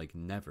like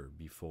never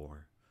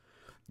before.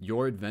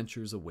 Your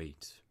adventures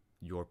await,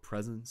 your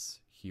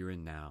presence here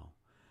and now,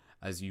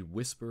 as you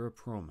whisper a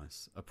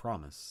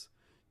promise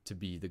to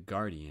be the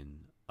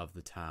guardian of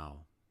the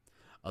Tao.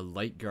 A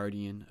light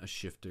guardian, a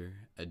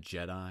shifter, a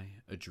Jedi,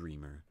 a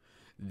dreamer.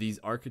 These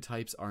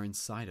archetypes are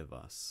inside of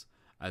us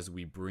as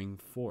we bring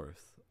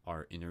forth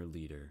our inner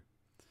leader.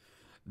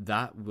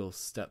 That will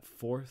step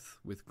forth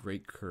with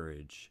great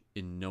courage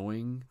in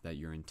knowing that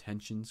your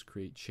intentions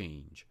create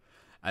change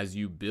as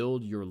you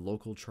build your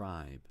local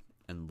tribe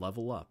and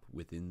level up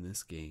within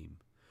this game.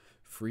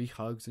 Free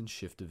hugs and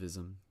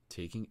shiftivism,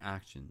 taking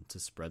action to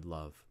spread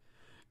love,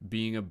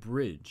 being a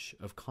bridge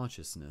of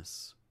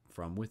consciousness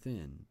from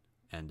within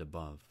and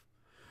above.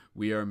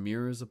 We are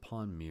mirrors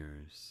upon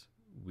mirrors.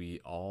 We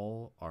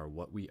all are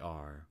what we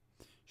are,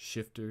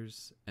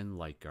 shifters and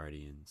light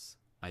guardians.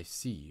 I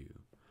see you,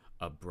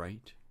 a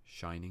bright,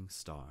 shining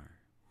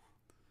star.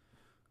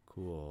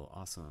 Cool,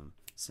 awesome.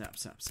 Snap,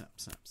 snap, snap,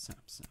 snap,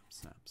 snap, snap,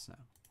 snap, snap.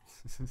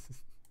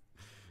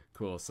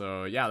 Cool.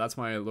 So yeah, that's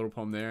my little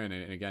poem there. And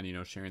again, you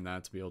know, sharing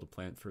that to be able to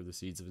plant further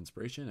seeds of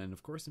inspiration, and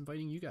of course,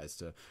 inviting you guys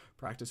to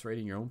practice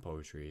writing your own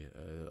poetry.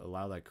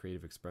 Allow that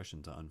creative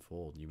expression to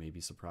unfold. You may be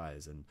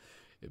surprised. And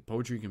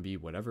poetry can be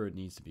whatever it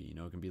needs to be. You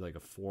know, it can be like a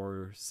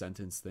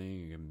 4-sentence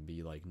thing. It can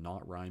be like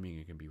not rhyming.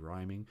 It can be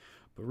rhyming.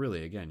 But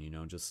really, again, you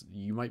know, just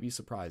you might be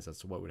surprised as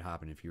to what would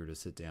happen if you were to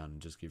sit down and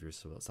just give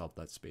yourself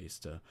that space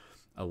to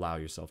allow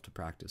yourself to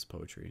practice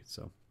poetry.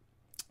 So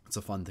it's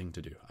a fun thing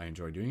to do. I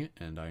enjoy doing it,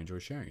 and I enjoy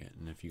sharing it.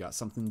 And if you got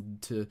something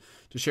to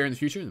share in the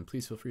future, then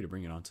please feel free to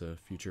bring it on to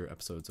future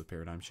episodes of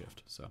Paradigm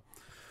Shift. So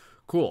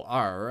cool.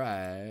 All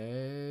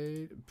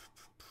right.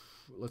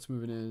 Let's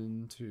move it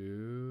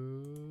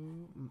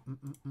into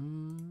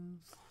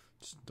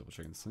just double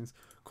checking these things.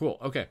 Cool.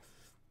 Okay.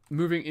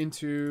 Moving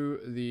into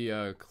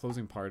the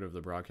closing part of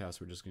the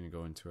broadcast, we're just going to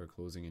go into our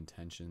closing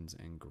intentions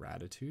and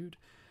gratitude.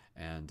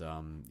 And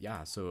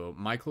yeah, so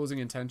my closing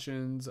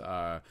intentions,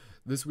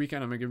 this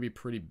weekend I'm going to be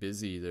pretty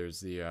busy. There's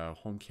the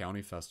Home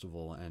County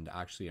Festival, and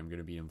actually I'm going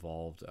to be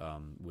involved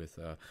with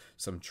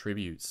some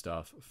tribute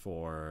stuff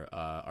for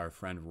our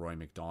friend Roy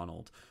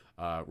McDonald.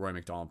 Roy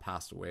McDonald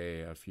passed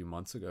away a few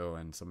months ago,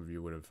 and some of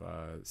you would have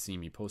seen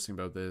me posting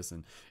about this.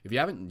 And if you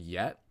haven't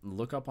yet,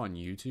 look up on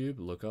YouTube,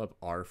 look up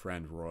Our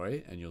Friend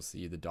Roy, and you'll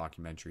see the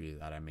documentary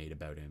that I made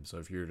about him. So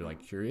if you're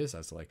like curious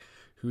as to like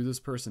who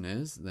this person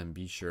is, then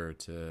be sure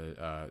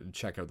to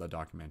check out that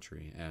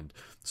documentary. And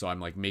so I'm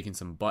like making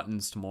some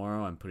buttons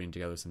tomorrow. I'm putting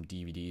together some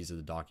DVDs of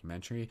the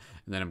documentary,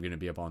 and then I'm going to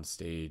be up on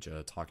stage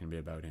talking a bit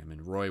about him.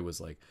 And Roy was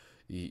like,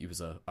 he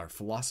was our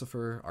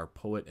philosopher, our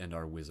poet, and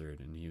our wizard,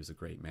 and he was a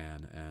great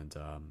man. And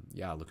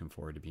yeah, looking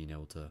forward to being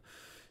able to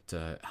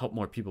help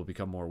more people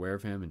become more aware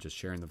of him, and just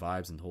sharing the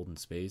vibes and holding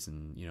space,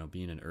 and you know,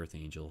 being an earth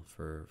angel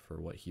for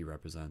what he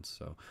represents.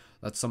 So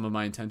that's some of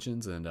my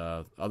intentions, and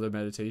other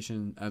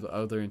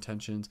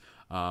intentions.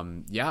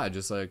 Yeah,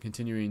 just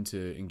continuing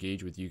to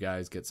engage with you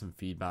guys, get some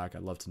feedback.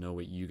 I'd love to know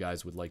what you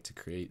guys would like to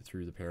create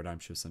through the Paradigm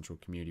Shift Central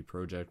Community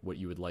Project, what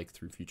you would like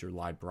through future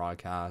live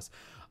broadcasts,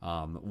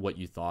 what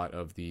you thought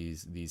of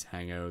these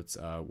hangouts,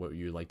 what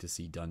you'd like to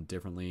see done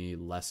differently,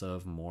 less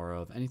of, more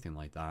of, anything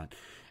like that.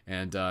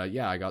 And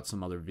yeah, I got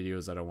some other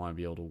videos that I want to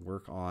be able to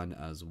work on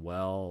as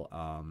well.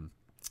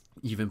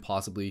 Even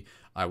possibly,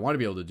 I want to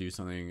be able to do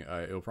something.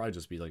 It'll probably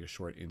just be like a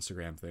short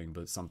Instagram thing,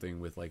 but something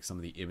with like some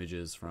of the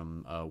images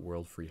from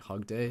World Free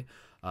Hug Day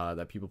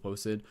that people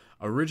posted.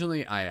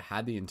 Originally, I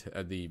had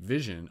the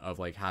vision of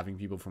like having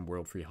people from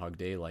World Free Hug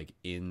Day like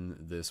in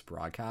this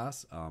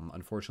broadcast.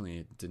 Unfortunately,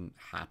 it didn't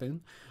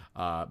happen,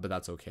 but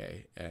that's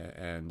okay.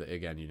 And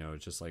again, you know,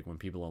 it's just like when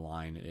people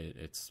align,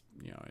 it's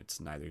you know, it's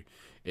neither.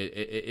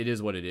 It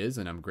is what it is,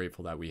 and I'm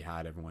grateful that we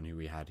had everyone who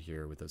we had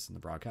here with us in the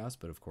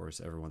broadcast. But of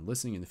course, everyone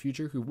listening in the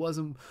future who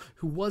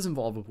was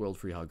involved with World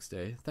Free Hugs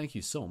Day, thank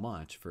you so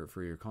much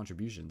for your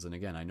contributions. And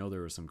again, I know there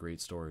were some great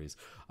stories.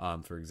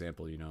 For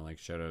example, you know, like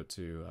shout out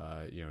to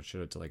to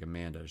shout out to like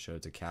Amanda, shout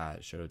out to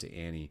Kat, shout out to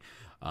Annie,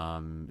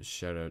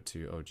 shout out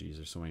to, oh geez,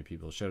 there's so many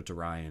people, shout out to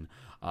Ryan.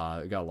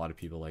 I got a lot of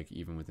people like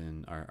even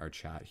within our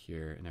chat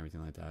here and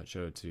everything like that.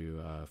 Shout out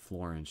to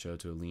Florence, shout out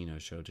to Alina,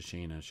 shout out to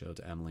Shayna, shout out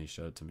to Emily,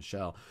 shout out to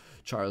Michelle,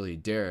 Charlie,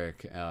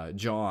 Derek,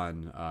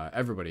 John,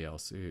 everybody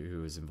else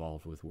who is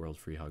involved with World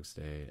Free Hugs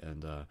Day,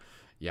 and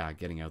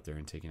getting out there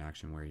and taking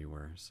action where you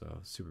were. So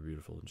super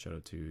beautiful. And shout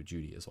out to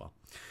Judy as well.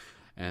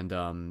 And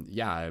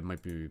I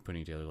might be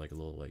putting together like a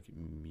little like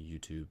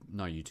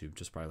not YouTube,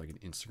 just probably like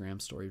an Instagram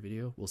story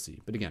video. We'll see.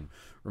 But again,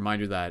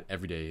 reminder that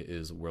every day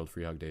is World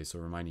Free Hug Day. So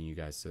reminding you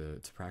guys to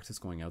practice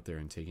going out there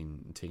and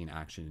taking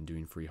action and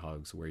doing free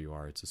hugs where you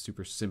are. It's a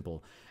super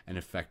simple and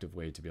effective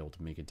way to be able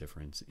to make a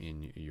difference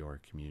in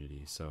your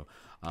community. So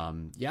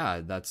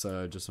that's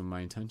just some of my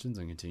intentions,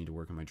 and continue to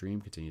work on my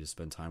dream, continue to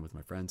spend time with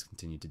my friends,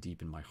 continue to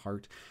deepen my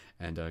heart,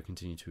 and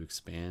continue to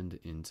expand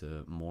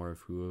into more of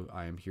who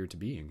I am here to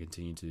be, and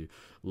continue to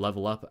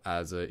level up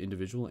as an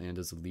individual and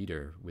as a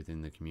leader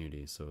within the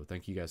community. So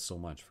thank you guys so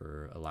much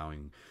for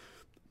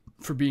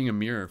being a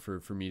mirror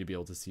for me to be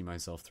able to see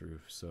myself through.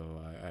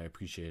 So I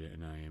appreciate it,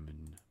 and I am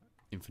in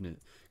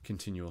infinite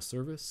continual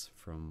service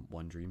from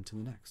one dream to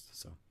the next.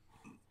 So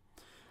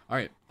all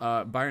right,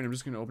 Byron, I'm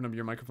just going to open up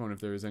your microphone if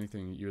there is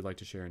anything you would like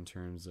to share in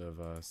terms of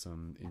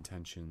some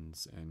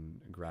intentions and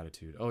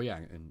gratitude. Oh yeah,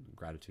 and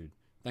gratitude.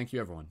 Thank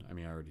you, everyone. I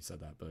mean, I already said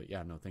that, but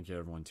thank you,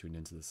 everyone, tuned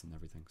into this and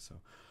everything. So,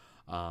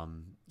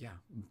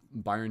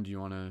 Byron, do you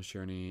want to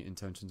share any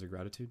intentions or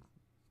gratitude?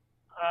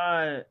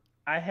 I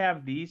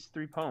have these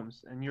 3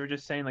 poems, and you were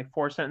just saying like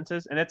 4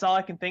 sentences, and that's all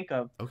I can think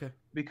of. Okay.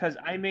 Because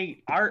I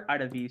made art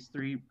out of these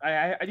 3.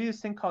 I do this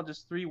thing called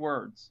just 3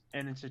 words,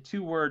 and it's a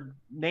 2-word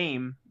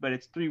name, but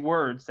it's 3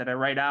 words that I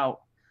write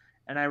out,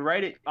 and I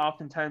write it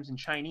oftentimes in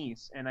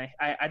Chinese, and I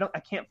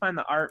can't find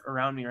the art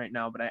around me right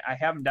now, but I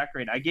have them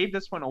decorated. I gave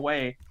this one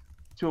away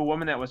to a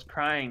woman that was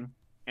crying,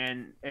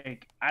 and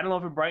I don't know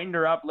if it brightened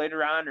her up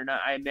later on or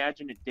not. I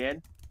imagine it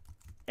did,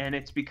 and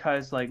it's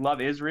because like love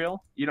is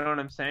real. You know what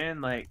I'm saying?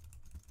 Like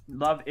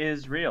love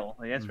is real.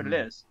 Like, that's what it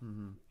is.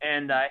 Mm-hmm.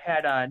 And I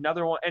had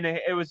another one, and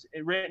it was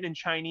written in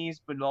Chinese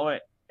below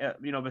it,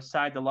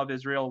 beside the love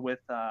is real with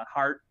a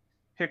heart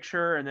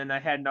picture, and then I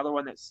had another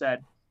one that said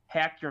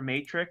hack your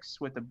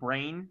matrix with a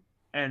brain,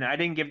 and I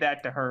didn't give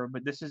that to her,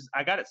 but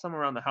I got it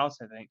somewhere around the house,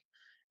 I think.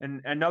 And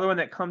another one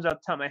that comes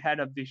up top of my head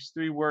of these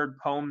 3-word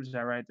poems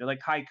I write, they're like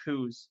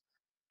haikus,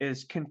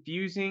 is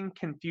Confusing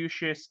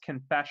Confucius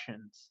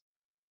Confessions.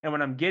 And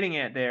what I'm getting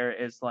at there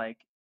is like,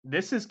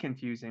 this is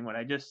confusing, what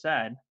I just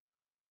said.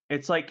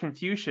 It's like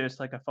Confucius,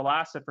 like a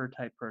philosopher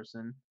type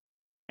person,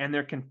 and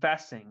they're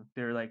confessing.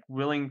 They're like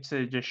willing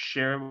to just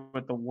share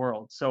with the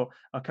world. So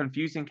a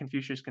confusing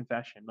Confucius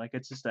confession, like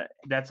it's just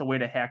that's a way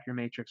to hack your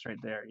matrix right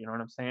there. You know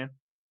what I'm saying?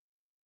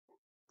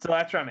 So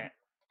that's where I'm at.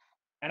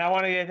 And I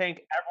want to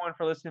thank everyone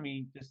for listening to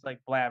me just like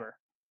blabber.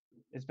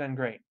 It's been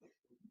great.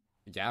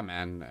 Yeah,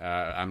 man.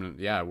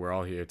 We're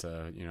all here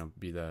to,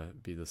 be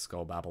the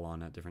Skull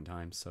Babylon at different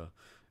times. So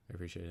I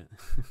appreciate it.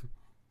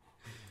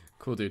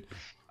 Cool, dude.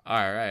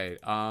 All right.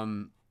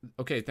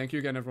 Okay, thank you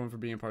again, everyone, for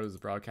being a part of this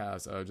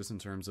broadcast. Just in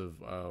terms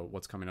of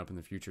what's coming up in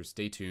the future,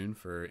 stay tuned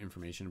for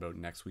information about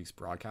next week's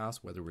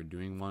broadcast, whether we're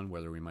doing one,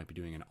 whether we might be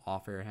doing an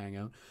off-air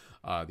hangout.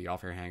 The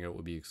off-air hangout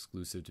will be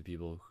exclusive to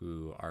people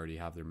who already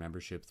have their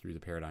membership through the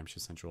Paradigm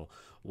Shift Central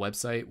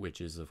website, which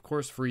is, of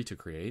course, free to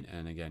create.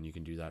 And again, you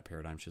can do that at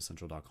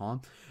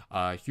paradigmshiftcentral.com.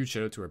 Huge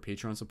shout out to our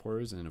Patreon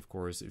supporters. And of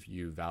course, if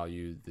you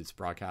value this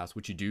broadcast,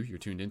 which you do, you're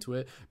tuned into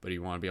it, but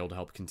you want to be able to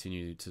help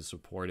continue to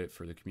support it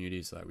for the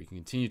community so that we can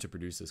continue to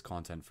produce this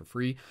content for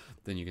free,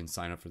 then you can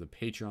sign up for the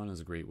Patreon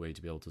as a great way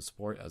to be able to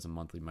support as a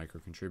monthly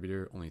micro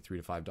contributor. Only $3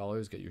 to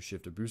 $5. Get your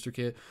Shift of Booster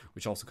Kit,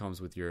 which also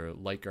comes with your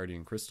Light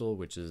Guardian Crystal,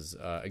 which is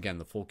again,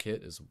 the full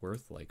kit is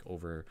worth like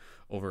over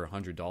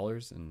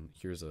 $100. And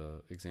here's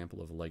a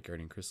example of a Light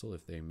Guardian Crystal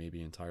if they may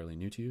be entirely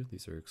new to you.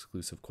 These are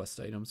exclusive quest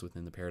items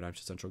within the Paradigm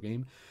Shift Central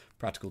game,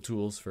 practical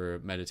tools for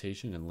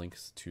meditation, and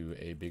links to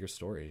a bigger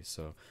story.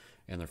 So,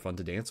 and they're fun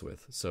to dance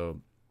with.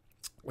 So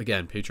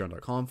again,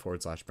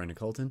 patreon.com/Brendan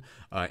Culleton,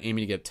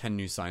 aiming to get 10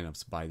 new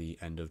signups by the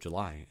end of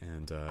July.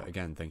 And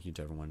again, thank you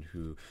to everyone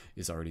who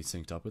is already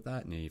synced up with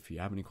that. And if you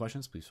have any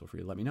questions, please feel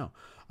free to let me know.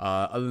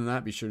 Other than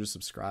that, be sure to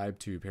subscribe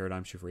to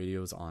Paradigm Shift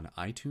Radios on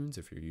iTunes.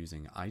 If you're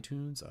using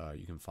iTunes,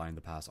 you can find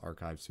the past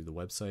archives through the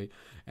website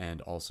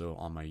and also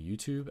on my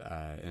YouTube.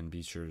 And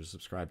be sure to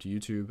subscribe to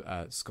YouTube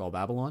at Skull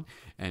Babylon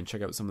and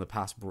check out some of the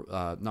past,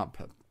 not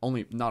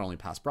only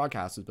past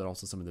broadcasts, but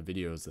also some of the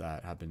videos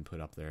that have been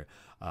put up there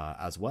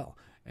as well.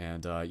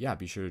 And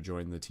be sure to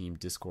join the team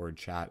Discord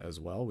chat as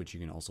well, which you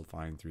can also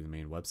find through the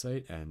main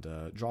website, and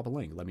drop a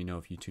link. Let me know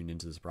if you tuned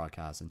into this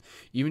broadcast, and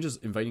even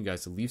just inviting you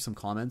guys to leave some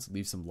comments,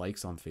 leave some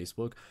likes on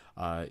Facebook.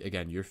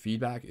 Again, your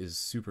feedback is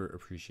super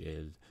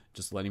appreciated.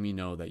 Just letting me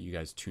know that you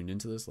guys tuned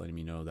into this, letting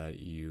me know that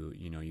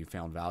you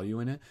found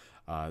value in it.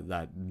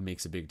 That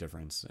makes a big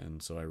difference.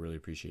 And so I really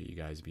appreciate you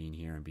guys being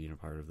here and being a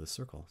part of this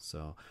circle.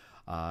 So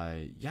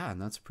and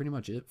that's pretty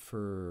much it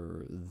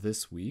for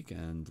this week.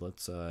 And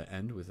let's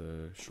end with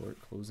a short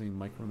closing closing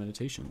micro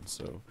meditation.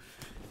 So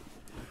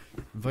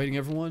inviting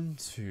everyone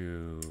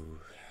to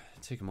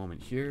take a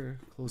moment here,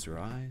 close your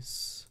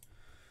eyes.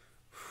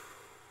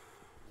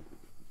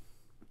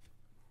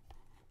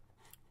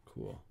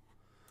 Cool.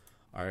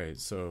 All right,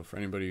 so for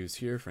anybody who's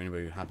here, for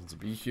anybody who happens to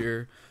be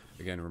here,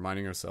 again,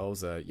 reminding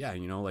ourselves that, yeah,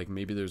 you know, like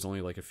maybe there's only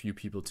like a few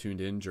people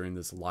tuned in during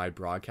this live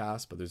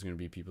broadcast, but there's going to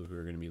be people who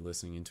are going to be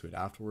listening into it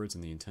afterwards.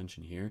 And the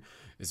intention here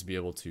is to be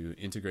able to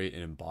integrate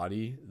and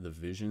embody the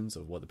visions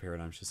of what the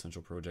Paradigm Shift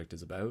Central Project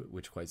is about,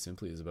 which quite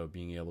simply is about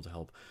being able to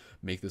help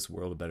make this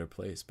world a better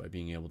place by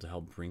being able to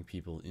help bring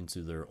people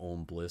into their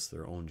own bliss,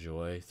 their own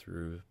joy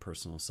through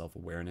personal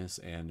self-awareness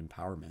and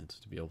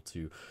empowerment to be able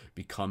to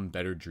become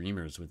better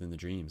dreamers within the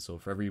dream. So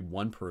for every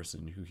one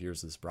person who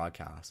hears this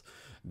broadcast,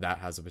 that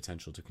has a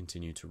potential to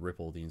continue to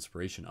ripple the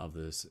inspiration of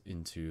this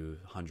into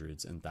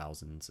hundreds and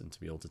thousands, and to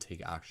be able to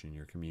take action in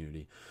your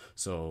community.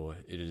 So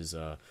it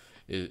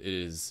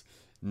is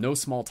no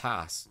small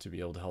task to be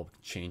able to help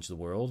change the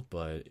world,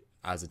 but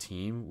as a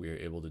team, we are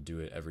able to do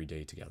it every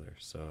day together.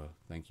 So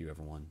thank you,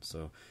 everyone.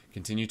 So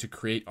continue to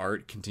create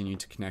art, continue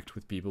to connect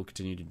with people,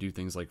 continue to do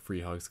things like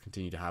free hugs,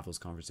 continue to have those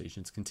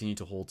conversations, continue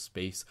to hold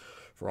space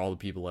for all the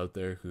people out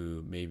there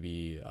who may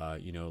be,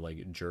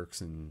 like jerks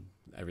and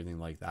everything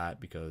like that,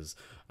 because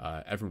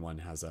everyone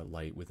has that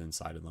light within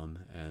inside of them.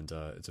 And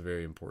it's a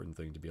very important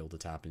thing to be able to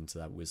tap into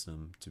that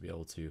wisdom, to be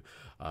able to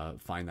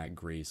find that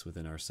grace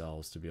within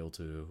ourselves, to be able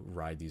to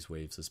ride these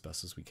waves as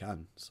best as we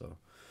can. So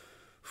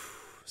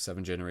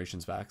 7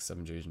 generations back,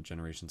 7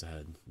 generations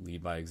ahead.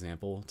 Lead by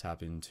example,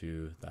 tap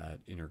into that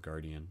inner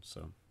guardian.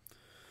 So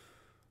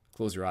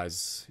close your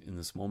eyes in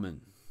this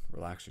moment,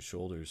 relax your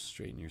shoulders,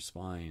 straighten your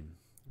spine,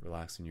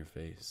 relax in your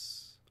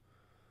face.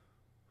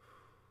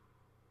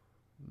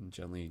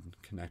 Gently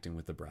connecting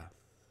with the breath.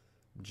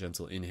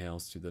 Gentle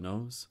inhales through the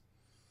nose.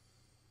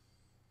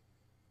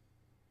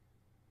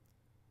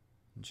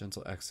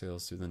 Gentle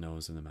exhales through the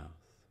nose and the mouth.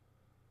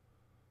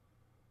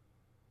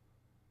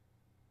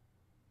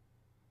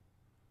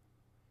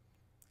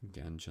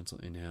 Again, gentle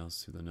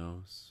inhales through the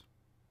nose.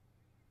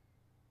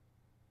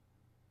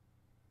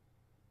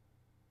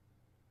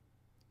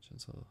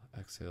 Gentle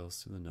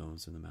exhales through the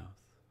nose and the mouth.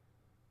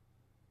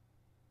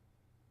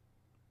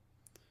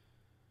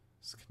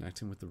 Just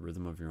connecting with the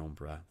rhythm of your own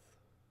breath.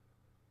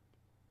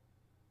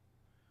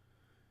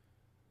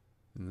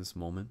 In this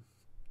moment,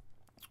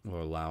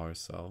 we'll allow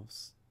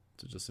ourselves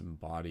to just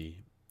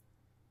embody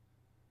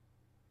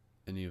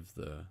any of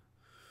the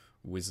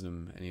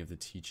wisdom, any of the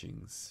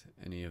teachings,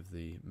 any of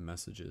the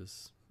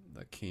messages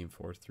that came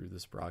forth through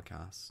this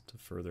broadcast to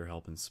further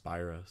help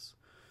inspire us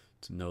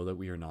to know that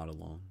we are not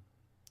alone,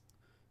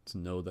 to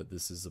know that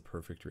this is the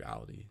perfect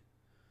reality,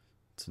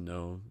 to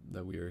know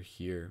that we are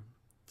here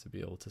to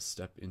be able to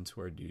step into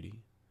our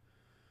duty,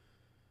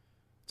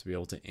 to be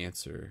able to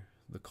answer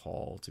the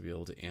call, to be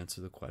able to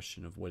answer the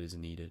question of what is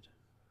needed.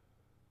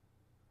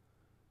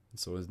 And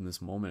so in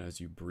this moment,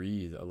 as you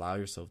breathe, allow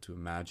yourself to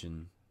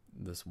imagine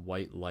this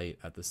white light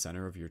at the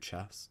center of your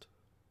chest.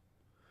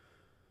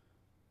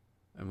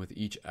 And with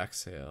each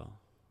exhale,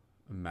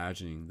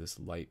 imagining this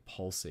light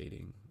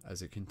pulsating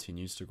as it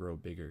continues to grow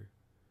bigger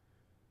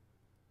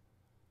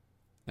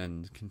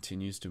and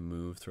continues to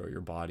move throughout your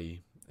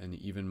body. And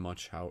even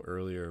much how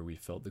earlier we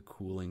felt the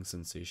cooling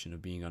sensation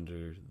of being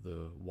under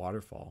the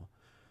waterfall,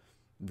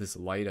 this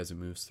light as it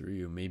moves through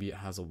you, maybe it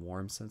has a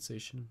warm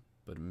sensation,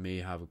 but it may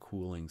have a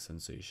cooling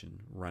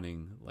sensation,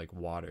 running like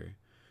water,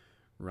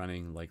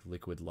 running like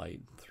liquid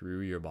light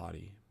through your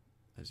body.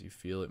 As you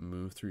feel it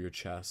move through your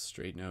chest,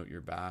 straighten out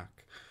your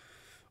back,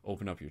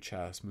 open up your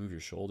chest, move your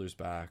shoulders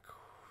back,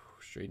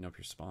 straighten up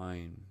your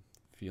spine,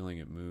 feeling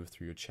it move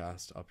through your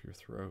chest, up your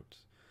throat,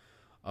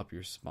 up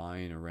your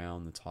spine,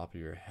 around the top of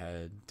your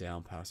head,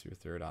 down past your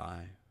third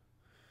eye,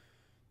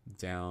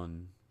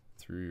 down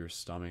through your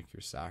stomach, your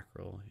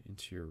sacral,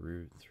 into your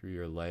root, through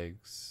your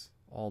legs,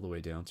 all the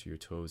way down to your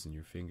toes and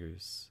your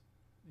fingers,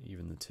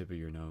 even the tip of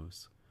your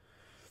nose.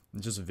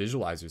 And just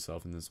visualize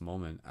yourself in this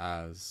moment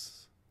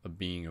as a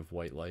being of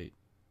white light,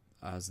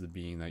 as the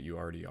being that you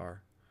already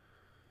are.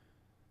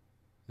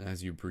 And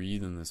as you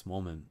breathe in this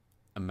moment,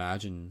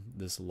 imagine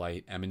this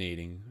light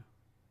emanating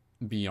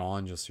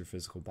beyond just your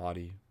physical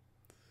body.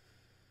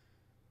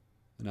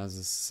 And as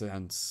a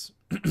sense,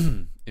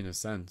 in a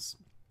sense,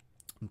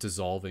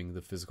 dissolving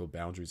the physical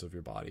boundaries of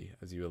your body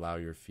as you allow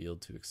your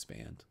field to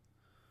expand.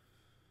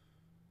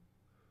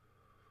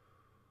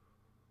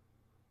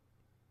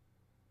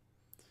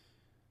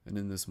 And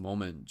in this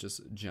moment,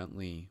 just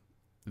gently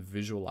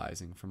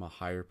visualizing from a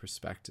higher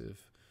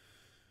perspective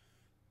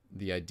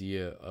the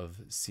idea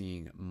of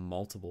seeing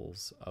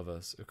multiples of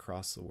us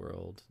across the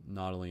world,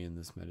 not only in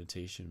this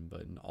meditation,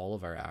 but in all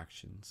of our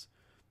actions,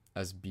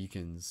 as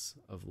beacons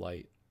of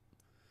light.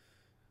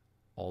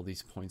 All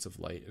these points of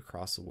light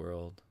across the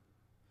world,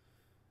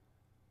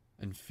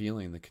 and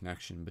feeling the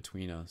connection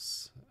between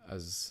us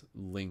as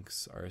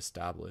links are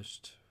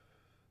established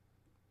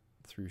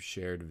through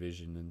shared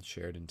vision and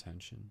shared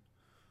intention.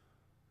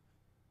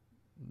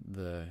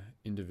 the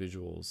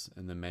individuals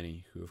and the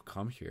many who have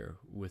come here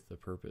with the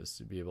purpose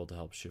to be able to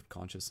help shift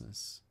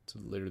consciousness, to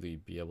literally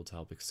be able to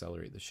help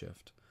accelerate the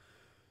shift,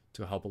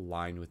 to help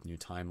align with new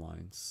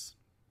timelines,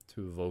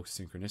 to evoke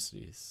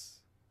synchronicities,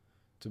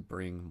 to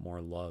bring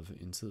more love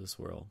into this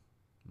world,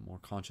 more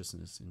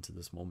consciousness into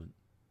this moment.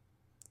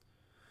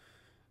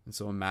 And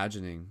so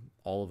imagining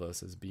all of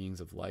us as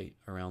beings of light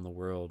around the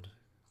world,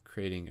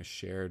 creating a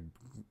shared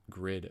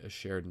grid, a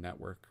shared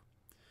network.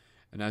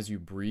 And as you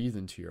breathe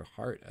into your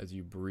heart, as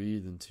you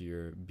breathe into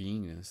your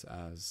beingness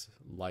as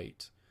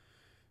light,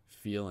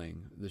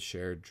 feeling the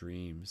shared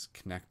dreams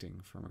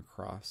connecting from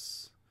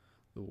across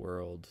the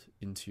world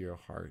into your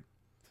heart.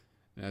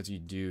 And as you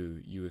do,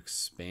 you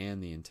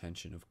expand the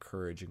intention of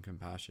courage and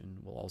compassion,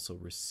 while also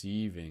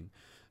receiving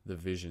the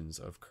visions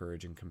of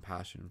courage and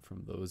compassion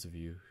from those of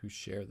you who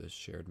share this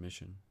shared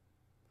mission.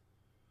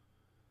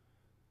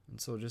 And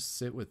so just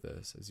sit with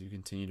this as you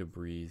continue to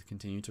breathe,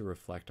 continue to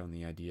reflect on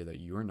the idea that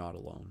you are not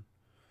alone,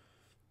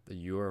 that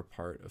you are a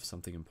part of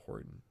something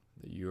important,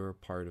 that you are a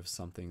part of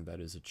something that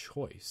is a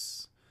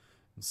choice,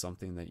 and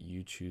something that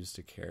you choose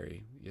to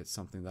carry, yet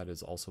something that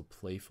is also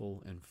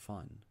playful and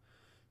fun,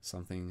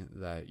 something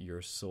that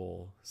your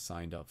soul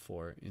signed up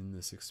for in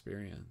this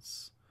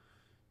experience,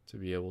 to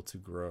be able to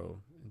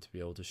grow and to be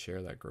able to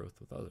share that growth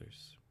with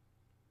others.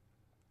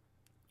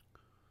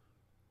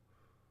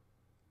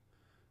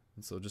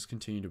 And so just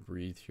continue to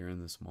breathe here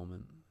in this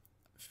moment,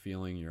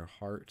 feeling your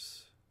heart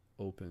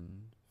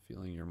open,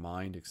 feeling your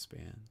mind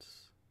expand.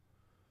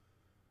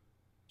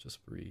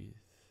 Just breathe.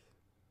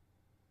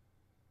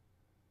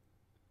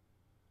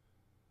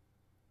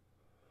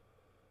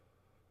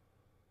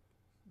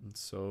 And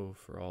so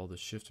for all the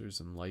shifters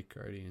and light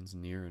guardians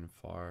near and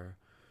far,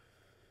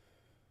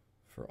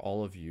 for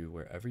all of you,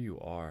 wherever you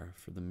are,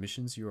 for the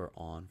missions you are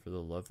on, for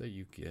the love that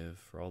you give,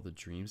 for all the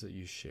dreams that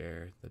you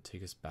share that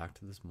take us back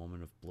to this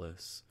moment of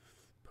bliss,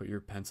 put your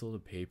pencil to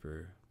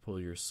paper, pull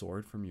your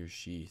sword from your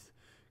sheath,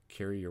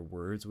 carry your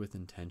words with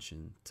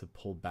intention to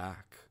pull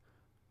back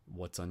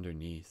what's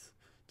underneath,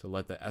 to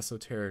let the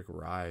esoteric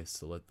rise,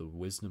 to let the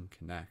wisdom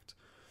connect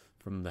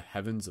from the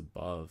heavens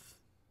above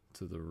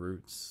to the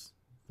roots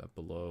that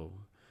below.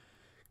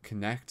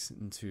 Connect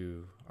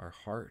into our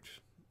heart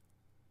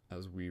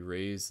as we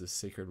raise the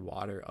sacred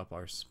water up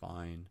our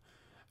spine,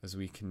 as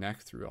we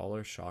connect through all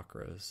our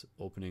chakras,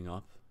 opening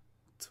up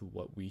to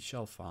what we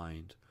shall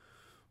find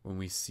when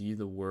we see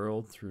the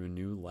world through a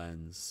new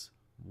lens,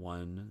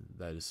 one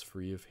that is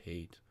free of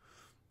hate,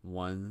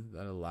 one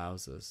that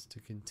allows us to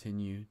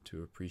continue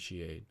to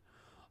appreciate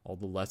all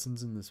the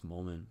lessons in this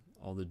moment,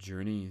 all the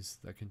journeys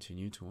that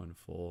continue to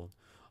unfold,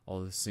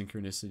 all the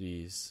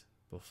synchronicities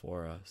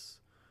before us,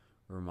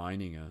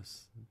 reminding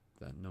us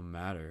that no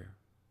matter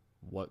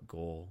what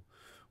goal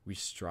we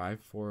strive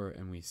for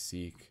and we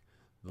seek,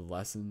 the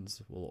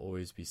lessons will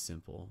always be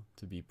simple: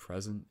 to be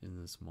present in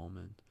this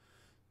moment,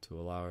 to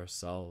allow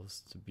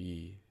ourselves to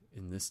be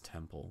in this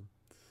temple,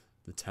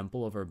 the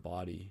temple of our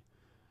body,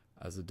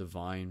 as a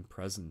divine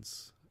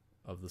presence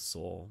of the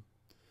soul,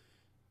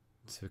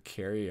 to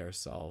carry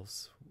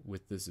ourselves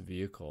with this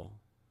vehicle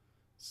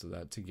so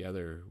that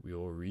together we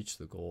will reach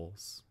the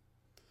goals,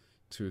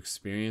 to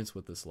experience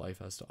what this life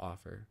has to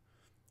offer,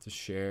 to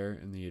share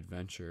in the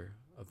adventure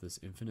of this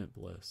infinite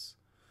bliss,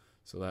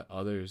 so that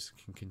others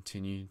can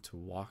continue to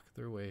walk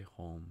their way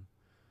home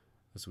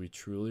as we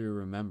truly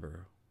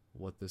remember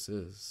what this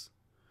is.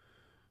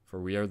 For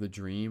we are the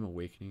dream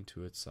awakening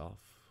to itself.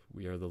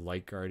 We are the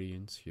light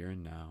guardians here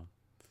and now.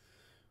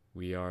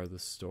 We are the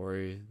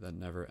story that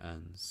never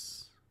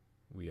ends.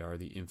 We are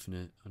the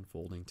infinite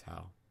unfolding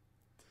Tao.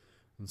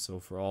 And so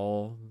for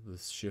all the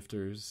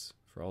shifters,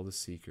 for all the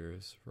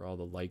seekers, for all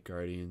the light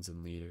guardians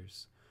and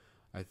leaders,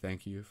 I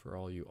thank you for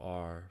all you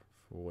are,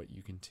 for what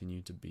you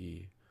continue to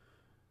be,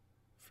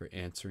 for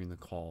answering the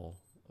call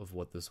of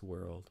what this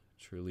world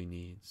truly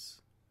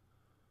needs.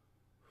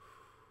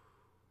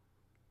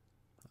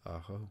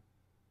 Aho.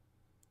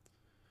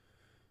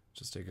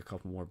 Just take a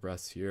couple more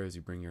breaths here as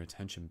you bring your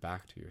attention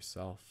back to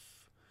yourself,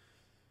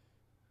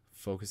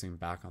 focusing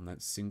back on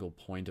that single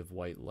point of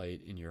white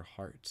light in your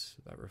heart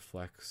that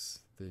reflects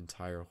the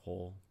entire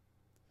whole.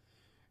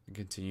 And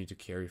continue to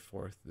carry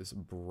forth this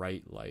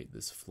bright light,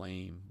 this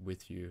flame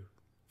with you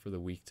for the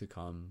week to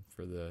come,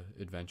 for the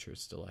adventure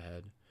still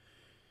ahead,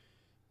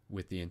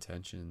 with the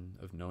intention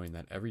of knowing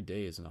that every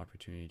day is an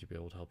opportunity to be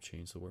able to help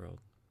change the world.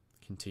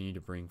 Continue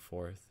to bring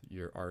forth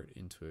your art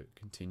into it.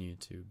 Continue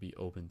to be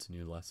open to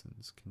new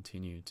lessons.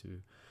 Continue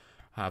to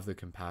have the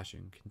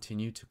compassion.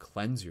 Continue to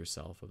cleanse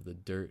yourself of the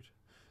dirt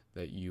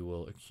that you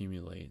will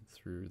accumulate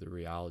through the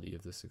reality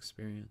of this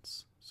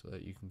experience, so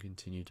that you can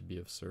continue to be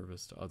of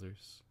service to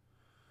others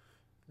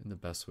in the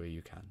best way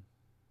you can,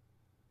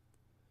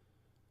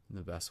 in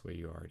the best way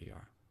you already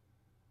are.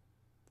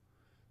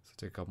 So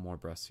take a couple more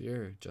breaths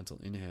here, gentle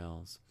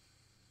inhales,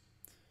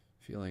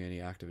 feeling any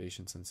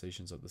activation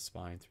sensations of the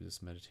spine through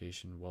this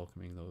meditation,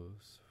 welcoming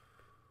those,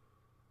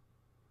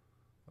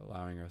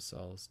 allowing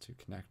ourselves to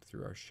connect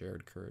through our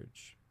shared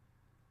courage.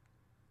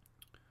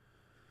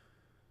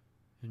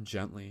 And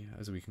gently,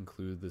 as we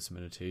conclude this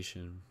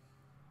meditation,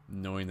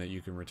 knowing that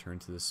you can return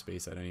to this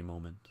space at any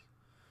moment.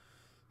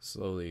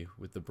 Slowly,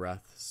 with the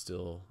breath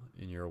still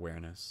in your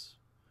awareness,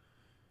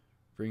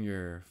 bring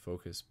your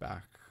focus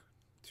back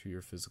to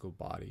your physical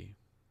body.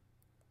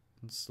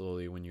 And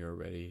slowly, when you're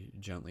ready,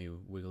 gently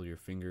wiggle your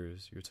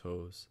fingers, your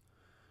toes.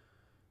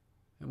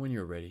 And when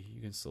you're ready,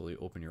 you can slowly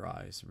open your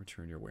eyes and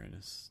return your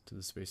awareness to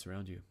the space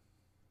around you.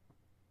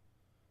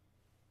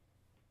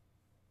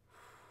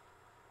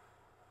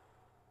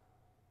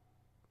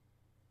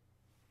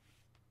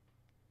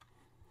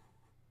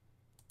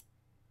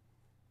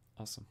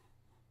 Awesome.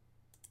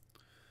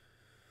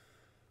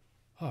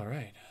 All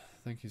right.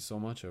 Thank you so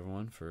much,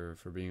 everyone, for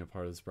being a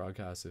part of this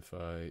broadcast. If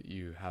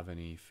you have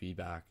any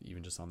feedback,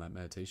 even just on that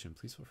meditation,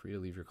 please feel free to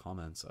leave your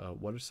comments.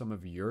 What are some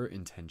of your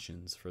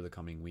intentions for the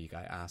coming week?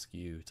 I ask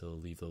you to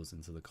leave those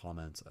into the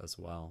comments as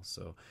well.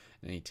 So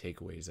any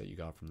takeaways that you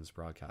got from this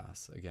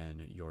broadcast,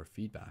 again, your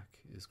feedback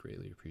is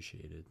greatly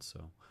appreciated.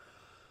 So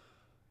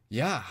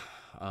yeah,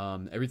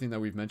 everything that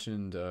we've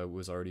mentioned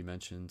was already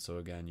mentioned. So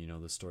again,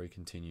 the story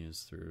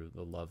continues through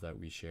the love that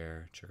we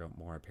share. Check out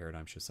more at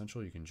Paradigm Shift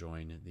Central. You can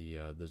join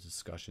the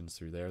discussions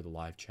through there, the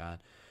live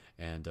chat,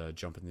 and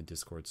jump in the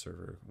Discord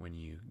server when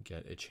you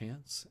get a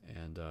chance,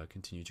 and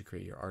continue to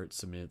create your art,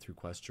 submit it through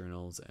Quest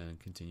journals, and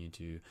continue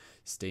to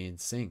stay in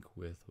sync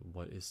with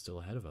what is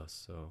still ahead of us.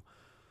 So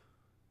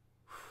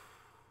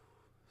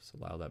just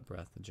allow that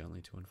breath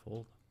gently to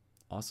unfold.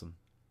 Awesome.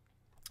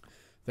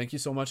 Thank you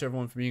so much,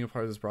 everyone, for being a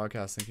part of this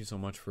broadcast. Thank you so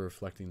much for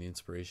reflecting the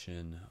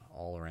inspiration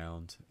all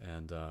around.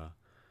 And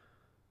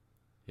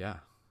yeah,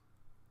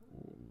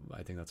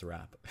 I think that's a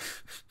wrap.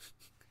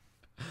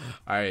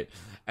 All right,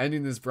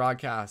 ending this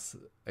broadcast.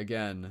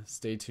 Again,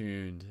 stay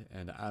tuned.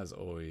 And as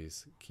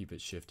always, keep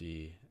it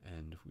shifty.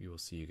 And we will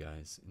see you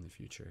guys in the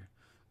future.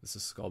 This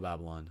is Skull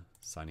Babylon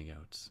signing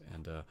out.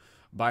 And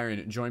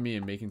Byron, join me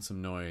in making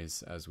some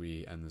noise as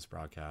we end this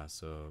broadcast.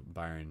 So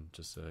Byron,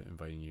 just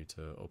inviting you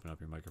to open up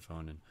your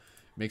microphone and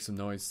make some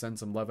noise. Send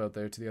some love out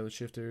there to the other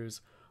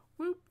shifters.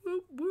 Whoop,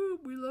 whoop,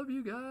 whoop. We love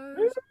you guys.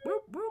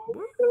 Whoop, whoop,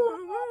 whoop.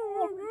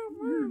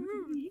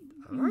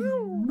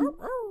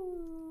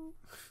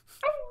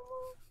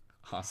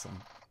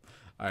 Awesome.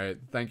 All right.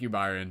 Thank you,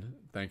 Byron.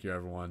 Thank you,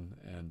 everyone.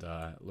 And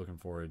looking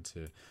forward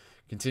to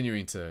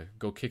continuing to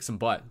go kick some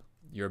butt.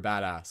 You're a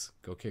badass.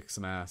 Go kick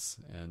some ass.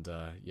 And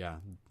yeah,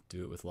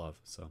 do it with love.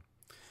 So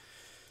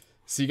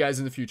see you guys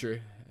in the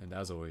future. And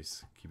as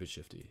always, keep it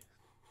shifty.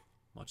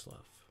 Much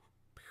love.